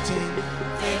lifting.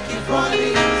 Thank you for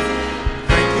lifting.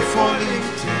 Thank you for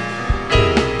lifting.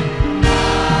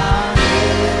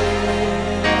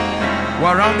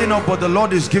 We're rounding up, but the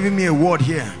Lord is giving me a word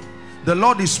here. The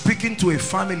Lord is speaking to a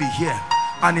family here,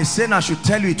 and he's saying I should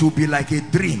tell you it will be like a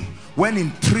dream, when in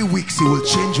 3 weeks he will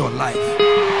change your life.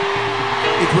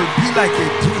 It will be like a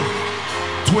dream.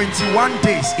 21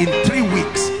 days, in 3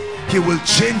 weeks he will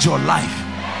change your life.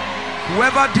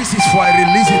 Whoever this is for, I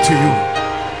release it to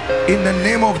you in the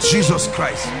name of Jesus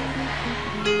Christ.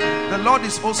 The Lord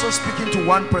is also speaking to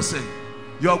one person.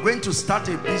 You are going to start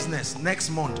a business next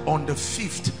month on the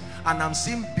 5th, and I'm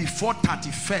seeing before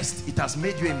 31st it has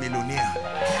made you a millionaire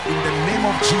in the name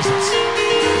of Jesus.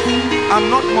 I'm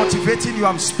not motivating you,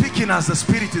 I'm speaking as the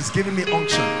Spirit is giving me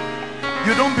unction.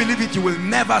 You don't believe it, you will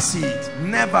never see it.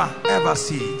 Never ever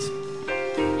see it.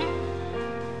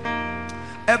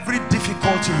 Every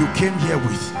difficulty you came here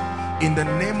with, in the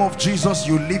name of Jesus,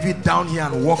 you leave it down here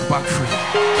and walk back free.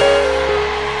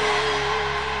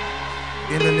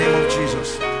 In the name of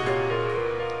Jesus.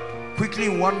 Quickly,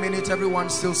 in 1 minute, everyone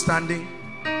still standing.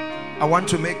 I want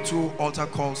to make 2 altar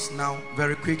calls now,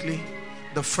 very quickly.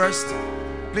 The first,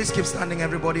 please keep standing,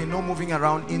 everybody. No moving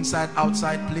around, inside,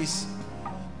 outside, please.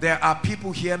 There are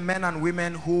people here, men and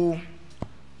women, who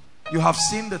you have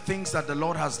seen the things that the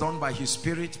Lord has done by his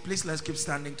Spirit. Please, let's keep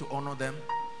standing to honor them.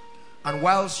 And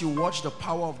whilst you watch the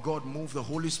power of God move, the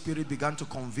Holy Spirit began to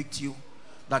convict you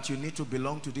that you need to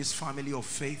belong to this family of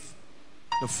faith,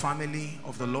 the family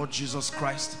of the Lord Jesus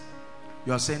Christ.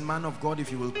 You are saying, man of God,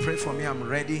 if you will pray for me, I'm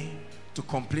ready to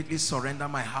completely surrender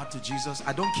my heart to Jesus.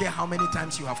 I don't care how many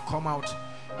times you have come out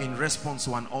in response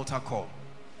to an altar call.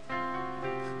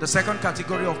 The second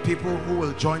category of people who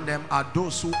will join them are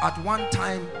those who at one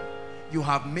time you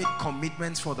have made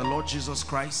commitments for the Lord Jesus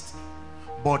Christ,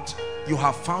 but you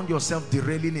have found yourself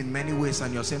derailing in many ways,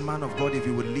 and you're saying, man of God, if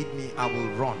you will lead me, I will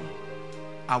run.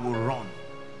 I will run.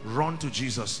 Run to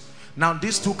Jesus. Now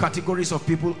these two categories of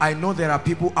people, I know there are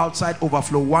people outside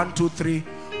overflow. 1, 2, 3.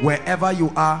 Wherever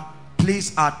you are,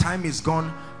 please, our time is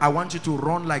gone. I want you to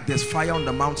run like there's fire on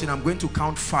the mountain. I'm going to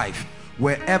count 5.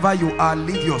 Wherever you are,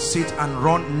 leave your seat and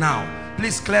run now.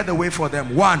 Please clear the way for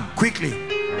them. 1, quickly.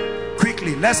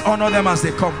 Quickly. Let's honor them as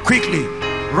they come. Quickly.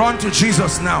 Run to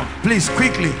Jesus now. Please,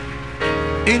 quickly.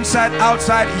 Inside,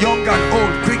 outside, young and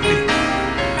old. Quickly.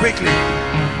 Quickly.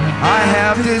 I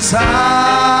have decided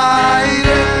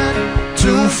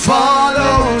to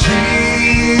follow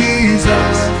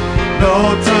Jesus.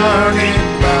 No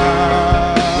turning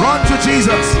back. Run to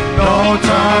Jesus. No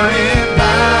turning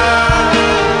back.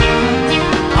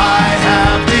 I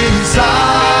have decided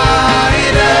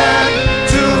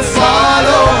to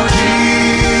follow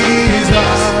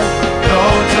Jesus. No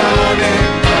turning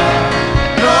back.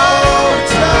 No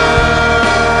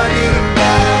turning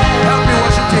back. Help me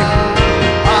worship Him.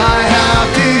 I have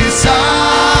decided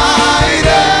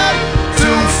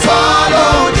to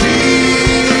follow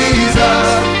Jesus.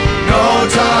 No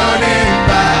turning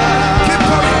back. Keep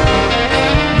coming.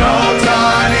 No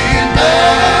turning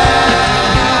back.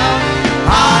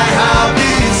 I have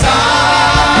decided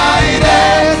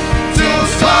to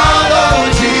follow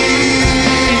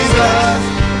Jesus.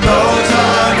 No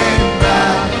turning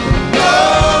back. No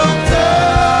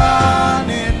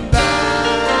turning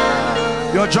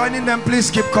back. You're joining them. Please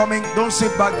keep coming. Don't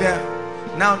sit back there.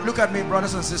 Now look at me,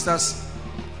 brothers and sisters.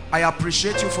 I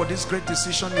appreciate you for this great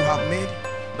decision you have made.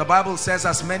 The Bible says,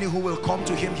 as many who will come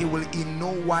to Him, He will in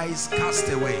no wise cast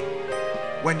away.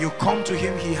 When you come to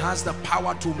Him, He has the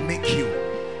power to make you.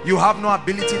 You have no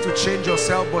ability to change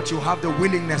yourself, but you have the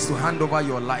willingness to hand over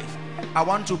your life. I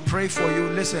want to pray for you.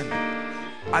 Listen,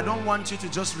 I don't want you to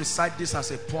just recite this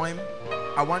as a poem.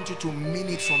 I want you to mean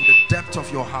it from the depth of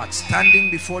your heart.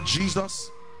 Standing before Jesus,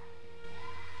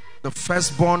 the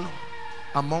firstborn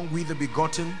among we the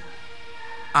begotten,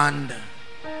 and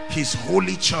His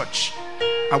holy church.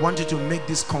 I want you to make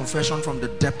this confession from the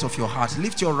depth of your heart.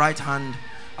 Lift your right hand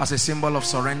as a symbol of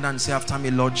surrender and say after me,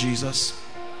 Lord Jesus.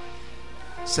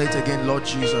 Say it again, Lord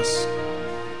Jesus,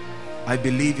 I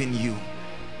believe in you,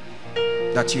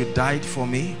 that you died for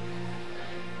me,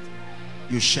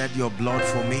 you shed your blood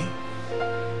for me,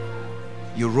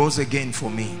 you rose again for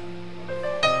me.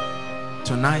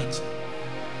 Tonight,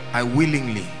 I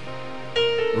willingly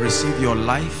receive your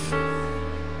life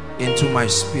into my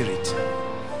spirit.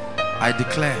 I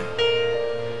declare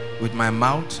with my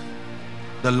mouth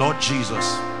the Lord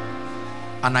Jesus,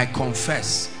 and I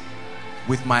confess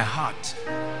with my heart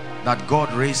that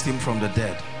God raised Him from the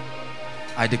dead.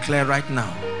 I declare right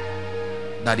now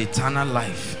that eternal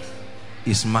life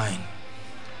is mine.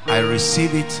 I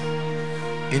receive it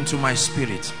into my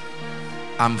spirit.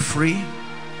 I'm free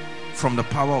from the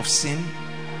power of sin,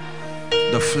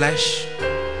 the flesh,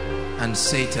 and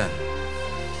Satan.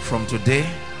 From today,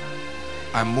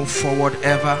 I move forward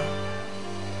ever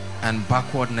and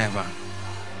backward never.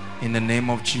 In the name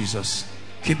of Jesus.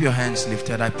 Keep your hands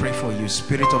lifted. I pray for you.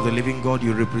 Spirit of the living God,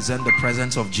 you represent the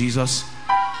presence of Jesus.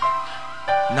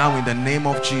 Now in the name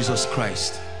of Jesus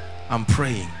Christ, I'm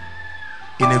praying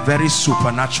in a very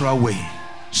supernatural way.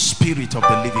 Spirit of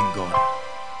the living God,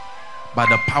 by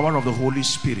the power of the Holy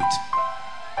Spirit,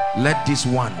 let these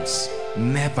ones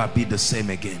never be the same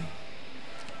again.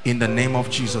 In the name of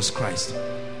Jesus Christ,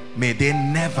 may they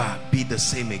never be the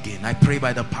same again. I pray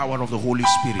by the power of the Holy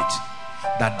Spirit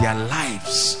that their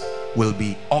lives will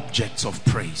be objects of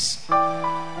praise.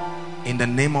 In the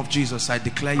name of Jesus, I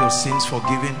declare your sins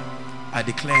forgiven. I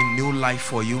declare a new life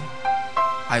for you.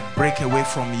 I break away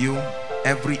from you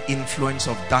every influence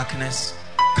of darkness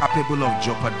capable of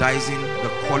jeopardizing the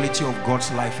quality of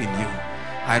God's life in you.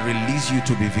 I release you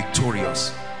to be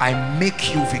victorious. I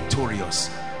make you victorious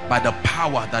by the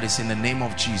power that is in the name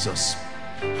of Jesus.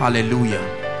 Hallelujah.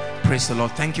 Praise the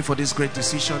Lord. Thank you for this great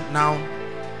decision. Now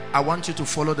I want you to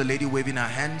follow the lady waving her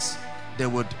hands. They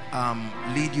would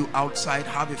lead you outside.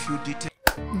 Have a few details.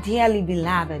 Dearly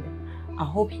beloved, I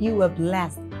hope you were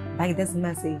blessed by this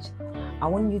message. I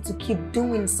want you to keep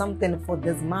doing something for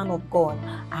this man of God,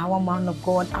 our man of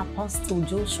God, Apostle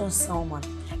Joshua Selman.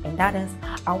 And that is,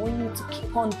 I want you to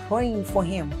keep on praying for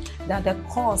him, that the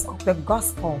cause of the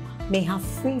gospel may have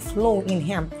free flow in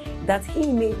him, that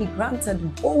he may be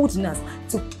granted boldness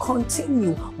to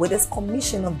continue with this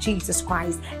commission of Jesus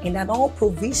Christ, and that all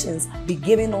provisions be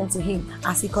given unto him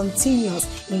as he continues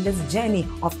in this journey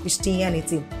of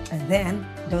Christianity. And then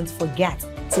don't forget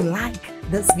to like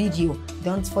this video.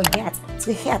 Don't forget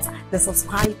to hit the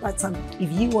subscribe button.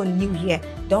 If you are new here,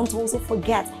 don't also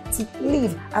forget to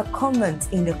leave a comment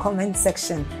in the comment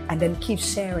section, and then keep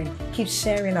sharing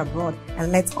abroad,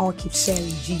 and let's all keep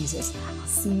sharing Jesus. I'll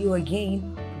see you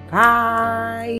again. Bye.